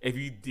it.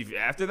 If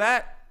after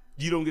that,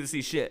 you don't get to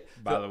see shit.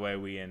 By the way,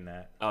 we in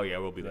that. Oh, yeah,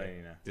 we'll be there.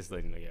 You know. Just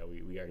letting you know.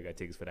 Yeah, we already got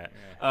tickets for that.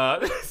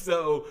 Yeah.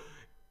 So,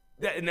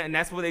 and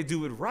that's what they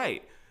do it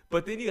right.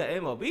 But then you got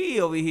MLB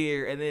over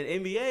here, and then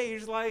NBA, you're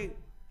just like,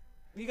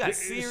 you got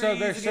series. So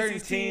there's certain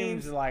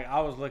teams, like,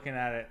 I was looking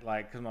at it,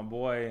 like, because my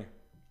boy,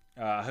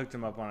 I hooked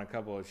him up on a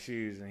couple of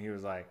shoes, and he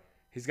was like,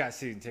 he's got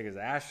season tickets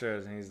to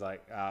Astros, and he's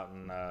like out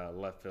in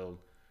left field,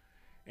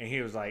 and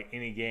he was like,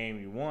 any game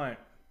you want.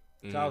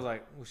 So I was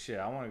like, well, shit,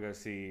 I want to go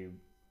see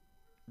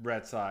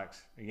Red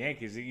Sox,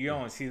 Yankees. You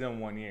only see them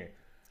 1 year.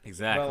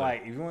 Exactly. But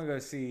like, if you want to go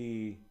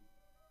see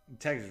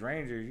Texas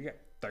Rangers, you got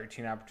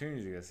 13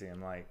 opportunities to go see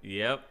them. Like,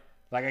 yep.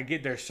 Like I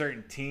get there's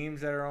certain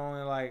teams that are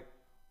only like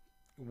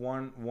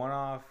one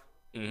off,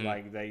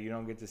 like that you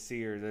don't get to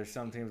see, or there's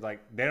some teams like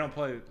they don't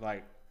play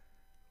like.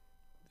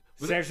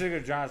 San Francisco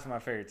Giants are my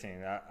favorite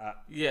team.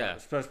 I'm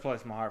supposed to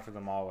place my heart for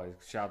them always.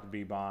 Shout out to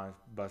B Bonds,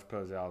 Bus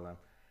Posey, all of them.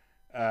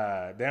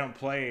 They don't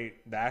play.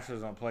 The Astros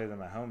don't play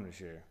them at home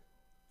this year,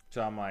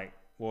 so I'm like,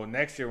 well,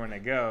 next year when they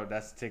go,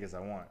 that's the tickets I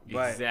want.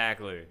 But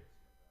exactly.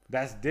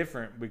 That's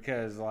different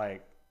because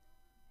like,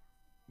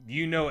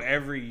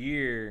 every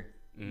year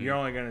you're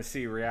only going to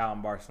see Real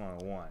and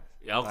Barcelona once.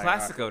 El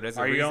Clasico. That's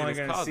a reason it's called that. Are you only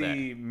going to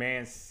see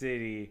Man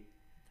City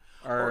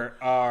or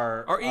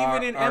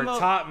even in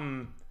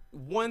Tottenham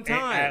one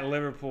time at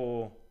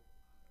Liverpool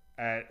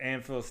at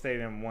Anfield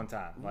Stadium one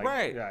time? Like,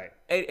 right.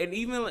 And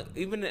even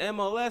the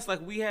MLS,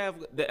 like we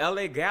have the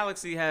LA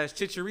Galaxy has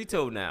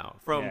Chicharito now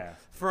from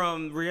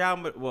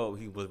Real. Well,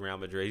 he was Real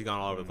Madrid. He's gone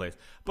all over the place,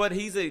 but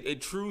he's a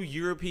true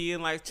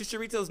European. Like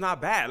Chicharito's not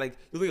bad. Like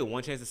you only get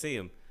one chance to see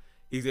him.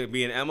 He's going to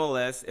be in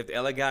MLS. If the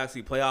LA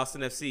Galaxy play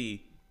Austin FC,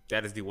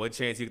 that is the one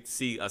chance you get to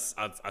see a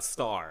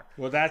star.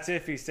 Well, that's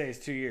if he stays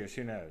 2 years.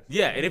 Who knows?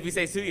 Yeah, and if he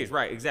stays 2 years,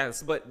 right,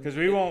 exactly. But because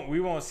we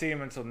won't see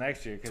him until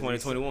next year.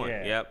 2021.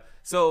 Yep.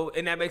 So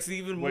and that makes it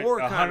even more.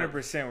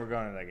 100%, we're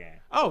going to that game.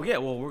 Oh yeah,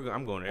 well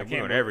I'm going to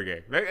every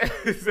game.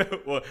 So,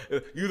 well,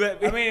 you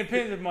let me. I mean, it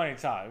depends if money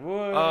talks.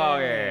 Oh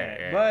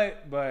yeah.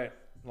 But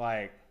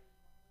like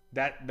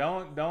that.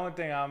 The only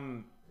thing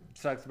I'm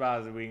sucks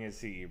about is that we can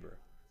see Ibra.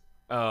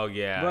 Oh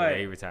yeah,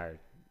 he retired.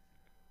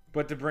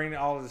 But to bring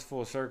all of this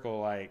full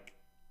circle, like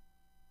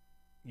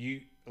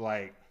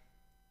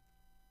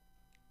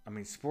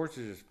sports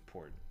is just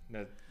important.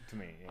 That to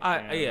me. I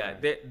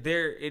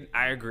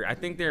agree. I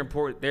think they're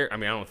important.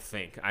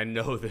 I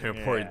know they're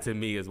important to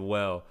me as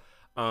well.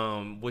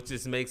 Which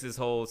just makes this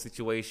whole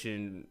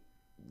situation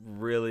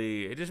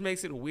it just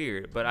makes it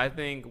weird. But I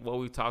think what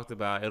we've talked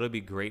about, it'll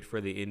be great for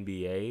the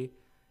NBA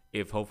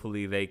if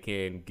hopefully they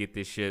can get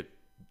this shit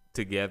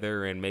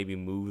together and maybe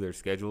move their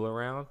schedule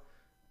around.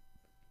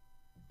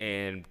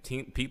 And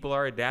people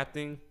are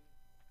adapting,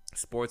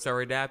 sports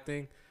are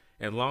adapting.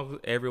 As long as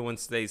everyone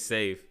stays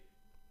safe,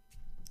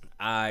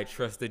 I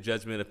trust the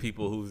judgment of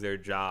people who's their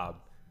job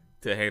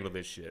to handle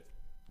this shit.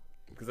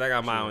 Because I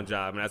got my own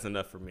job, and that's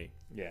enough for me.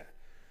 Yeah.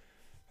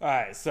 All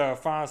right, so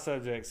final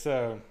subject.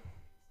 So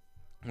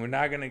we're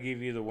not going to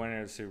give you the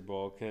winner of the Super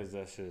Bowl because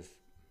that's just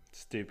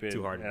stupid.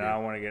 Too hard to and do. I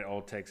don't want to get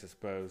old takes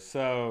exposed.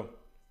 So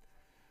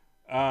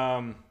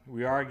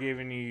we are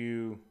giving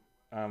you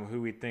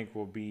who we think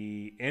will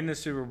be in the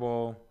Super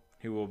Bowl,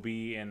 who will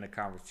be in the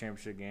conference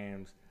championship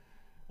games.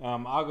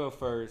 I'll go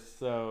first.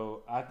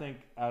 So I think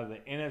out of the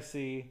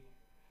NFC,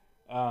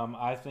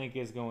 I think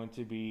it's going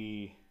to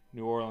be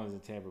New Orleans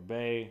and Tampa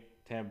Bay.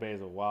 Tampa Bay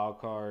is a wild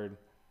card.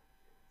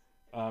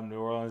 New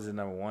Orleans is the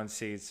number 1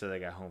 seed, so they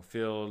got home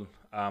field.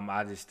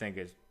 I just think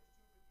it's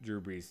Drew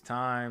Brees'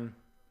 time.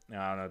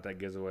 Now, I don't know if that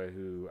gives away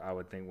who I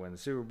would think win the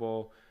Super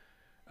Bowl.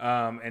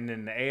 And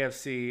then the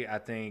AFC, I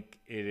think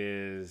it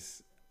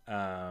is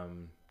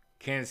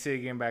Kansas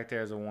City getting back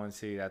there as a 1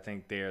 seed. I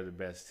think they are the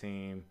best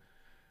team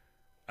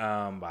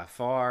by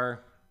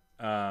far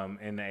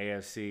in the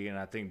AFC, and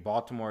I think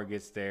Baltimore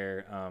gets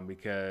there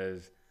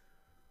because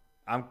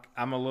I'm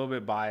a little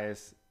bit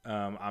biased.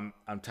 I'm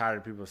tired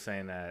of people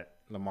saying that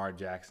Lamar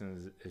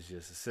Jackson is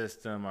just a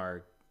system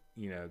or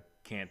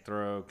can't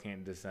throw,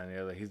 can't this and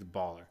the other. He's a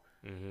baller.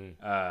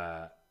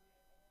 Mm-hmm.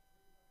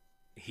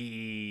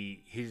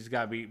 He just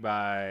got beat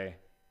by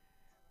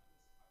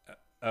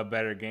a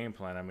better game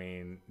plan. I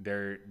mean,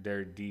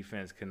 their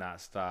defense could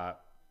not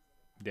stop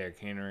Derrick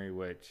Henry,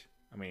 which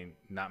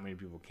not many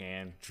people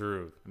can.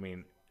 True.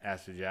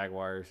 Ask the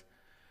Jaguars.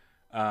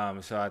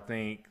 So I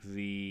think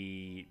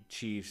the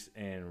Chiefs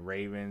and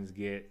Ravens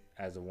get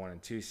as a 1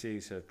 and 2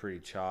 seed, so it's pretty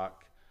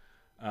chalk.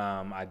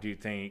 I do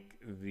think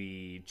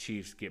the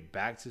Chiefs get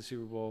back to the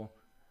Super Bowl.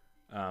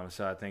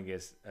 So I think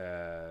it's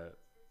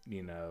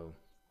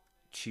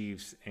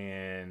Chiefs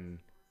and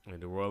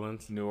New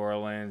Orleans. New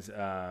Orleans.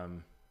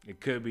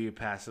 It could be a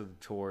pass of the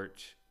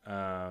torch.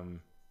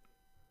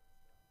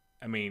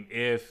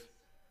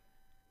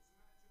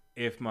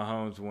 If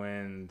Mahomes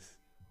wins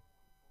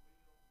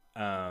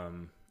a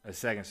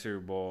second Super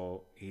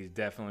Bowl, he's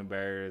definitely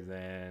better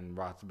than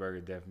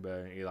Roethlisberger, definitely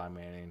better than Eli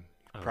Manning.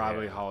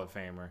 Probably Hall of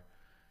Famer.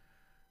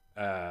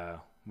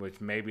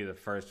 Which may be the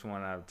first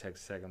one out of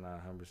Texas Tech. I'm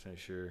not 100%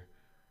 sure.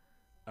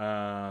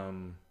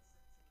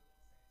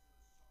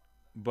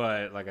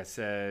 But like I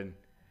said,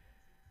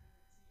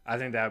 I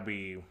think that would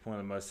be one of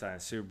the most exciting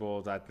Super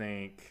Bowls. I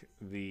think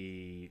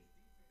the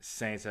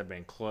Saints have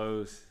been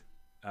close.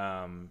 They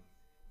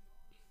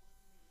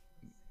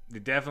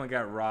definitely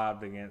got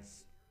robbed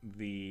against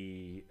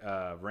the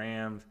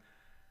Rams.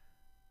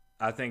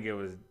 I think it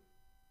was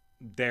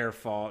their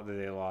fault that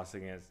they lost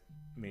against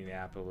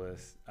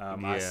Minneapolis.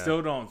 I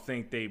still don't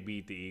think they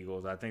beat the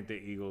Eagles. I think the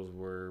Eagles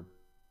were,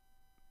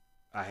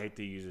 I hate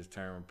to use this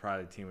term,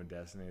 probably the team of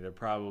destiny. They're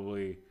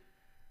probably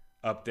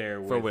up there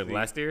with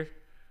last year?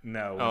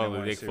 No.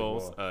 With Nick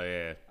Foles? Oh,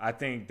 yeah. I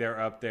think they're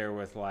up there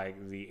with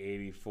like the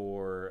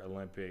 84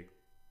 Olympic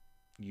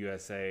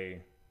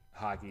USA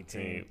hockey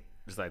team.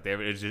 Just like it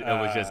was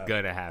just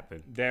going to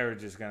happen. They were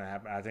just going to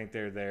happen. I think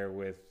they're there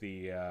with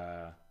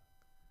the,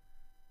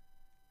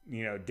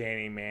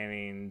 Danny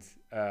Manning's,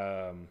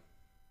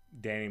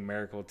 Danny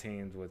Miracle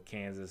teams with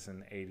Kansas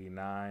in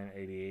 89,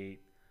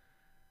 88.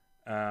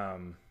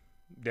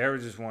 They were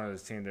just one of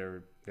those teams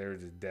that they were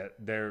just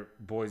they're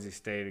Boise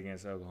State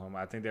against Oklahoma.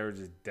 I think they were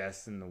just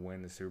destined to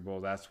win the Super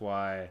Bowl. That's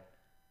why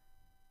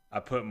I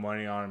put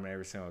money on them in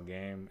every single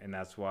game, and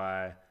that's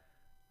why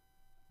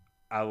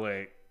I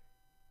let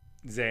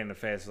Zay in the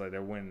face like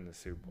they're winning the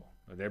Super Bowl.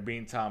 They're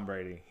beating Tom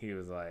Brady. He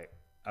was like,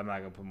 I'm not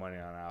gonna put money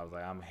on it. I was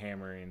like, I'm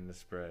hammering the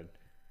spread.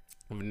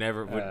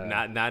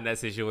 Not in that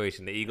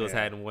situation. The Eagles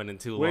hadn't won in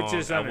too long. Which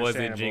is I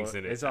wasn't understandable.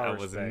 jinxing it. It's all I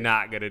was respect.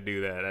 not gonna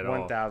do that at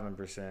all.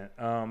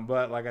 1,000%.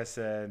 But like I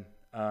said,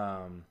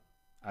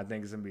 I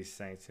think it's gonna be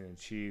Saints and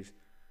Chiefs.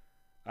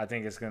 I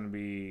think it's gonna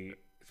be,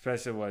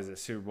 especially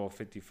Super Bowl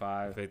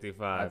 55.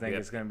 55. I think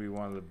it's gonna be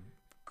one of the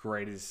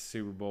greatest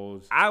Super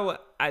Bowls. That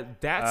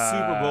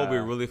Super Bowl will be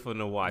really fun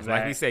to watch.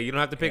 Like we said, you don't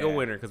have to pick a yeah.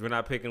 winner because we're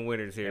not picking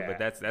winners here. Yeah.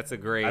 But that's a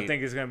great. I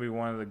think it's gonna be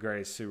one of the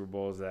greatest Super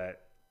Bowls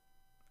that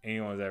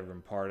anyone's ever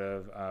been part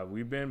of.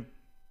 We've been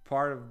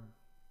part of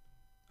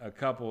a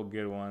couple of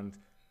good ones.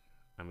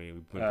 I mean,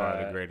 we've been part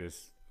of the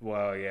greatest.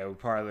 Well, yeah, we're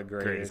part of the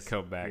greatest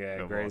comeback.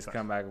 Yeah, greatest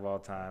comeback of all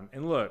time.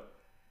 And look,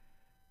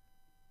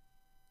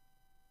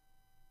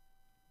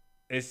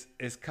 it's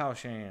Kyle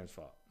Shanahan's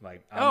fault.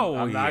 Like,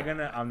 I'm not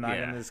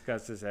gonna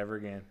discuss this ever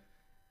again.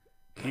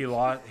 He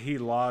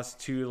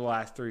lost 2 of the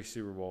last 3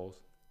 Super Bowls.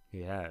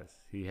 He has.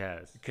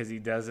 Because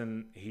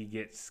he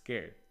gets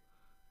scared.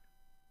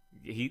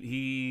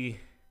 He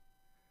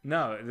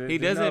No. he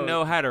doesn't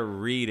know how to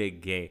read a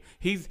game.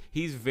 He's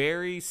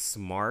very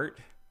smart,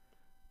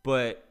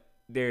 but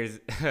there's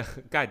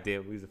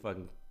goddamn, we use a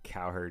fucking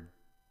cowherd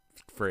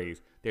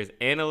phrase. There's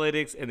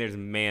analytics and there's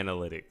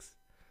manalytics.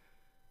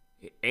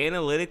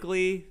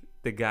 Analytically,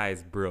 the guy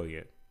is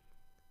brilliant.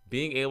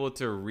 Being able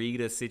to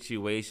read a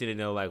situation and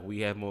know, like,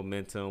 we have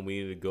momentum,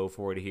 we need to go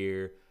for it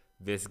here.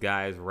 This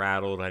guy is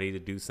rattled. I need to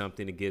do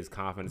something to get his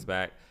confidence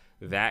back.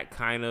 That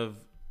kind of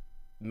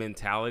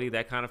mentality,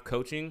 that kind of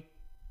coaching,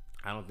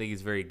 I don't think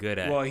he's very good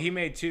at. Well, he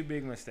made 2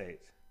 big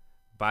mistakes.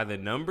 By the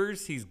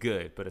numbers, he's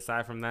good. But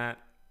aside from that,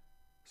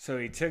 so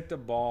he took the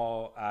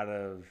ball out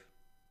of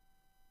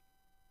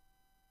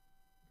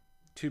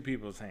 2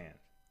 people's hands.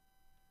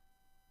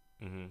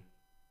 mm-hmm.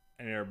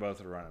 And they were both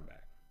a running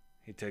back.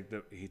 He took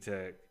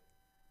the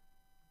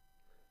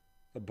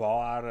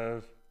ball out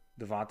of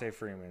Devontae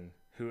Freeman,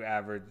 who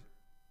averaged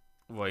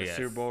a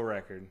Super Bowl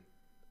record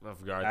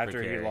of yards after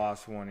per he carry.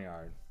 lost 1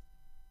 yard.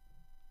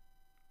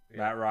 Yeah.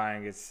 Matt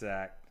Ryan gets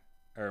sacked.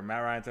 Or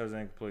Matt Ryan throws an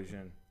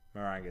incompletion.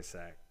 Matt Ryan gets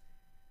sacked.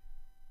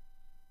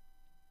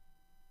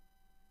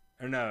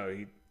 Or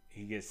no,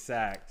 he gets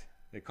sacked.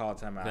 They call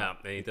timeout. No,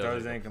 then he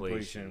throws an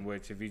incompletion,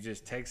 which if he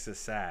just takes the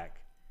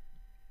sack,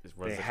 Just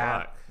runs the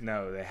clock.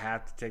 No, they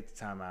have to take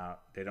the timeout.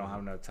 They don't have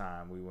enough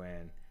time. We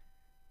win.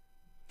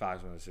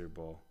 Fox win the Super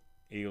Bowl.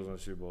 Eagles win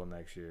the Super Bowl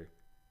next year.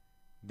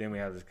 Then we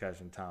have this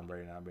discussion, Tom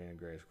Brady not being the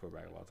greatest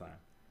quarterback of all time.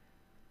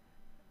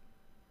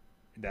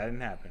 That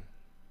didn't happen.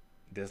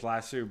 This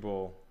last Super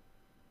Bowl,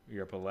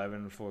 you're up 11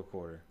 in the fourth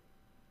quarter.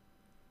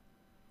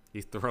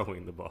 He's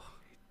throwing the ball.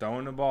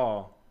 Throwing the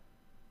ball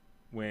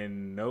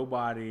when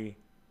nobody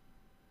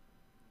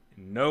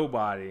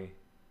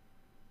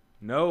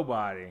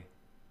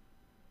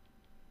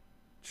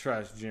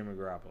trusts Jimmy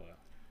Garoppolo.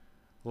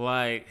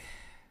 Like,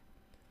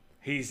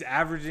 he's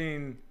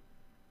averaging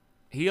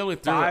he only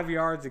threw 5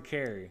 yards a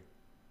carry,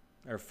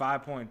 or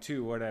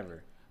 5.2,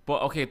 whatever.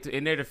 But okay,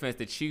 in their defense,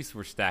 the Chiefs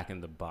were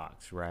stacking the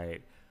box,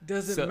 right?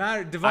 Doesn't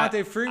matter.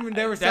 Devontae Freeman,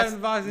 they were stacking the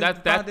box.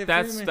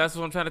 That's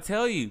what I'm trying to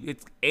tell you.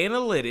 It's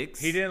analytics.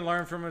 He didn't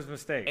learn from his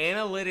mistakes.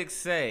 Analytics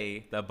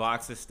say the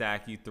box is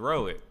stacked, you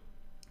throw it.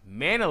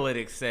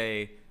 Manalytics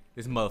say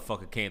this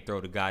motherfucker can't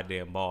throw the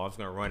goddamn ball. I'm just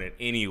gonna run it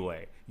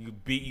anyway.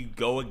 You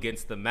go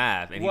against the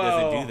math, and he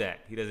doesn't do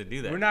that. He doesn't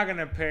do that. We're not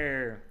gonna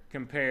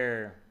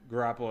compare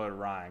Garoppolo to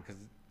Ryan because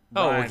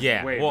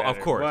of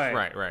course,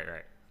 but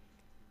right.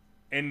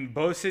 In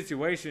both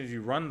situations,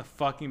 you run the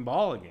fucking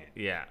ball again.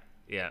 Yeah.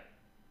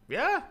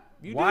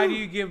 Why do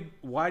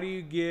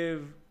you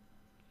give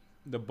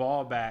the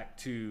ball back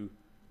to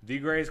the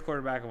greatest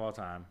quarterback of all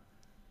time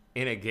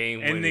in a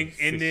game and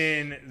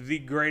then the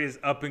greatest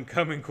up and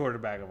coming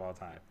quarterback of all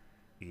time?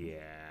 Yeah.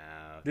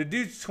 The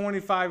dude's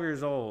 25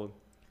 years old.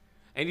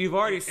 And you've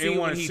already seen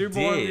won what he Super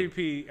Bowl did.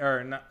 MVP,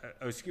 or not?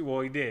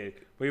 Well, he did,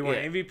 but he won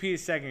MVP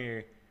his second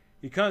year.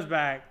 He comes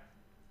back,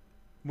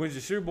 wins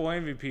the Super Bowl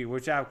MVP,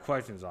 which I have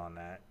questions on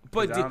that.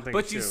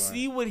 But you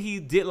see what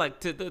he did, like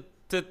to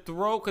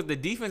throw, because the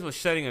defense was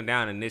shutting him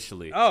down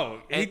initially.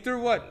 Oh, he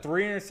threw what,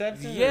 3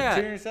 interceptions? Yeah,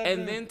 or 2 interceptions?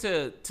 and then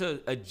to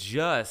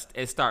adjust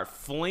and start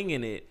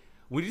flinging it.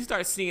 When you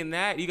start seeing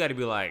that, you got to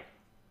be like,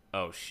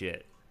 oh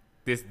shit.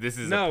 This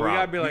is a problem. We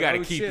gotta be like, you got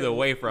to keep it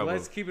away from him.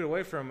 Let's keep it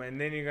away from him,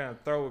 and then you're gonna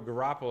throw with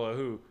Garoppolo,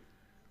 who,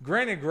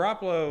 granted,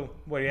 Garoppolo,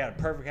 he had a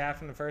perfect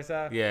half in the first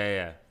half.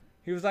 Yeah.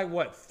 He was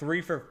like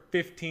 3 for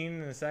 15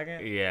 in the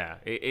second. Yeah,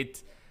 He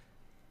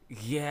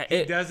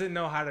doesn't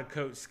know how to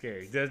coach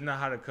scary. He doesn't know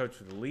how to coach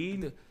with the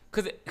lead.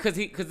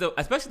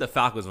 Especially the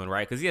Falcons one,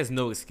 right? Because he has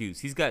no excuse.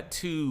 He's got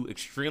 2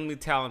 extremely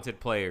talented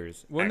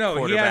players at he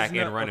quarterback has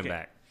and running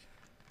back.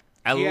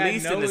 At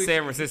least in the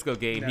San Francisco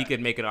game, he could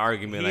make an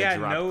argument. He had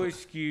no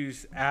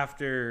excuse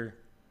after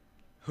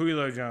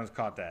Julio Jones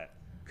caught that.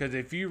 Because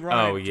if you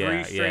run it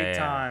 3 straight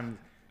times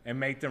and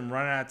make them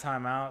run out of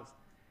timeouts,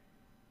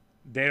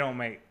 they don't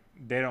make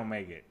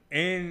it.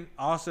 And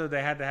also,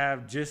 they had to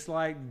have, just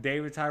like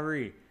David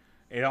Tyree,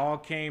 it all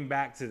came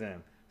back to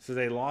them. So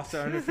they lost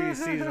their undefeated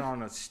season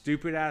on a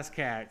stupid ass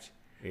catch.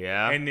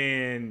 Yeah. And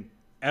then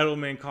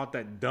Edelman caught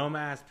that dumb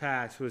ass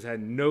pass, which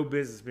had no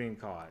business being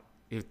caught.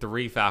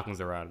 3 Falcons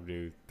around him,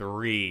 dude.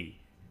 3.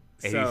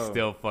 And he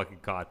still fucking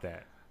caught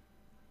that.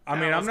 I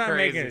mean, I'm not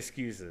making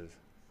excuses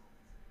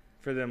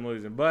for them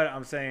losing, but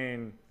I'm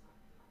saying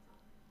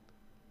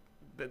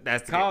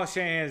that's Kyle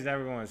Shanahan's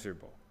never going to the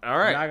Super Bowl. All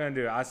right. I'm not going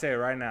to do it. I'll say it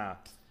right now.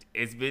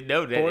 It's been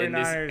noted,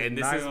 and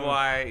this is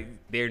why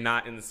they're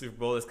not in the Super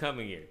Bowl this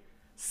coming year.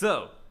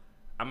 So,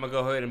 I'm going to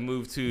go ahead and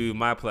move to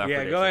my playoff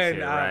predictions. Yeah, go ahead.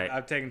 Here, right?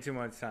 I've taken too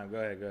much time. Go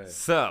ahead.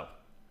 So,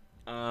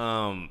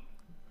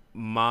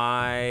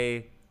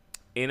 my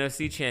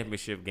NFC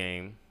Championship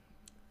game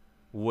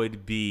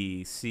would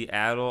be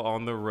Seattle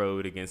on the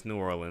road against New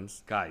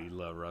Orleans. God, you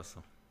love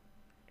Russell.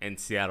 And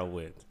Seattle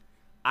wins.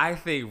 I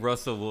think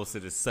Russell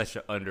Wilson is such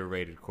an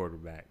underrated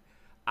quarterback.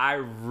 I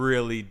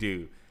really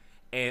do.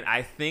 And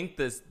I think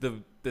the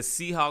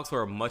Seahawks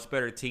were a much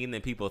better team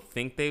than people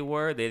think they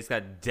were. They just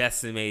got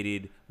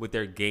decimated with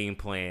their game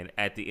plan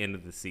at the end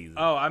of the season.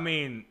 Oh, I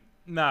mean,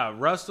 no,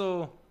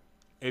 Russell,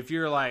 if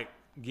you're like,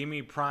 give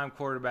me prime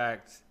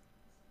quarterbacks,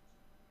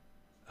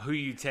 who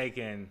you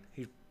taking?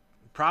 He's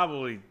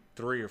probably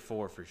 3 or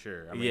 4 for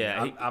sure. I mean,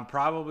 Yeah, I'm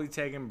probably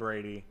taking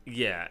Brady.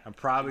 Yeah. I'm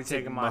probably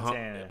taking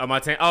Montana.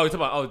 Montana. Oh, you're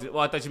talking about,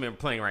 well, I thought you meant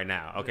playing right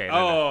now. Okay.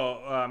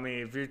 I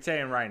mean, if you're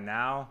taking right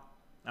now,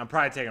 I'm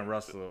probably taking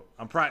Russell.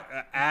 I'm probably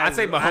I'd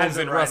say Mahomes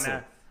and Russell.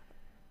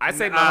 I'd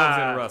say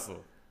Mahomes and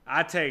Russell.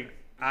 I take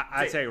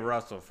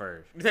Russell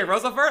first. You take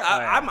Russell first?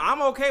 Yeah.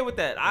 I'm okay with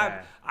that.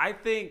 Yeah. I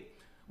think,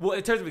 well,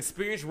 in terms of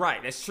experience,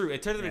 right? That's true. In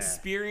terms of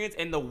experience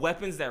and the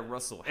weapons that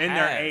Russell has, in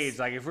their age,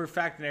 like if we're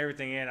factoring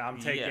everything in,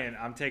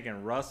 I'm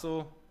taking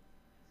Russell.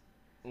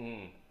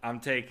 I'm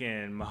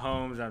taking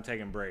Mahomes. I'm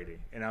taking Brady,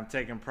 and I'm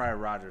taking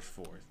probably Rodgers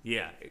fourth.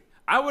 Yeah,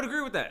 I would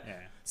agree with that. Yeah.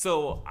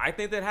 So I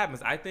think that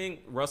happens. I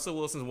think Russell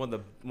Wilson's one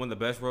of the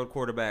best road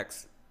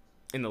quarterbacks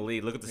in the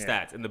league. Look at the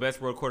stats. And the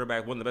best road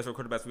quarterback, one of the best road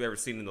quarterbacks we've ever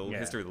seen in the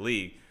history of the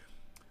league.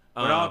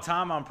 But all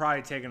time, I'm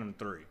probably taking them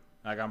 3.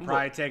 Like I'm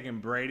probably taking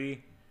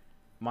Brady,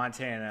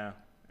 Montana,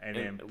 and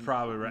then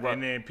probably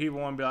and then people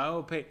want to be like,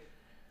 oh,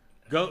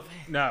 go.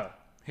 No,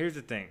 here's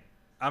the thing.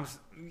 I'm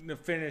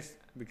finished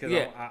because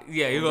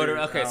you go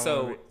to okay.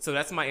 So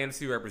that's my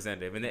NFC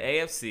representative in the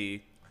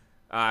AFC.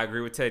 I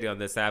agree with Teddy on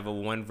this. I have a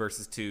 1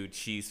 versus 2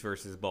 Chiefs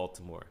versus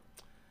Baltimore.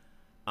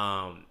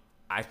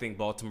 I think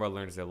Baltimore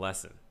learns their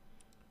lesson.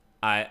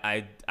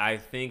 I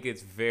think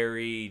it's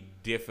very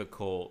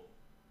difficult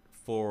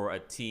for a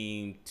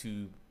team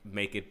to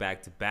make it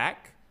back to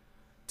back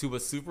to a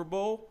Super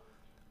Bowl.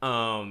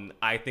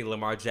 I think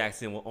Lamar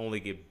Jackson will only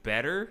get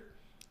better.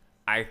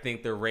 I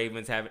think the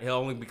Ravens he'll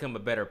only become a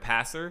better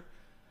passer.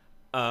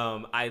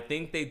 I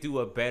think they do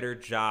a better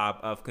job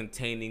of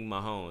containing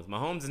Mahomes.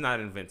 Mahomes is not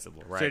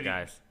invincible, right,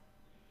 guys?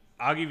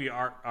 I'll give you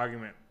an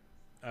argument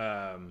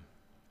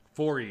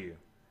for you.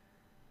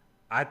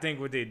 I think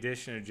with the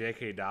addition of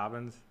J.K.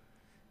 Dobbins,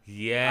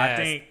 I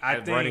think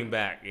running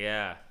back,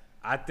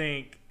 I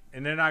think,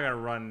 and they're not going to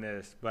run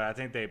this, but I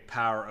think they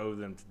power over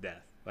them to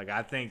death. Like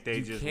I think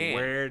they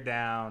wear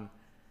down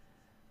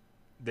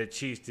the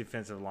Chiefs'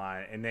 defensive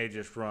line, and they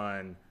just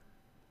run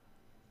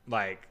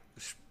like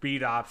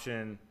speed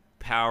option.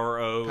 Power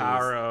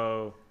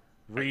O,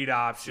 read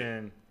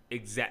option.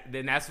 Exactly.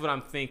 And that's what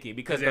I'm thinking.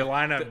 Because they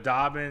line up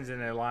Dobbins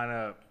and they line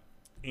up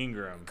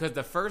Ingram. Because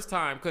the first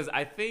time, because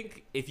I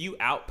think if you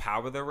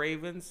outpower the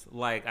Ravens,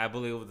 like I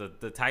believe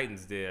the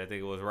Titans did, I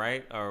think it was,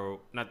 right?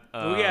 Or not.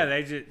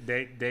 They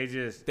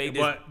just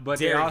but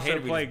they also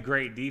play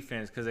great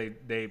defense because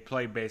they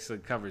play basically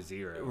cover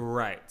 0.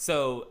 Right.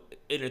 So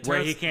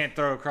where he can't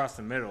throw across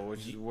the middle,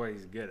 which is what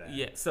he's good at.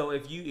 Yeah. So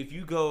if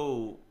you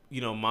go,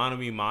 mano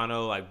me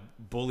mano, like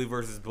bully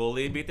versus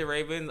bully, and beat the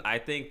Ravens, I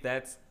think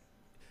that's,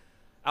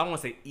 I don't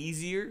want to say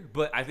easier,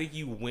 but I think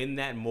you win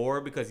that more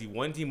because you,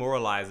 1,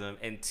 demoralize them,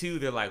 and 2,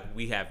 they're like,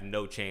 we have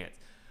no chance.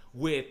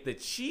 With the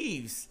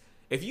Chiefs,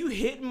 if you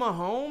hit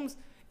Mahomes,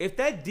 if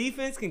that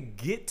defense can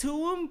get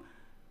to him,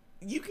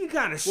 you can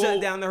kind of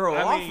shut down their whole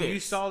offense. You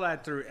saw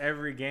that through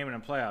every game in the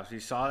playoffs. You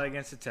saw that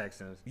against the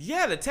Texans.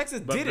 Yeah, the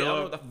Texans did it. I don't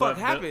know what the fuck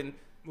happened.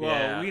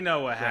 We know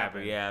what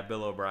happened. Yeah,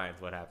 Bill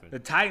O'Brien's what happened. The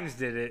Titans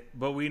did it,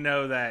 but we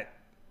know that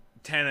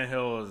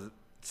Tannehill is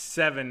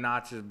 7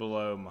 notches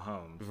below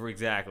Mahomes.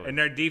 Exactly. And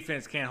their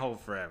defense can't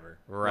hold forever.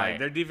 Right. Like,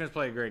 their defense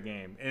played a great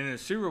game. And in the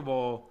Super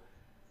Bowl,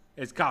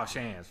 it's Kyle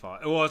Shanahan's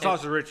fault. Well, it's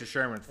also Richard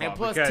Sherman's fault. And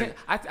plus, because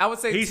I would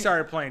say he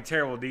started playing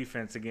terrible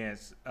defense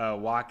against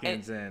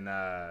Watkins and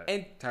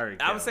Tyreek Hill.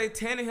 I would say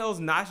Tannehill's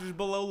notches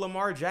below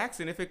Lamar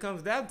Jackson if it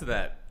comes down to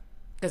that.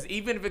 Because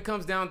even if it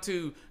comes down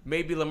to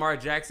maybe Lamar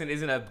Jackson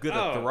isn't a good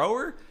a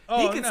thrower,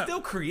 he can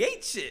still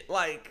create shit.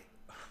 Like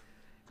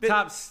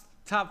top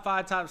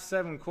 5, top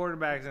 7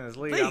 quarterbacks in this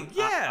league.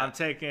 I'm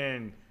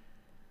taking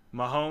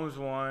Mahomes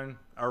 1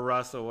 or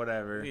Russell,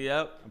 whatever.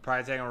 Yep. I'm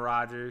probably taking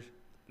Rodgers.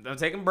 I'm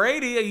taking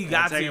Brady. You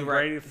got I'm taking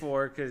Brady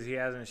 4 because he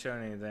hasn't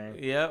shown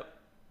anything. Yep.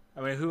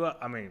 I mean, who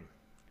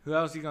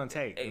else are you gonna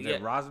take? Is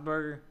it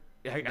Roethlisberger?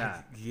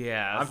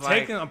 Yeah,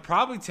 I'm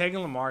probably taking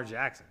Lamar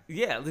Jackson.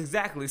 Yeah,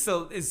 exactly.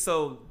 So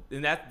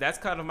and that's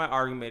kind of my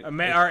argument.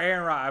 Or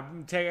Aaron Rodgers.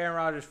 I take Aaron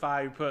Rodgers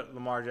 5. You put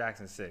Lamar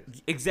Jackson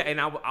 6. Exactly, and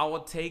I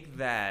will take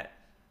that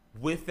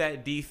with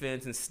that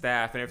defense and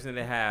staff and everything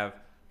they have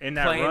in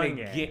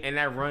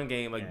that run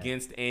game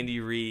against Andy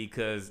Reid.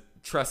 Because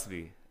trust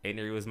me,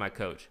 Andy Reid was my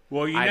coach.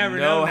 Well, you never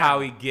know how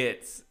he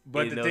gets.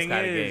 But in the those thing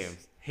kind is, of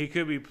games. He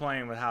could be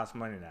playing with house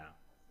money now.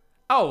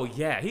 Oh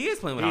yeah, he is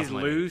playing with house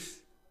money. He's loose.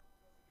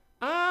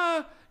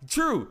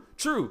 True.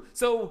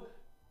 So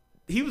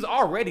he was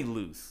already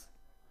loose.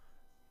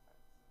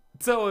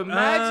 So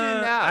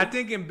imagine now. I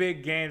think in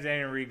big games,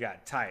 Andy Reid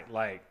got tight.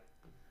 Like,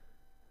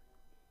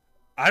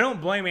 I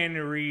don't blame Andy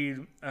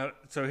Reid.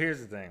 So here's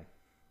the thing.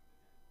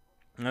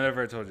 I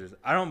never told you this.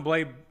 I don't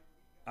blame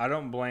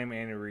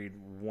Andy Reid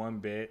one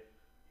bit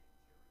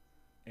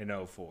in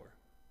 04.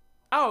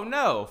 Oh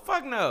no!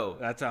 Fuck no!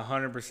 That's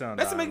 100%.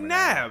 That's a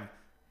McNabb.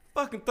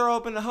 Fucking throw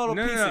up in the huddle.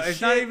 No, piece no, of it's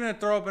shit. not even a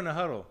throw up in the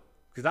huddle.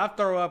 Because I've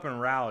throw up and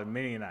rallied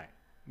many a night.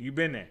 You've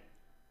been there.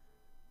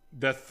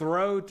 The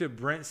throw to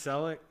Brent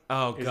Selleck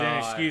is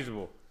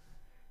inexcusable.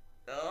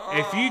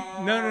 If you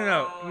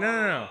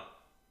no.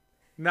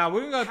 Now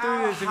we're gonna go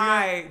through this. How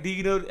high do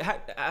you know?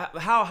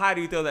 How high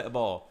do you throw that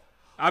ball?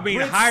 I mean,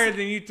 Brent higher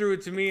than you threw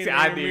it to me in the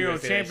I knew you were intramural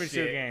gonna say that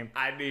championship shit. game.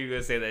 I knew you were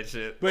gonna say that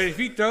shit. But if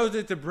he throws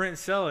it to Brent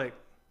Selleck,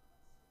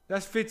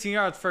 that's 15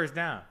 yards first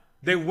down.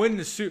 They win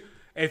the suit.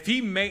 If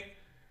he make,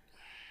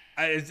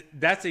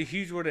 that's a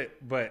huge one.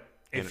 But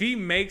if he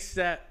makes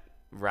that,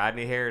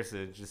 Rodney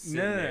Harrison just sitting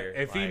there.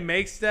 If he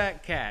makes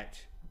that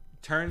catch,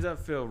 turns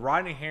upfield,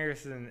 Rodney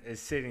Harrison is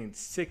sitting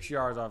 6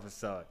 yards off of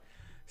Selleck.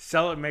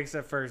 Selleck makes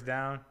that first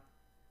down.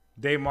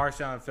 They march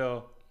down the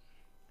field.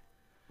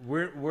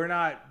 We're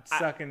not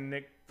sucking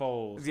Nick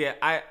Foles. Yeah,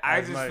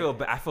 I just feel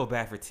I feel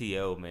bad for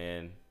T.O.,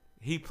 man.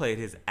 He played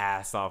his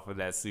ass off of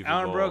that Super Bowl.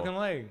 On a broken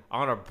leg.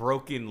 On a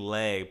broken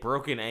leg,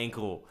 broken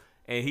ankle.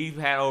 And he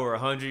had over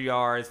 100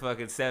 yards,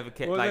 fucking 7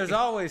 catches. Well, there's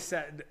always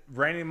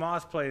Randy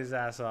Moss played his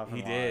ass off.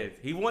 He did.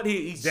 He won.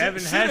 He should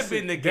Devin have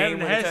been the game.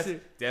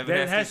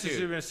 Devin Hester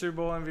should have been Super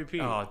Bowl MVP.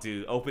 Oh,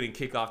 dude, opening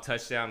kickoff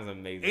touchdown was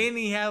amazing. And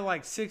he had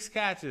like 6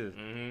 catches.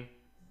 Mm-hmm.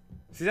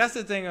 See, that's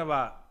the thing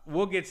about.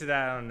 We'll get to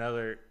that on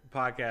another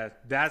podcast.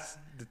 That's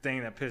the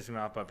thing that pissed me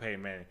off about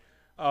Peyton Manning.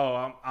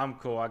 Oh, I'm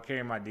cool. I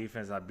carry my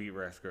defense. I beat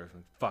Rex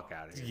Grossman. Fuck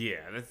out of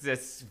here. Yeah,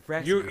 that's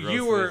Rex Grossman.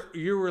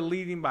 You were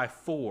leading by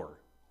 4,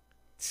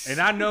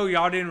 and I know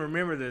y'all didn't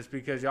remember this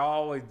because y'all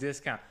always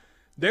discount.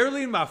 They were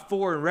leading by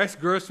 4, and Rex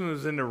Grossman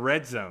was in the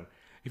red zone.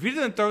 If he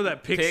doesn't throw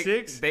that pick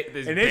 6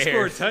 and they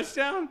score a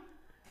touchdown,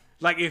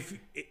 like if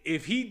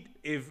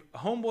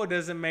Homeboy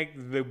doesn't make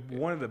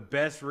one of the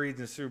best reads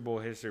in Super Bowl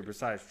history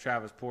besides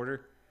Travis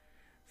Porter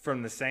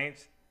from the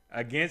Saints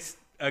against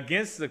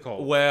the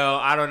Colts. Well,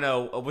 I don't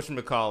know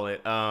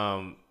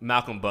whatchamacallit.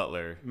 Malcolm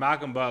Butler.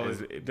 Malcolm Butler is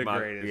the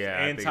greatest.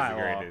 Yeah, and Ty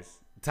Law.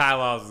 Ty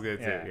Law is good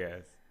too.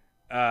 Yes.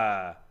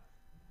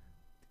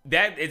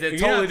 That is a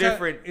totally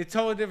different. It's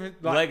totally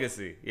different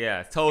legacy.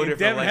 Yeah, totally different.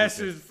 Devin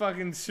legacy. Hester's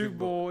fucking Super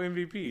Bowl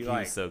MVP.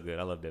 He's so good.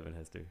 I love Devin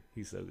Hester.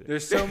 He's so good.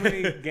 There's so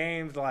many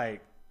games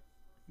like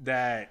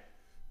that.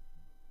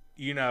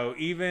 You know,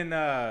 even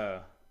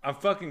I'm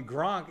fucking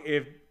Gronk.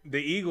 If the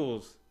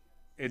Eagles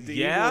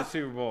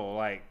Super Bowl,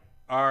 like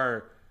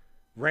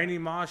Randy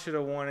Moss should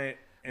have won it.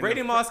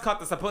 Randy Moss caught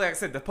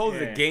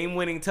the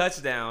game-winning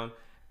touchdown.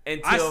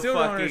 Until I still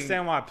don't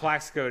understand why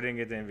Plaxico didn't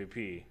get the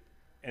MVP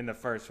in the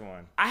first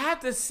one. I have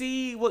to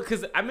see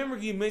because I remember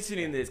you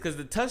mentioning this because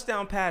the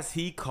touchdown pass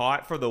he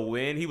caught for the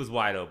win, he was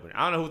wide open.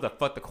 I don't know who the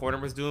fuck the corner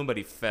was doing, but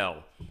he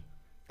fell.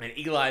 And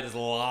Eli just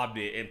lobbed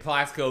it, and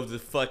Plaxico was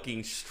just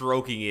fucking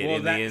stroking it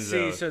in the end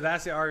zone. So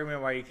that's the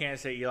argument why you can't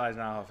say Eli's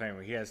not a Hall of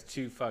Famer. He has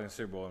 2 fucking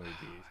Super Bowl MVPs.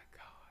 Oh my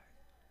God.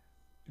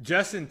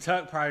 Justin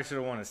Tuck probably should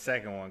have won the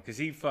second one because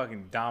he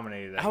fucking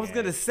dominated that I was game.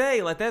 going to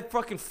say, like, that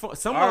fucking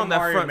someone on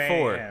that front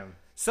Mayhem.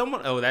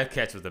 four. That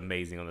catch was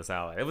amazing on the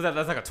sideline.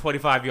 That's like a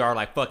 25-yard,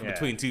 like, fucking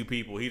between 2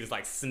 people. He just,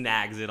 like,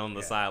 snags it on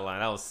the sideline.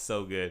 That was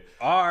so good.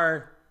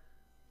 Our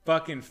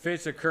fucking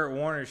Fitz or Kurt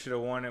Warner should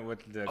have won it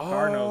with the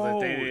Cardinals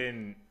that they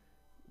didn't.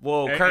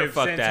 Well, Kurt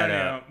fucked that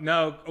up.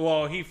 No,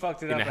 well, he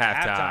fucked it up at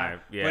halftime.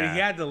 Yeah. But he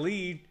had the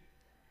lead.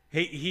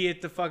 He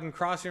hit the fucking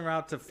crossing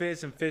route to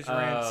Fitz, and Fitz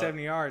ran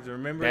 70 yards.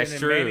 Remember? That's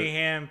and then true.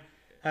 Manningham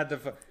had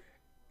the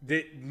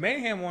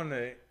Manningham won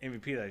the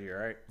MVP that year,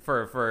 right?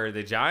 For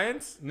the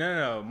Giants?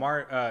 No.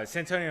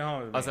 Santonio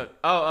Holmes.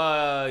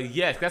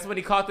 Yes. That's when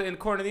he caught in the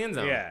corner of the end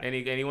zone. Yeah. And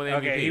he won the MVP.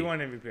 Okay, he won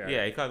MVP. Right?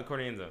 Yeah, he caught the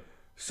corner of the end zone.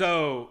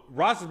 So,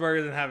 Roethlisberger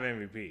doesn't have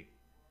an MVP.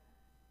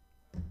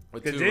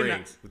 With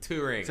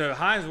 2 rings. So,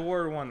 Hines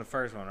Ward won the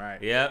first one,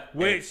 right? Yep.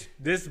 Which,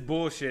 this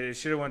bullshit, it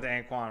should have went to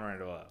Anquan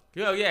Randall.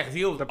 Yeah, because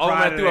he was the only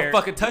one to do a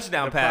fucking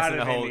touchdown pass in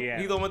the whole. He the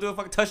only one to do a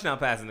fucking touchdown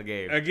pass in the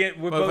game.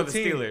 Again, with both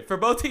teams. For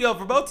both teams.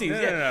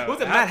 No. Was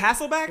it Matt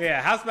Hasselbeck?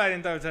 Yeah, Hasselbeck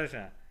didn't throw a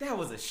touchdown. That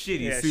was a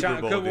shitty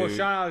Super Bowl, dude. Well,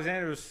 Sean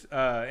Alexander was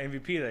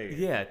MVP that year.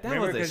 Yeah, that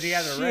was a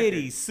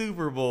shitty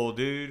Super Bowl,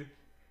 dude.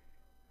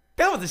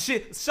 That was a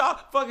shit.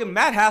 Fucking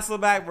Matt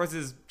Hasselbeck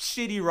versus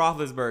shitty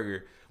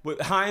Roethlisberger. With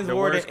Hines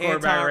Ward and the worst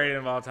quarterback rating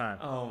of all time.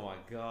 Oh, my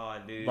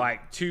God, dude.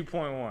 Like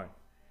 2.1.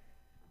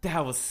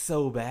 That was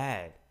so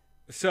bad.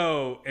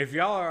 So, if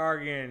y'all are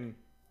arguing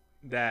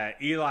that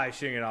Eli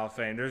shouldn't get Hall of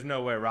Fame, there's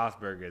no way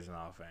Roethlisberger gets an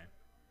Hall of Fame.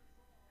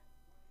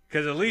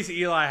 Because at least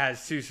Eli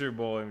has 2 Super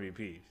Bowl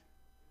MVPs.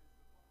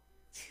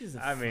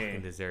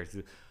 Fucking deserves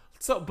to.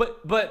 So,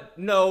 but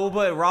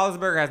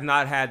Roethlisberger has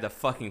not had the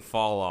fucking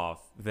fall off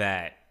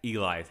that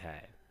Eli's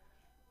had.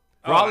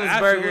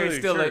 Roethlisberger is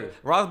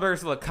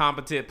still a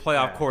competent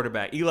playoff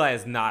quarterback. Eli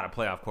is not a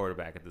playoff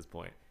quarterback at this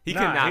point. He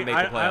cannot make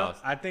the playoffs.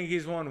 I think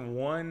he's won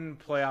 1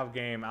 playoff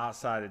game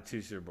outside of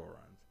 2 Super Bowl runs.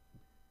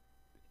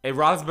 And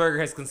Roethlisberger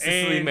has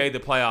consistently made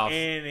the playoffs.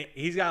 And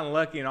he's gotten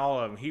lucky in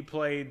all of them. He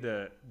played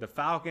the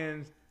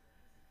Falcons,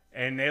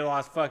 and they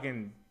lost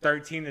fucking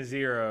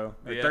 13-0 or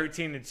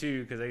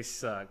 13-2 because they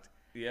sucked.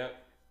 Yep.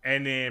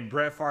 And then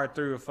Brett Favre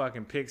threw a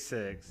fucking pick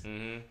 6,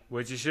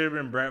 which it should have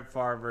been Brett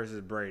Favre versus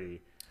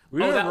Brady.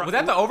 Was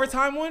that the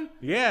overtime one?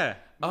 Yeah.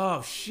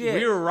 Oh shit.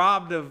 We were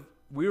robbed of.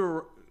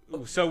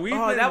 So we.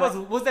 Oh,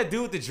 that was that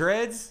dude with the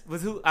dreads?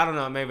 Was who? I don't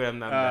know. Maybe I'm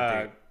not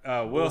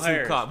thinking. Will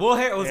Harris. Will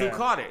Harris was Yeah. who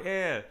caught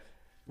it.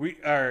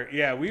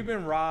 Yeah. We've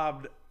been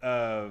robbed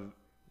of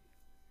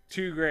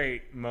two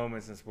great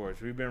moments in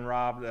sports. We've been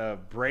robbed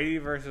of Brady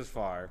versus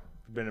Favre.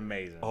 It's been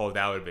amazing. Oh,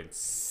 that would have been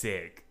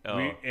sick.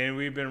 Oh.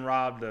 We've been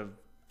robbed of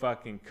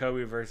fucking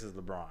Kobe versus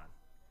LeBron.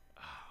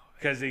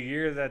 Because the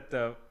year that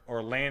the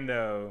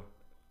Orlando,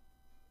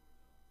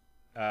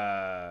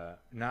 the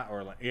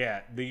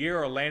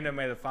year Orlando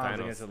made the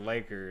finals against the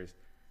Lakers,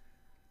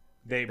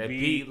 they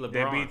beat LeBron.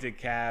 They beat the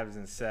Cavs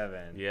in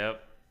 7.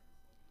 Yep.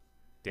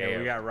 Damn. Damn.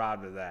 We got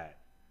robbed of that.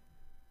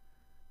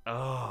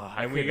 Oh,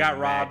 And we got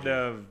robbed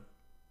of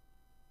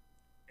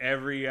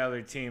every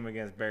other team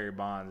against Barry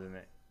Bonds in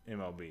the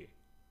MLB.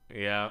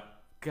 Yeah.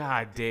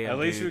 God damn. At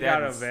least dude, we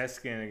got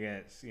Ovechkin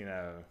against,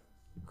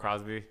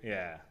 Crosby.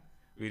 Yeah.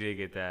 We did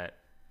get that.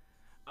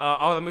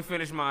 Let me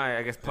finish my,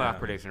 playoff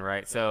prediction,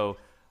 right? So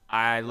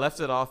I left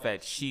it off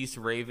at Chiefs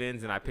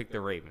Ravens, and I picked the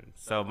Ravens.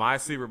 So my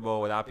Super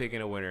Bowl, without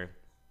picking a winner,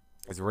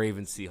 is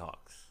Ravens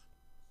Seahawks.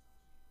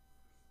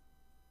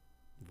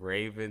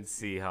 Ravens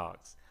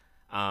Seahawks.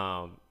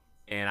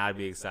 And I'd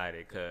be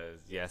excited because,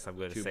 yes, I'm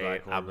going to say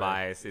it. I'm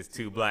biased. It's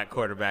 2 black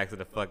quarterbacks in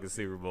the fucking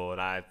Super Bowl,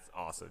 and it's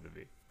awesome to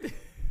me.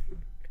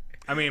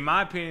 I mean, in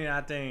my opinion,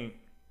 I think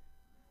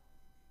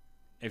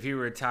if he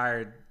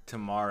retired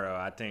tomorrow,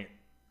 I think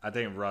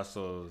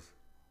Russell's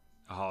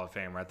a Hall of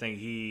Famer. I think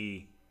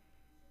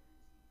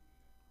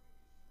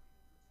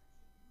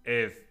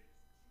if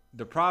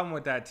the problem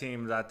with that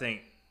team is, I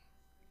think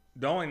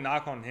the only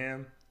knock on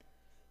him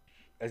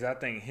is I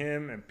think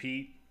him and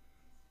Pete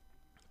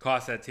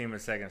cost that team a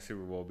second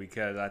Super Bowl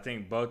because I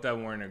think both of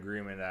them were in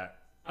agreement that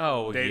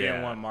they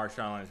didn't want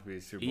Marshawn Lynch to be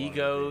a Super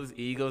Bowl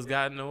Egos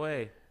got in the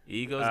way.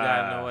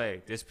 Got in the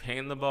way. Just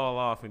paying the ball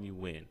off and you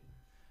win.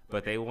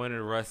 But they wanted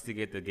Russ to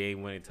get the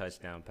game-winning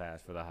touchdown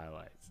pass for the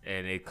highlights,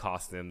 and it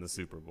cost them the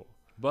Super Bowl.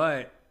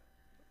 But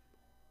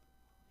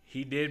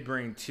he did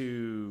bring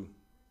 2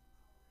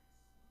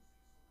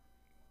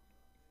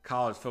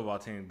 college football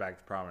teams back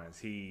to prominence.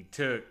 He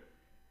took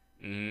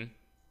NC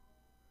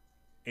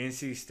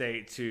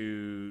State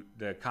to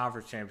the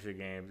conference championship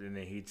games, and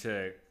then he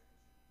took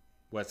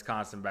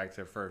Wisconsin back to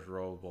their first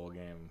Rose Bowl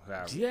game.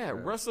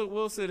 Russell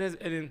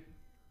Wilson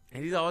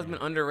and he's always been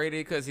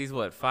underrated because he's,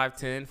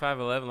 5'10",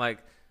 5'11", like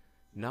 –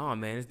 no,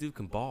 man, this dude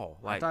can ball.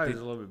 I thought he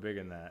was a little bit bigger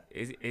than that.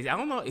 I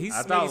don't know.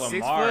 I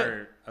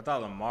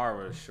thought Lamar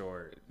was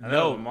short.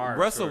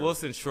 Russell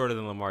Wilson's shorter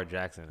than Lamar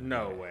Jackson.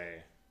 No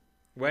way.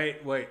 Wait.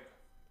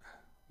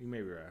 You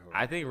may be right.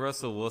 I think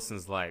Russell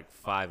Wilson's like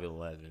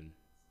 5'11".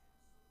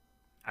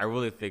 I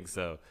really think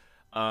so.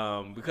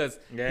 Because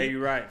you're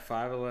right.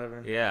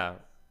 5'11". Yeah,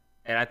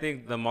 and I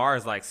think Lamar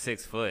is like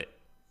 6 foot.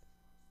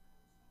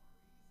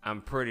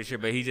 I'm pretty sure,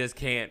 but he just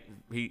can't.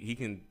 He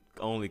can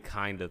only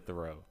kind of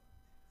throw.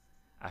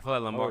 I feel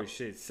like Lamar. Oh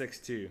shit,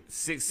 6'2".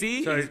 6.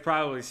 See, so he's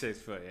probably 6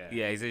 foot. Yeah.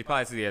 Yeah, he's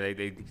probably. Yeah,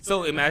 they.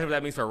 So imagine what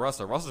that means for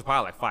Russell. Russell's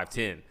probably like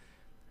 5'10",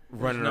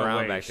 running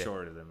around back there.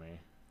 Shorter than me.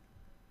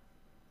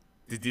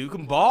 The dude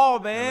can ball,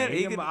 man.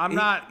 I'm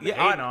not hating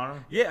on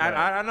him. Yeah,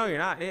 I know you're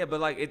not. Yeah, but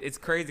like it's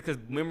crazy because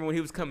remember when he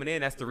was coming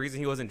in, that's the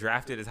reason he wasn't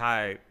drafted as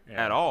high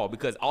at all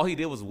because all he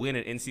did was win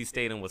at NC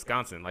State and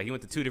Wisconsin. Like he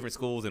went to 2 different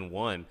schools and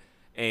won,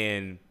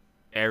 and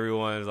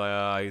everyone's like,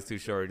 oh, he's too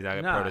short. He's not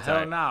a prototype.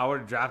 Hell no. I would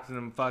have drafted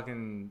him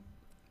fucking.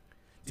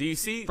 Do you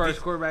see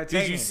first quarterback?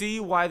 Did you see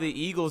why the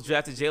Eagles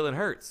drafted Jalen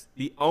Hurts?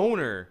 The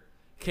owner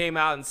came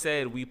out and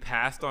said we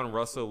passed on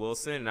Russell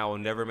Wilson, and I will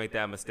never make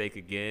that mistake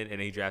again. And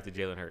he drafted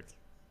Jalen Hurts.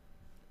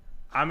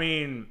 I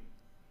mean,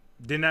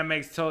 then that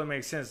totally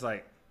makes sense.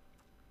 Like,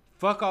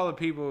 fuck all the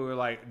people who are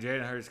like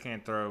Jalen Hurts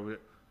can't throw.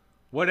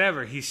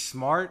 Whatever. He's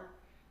smart.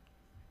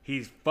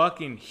 He's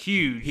fucking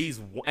huge. He's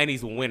a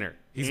winner.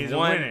 He's a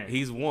won. winner.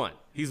 He's won.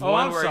 He's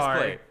won where he's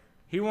played.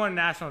 He won a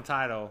national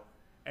title,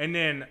 and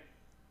then.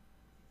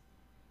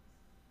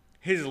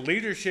 His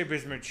leadership,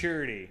 his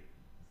maturity,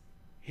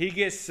 he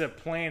gets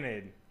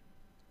supplanted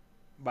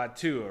by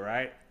Tua,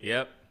 right?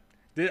 Yep.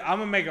 I'm going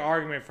to make an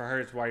argument for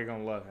Hurts why you're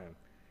going to love him.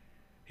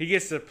 He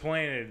gets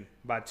supplanted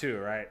by Tua,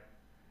 right?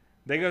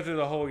 They go through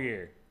the whole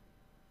year.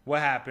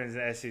 What happens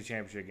in the SEC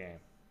championship game?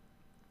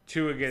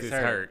 Tua gets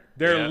hurt.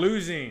 They're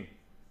losing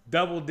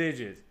double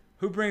digits.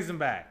 Who brings them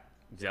back?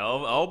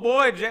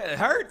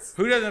 Hurts.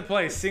 Who doesn't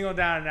play single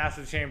down a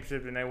national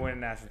championship and they win a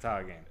national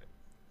title game?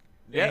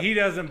 Yeah. And he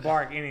doesn't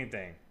bark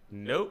anything.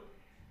 Nope.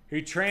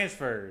 He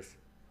transfers.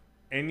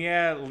 And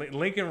yeah,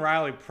 Lincoln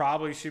Riley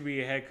probably should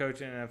be a head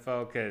coach in the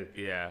NFL because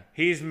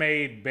he's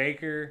made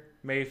Baker,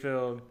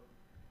 Mayfield,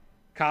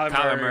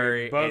 Kyler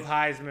Murray, both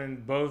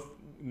Heisman, both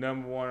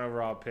number 1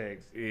 overall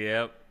picks.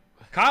 Yep.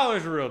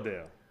 Kyler's a real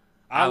deal.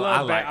 I'm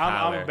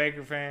a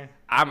Baker fan.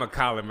 I'm a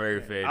Kyler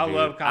Murray fan. I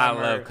love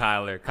Kyler.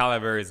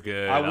 Kyler Murray's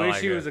good. I wish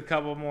he was a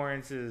couple more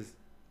inches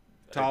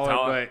taller,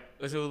 but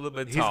wish he was a little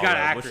bit he's got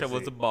accuracy. Wish I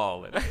was a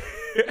baller.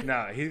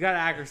 No, he's got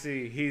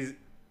accuracy.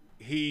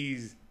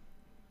 He's.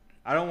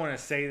 I don't want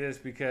to say this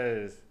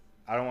because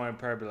I don't want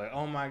to be like,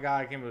 oh my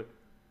God, I can't believe.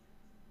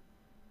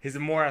 He's a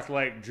more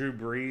athletic Drew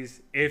Brees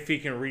if he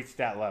can reach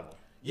that level.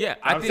 Yeah,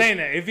 I'm saying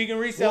that if he can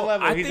reach that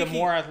level, he's a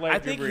more athletic. I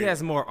think Drew Brees. he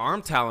has more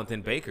arm talent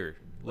than Baker.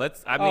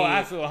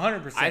 Absolutely,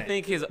 100%. I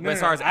think as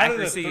far as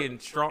accuracy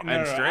and strength.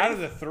 Out of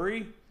the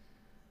three,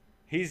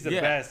 he's the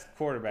best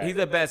quarterback. He's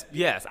the best.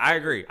 Yes, I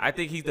agree. I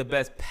think he's the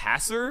best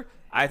passer.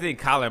 I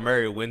think Kyler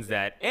Murray wins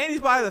that, and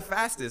he's probably the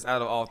fastest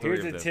out of all three.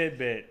 Here's a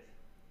tidbit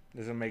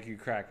that's gonna make you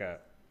crack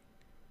up.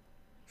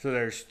 So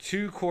there's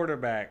 2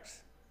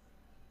 quarterbacks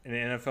in the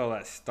NFL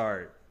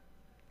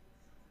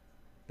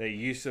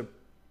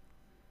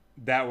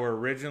that were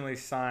originally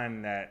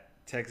signed at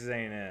Texas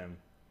A&M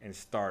and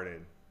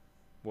started.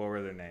 What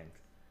were their names?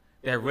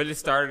 That really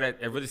started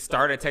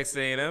at Texas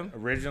A&M.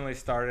 Originally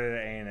started at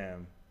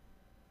A&M.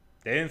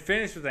 They didn't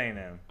finish with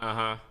A&M.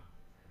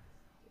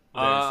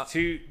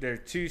 There's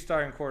 2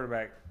 starting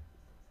quarterbacks.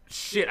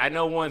 Shit, I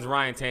know one's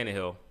Ryan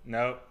Tannehill.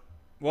 Nope.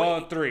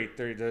 Well, 3.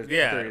 There's 3.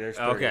 There's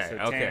 3. Okay. So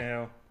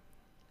Tannehill.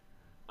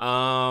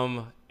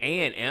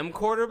 A&M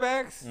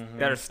quarterbacks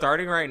that are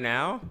starting right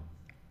now.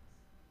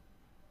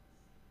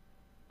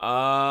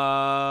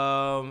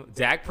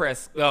 Dak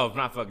Prescott. Oh,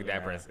 not fucking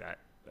Dak Prescott.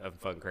 I'm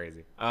fucking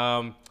crazy.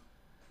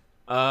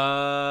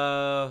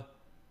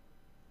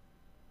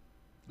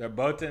 They're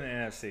both in the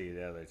NFC.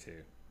 The other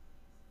 2.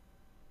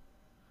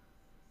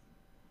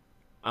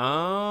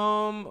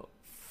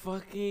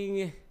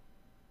 Fucking.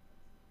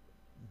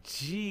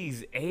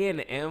 Jeez,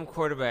 A&M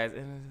quarterbacks.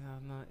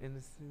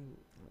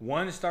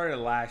 One started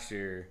last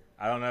year.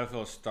 I don't know if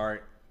he'll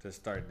start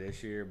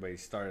this year, but he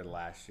started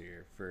last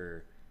year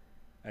for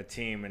a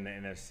team in the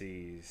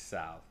NFC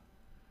South.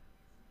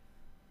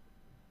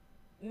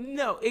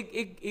 No,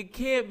 it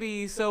can't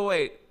be. So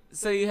wait,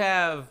 so you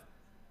have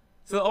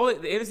only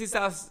the NFC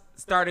South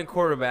starting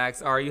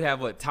quarterbacks are you have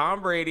what?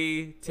 Tom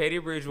Brady, Teddy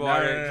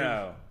Bridgewater.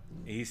 No.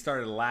 He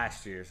started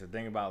last year, so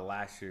think about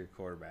last year's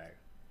quarterback.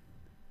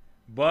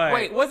 But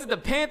wait, was it the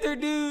Panther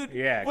dude?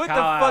 Yeah, what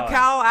Kyle the fuck,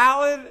 Kyle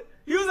Allen?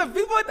 He was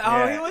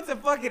he went to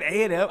fucking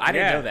A&M. I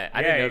didn't know that.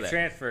 I didn't know that. He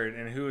transferred,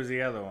 and who was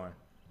the other one?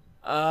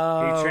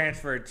 He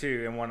transferred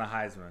too and won a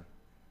Heisman.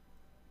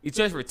 He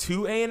transferred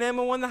to A&M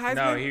and won the Heisman?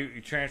 No,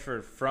 he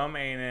transferred from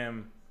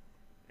A&M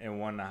and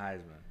won the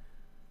Heisman.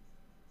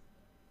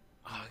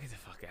 Oh, get the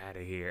fuck out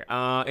of here.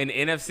 In the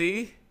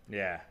NFC?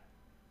 Yeah.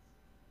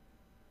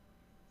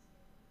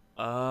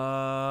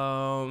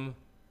 No,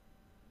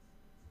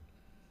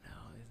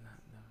 it's not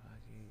the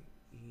fucking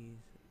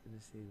East.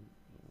 Let's see,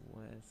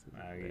 West.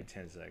 I'll give you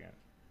 10 seconds.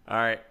 All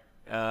right.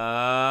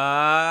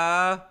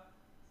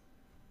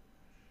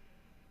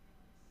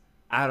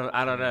 I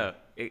don't know.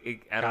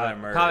 Kyler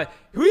Murray.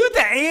 Who you went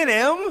to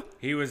A&M?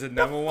 He was a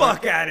number one.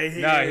 Fuck out of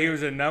here. No, he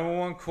was a number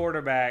 1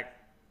 quarterback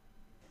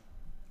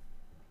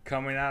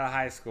coming out of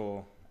high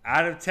school,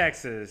 out of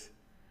Texas,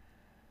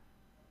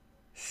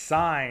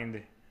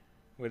 signed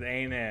with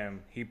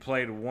A&M. He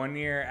played 1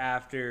 year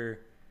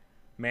after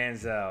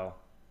Manziel,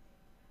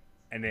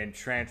 and then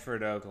transferred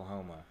to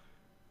Oklahoma.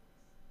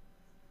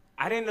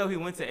 I didn't know he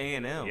went to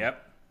A&M.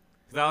 Yep.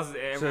 So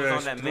there's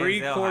on that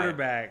 3 Manziel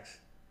quarterbacks.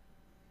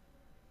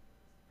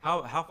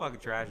 How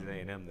fucking trash is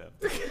A&M though?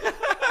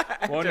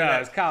 Well, no,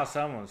 it's Kyle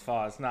Sumlin's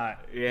fault. It's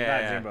not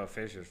Jimbo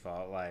Fisher's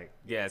fault.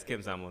 Yeah, it's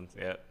Kim Sumlin's.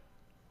 Yep.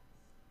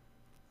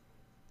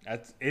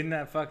 Isn't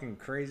that fucking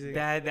crazy?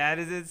 That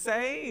is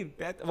insane.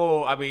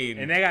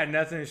 And they got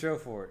nothing to show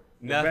for it.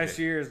 The best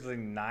year is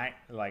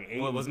like 8.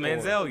 Well, it was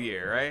Manziel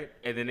year, right?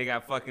 And then they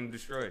got fucking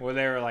destroyed. Well,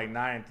 they were like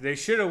 9. They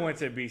should have went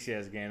to a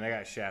BCS game. They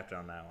got shafted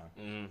on that one.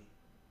 Mm-hmm.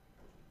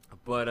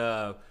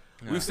 But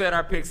we've said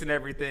our picks and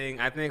everything.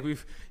 I think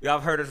y'all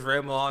have heard us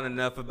ramble on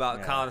enough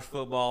about college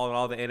football and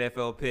all the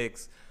NFL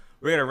picks.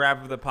 We're gonna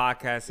wrap up the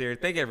podcast here.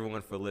 Thank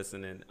everyone for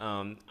listening.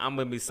 I'm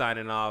gonna be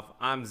signing off.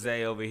 I'm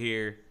Zay over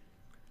here.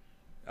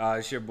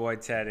 It's your boy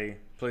Teddy.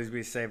 Please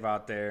be safe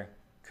out there.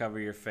 Cover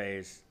your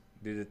face.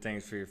 Do the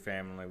things for your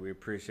family. We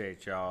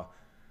appreciate y'all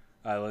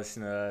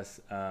listening to us.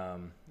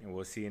 And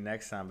we'll see you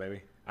next time,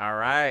 baby. All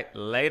right.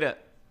 Later.